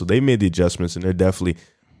guy. So they made the adjustments, and they're definitely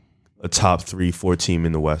a top 3-4 team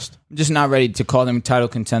in the West. I'm just not ready to call them title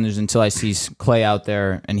contenders until I see Clay out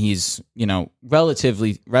there and he's,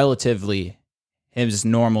 relatively his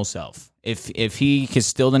normal self. If he is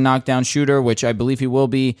still the knockdown shooter, which I believe he will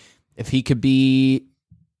be, if he could be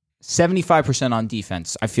 75% on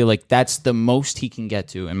defense. I feel like that's the most he can get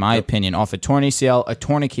to, in my opinion, off a torn ACL, a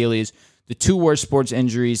torn Achilles, the two worst sports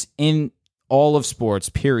injuries in all of sports,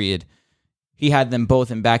 period. He had them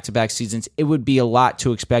both in back-to-back seasons. It would be a lot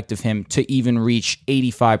to expect of him to even reach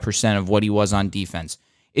 85% of what he was on defense.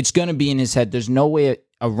 It's going to be in his head. There's no way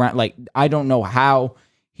around. Like, I don't know how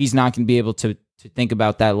he's not going to be able to think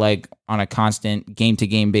about that leg on a constant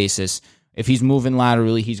game-to-game basis. If he's moving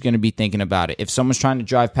laterally, he's going to be thinking about it. If someone's trying to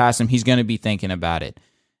drive past him, he's going to be thinking about it.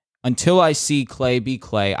 Until I see Clay be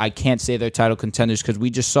Clay, I can't say they're title contenders because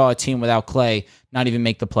we just saw a team without Clay not even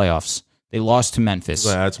make the playoffs. They lost to Memphis.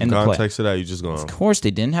 You add some context to that. You just going. Of course,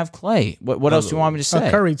 they didn't have Clay. What else do you want me to say?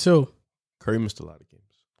 Curry too. Curry missed a lot of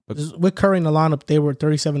games. With Curry in the lineup, they were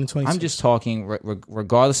 37 and 26. I'm just talking,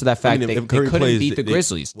 regardless of that fact, they couldn't beat the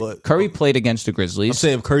Grizzlies. Curry played against the Grizzlies. I'm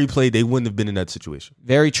saying if Curry played, they wouldn't have been in that situation.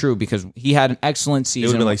 Very true, because he had an excellent season. It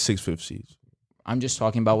would have been like 6-5 seeds. I'm just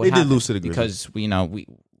talking about what they happened. did lose to the Grizzlies.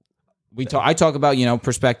 Because I talk about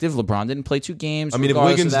perspective. LeBron didn't play 2 games. I mean, if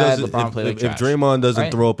Wiggins doesn't, if Draymond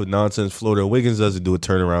doesn't throw up a nonsense floater, Wiggins doesn't do a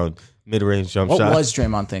turnaround mid-range jump shot. What was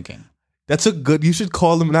Draymond thinking? That's a good. You should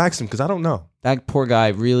call him and ask him because I don't know. That poor guy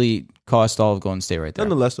really cost all of Golden State right there.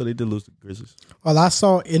 Nonetheless, though, they did lose to the Grizzlies. Well, I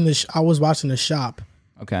saw I was watching The Shop.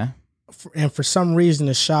 Okay. And for some reason,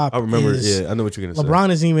 The Shop. I remember. Yeah, I know what you're gonna say. LeBron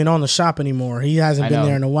isn't even on The Shop anymore. He hasn't been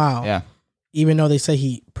there in a while. Yeah. Even though they say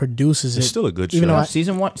he produces It's it. still a good even show.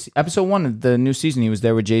 Season 1, episode 1 of the new season, he was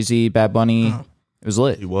there with Jay-Z, Bad Bunny. It was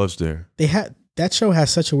lit. He was there. That show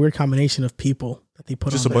has such a weird combination of people that they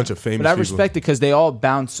put Just on a bunch of famous But I people. respect it because they all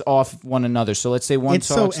bounce off one another. So let's say one It's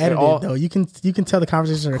talks, so edited though. You can tell the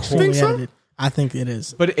conversations are extremely edited. I think it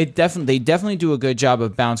is. But they definitely do a good job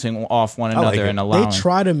of bouncing off one another and allowing. They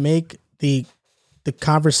try to make the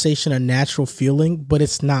conversation a natural feeling, but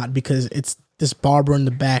it's not because it's this barber in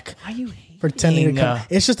the back pretending to come.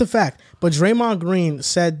 It's just a fact. But Draymond Green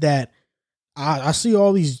said that I see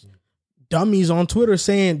all these dummies on Twitter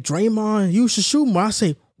saying, Draymond, you should shoot more. I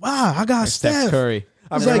say, wow, I got Steph Curry.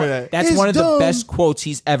 I remember that. That's one of the best quotes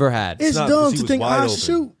he's ever had. It's dumb to think I should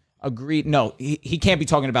shoot. Agreed. No, he can't be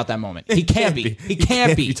talking about that moment. He can't be. He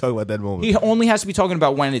can't be talking about that moment. He only has to be talking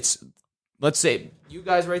about when it's, let's say, you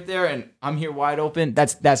guys right there and I'm here wide open.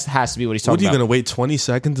 That has to be what he's talking about. What, are you going to wait 20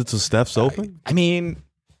 seconds until Steph's open? I mean,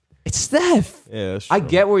 it's Steph. Yeah, that's true. I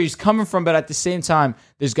get where he's coming from, but at the same time,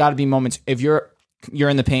 there's got to be moments. If you're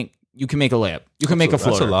in the paint, you can make a layup. You can make a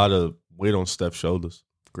floater. That's a lot of weight on Steph's shoulders.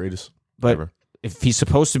 Greatest ever. If he's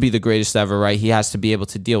supposed to be the greatest ever, right, he has to be able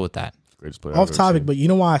to deal with that. Greatest player Off topic, but you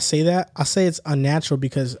know why I say that? I say it's unnatural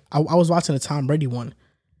because I was watching the Tom Brady one.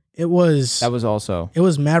 It was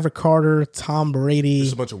Maverick Carter, Tom Brady.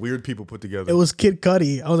 Just a bunch of weird people put together. It was Kid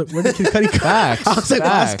Cudi. I was like, where did Kid Cudi come? Facts, I was like,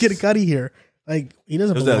 why is Kid Cudi here? Like, he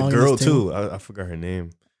doesn't belong. There's that girl in this team. too. I forgot her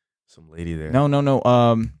name. Some lady there. No.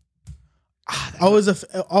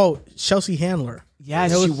 Chelsea Handler. Yeah,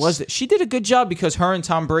 she was. She did a good job because her and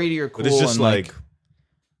Tom Brady are cool. But it's just like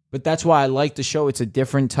but that's why I like the show. It's a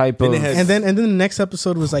different type of. And then the next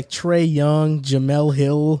episode was like Trae Young, Jamel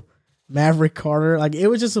Hill, Maverick Carter. Like it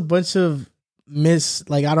was just a bunch of I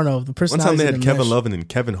don't know, the personalities. One time they had Kevin Love and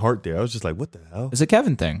Kevin Hart there. I was just like, what the hell? It's a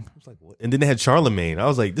Kevin thing. I was like, what? And then they had Charlemagne. I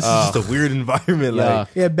was like, this is just a weird environment. Yeah. Like,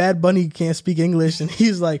 yeah, Bad Bunny can't speak English, and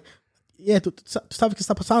he's like, yeah, stop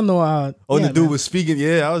pasando. the dude was speaking.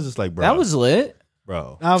 Yeah, I was just like, bro, that was lit,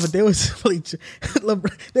 bro. Nah, but they was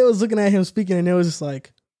they was looking at him speaking, and it was just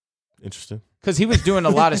like interesting. because he was doing a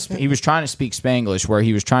lot of. He was trying to speak Spanglish, where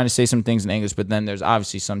he was trying to say some things in English, but then there's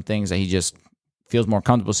obviously some things that he just feels more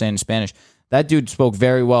comfortable saying in Spanish. That dude spoke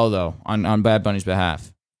very well though on Bad Bunny's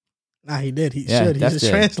behalf. Nah, he did. He should. He's a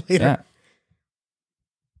translator. Yeah.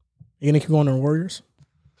 You gonna keep going on the Warriors?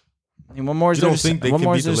 I mean, what more is there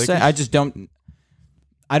to say? I just don't.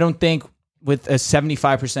 I don't think with a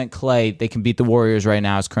 75% Clay they can beat the Warriors right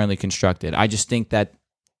now as currently constructed. I just think that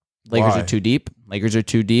Lakers are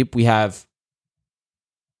too deep. We have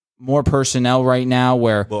more personnel right now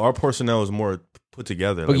where. Well, our personnel is more put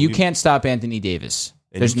together. But you can't stop Anthony Davis.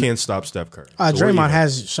 And you can't stop Steph Curry. Draymond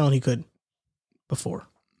has shown he could before.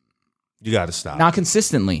 You got to stop. Not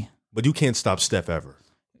consistently. But you can't stop Steph ever.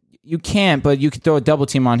 You can't, but you could throw a double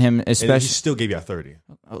team on him, especially. And he still gave you a 30.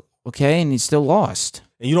 Okay, and he still lost.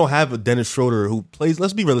 And you don't have a Dennis Schroeder who plays,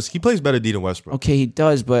 let's be realistic, he plays better D than Westbrook. Okay, he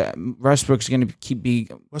does, but Westbrook's going to be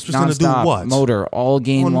Westbrook's going to do what? Motor all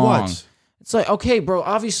game on long. What? It's like, okay, bro,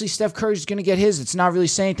 obviously Steph Curry's going to get his. It's not really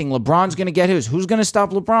saying anything. LeBron's going to get his. Who's going to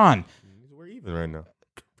stop LeBron? We're even right now.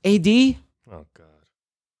 AD? Oh, God.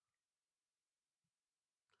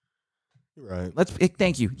 You're right.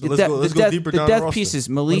 Thank you. So let's go deeper down the depth roster. pieces,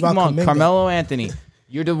 Malik Monk, Kuminga? Carmelo Anthony.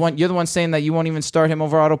 You're the one saying that you won't even start him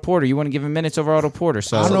over Otto Porter. You want to give him minutes over Otto Porter.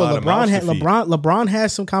 So I know lot of mouths to feed. LeBron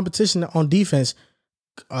has some competition on defense.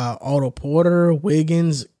 Otto Porter,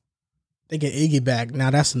 Wiggins, they get Iggy back. Now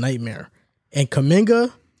that's a nightmare. And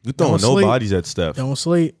Kuminga, You throwing no bodies at Steph. don't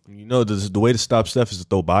sleep. You know the way to stop Steph is to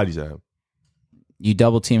throw bodies at him. you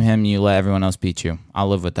double team him and you let everyone else beat you. I'll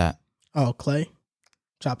live with that. Oh, Clay.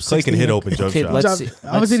 Drop Clay 60. can hit open jump Okay, shots. let's see.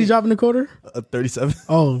 How much did he drop in the quarter? 37.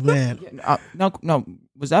 Oh, man. No.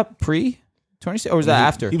 Was that pre 26 or was that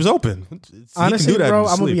after? He was open. He Honestly, can do that bro, in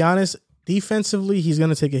his I'm going to sleep. be honest. Defensively, he's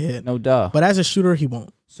going to take a hit. No duh. But as a shooter, he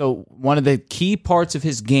won't. So one of the key parts of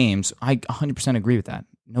his games, I 100% agree with that.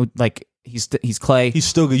 No, like he's Clay. He's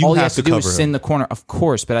still good. You all he have has to to do cover is him. sit in the corner, of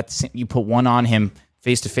course. But at the same, you put one on him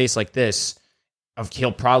face to face like this,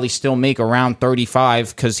 he'll probably still make around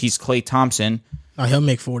 35 because he's Klay Thompson. No, he'll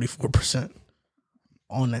make 44%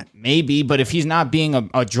 on that. Maybe, but if he's not being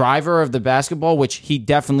a driver of the basketball, which he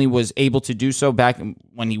definitely was able to do so back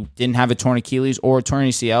when he didn't have a torn Achilles or a torn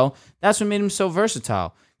ACL, that's what made him so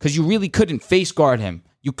versatile. Because you really couldn't face guard him.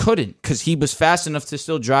 You couldn't because he was fast enough to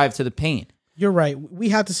still drive to the paint. You're right. We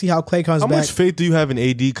have to see how Clay comes How back. much faith do you have in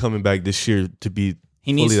AD coming back this year to be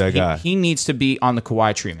He needs fully that guy? He needs to be on the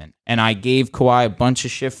Kawhi treatment, and I gave Kawhi a bunch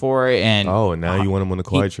of shit for it. And and now you want him on the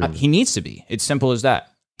Kawhi treatment. he needs to be. It's simple as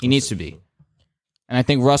that. He needs to be, and I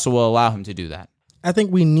think Russell will allow him to do that. I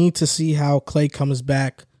think we need to see how Clay comes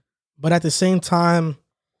back. But at the same time,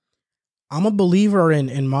 I'm a believer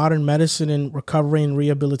in modern medicine and recovery and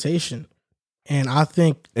rehabilitation. And I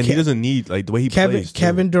think And he doesn't need like the way he plays. too.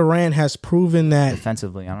 Kevin Durant has proven that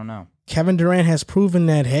Defensively, I don't know.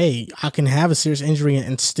 hey, I can have a serious injury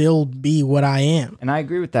and still be what I am. And I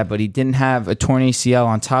agree with that, but he didn't have a torn ACL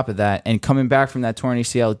on top of that. And coming back from that torn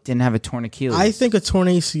ACL, didn't have a torn Achilles. I think a torn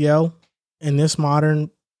ACL in this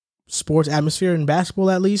modern sports atmosphere, in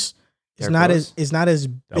basketball at least, is not as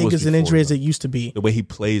big was as an before, injury as though. it used to be. The way he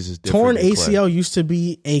plays is different. Torn than Clay. ACL used to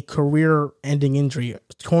be a career-ending injury.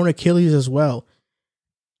 Torn Achilles as well.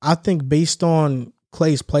 I think based on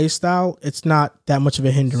Clay's play style, it's not that much of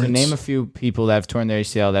a hindrance. So name a few people that have torn their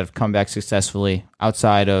ACL that have come back successfully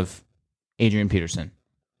outside of Adrian Peterson.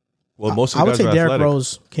 Well, most of I the would guys say are Derrick athletic.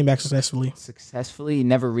 Rose came back successfully. Successfully, he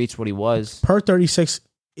never reached what he was. Per 36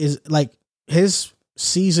 is like his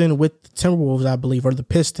season with the Timberwolves, I believe, or the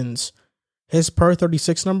Pistons. His per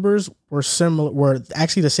 36 numbers were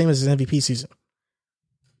actually the same as his MVP season.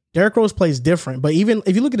 Derrick Rose plays different, but even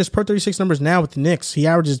if you look at his per 36 numbers now with the Knicks, he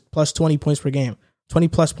averages plus 20 points per game, 20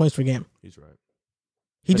 plus points per game. He's right.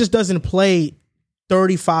 He just doesn't play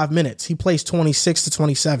 35 minutes. He plays 26 to But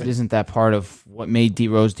 27. isn't that part of what made D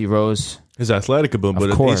Rose D Rose? His athletic ability, but Of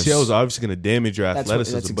the course. ACL is obviously going to damage your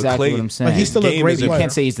athleticism. That's but exactly Clay, what I'm saying. But he's still a game great isn't- You player.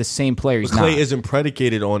 can't say he's the same player. He's But Clay not. isn't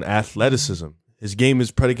predicated on athleticism. His game is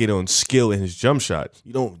predicated on skill and his jump shot.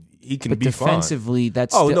 He can But be fine. defensively,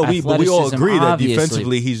 that's Oh still no, but we all athleticism, agree that obviously.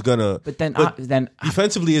 defensively he's gonna. But then,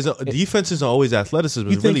 defensively defense isn't always athleticism.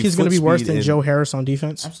 You It's think really he's going to foot be worse speed than and- Joe Harris on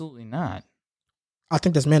defense? absolutely not. I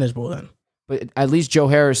think that's manageable then. But at least Joe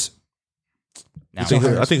Harris. Now, I think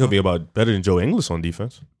Harris. he'll be about better than Joe Ingles on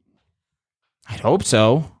defense. I'd hope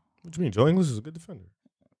so. What do you mean? Joe Ingles is a good defender.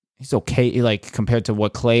 He's okay. Like compared to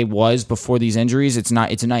what Clay was before these injuries, it's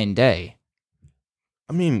not. It's a night and day.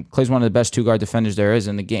 I mean, Clay's one of the best 2-guard defenders there is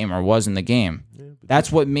in the game, or was in the game.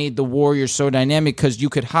 That's what made the Warriors so dynamic, because you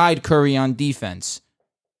could hide Curry on defense,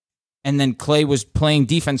 and then Clay was playing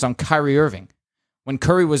defense on Kyrie Irving. When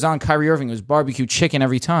Curry was on Kyrie Irving, it was barbecue chicken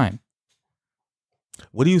every time.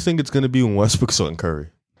 what do you think it's going to be when Westbrook's on Curry?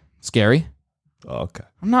 Scary. Oh, okay.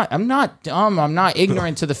 I'm not dumb. I'm not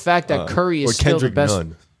ignorant to the fact that Curry is or still the Kendrick best.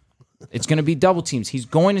 Nunn. It's going to be double teams. He's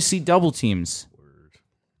going to see double teams.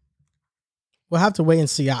 We'll have to wait and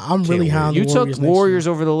see. I'm really high on the You took Warriors. Warriors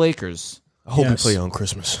over the Lakers. I hope Yes. he play on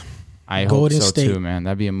Christmas. I Golden hope so State. too, man.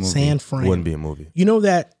 That'd be a movie. San Fran. Wouldn't be a movie. You know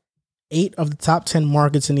that 8 of the top 10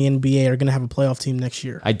 markets in the NBA are going to have a playoff team next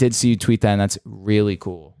year. I did see you tweet that, and that's really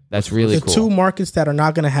cool. That's really The cool. 2 markets that are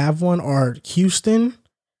not going to have one are Houston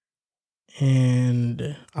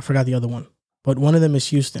and I forgot the other one, but one of them is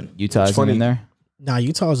Houston. Utah It's isn't funny. in there. Now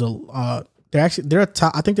Utah's they're a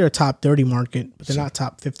top. I think they're a top 30 market, but they're not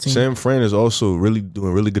top 15. San Fran is also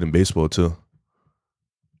doing really good in baseball too.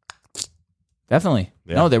 Definitely.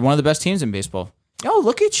 Yeah. No, they're one of the best teams in baseball. Yo,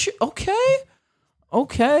 look at you. Okay.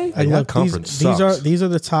 And that look, conference these are sucks.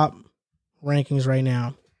 the top rankings right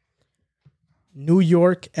now. New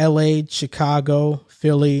York, LA, Chicago,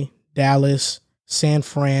 Philly, Dallas, San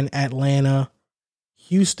Fran, Atlanta,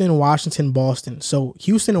 Houston, Washington, Boston. So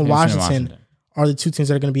Houston and Washington are the 2 teams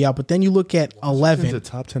that are going to be out. But then you look at 11. Is a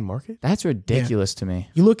top 10 market? That's ridiculous to me.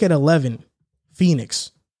 You look at 11,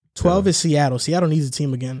 Phoenix. 12 is Seattle. Seattle needs a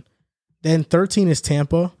team again. Then 13 is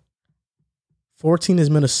Tampa. 14 is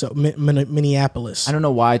Minneapolis. I don't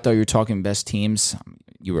know why I thought you were talking best teams.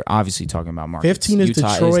 You were obviously talking about markets. 15 is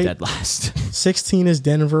Utah Detroit. is dead last. 16 is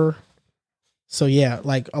Denver. So, yeah,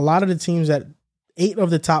 like a lot of the teams that 8 of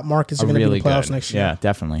the top markets are going to be in the playoffs next year. Yeah,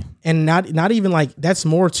 definitely. And not even like that's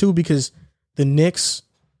more too because the Knicks,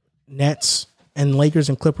 Nets, and Lakers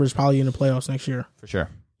and Clippers probably in the playoffs next year. For sure.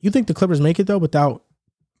 You think the Clippers make it though without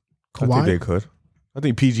Kawhi? I think they could. I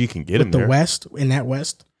think PG can get him With the there. West, in that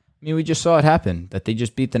West. I mean, we just saw it happen that they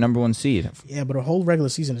just beat the number 1 seed. Yeah, but a whole regular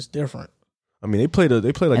season is different. I mean, they played like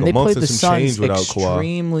And a they month played and the some change Suns without Kawhi.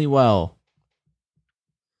 extremely well.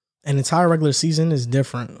 An entire regular season is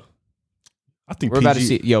different. I think We're PG, about to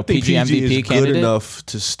see. Yo, I think PG MVP is good candidate? enough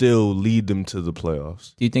to still lead them to the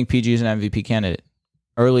playoffs. Do you think PG is an MVP candidate?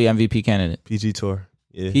 Early MVP candidate. PG Tour.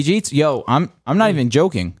 Yeah. PG, yo, I'm not even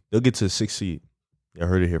joking. They'll get to the 6th seed. I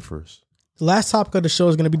heard it here first. The last topic of the show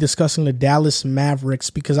is going to be discussing the Dallas Mavericks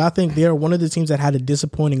because I think they're one of the teams that had a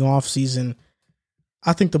disappointing offseason.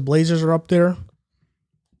 I think the Blazers are up there.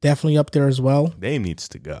 Definitely up there as well. Dame needs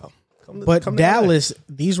to go. But Dallas,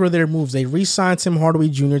 these were their moves. They re-signed Tim Hardaway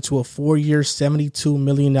Jr. to a 4-year, $72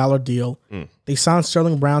 million deal. They signed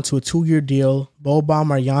Sterling Brown to a 2-year deal, Boban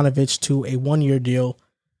Marjanovic to a 1-year deal.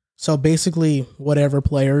 So basically, whatever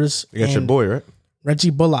players. You got your boy, right? Reggie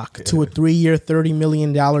Bullock to a 3-year, $30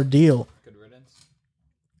 million deal. Good riddance.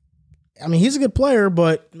 I mean, he's a good player,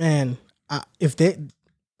 but man, I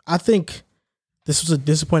think this was a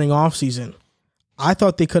disappointing offseason. I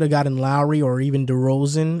thought they could have gotten Lowry or even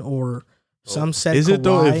DeRozan or some set. Is it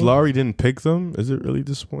though? Kawhi. If Lowry didn't pick them, is it really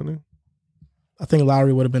disappointing? I think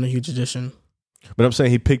Lowry would have been a huge addition. But I'm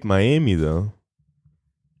saying he picked Miami though.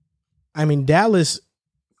 I mean, Dallas,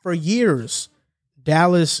 for years,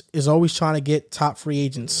 Dallas is always trying to get top free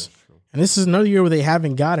agents. And this is another year where they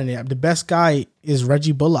haven't gotten it. The best guy is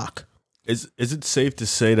Reggie Bullock. Is it safe to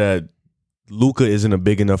say that Luka isn't a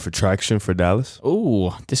big enough attraction for Dallas?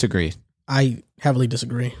 Oh, disagree. I heavily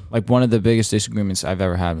disagree. Like one of the biggest disagreements I've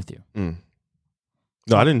ever had with you.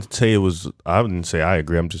 No, I didn't say it was. I didn't say I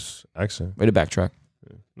agree. I'm just asking. Way to backtrack.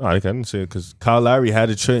 No, I didn't say it because Kyle Lowry had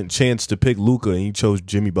a chance to pick Luka and he chose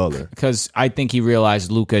Jimmy Butler. Because I think he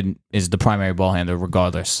realized Luka is the primary ball handler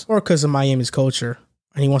regardless. Or because of Miami's culture.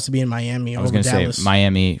 And he wants to be in Miami I was over going to Dallas. say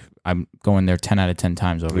Miami, I'm going there 10 out of 10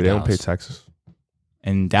 times over They Dallas. don't pay taxes.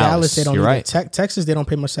 And Dallas, they don't you're either. right. Texas, they don't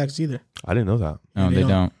pay much taxes either. I didn't know that. No, they they don't.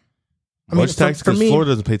 don't. I mean, Much tax for because me,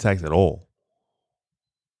 Florida doesn't pay tax at all.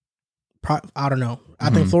 I don't know. I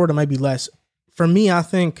think Florida might be less. For me, I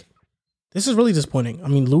think this is really disappointing. I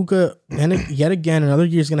mean, Luka, yet again, another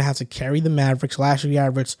year is going to have to carry the Mavericks. Last year, he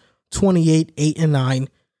averaged 28, 8, and 9.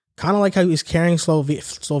 Kind of like how he's carrying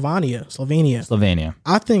Slovenia.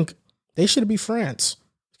 I think they should be France.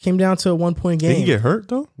 Came down to a 1-point game. Did he get hurt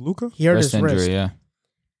though, Luka? He hurt Wrist his injury, wrist. yeah.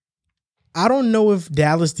 I don't know if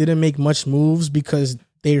Dallas didn't make much moves because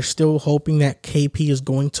they're still hoping that KP is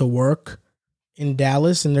going to work in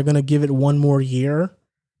Dallas and they're going to give it one more year.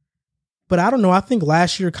 But I don't know. I think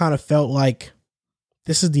last year kind of felt like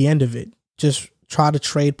this is the end of it. Just try to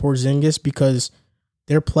trade Porzingis because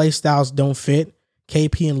their play styles don't fit.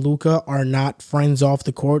 KP and Luka are not friends off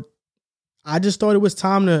the court. I just thought it was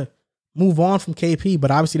time to move on from KP,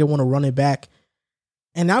 but obviously they want to run it back.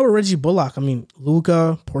 And now with Reggie Bullock, I mean,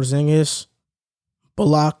 Luka, Porzingis,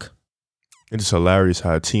 Bullock. It's hilarious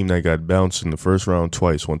how a team that got bounced in the first round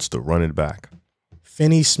twice wants to run it back.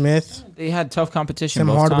 Finney Smith, They had tough competition Tim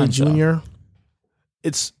both Hardaway times. Jr.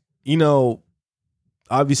 It's,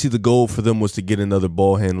 obviously the goal for them was to get another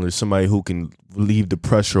ball handler, somebody who can relieve the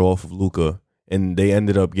pressure off of Luka. And they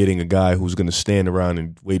ended up getting a guy who's going to stand around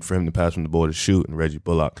and wait for him to pass him the ball to shoot, and Reggie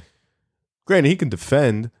Bullock. Granted, he can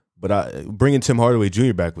defend, but bringing Tim Hardaway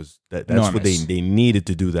Jr. back that's what they needed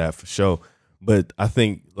to do that for sure. But I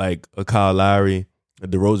think like a Kyle Lowry, a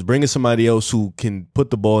DeRozan, bringing somebody else who can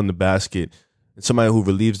put the ball in the basket and somebody who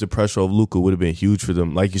relieves the pressure of Luka would have been huge for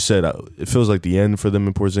them. Like you said, it feels like the end for them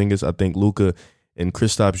in Porzingis. I think Luka and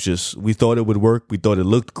Kristaps we thought it would work. We thought it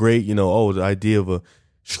looked great. The idea of a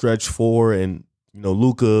stretch four and,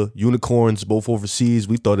 Luka, unicorns, both overseas.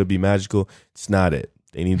 We thought it'd be magical. It's not it.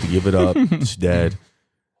 They need to give it up. It's dead.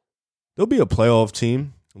 There'll be a playoff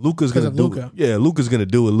team. Luka's going to do Luka. Yeah, Luka's going to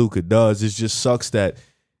do what Luka does. It just sucks that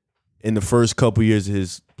in the first couple years of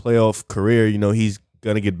his playoff career, he's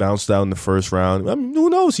going to get bounced out in the first round. I mean, who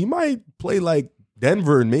knows? He might play like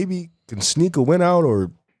Denver and maybe can sneak a win out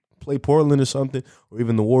or play Portland or something, or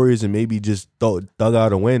even the Warriors and maybe just dug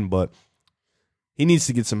out a win. But he needs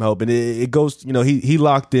to get some help. And it goes, he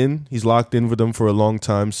locked in. He's locked in with them for a long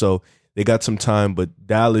time. So They got some time, but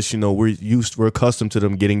Dallas, we're accustomed to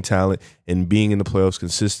them getting talent and being in the playoffs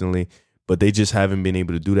consistently, but they just haven't been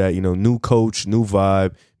able to do that. New coach, new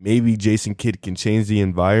vibe. Maybe Jason Kidd can change the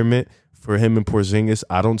environment for him and Porzingis.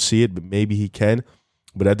 I don't see it, but maybe he can.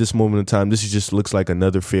 But at this moment in time, this just looks like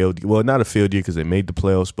another failed. Well, not a failed year because they made the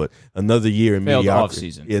playoffs, but another year in Failed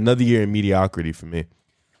mediocrity. offseason. Yeah, another year in mediocrity for me.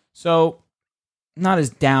 So, not as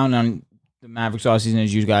down on the Mavericks offseason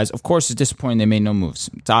as you guys. Of course, it's disappointing they made no moves.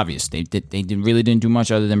 It's obvious. They really didn't do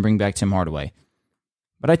much other than bring back Tim Hardaway.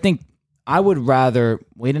 But I think I would rather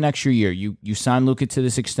wait an extra year. You sign Luka to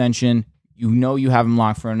this extension. You know you have him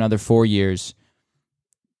locked for another 4 years.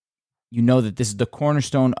 You know that this is the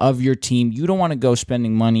cornerstone of your team. You don't want to go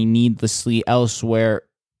spending money needlessly elsewhere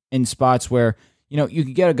in spots where, you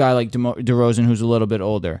could get a guy like DeRozan who's a little bit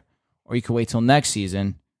older. Or you could wait till next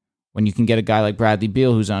season when you can get a guy like Bradley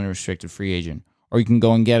Beal who's unrestricted free agent. Or you can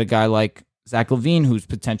go and get a guy like Zach LaVine who's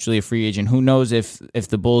potentially a free agent. Who knows if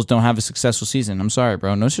the Bulls don't have a successful season? I'm sorry,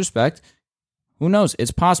 bro. No disrespect. Who knows? It's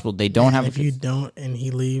possible they don't have. If you don't and he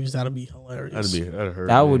leaves, that'll be hilarious. That'd hurt.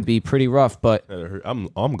 That would be pretty rough. But That'd hurt.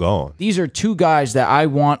 I'm gone. these are two guys that I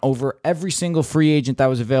want over every single free agent that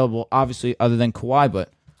was available. Obviously, other than Kawhi, but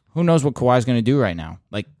who knows what Kawhi's going to do right now?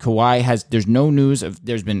 Like Kawhi there's no news of.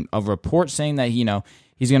 There's been a report saying that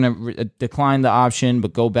he's going to decline the option,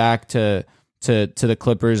 but go back to the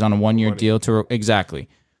Clippers on a 1-year deal. Exactly.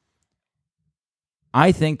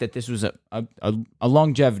 I think that this was a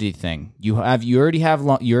longevity thing. You already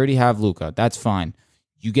have Luka. That's fine.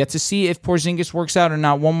 You get to see if Porzingis works out or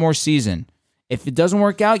not one more season. If it doesn't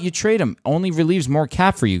work out, you trade him. Only relieves more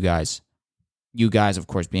cap for you guys. You guys, of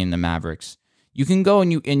course, being the Mavericks. You can go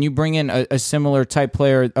and you bring in a similar type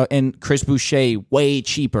player in Chris Boucher, way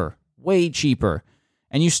cheaper.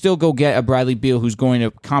 And you still go get a Bradley Beal who's going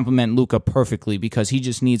to complement Luka perfectly because he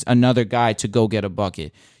just needs another guy to go get a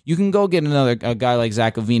bucket. You can go get a guy like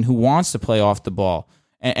Zach LaVine who wants to play off the ball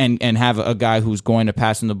and have a guy who's going to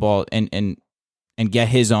pass him the ball and get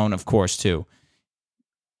his own, of course, too.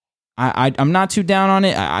 I'm not too down on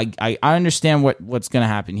it. I understand what's going to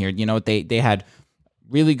happen here. They had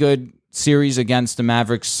really good series against the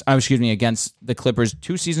Mavericks. Against the Clippers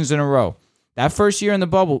 2 seasons in a row. That first year in the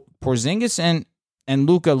bubble, Porzingis and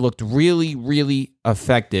Luka looked really, really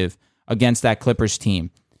effective against that Clippers team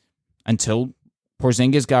until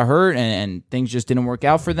Porzingis got hurt and things just didn't work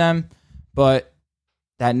out for them. But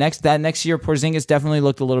that next year, Porzingis definitely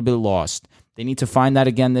looked a little bit lost. They need to find that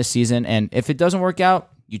again this season. And if it doesn't work out,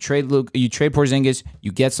 you trade Porzingis,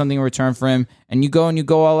 you get something in return for him, and you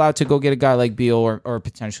go all out to go get a guy like Beal or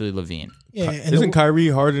potentially LaVine. Yeah, Isn't Kyrie,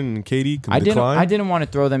 Harden, and KD decline? I didn't want to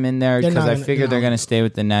throw them in there because I figured they're going to stay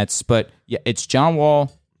with the Nets. But yeah, it's John Wall,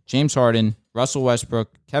 James Harden, Russell Westbrook,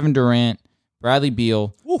 Kevin Durant, Bradley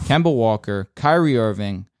Beal, Kemba Walker, Kyrie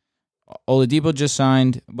Irving. Oladipo just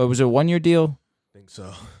signed. But was it a 1-year deal? I think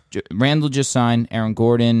so. Randall just signed. Aaron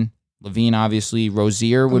Gordon, LaVine, obviously.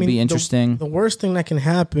 Rozier would be interesting. The worst thing that can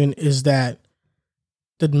happen is that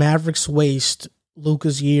the Mavericks waste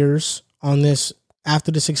Luka's years on this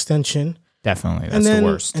after this extension. Definitely. That's the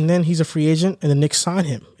worst. And then he's a free agent, and the Knicks sign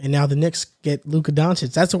him. And now the Knicks get Luka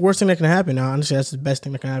Doncic. That's the worst thing that can happen. Now, honestly, that's the best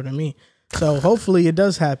thing that can happen to me. So hopefully it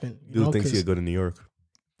does happen. Dude thinks he'll go to New York.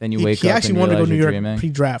 Then you wake up He actually and wanted to go to New York dreaming.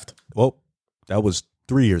 pre-draft. Well, that was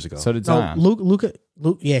 3 years ago. So did No, Zion. Luka,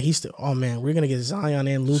 yeah, he's still. Oh man, we're gonna get Zion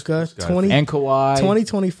and Luka. And Kawhi.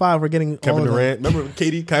 2025, we're getting Kevin all of them. Durant. Remember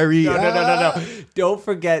KD, Kyrie? No. Don't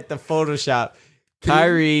forget the Photoshop.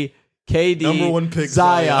 Kyrie, KD, Number 1 pick,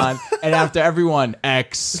 Zion, and after everyone,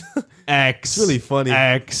 X. It's really funny.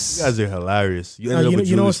 X. You guys are hilarious. You No, ended up with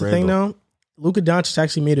you know what's Julius the thing Randle. now? Luka Doncic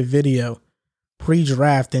actually made a video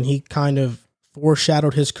pre-draft, and he kind of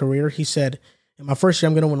foreshadowed his career. He said, "In my first year,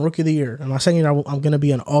 I'm going to win Rookie of the Year. In my second year, I'm going to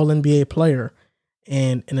be an All-NBA player,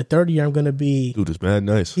 and in the third year, I'm going to be." Dude, it's mad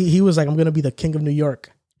nice. He was like, "I'm going to be the King of New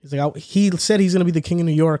York." He's like, he said he's going to be the King of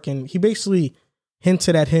New York, and he basically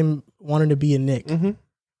hinted at him wanting to be a Knick. Mm-hmm.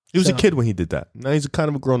 He was a kid when he did that. Now he's kind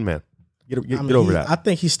of a grown man. Get over that. I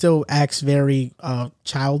think he still acts very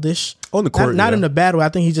childish. On the court, not in a bad way. I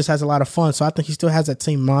think he just has a lot of fun. So I think he still has that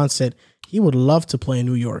same mindset. He would love to play in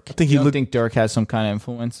New York. I think You don't think Dirk has some kind of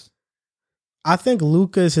influence? I think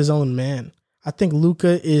Luka is his own man. I think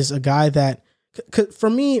Luka is a guy that, for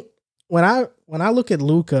me, when I look at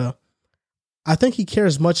Luka, I think he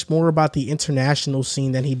cares much more about the international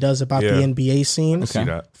scene than he does about the NBA scene. I see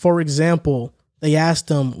that. For example, they asked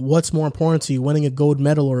him, what's more important to you, winning a gold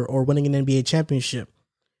medal or winning an NBA championship?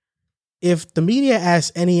 If the media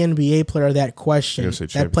asks any NBA player that question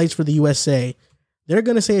that plays for the USA, they're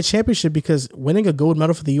going to say a championship because winning a gold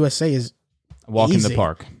medal for the USA is Walk in easy. the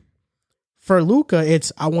park. For Luka,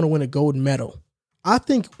 it's I want to win a gold medal. I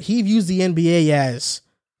think he views the NBA as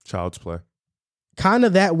Child's play. kind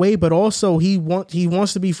of that way, but also he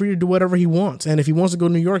wants to be free to do whatever he wants. And if he wants to go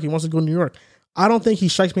to New York, he wants to go to New York. I don't think he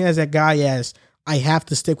strikes me as that guy as I have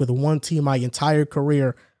to stick with one team my entire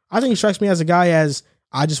career. I think he strikes me as a guy as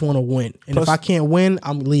I just want to win. And Plus, if I can't win,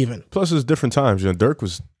 I'm leaving. Plus, it's different times. Dirk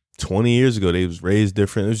was 20 years ago. They was raised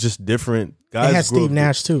different. It was just different. Guys They had Steve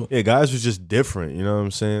Nash too. Yeah, guys was just different. You know what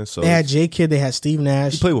I'm saying? So They had J Kidd. They had Steve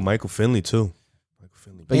Nash. he played with Michael Finley too.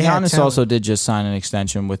 But They had Giannis talent. also did just sign an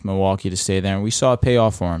extension with Milwaukee to stay there, and we saw it pay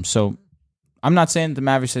off for him. So I'm not saying that the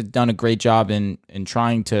Mavericks have done a great job in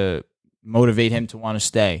trying to motivate him to want to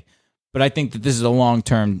stay, but I think that this is a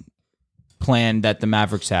long-term plan that the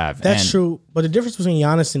Mavericks have. That's And true. But the difference between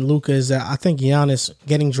Giannis and Luka is that I think Giannis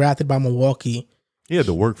getting drafted by Milwaukee, He had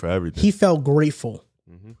to work for everything. he felt grateful.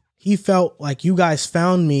 Mhm. He felt like you guys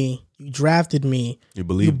found me, you drafted me, You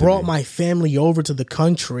believe you brought my family over to the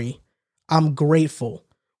country. I'm grateful.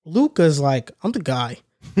 Luka's like, I'm the guy.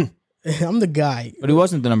 I'm the guy. But he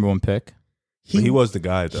wasn't the number one pick He was the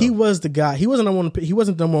guy though. He was the guy. He wasn't the number one pick. He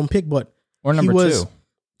wasn't the number one pick, but or number he was, two.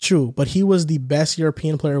 True, but he was the best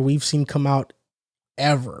European player we've seen come out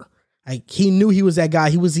ever. Like he knew he was that guy.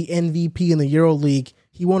 He was the MVP in the Euro League.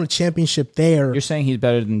 He won a championship there. You're saying he's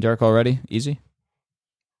better than Dirk already? Easy?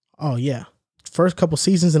 Oh yeah, first couple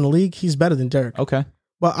seasons in the league, he's better than Dirk. Okay.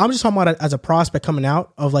 But I'm just talking about it as a prospect coming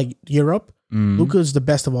out of like Europe. Mhm. Luka's the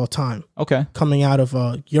best of all time Okay. coming out of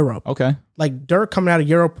Europe. Okay. Like Dirk coming out of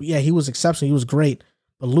Europe, yeah, he was exceptional. He was great.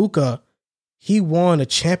 But Luka, he won a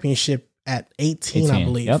championship at 18, I 18,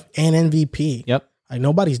 believe, yep. and MVP. Yep. Like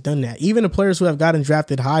nobody's done that. Even the players who have gotten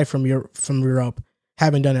drafted high from Europe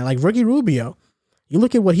haven't done it. Like Ricky Rubio, you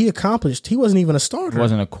look at what he accomplished. He wasn't even a starter. It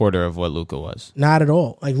wasn't a quarter of what Luka was. Not at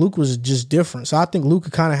all. Like Luka was just different. So I think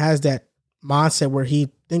Luka kind of has that mindset where he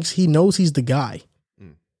thinks he knows he's the guy,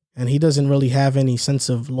 and he doesn't really have any sense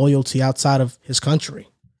of loyalty outside of his country.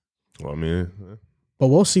 Well, I mean, But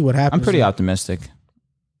we'll see what happens. I'm pretty optimistic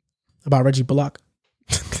about Reggie Bullock.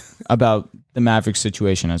 about the Mavericks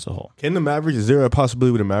situation as a whole. can the Mavericks? Is there a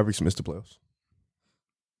possibility the Mavericks miss the playoffs?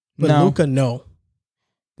 But No. Luka, no.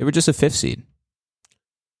 They were just a 5th seed.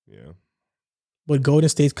 Yeah. With Golden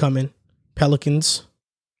State's coming, Pelicans,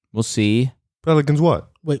 We'll see. Pelicans what?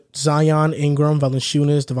 with Zion, Ingram,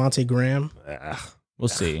 Valanciunas, Devontae Graham. We'll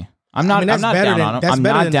see. I'm not that's down better on than- them. that's I'm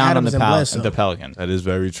better not than down on Adams the, and Bledsoe. the Pelicans. That is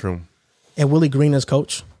very true. And Willie Green as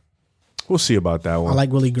coach. We'll see about that one. I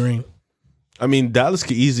like Willie Green. I mean, Dallas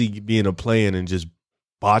could easily be in a play-in and just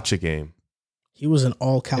botch a game. He was an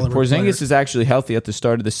all If caliber Porzingis player. is actually healthy at the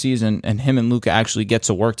start of the season and him and Luka actually get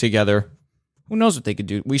to work together, who knows what they could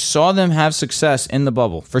do? We saw them have success in the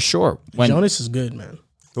bubble, for sure. When Jonas is good, man.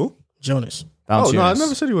 Who? Jonas. Oh, no, I Valanciunas.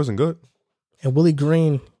 never said he wasn't good. And Willie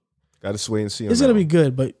Green Got to wait and see. is going to be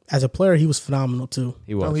good, but as a player, he was phenomenal too.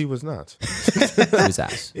 He was. No, he was not. He was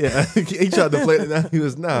ass. Yeah, he tried to play it. Now he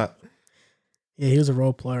was not. Yeah, he was a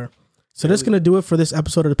role player. So that's going to do it for this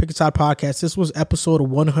episode of the Pick a Side Podcast. This was episode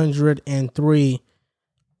 103.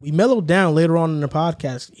 We mellowed down later on in the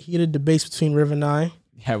podcast. Heated debates between Riv and I.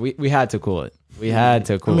 Yeah, we had to cool it. We had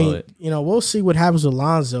to cool it. We'll see what happens with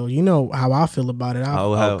Lonzo. You know how I feel about it.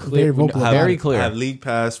 I'll have- very vocal about Very it. clear. I have league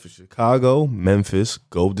pass for Chicago, Memphis,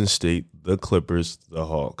 Golden State, the Clippers, the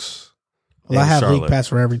Hawks. Well, I and have Charlotte. league pass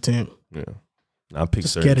for every team. Yeah, I picked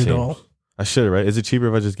Just certain get it teams. all. I should, right? Is it cheaper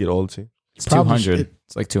if I just get all the teams? It's Probably 200. should.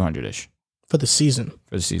 It's like 200-ish For the season.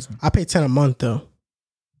 for the season. I pay 10 a month though.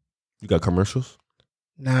 You got commercials?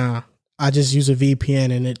 Nah. I just use a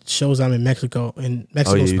VPN and it shows I'm in Mexico, and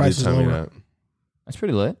Mexico's you price did is tell me lower. that. That's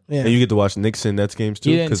pretty lit. Yeah. And you get to watch Knicks and Nets games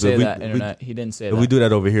too. He didn't say if that, Internet. He didn't say if that. we do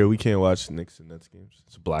that over here, we can't watch Knicks and Nets games.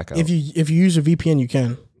 It's a blackout. If you use a VPN, you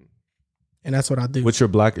can, and that's what I do. What's your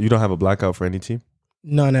black? You don't have a blackout for any team?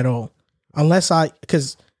 None at all, unless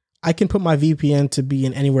because I can put my VPN to be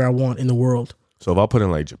in anywhere I want in the world. So if I put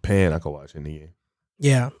in like Japan, I can watch any game.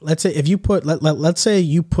 Yeah, let's say if you put let's say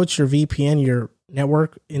you put your VPN, your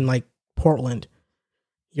network in like Portland,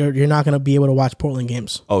 you're not gonna be able to watch Portland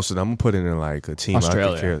games. Oh, so I'm gonna put it in like a team.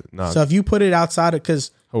 Australia. I could care. No, So if you put it outside of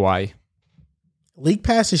because Hawaii. League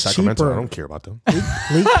Pass is Sacramento. I cheaper. don't care about them.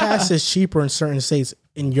 League Pass is cheaper in certain states.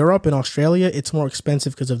 In Europe and Australia, it's more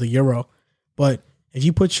expensive because of the euro. But if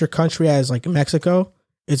you put your country as like Mexico,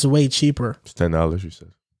 it's way cheaper. It's $10. You said.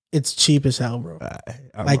 It's cheap as hell, bro.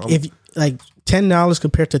 I'm $10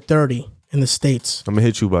 compared to 30 in the States. gonna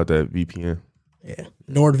hit you about that VPN. Yeah.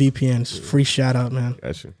 NordVPN. Free shout out, man.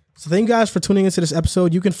 Gotcha. So thank you guys for tuning into this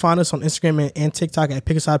episode. You can find us on Instagram and TikTok at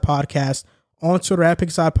Pick a Side Podcast, on Twitter at Pick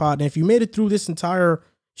a Side Pod. And if you made it through this entire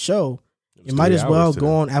show, You might 3 as well hours go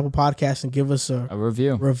today. on Apple Podcasts and give us a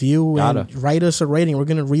review. and Gotta. write us a rating. We're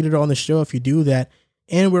going to read it on the show if you do that.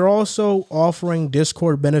 And we're also offering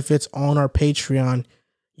Discord benefits on our Patreon.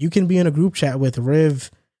 You can be in a group chat with Riv,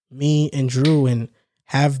 me, and Drew and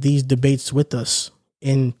have these debates with us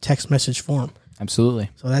in text message form. Absolutely.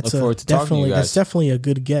 So that's Look forward to talking to you guys. definitely a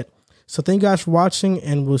good get. So thank you guys for watching,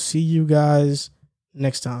 and we'll see you guys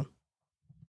next time.